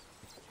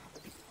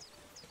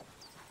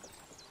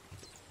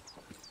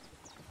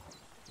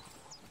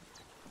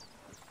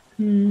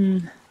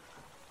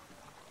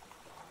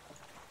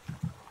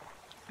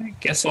I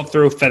guess I'll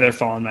throw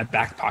Featherfall in my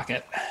back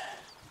pocket.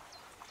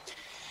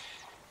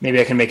 Maybe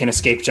I can make an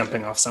escape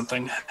jumping off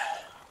something.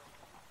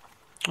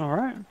 All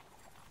right.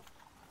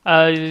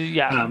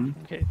 Yeah.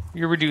 Okay.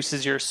 Your reduce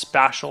is your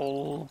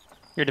spatial,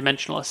 your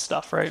dimensionalist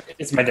stuff, right?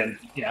 It's my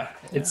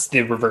It's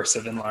the reverse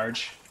of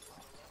enlarge.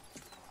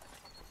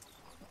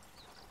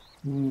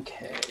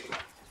 Okay.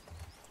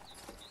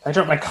 If I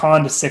drop my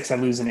con to 6, I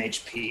lose an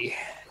HP.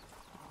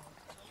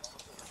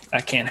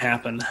 That can't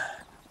happen.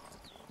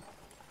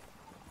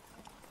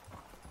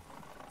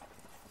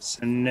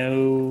 So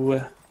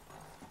no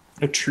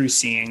true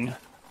seeing.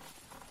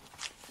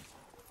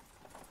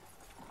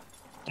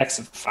 Dex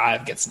of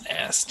 5 gets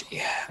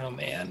nasty. Oh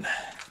man.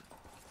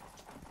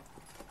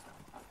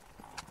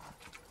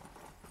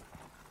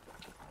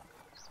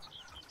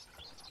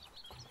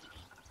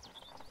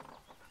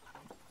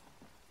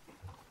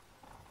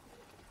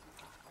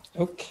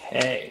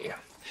 Okay.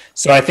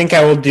 So I think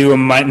I will do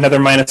another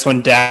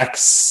 -1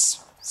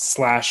 Dex /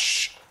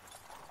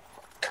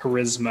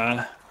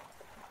 Charisma.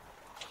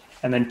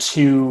 And then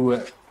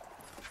 2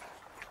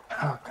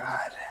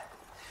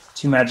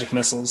 magic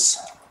missiles.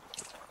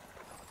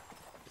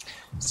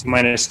 So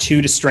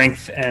 -2 to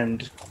strength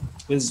and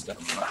wisdom.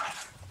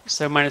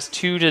 So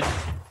 -2 to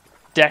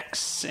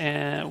dex,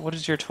 and what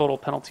is your total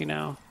penalty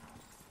now?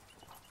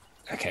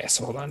 Okay,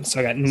 so hold on.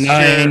 So I got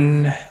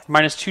 9.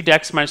 -2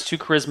 dex, -2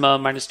 charisma,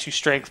 -2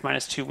 strength,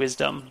 -2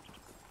 wisdom.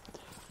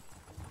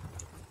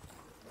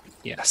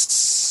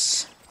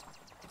 Yes.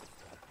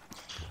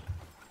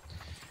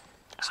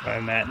 So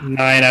I'm at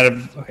 9 out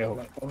of... Okay, hold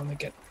on. Let me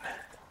get...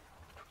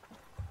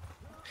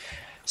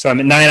 So I'm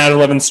at 9 out of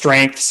 11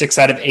 strength, 6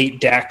 out of 8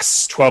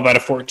 dex, 12 out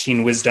of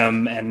 14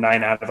 wisdom, and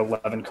 9 out of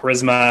 11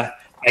 charisma.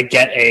 I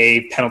get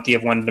a penalty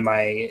of 1 to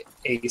my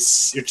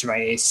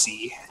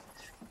AC.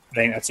 I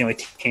think that's the only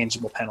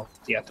tangible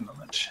penalty at the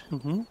moment,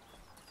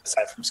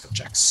 aside from skill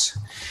checks.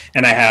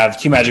 And I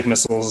have 2 magic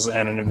missiles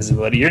and an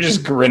invisibility. You're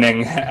just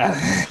grinning.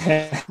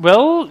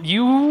 Well,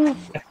 you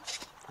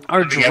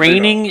are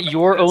draining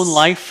your own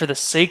life for the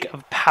sake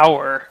of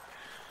power.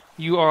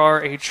 You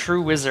are a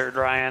true wizard,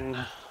 Ryan.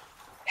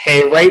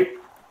 Hey,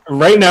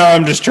 right now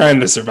I'm just trying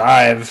to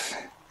survive.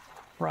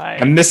 Right.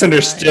 I'm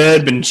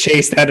misunderstood, been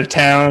chased out of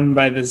town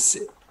by this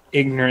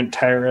ignorant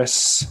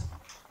Tyrus.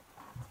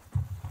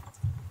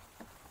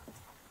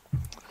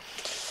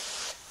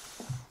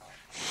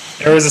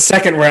 There was a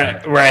second where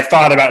I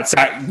thought about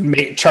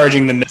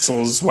charging the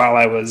missiles while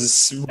I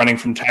was running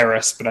from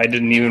Tyrus, but I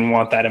didn't even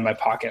want that in my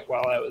pocket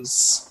while I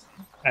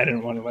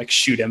didn't want to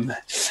shoot him.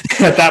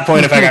 At that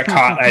point, if I got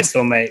caught, I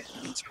still might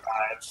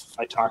survive if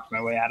I talked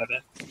my way out of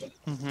it.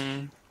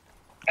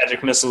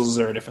 Magic missiles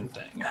are a different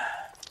thing.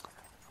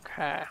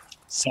 Okay.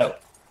 So,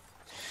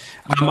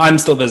 I'm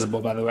still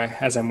visible, by the way,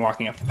 as I'm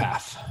walking up the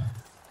path.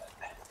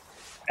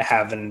 I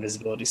have an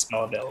invisibility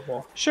spell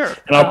available. Sure.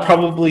 And I'll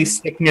probably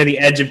stick near the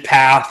edge of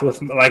path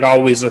with,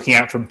 always looking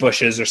out for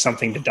bushes or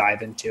something to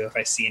dive into if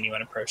I see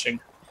anyone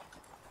approaching.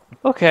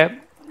 Okay.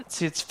 Let's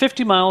see, it's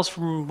 50 miles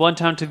from one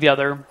town to the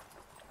other.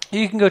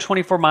 You can go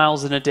 24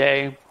 miles in a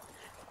day,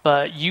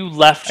 but you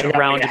left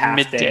around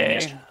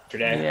midday.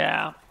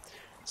 Yeah.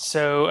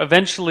 So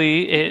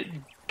eventually it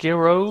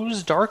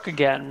grows dark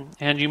again,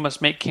 and you must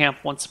make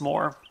camp once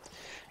more.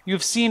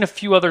 You've seen a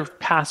few other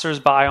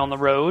passers-by on the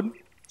road.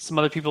 Some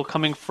other people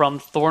coming from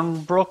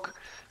Thornwood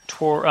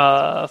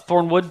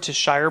to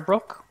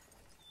Shirebrook.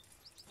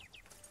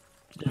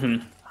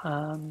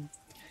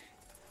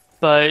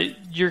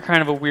 But you're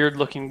kind of a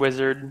weird-looking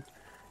wizard,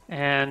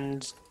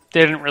 and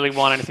they didn't really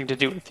want anything to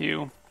do with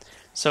you.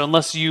 So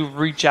unless you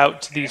reach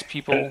out to these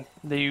people,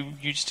 you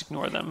just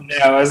ignore them.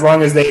 No, as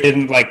long as they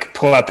didn't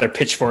pull out their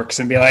pitchforks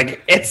and be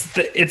like, "It's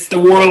the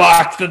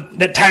warlock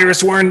that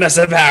Tyrus warned us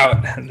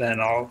about," and then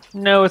I'll.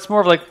 No, it's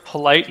more of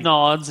polite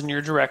nods in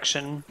your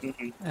direction,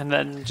 and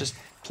then just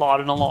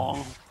plodding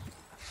along.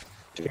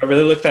 Do I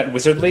really look that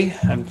wizardly?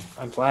 I'm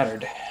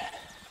flattered.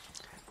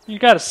 You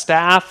got a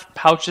staff,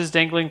 pouches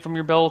dangling from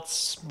your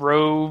belts,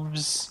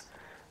 robes.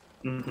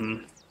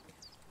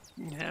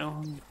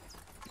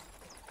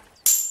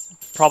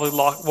 Probably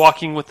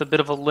walking with a bit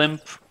of a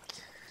limp.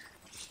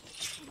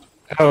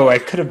 Oh, I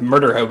could have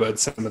murder hoboed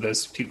some of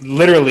those people.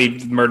 Literally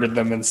murdered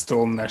them and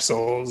stolen their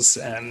souls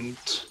and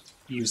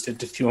used it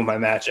to fuel my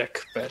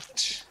magic,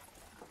 but...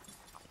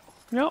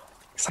 Yep.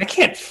 I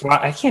can't fly.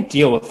 I can't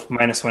deal with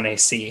 -1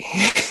 AC.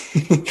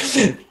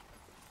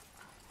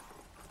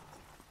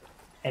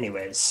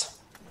 Anyways.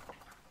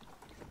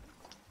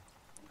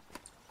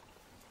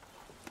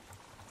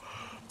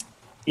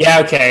 Yeah,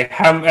 okay.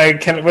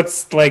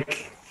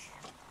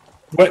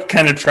 What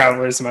kind of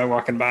travelers am I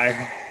walking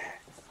by?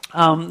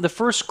 The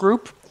first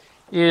group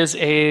is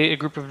a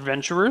group of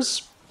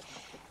adventurers.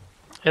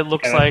 It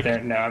looks like...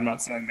 No, I'm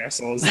not selling their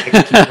souls.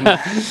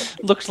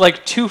 Looks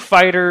like 2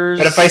 fighters.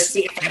 But if I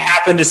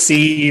happen to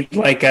see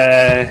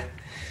a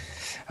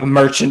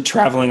merchant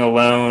traveling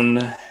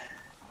alone...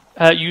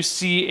 you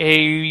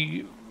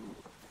see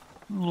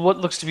what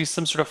looks to be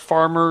some sort of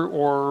farmer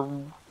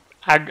or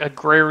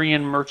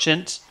agrarian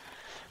merchant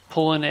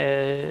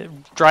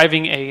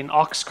driving an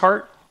ox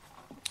cart.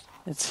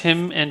 It's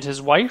him and his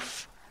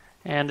wife,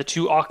 and the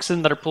 2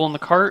 oxen that are pulling the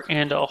cart,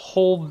 and a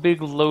whole big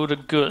load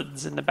of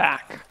goods in the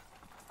back.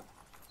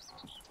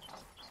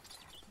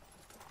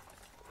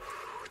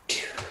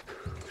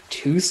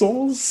 2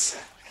 souls?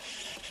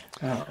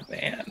 Oh,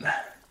 man.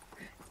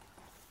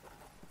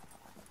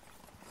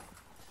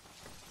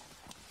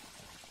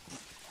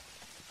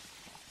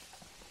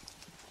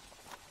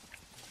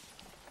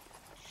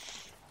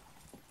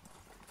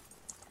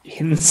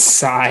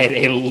 Inside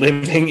a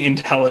living,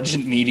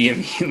 intelligent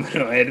medium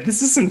humanoid.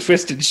 This is some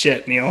twisted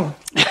shit, Neil.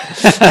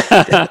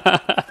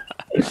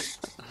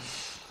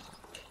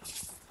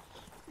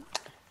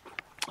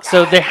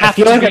 So they have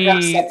to I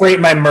gotta separate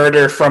my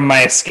murder from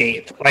my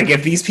escape.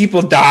 If these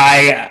people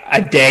die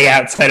a day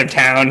outside of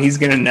town, he's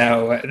gonna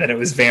know that it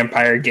was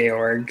vampire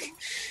Georg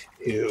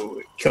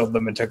who killed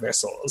them and took their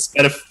souls.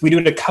 But if we do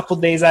it a couple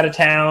days out of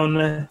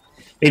town,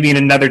 maybe in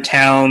another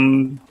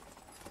town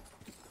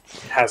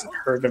hasn't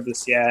heard of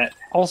this yet.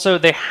 Also,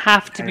 they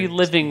have to be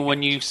living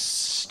when you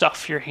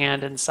stuff your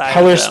hand inside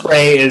Color of them.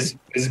 spray is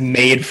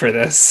made for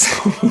this.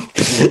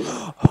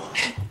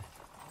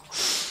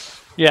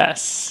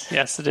 Yes,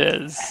 it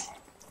is.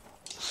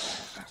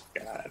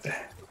 God.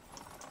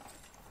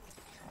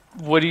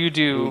 What do you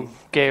do,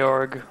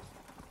 Georg?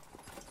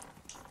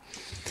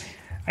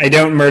 I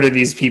don't murder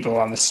these people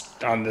on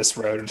this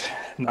road,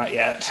 not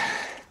yet.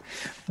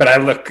 But I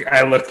look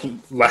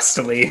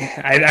lustily.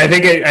 I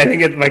think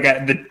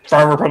the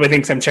farmer probably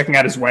thinks I'm checking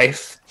out his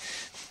wife,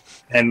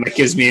 and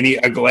gives me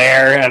a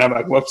glare, and I'm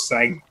like, whoops!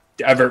 I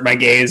avert my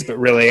gaze, but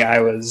really I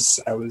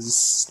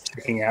was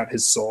checking out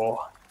his soul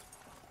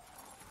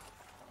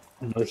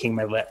and licking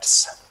my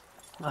lips.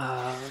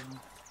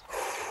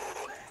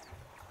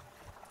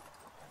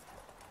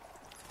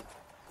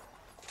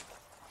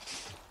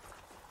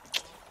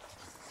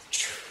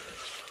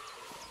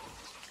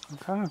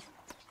 Okay.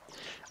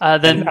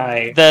 Then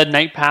the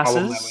night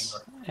passes,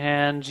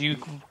 and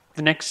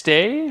the next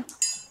day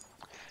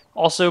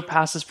also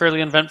passes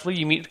fairly uneventfully.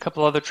 You meet a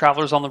couple other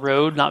travelers on the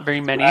road, not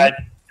very many. Am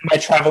I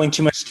traveling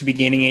too much to be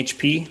gaining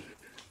HP? Am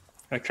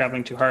I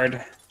traveling too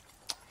hard?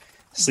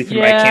 Sleeping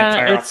by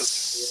campfire.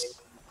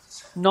 It's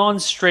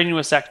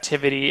non-strenuous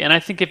activity, and I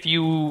think if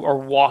you are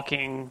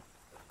walking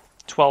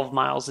 12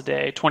 miles a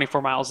day,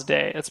 24 miles a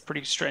day, that's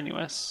pretty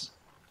strenuous.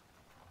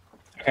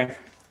 Okay.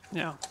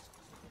 Yeah.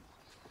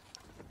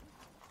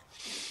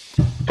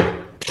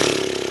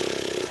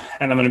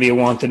 And I'm going to be a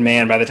wanted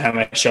man by the time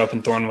I show up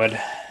in Thornwood.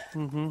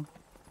 Mm-hmm.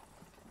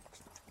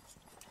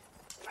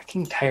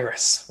 Fucking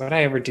Tyrus, what did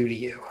I ever do to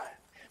you?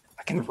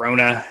 Fucking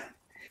Rona.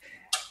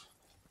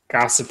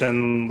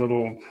 Gossiping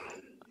little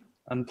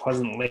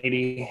unpleasant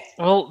lady.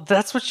 Well,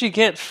 that's what you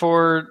get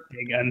for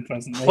Big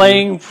unpleasant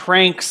playing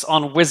pranks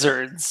on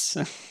wizards.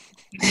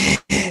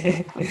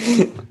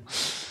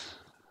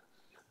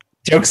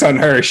 Joke's on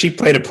her. She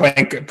played a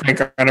prank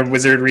on a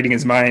wizard reading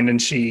his mind, and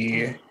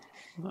she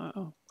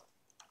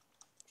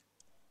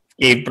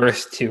gave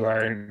birth to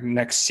our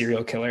next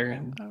serial killer.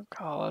 Oh,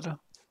 God.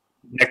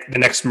 The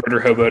next murder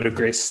hobo to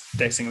grace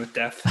dicing with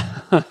death.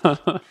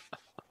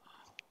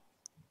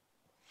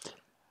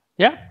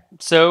 Yeah.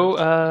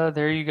 So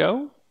there you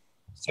go.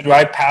 So do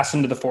I pass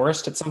into the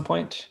forest at some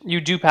point?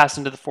 You do pass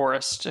into the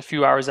forest a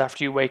few hours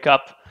after you wake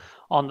up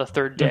on the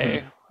third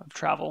day of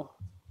travel.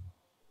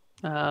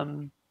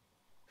 Yeah.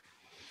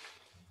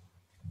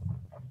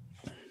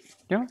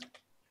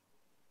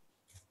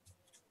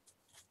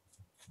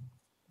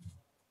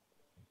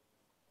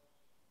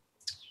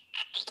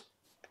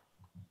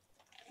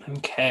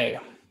 Okay.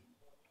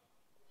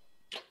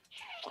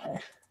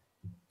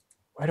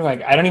 Where do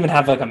I don't even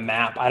have like a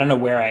map. I don't know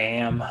where I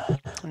am.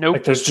 Nope.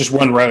 Like there's just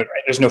one road,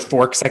 right? There's no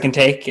forks I can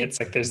take. It's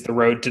like there's the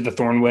road to the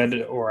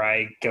Thornwood, or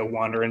I go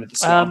wander into the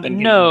swamp.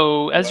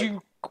 No, as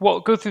you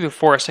go through the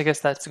forest, I guess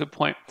that's a good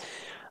point.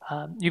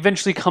 You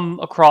eventually come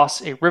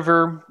across a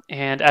river,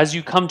 and as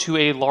you come to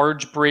a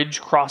large bridge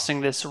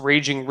crossing this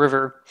raging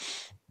river,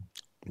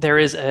 there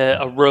is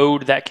a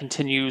road that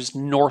continues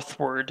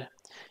northward.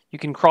 You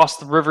can cross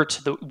the river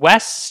to the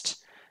west,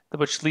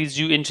 which leads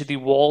you into the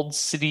walled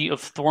city of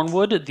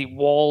Thornwood. The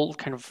wall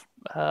kind of,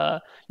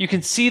 you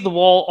can see the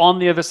wall on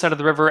the other side of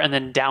the river and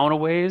then down a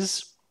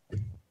ways.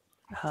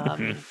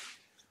 Or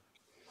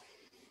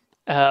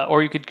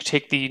you could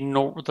take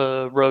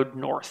the road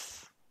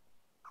north.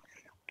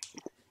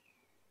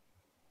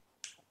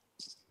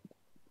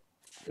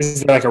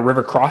 Is there like a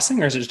river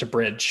crossing, or is it just a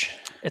bridge?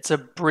 It's a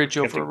bridge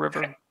over a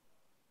river.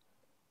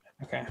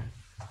 Okay.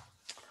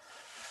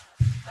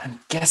 I'm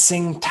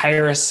guessing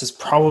Tyrus has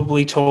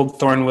probably told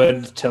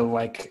Thornwood to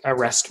like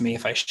arrest me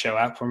if I show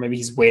up, or maybe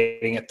he's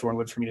waiting at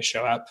Thornwood for me to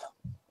show up.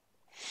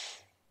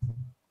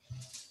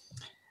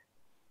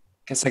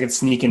 Guess I could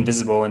sneak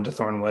invisible into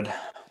Thornwood.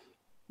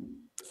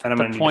 And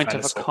I'm the point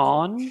of a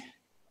con?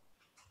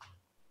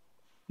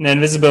 No,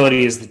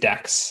 invisibility is the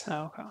dex.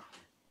 Oh, okay.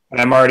 And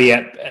I'm already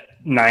at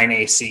 9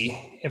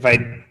 AC. If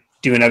I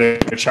do another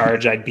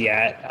charge, I'd be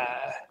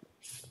at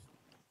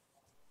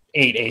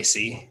 8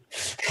 AC.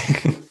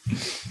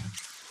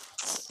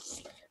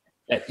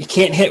 You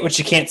can't hit what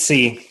you can't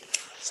see.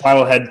 So I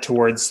will head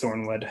towards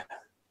Thornwood,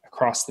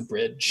 across the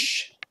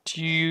bridge,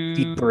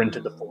 deeper into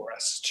the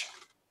forest.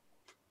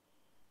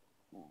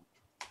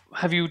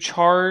 Have you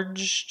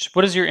charged?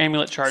 What is your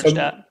amulet charged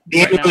at?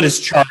 The amulet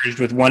is charged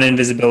with 1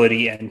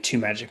 invisibility and 2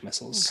 magic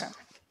missiles. Okay.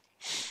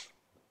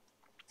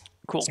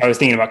 Cool. So I was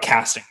thinking about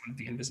casting one of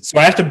the invisible. So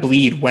I have to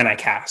bleed when I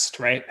cast,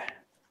 right?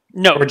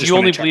 No, you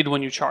only bleed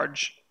when you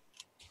charge.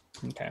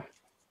 Okay.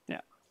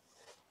 Yeah.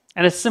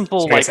 And a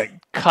simple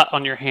cut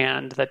on your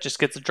hand that just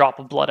gets a drop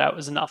of blood out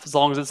is enough, as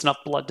long as it's enough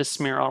blood to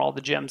smear on all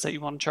the gems that you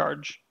want to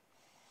charge.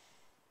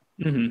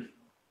 Mm-hmm.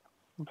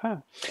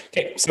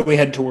 Okay, so we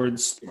head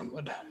towards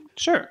Thornwood.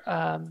 Sure.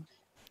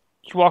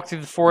 You walk through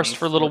the forest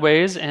for a little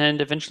ways,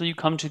 and eventually you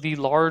come to the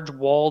large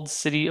walled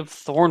city of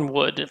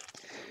Thornwood.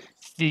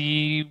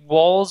 The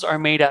walls are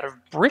made out of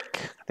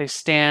brick. They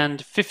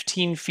stand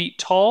 15 feet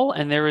tall,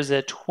 and there is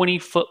a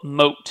 20-foot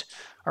moat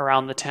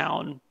around the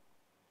town.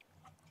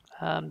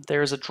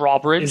 There is a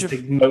drawbridge. Is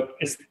the moat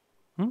is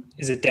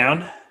it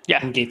down? Yeah.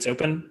 And gates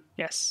open?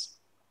 Yes.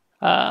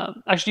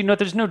 Actually, no,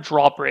 there's no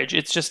drawbridge.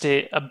 It's just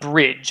a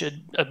bridge, a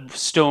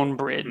stone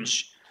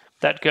bridge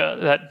that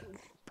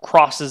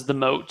crosses the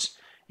moat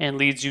and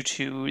leads you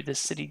to the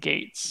city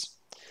gates.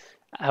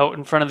 Out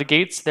in front of the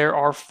gates, there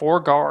are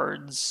 4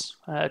 guards,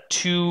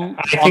 2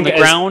 on the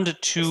ground,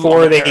 2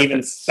 before on the they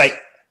even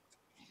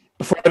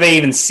before they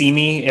even see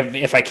me.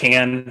 If I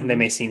can, they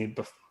may see me.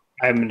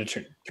 I'm going to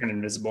turn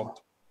invisible.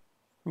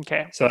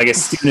 Okay. So like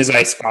as soon as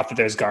I spot that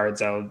there's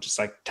guards, I'll just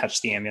like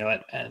touch the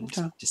amulet and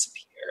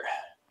disappear.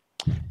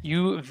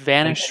 You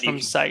vanish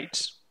from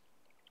sight.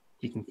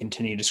 You can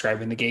continue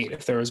describing the gate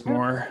if there was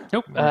more.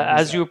 Nope.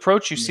 As you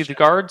approach, you see the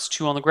guards,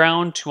 2 on the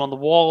ground, 2 on the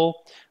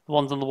wall. The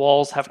ones on the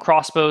walls have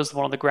crossbows. The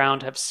one on the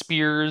ground have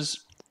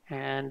spears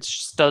and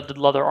studded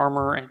leather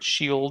armor and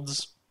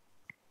shields.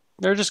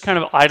 They're just kind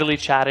of idly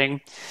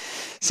chatting.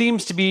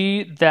 Seems to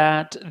be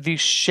that the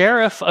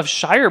sheriff of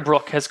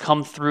Shirebrook has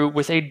come through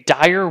with a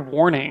dire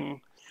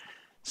warning.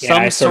 Yeah,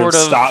 I sort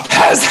of stop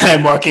as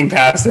I'm walking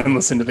past and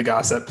listen to the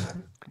gossip.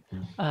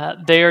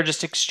 They are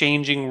just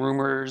exchanging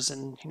rumors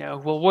and,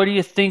 well, what do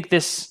you think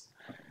this...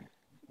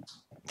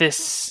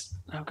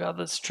 Oh god,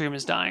 the stream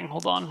is dying.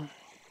 Hold on.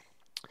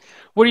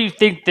 What do you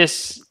think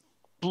this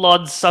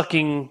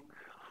blood-sucking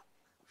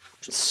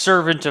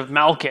servant of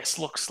Malchus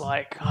looks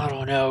like? I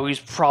don't know. He's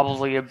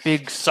probably a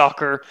big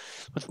sucker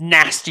with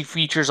nasty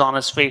features on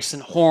his face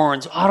and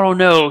horns. I don't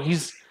know.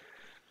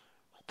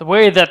 The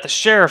way that the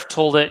sheriff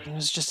told it, he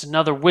was just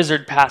another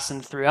wizard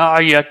passing through.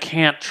 You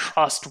can't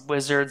trust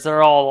wizards.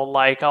 They're all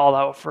alike, all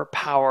out for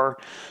power.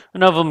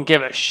 None of them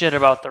give a shit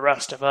about the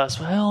rest of us.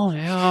 Well,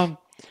 yeah.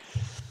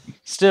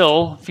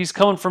 Still, if he's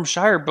coming from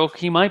Shirebrook,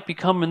 he might be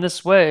coming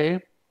this way.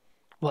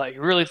 What,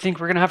 you really think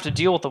we're going to have to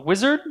deal with a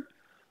wizard?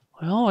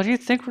 Well, what do you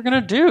think we're going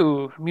to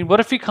do? I mean, what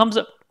if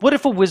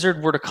a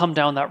wizard were to come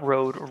down that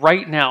road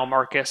right now,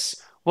 Marcus?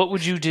 What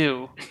would you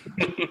do?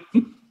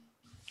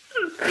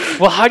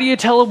 Well, how do you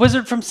tell a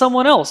wizard from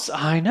someone else?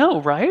 I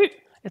know, right?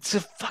 It's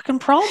a fucking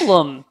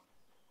problem.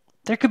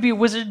 There could be a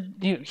wizard,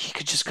 he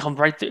could just come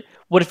right through.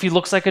 What if he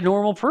looks like a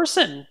normal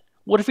person?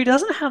 What if he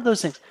doesn't have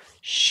those things?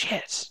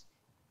 Shit.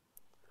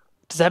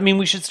 Does that mean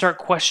we should start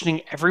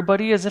questioning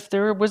everybody as if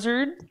they're a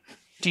wizard?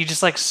 Do you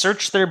just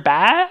search their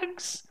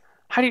bags?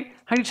 How do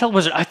you tell a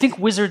wizard? I think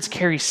wizards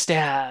carry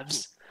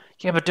staves.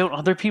 Yeah, but don't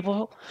other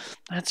people?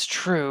 That's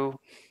true.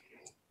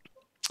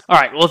 All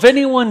right, well, if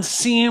anyone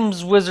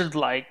seems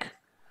wizard-like,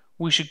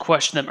 we should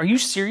question them. Are you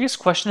serious?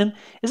 Question him?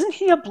 Isn't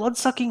he a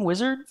blood-sucking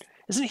wizard?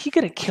 Isn't he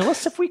going to kill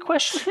us if we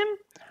question him?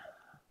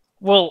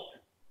 Well,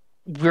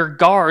 we're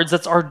guards.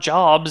 That's our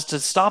job, is to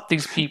stop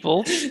these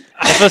people.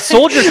 If a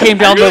soldier came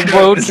down the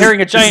road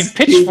carrying a giant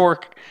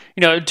pitchfork,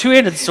 a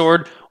two-handed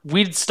sword,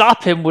 we'd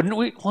stop him, wouldn't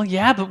we? Well,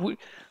 yeah, but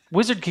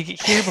wizard could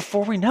get here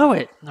before we know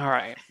it. All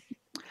right.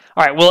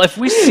 Well, if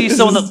we see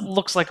someone that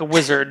looks like a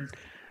wizard,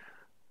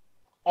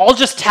 I'll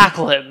just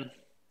tackle him,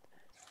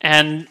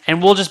 and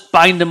we'll just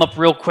bind him up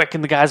real quick,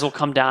 and the guys will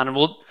come down, and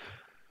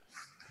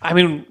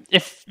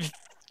if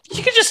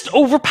you could just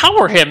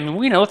overpower him,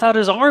 without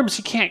his arms,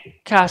 he can't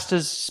cast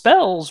his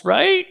spells,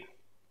 right?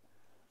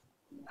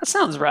 That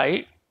sounds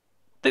right.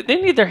 They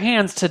need their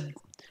hands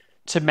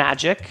to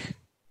magic,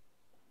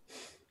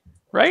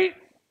 right?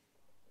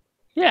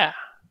 Yeah.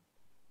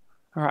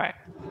 All right.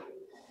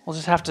 We'll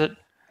just have to...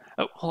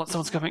 Oh, hold on,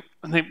 someone's coming.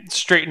 And they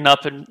straighten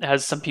up and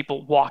as some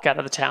people walk out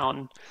of the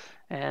town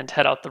and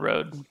head out the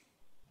road.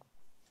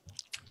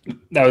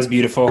 That was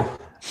beautiful.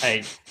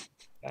 I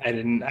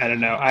don't know.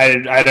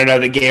 I don't know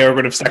that Georg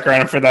would have stuck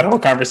around for that whole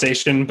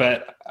conversation,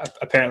 but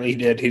apparently he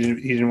did. He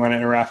didn't want to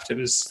interrupt. The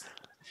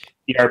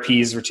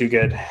RPs were too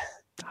good.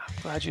 I'm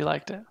glad you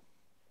liked it.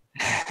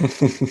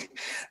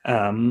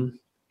 I'm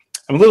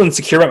a little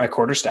insecure about my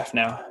quarterstaff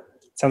now.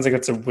 It sounds like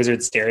it's a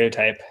wizard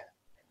stereotype.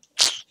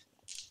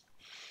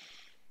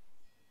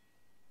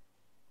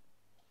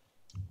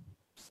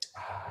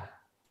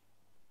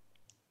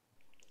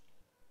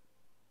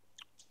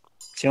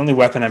 It's the only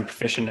weapon I'm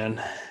proficient in.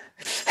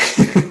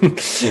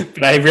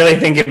 But I really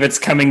think if it's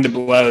coming to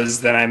blows,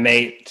 then I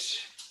may...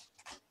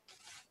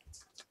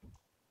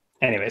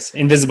 Anyways,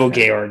 Invisible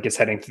Georg is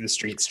heading through the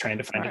streets trying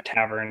to find a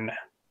tavern.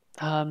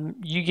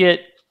 You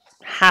get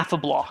half a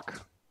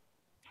block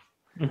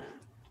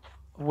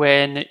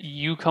when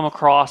you come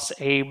across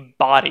a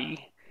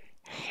body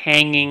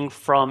hanging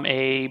from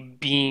a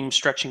beam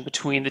stretching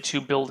between the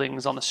 2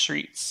 buildings on the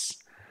streets.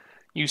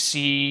 You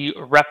see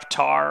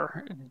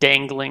Reptar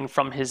dangling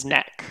from his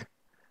neck.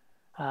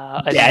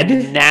 A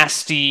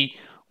nasty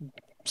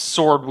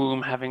sword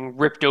wound having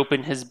ripped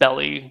open his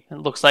belly. It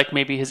looks like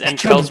maybe his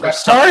entrails were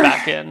stuffed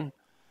back in.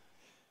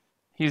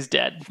 He's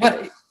dead.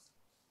 What?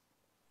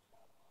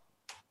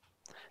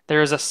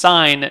 There is a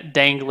sign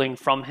dangling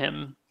from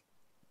him.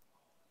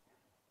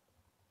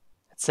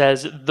 It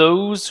says,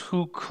 "Those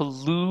who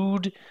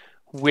collude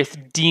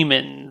with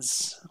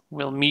demons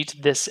will meet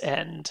this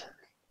end."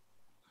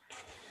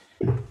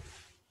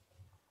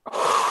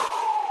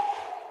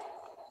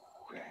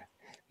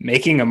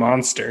 Making a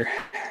monster.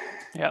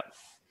 Yep.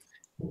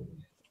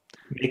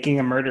 Making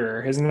a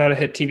murderer. Isn't that a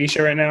hit TV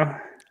show right now?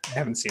 I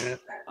haven't seen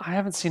it. I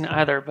haven't seen it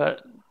either,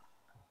 but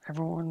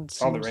everyone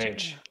seems all the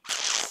rage.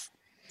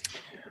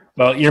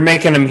 Well, you're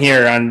making them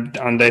here on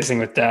Dicing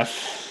with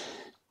Death.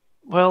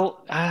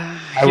 Well,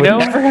 I would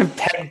never have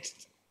pegged.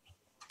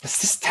 Is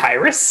this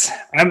Tyrus?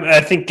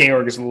 I think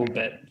Georg is a little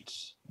bit.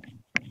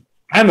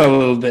 I'm a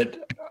little bit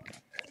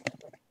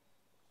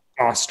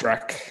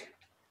awestruck,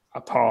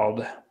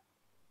 appalled.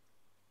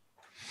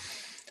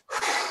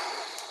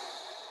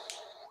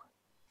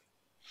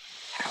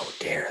 How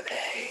dare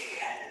they?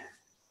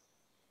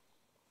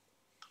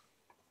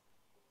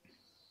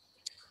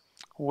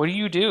 What do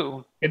you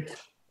do? Good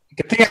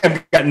thing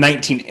I've got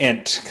 19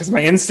 int, because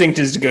my instinct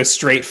is to go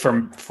straight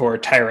for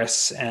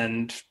Tyrus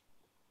and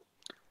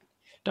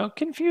Don't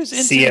confuse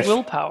int see and if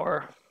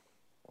willpower.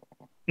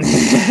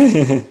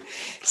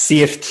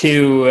 see if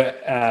 2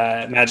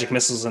 magic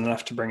missiles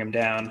enough to bring him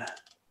down. How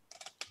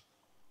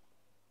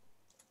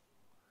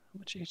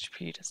much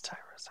HP does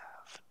Tyrus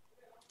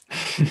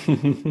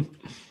have?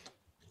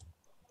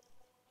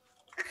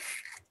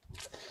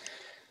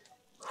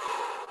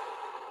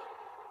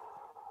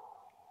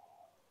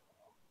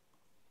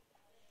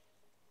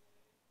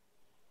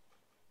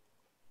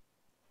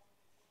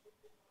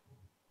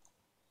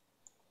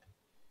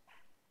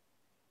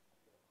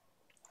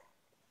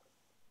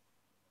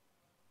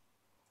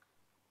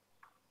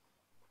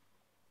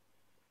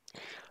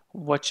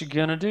 What you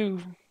gonna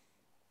do?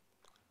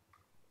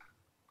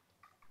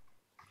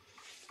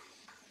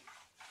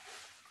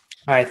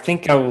 I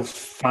think I will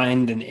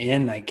find an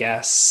inn, I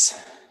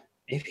guess.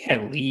 Maybe I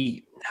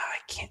leave. No, I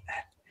can't.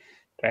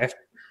 Do I have...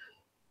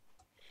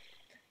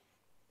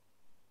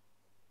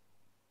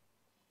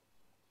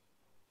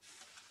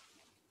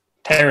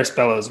 Tyrus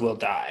Bellows will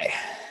die.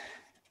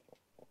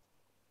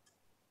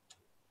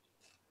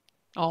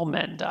 All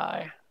men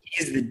die.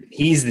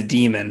 He's the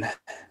demon.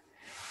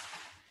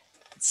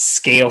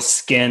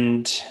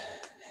 Scale-skinned.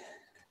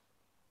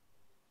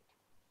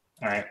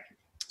 All right.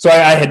 So I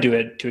head to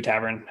a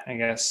tavern, I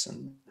guess.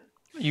 And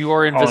you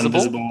are invisible. All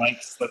invisible,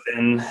 like slip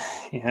in.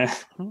 Yeah.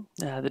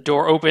 The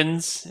door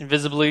opens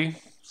invisibly.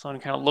 Someone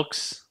kind of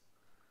looks.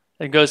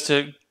 It goes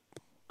to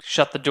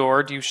shut the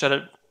door. Do you shut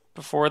it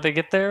before they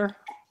get there?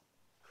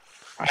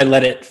 I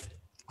let it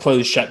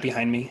close shut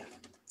behind me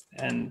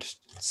and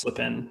slip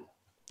in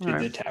to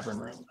the tavern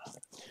room.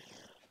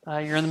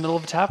 You're in the middle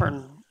of a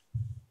tavern.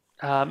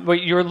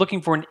 Wait, you're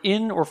looking for an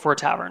inn or for a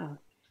tavern?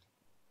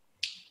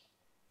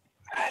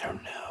 I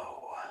don't know.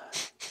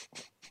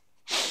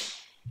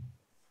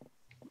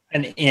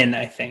 An inn,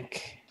 I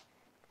think.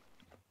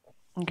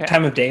 Okay. What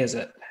time of day is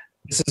it?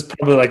 This is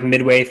probably like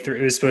midway through.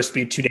 It was supposed to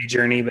be a 2-day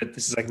journey, but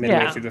this is like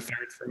midway through the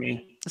third for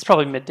me. It's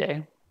probably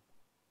midday.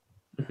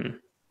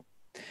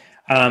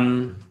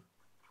 Mm-hmm.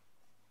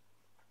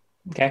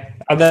 Okay.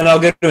 Then I'll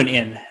go to an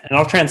inn, and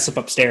I'll try and slip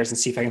upstairs and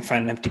see if I can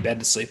find an empty bed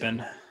to sleep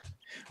in.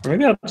 Or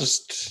maybe I'll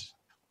just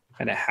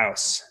find a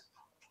house.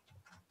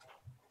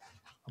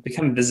 I'll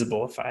become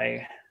invisible if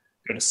I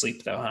go to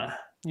sleep, though, huh?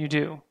 You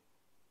do.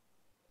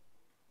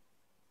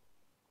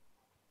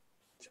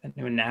 Is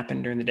anyone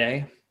napping during the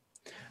day?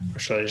 Or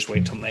should I just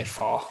wait till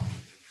nightfall?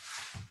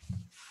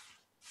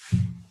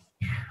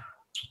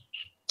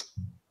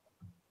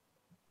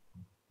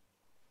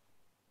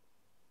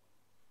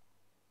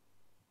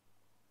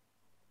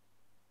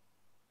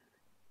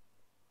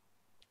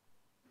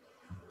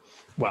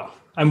 Well,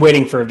 I'm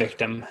waiting for a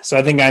victim, so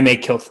I think I may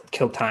kill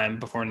time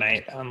before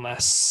night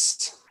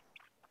unless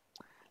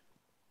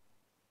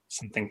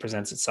something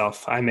presents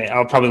itself.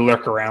 I'll probably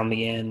lurk around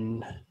the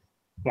inn,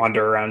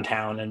 wander around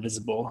town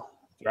invisible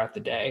throughout the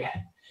day.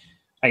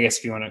 I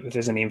guess if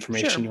there's any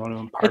information you want to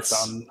impart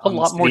on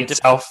the city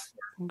itself.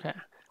 Okay.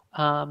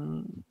 A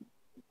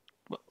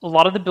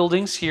lot of the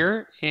buildings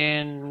here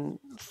in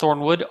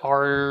Thornwood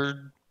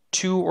are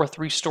 2 or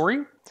 3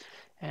 story.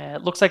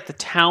 It looks like the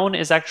town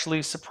is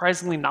actually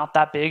surprisingly not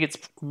that big. It's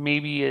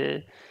maybe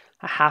a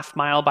half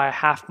mile by a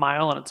half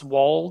mile, and it's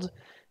walled.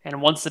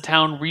 And once the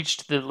town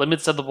reached the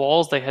limits of the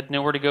walls, they had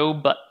nowhere to go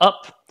but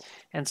up.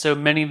 And so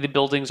many of the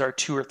buildings are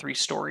 2 or 3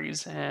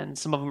 stories, and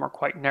some of them are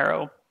quite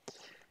narrow.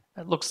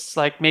 It looks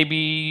like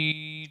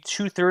maybe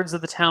 2/3 of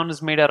the town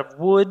is made out of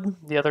wood.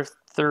 The other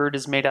third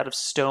is made out of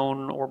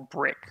stone or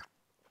brick.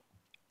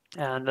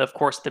 And of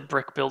course, the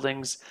brick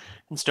buildings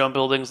and stone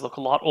buildings look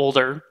a lot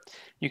older.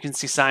 You can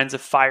see signs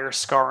of fire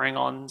scarring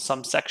on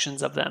some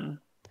sections of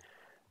them.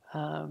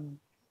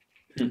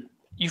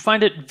 You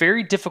find it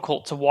very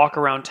difficult to walk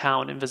around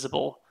town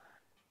invisible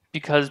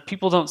because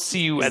people don't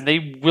see you and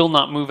they will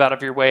not move out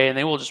of your way and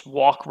they will just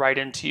walk right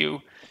into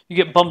you. You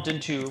get bumped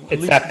into...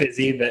 It's that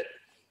busy that...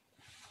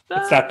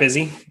 It's that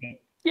busy?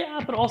 Yeah,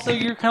 but also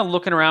you're kind of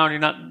looking around. You're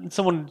not.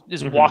 Someone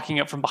is walking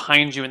up from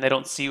behind you, and they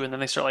don't see you, and then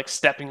they start like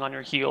stepping on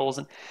your heels,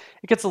 and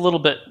it gets a little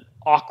bit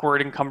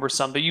awkward and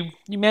cumbersome. But you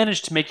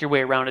manage to make your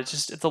way around.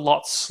 It's a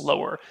lot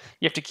slower.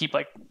 You have to keep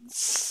like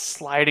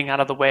sliding out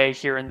of the way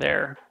here and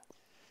there,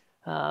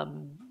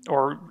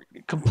 or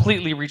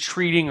completely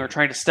retreating, or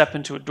trying to step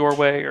into a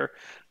doorway, or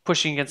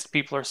pushing against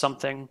people or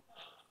something.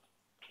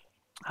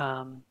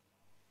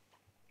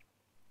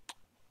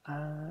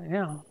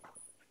 Yeah.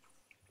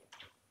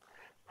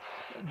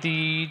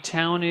 The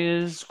town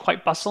is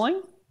quite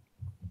bustling.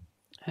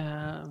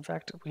 In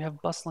fact, we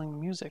have bustling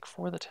music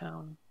for the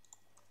town.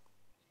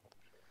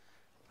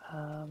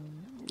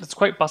 It's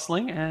quite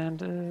bustling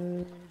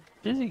and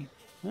busy.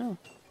 Yeah.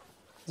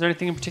 Is there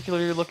anything in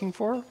particular you're looking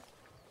for?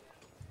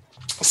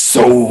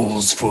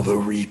 Souls for the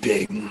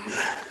reaping.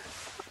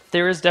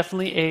 There is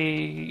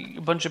definitely a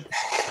bunch of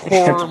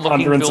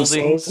poor-looking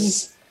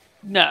buildings.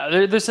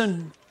 No, there's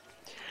some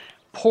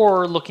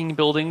poor-looking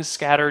buildings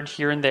scattered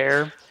here and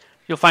there.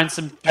 You'll find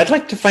some. I'd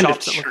like to find a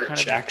church,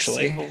 church,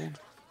 actually.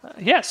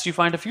 Yes, you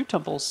find a few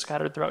temples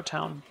scattered throughout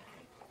town.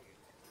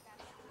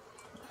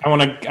 I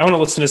want to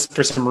listen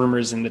for some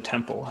rumors in the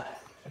temple,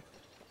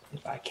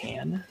 if I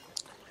can.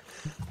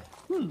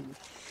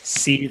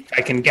 See if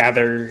I can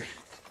gather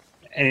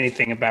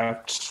anything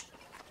about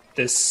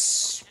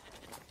this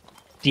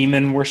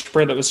demon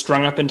worshiper that was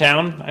strung up in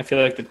town. I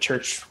feel like the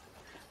church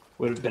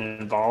would have been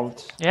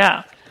involved.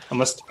 Yeah.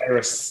 Unless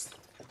Tyrus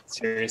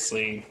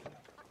seriously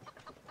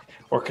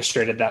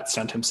orchestrated that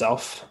stunt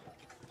himself.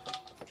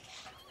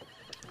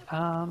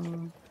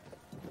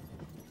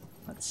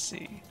 Let's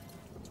see.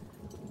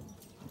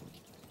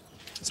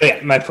 So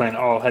yeah, my plan.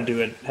 I'll head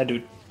to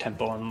a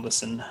temple and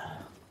listen.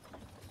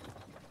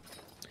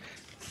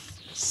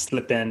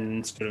 Slip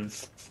in, sort of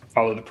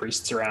follow the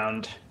priests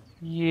around.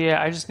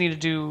 Yeah, I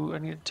need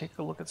to take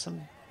a look at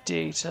some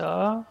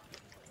data.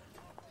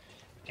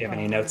 Do you have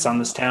any notes on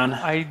this town?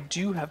 I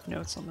do have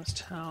notes on this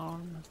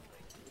town.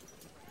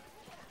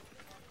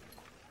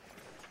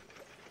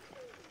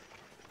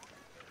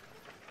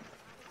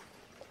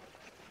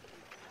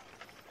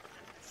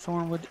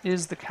 Thornwood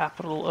is the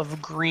capital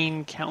of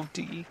Greene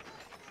County.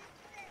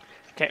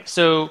 Okay,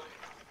 so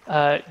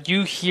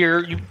you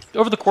hear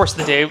over the course of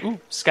the day,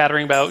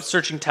 scattering about,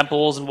 searching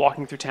temples and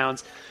walking through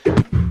towns.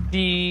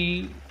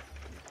 The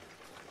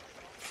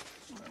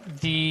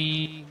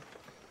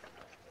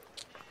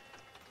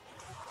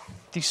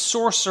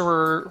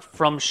sorcerer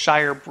from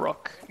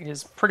Shirebrook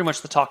is pretty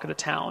much the talk of the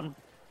town,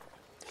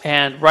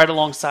 and right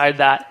alongside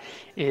that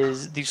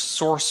is the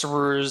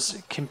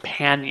sorcerer's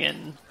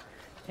companion,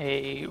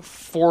 a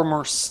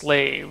former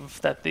slave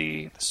that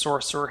the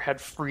sorcerer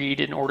had freed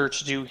in order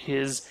to do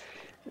his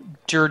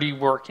dirty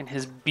work and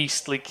his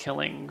beastly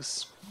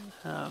killings.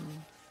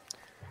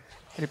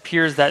 It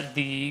appears that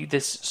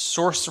this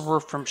sorcerer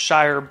from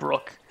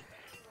Shirebrook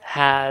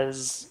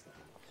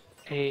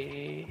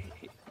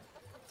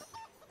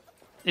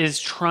is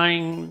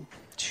trying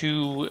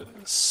to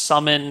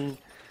summon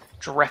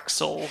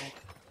Drexel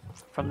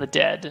from the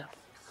dead,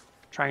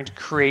 trying to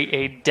create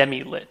a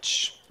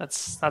demi-lich.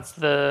 That's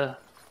the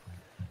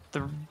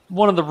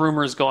one of the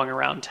rumors going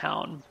around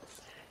town.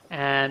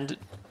 And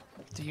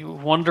the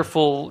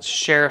wonderful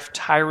Sheriff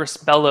Tyrus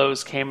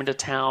Bellows came into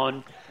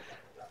town,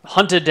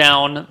 hunted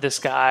down this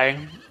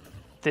guy,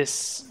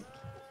 this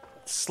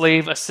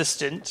slave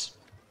assistant,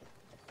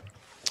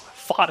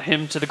 fought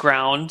him to the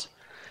ground,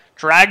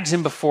 dragged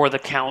him before the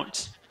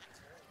count.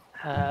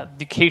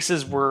 The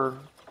cases were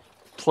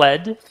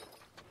pled.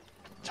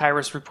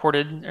 Tyrus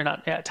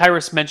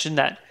mentioned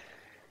that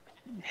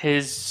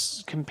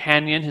his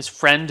companion, his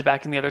friend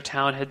back in the other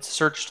town, had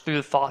searched through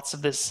the thoughts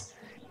of this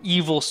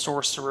evil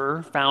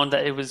sorcerer, found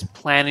that it was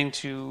planning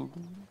to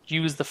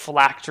use the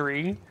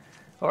phylactery,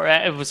 or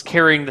it was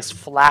carrying this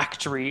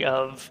phylactery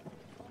of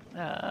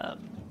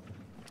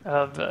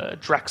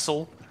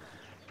Drexel,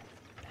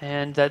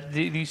 and that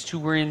these two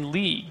were in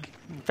league.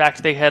 In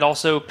fact, they had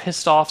also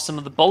pissed off some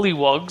of the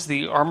bullywugs.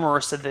 The armorer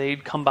said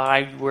they'd come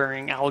by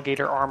wearing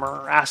alligator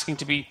armor, asking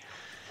to be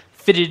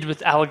fitted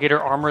with alligator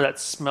armor that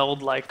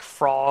smelled like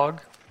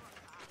frog.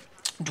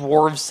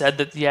 Dwarves said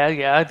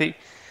that,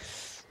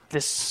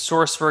 this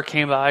sorcerer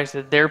came by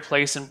to their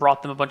place and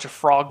brought them a bunch of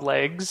frog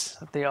legs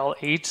that they all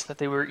ate, that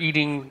they were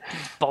eating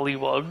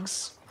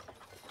bullywugs.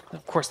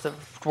 Of course, the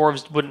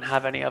dwarves wouldn't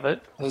have any of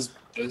it. Those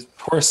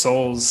poor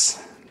souls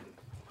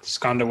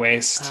just gone to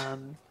waste.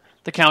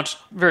 The Count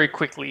very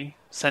quickly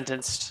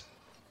sentenced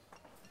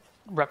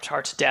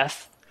Reptar to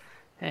death,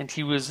 and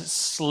he was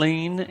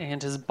slain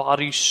and his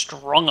body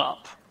strung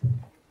up.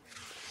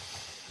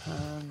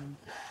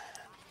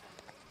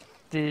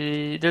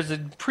 There's a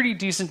pretty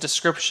decent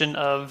description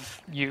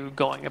of you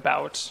going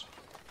about.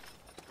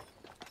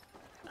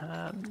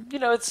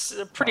 It's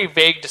a pretty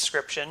vague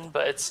description,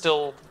 but it's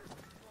still,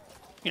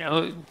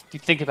 you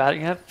think about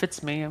it, it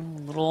fits me. I'm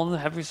a little on the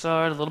heavy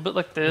side, a little bit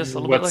like this, a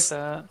little bit like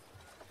that.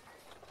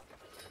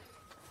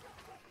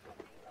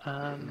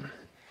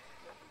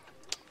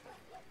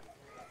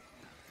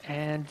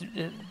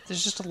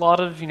 There's just a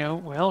lot of,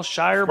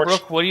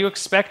 Shirebrook, what do you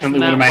expect from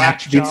that whack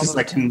job?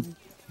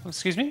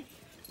 Excuse me?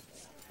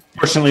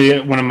 Fortunately,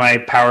 one of my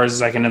powers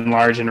is I can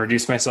enlarge and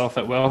reduce myself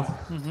at will.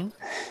 Mm-hmm.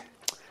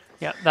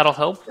 Yeah, that'll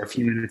help. For a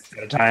few minutes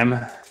at a time.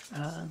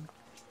 A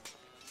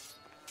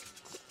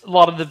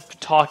lot of the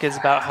talk is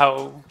about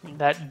how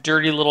that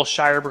dirty little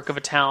Shirebrook of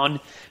a town,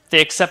 if they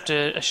accept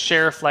a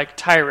sheriff like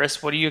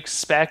Tyrus, what do you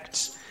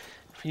expect?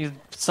 He's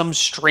some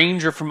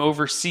stranger from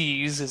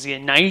overseas. Is he a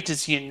knight?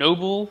 Is he a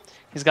noble?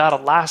 He's got a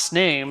last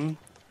name.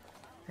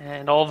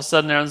 And all of a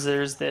sudden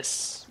there's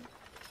this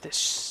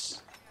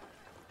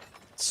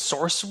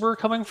sorcerer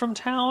coming from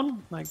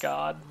town? My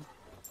God.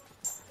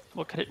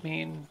 What could it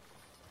mean?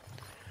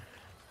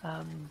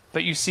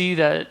 But you see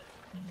that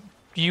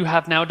you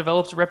have now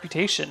developed a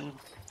reputation.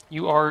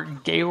 You are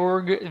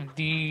Georg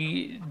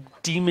the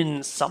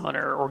Demon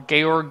Summoner, or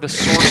Georg the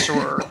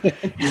Sorcerer,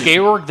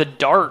 Georg the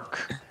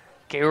Dark,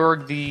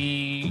 Georg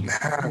the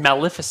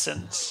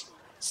Maleficent,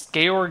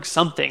 Georg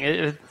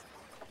something.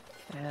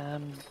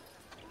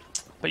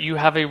 but you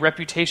have a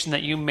reputation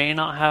that you may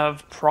not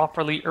have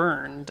properly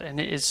earned, and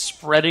it is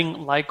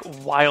spreading like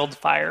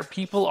wildfire.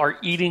 People are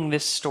eating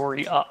this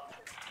story up.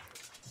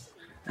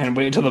 And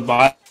wait until the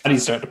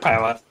bodies start to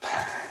pile up.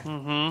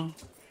 Mm-hmm.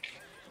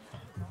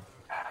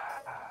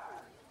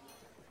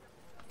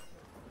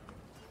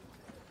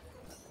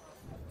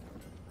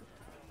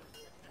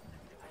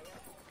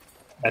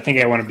 I think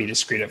I want to be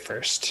discreet at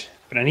first,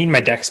 but I need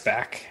my dex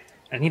back.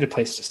 I need a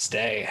place to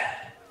stay.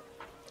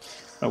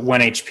 At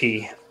 1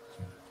 HP.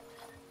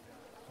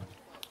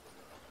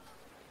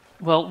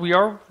 Well, we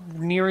are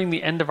nearing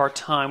the end of our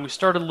time. We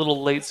started a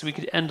little late, so we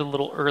could end a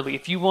little early.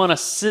 If you want to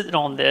sit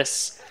on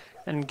this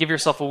and give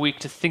yourself a week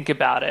to think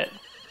about it,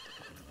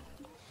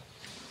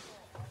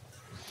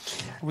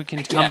 we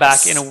can come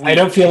back in a week. I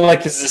don't feel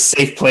like this is a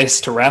safe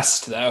place to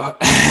rest, though.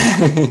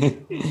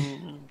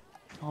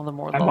 All the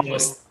more lovely.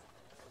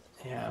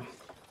 Yeah.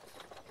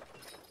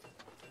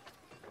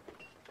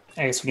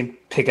 I guess we can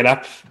pick it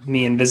up.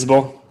 Me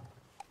invisible,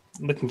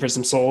 looking for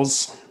some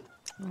souls.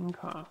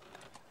 Okay.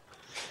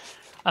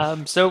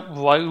 So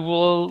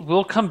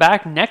we'll come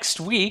back next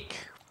week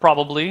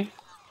probably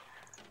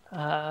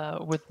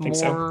with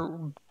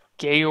more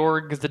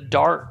Georg the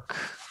Dark,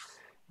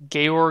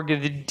 Georg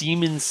the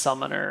Demon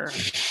Summoner,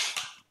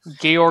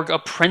 Georg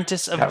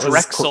Apprentice of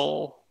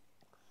Drexel,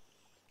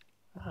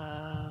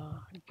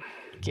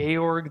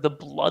 Georg the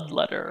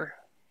Bloodletter,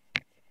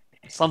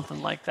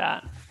 something like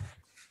that.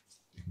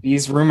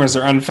 These rumors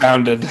are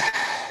unfounded.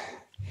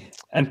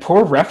 And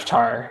poor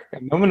Reptar. A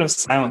moment of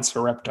silence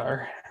for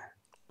Reptar.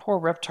 Poor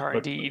Reptar,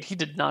 indeed. He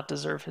did not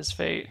deserve his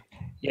fate.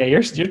 Yeah,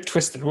 you're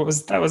twisted.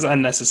 That was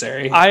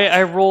unnecessary.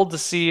 I rolled to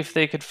see if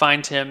they could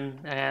find him,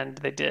 and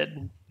they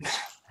did.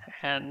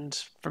 And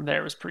from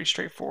there, it was pretty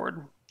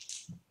straightforward.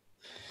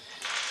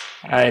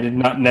 I did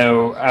not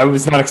know. I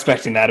was not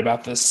expecting that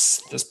about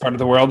this part of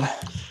the world.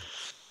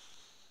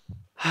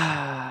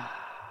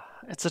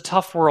 It's a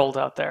tough world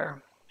out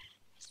there.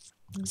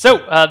 So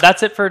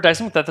that's it for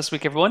Dicing with That this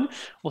week, everyone.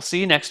 We'll see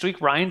you next week.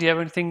 Ryan, do you have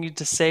anything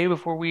to say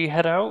before we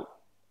head out?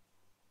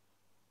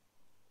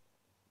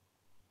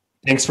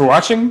 Thanks for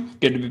watching.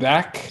 Good to be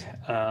back.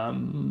 Yeah,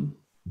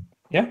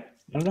 I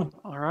don't know.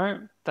 All right.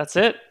 That's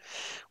it.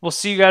 We'll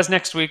see you guys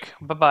next week.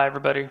 Bye-bye,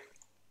 everybody.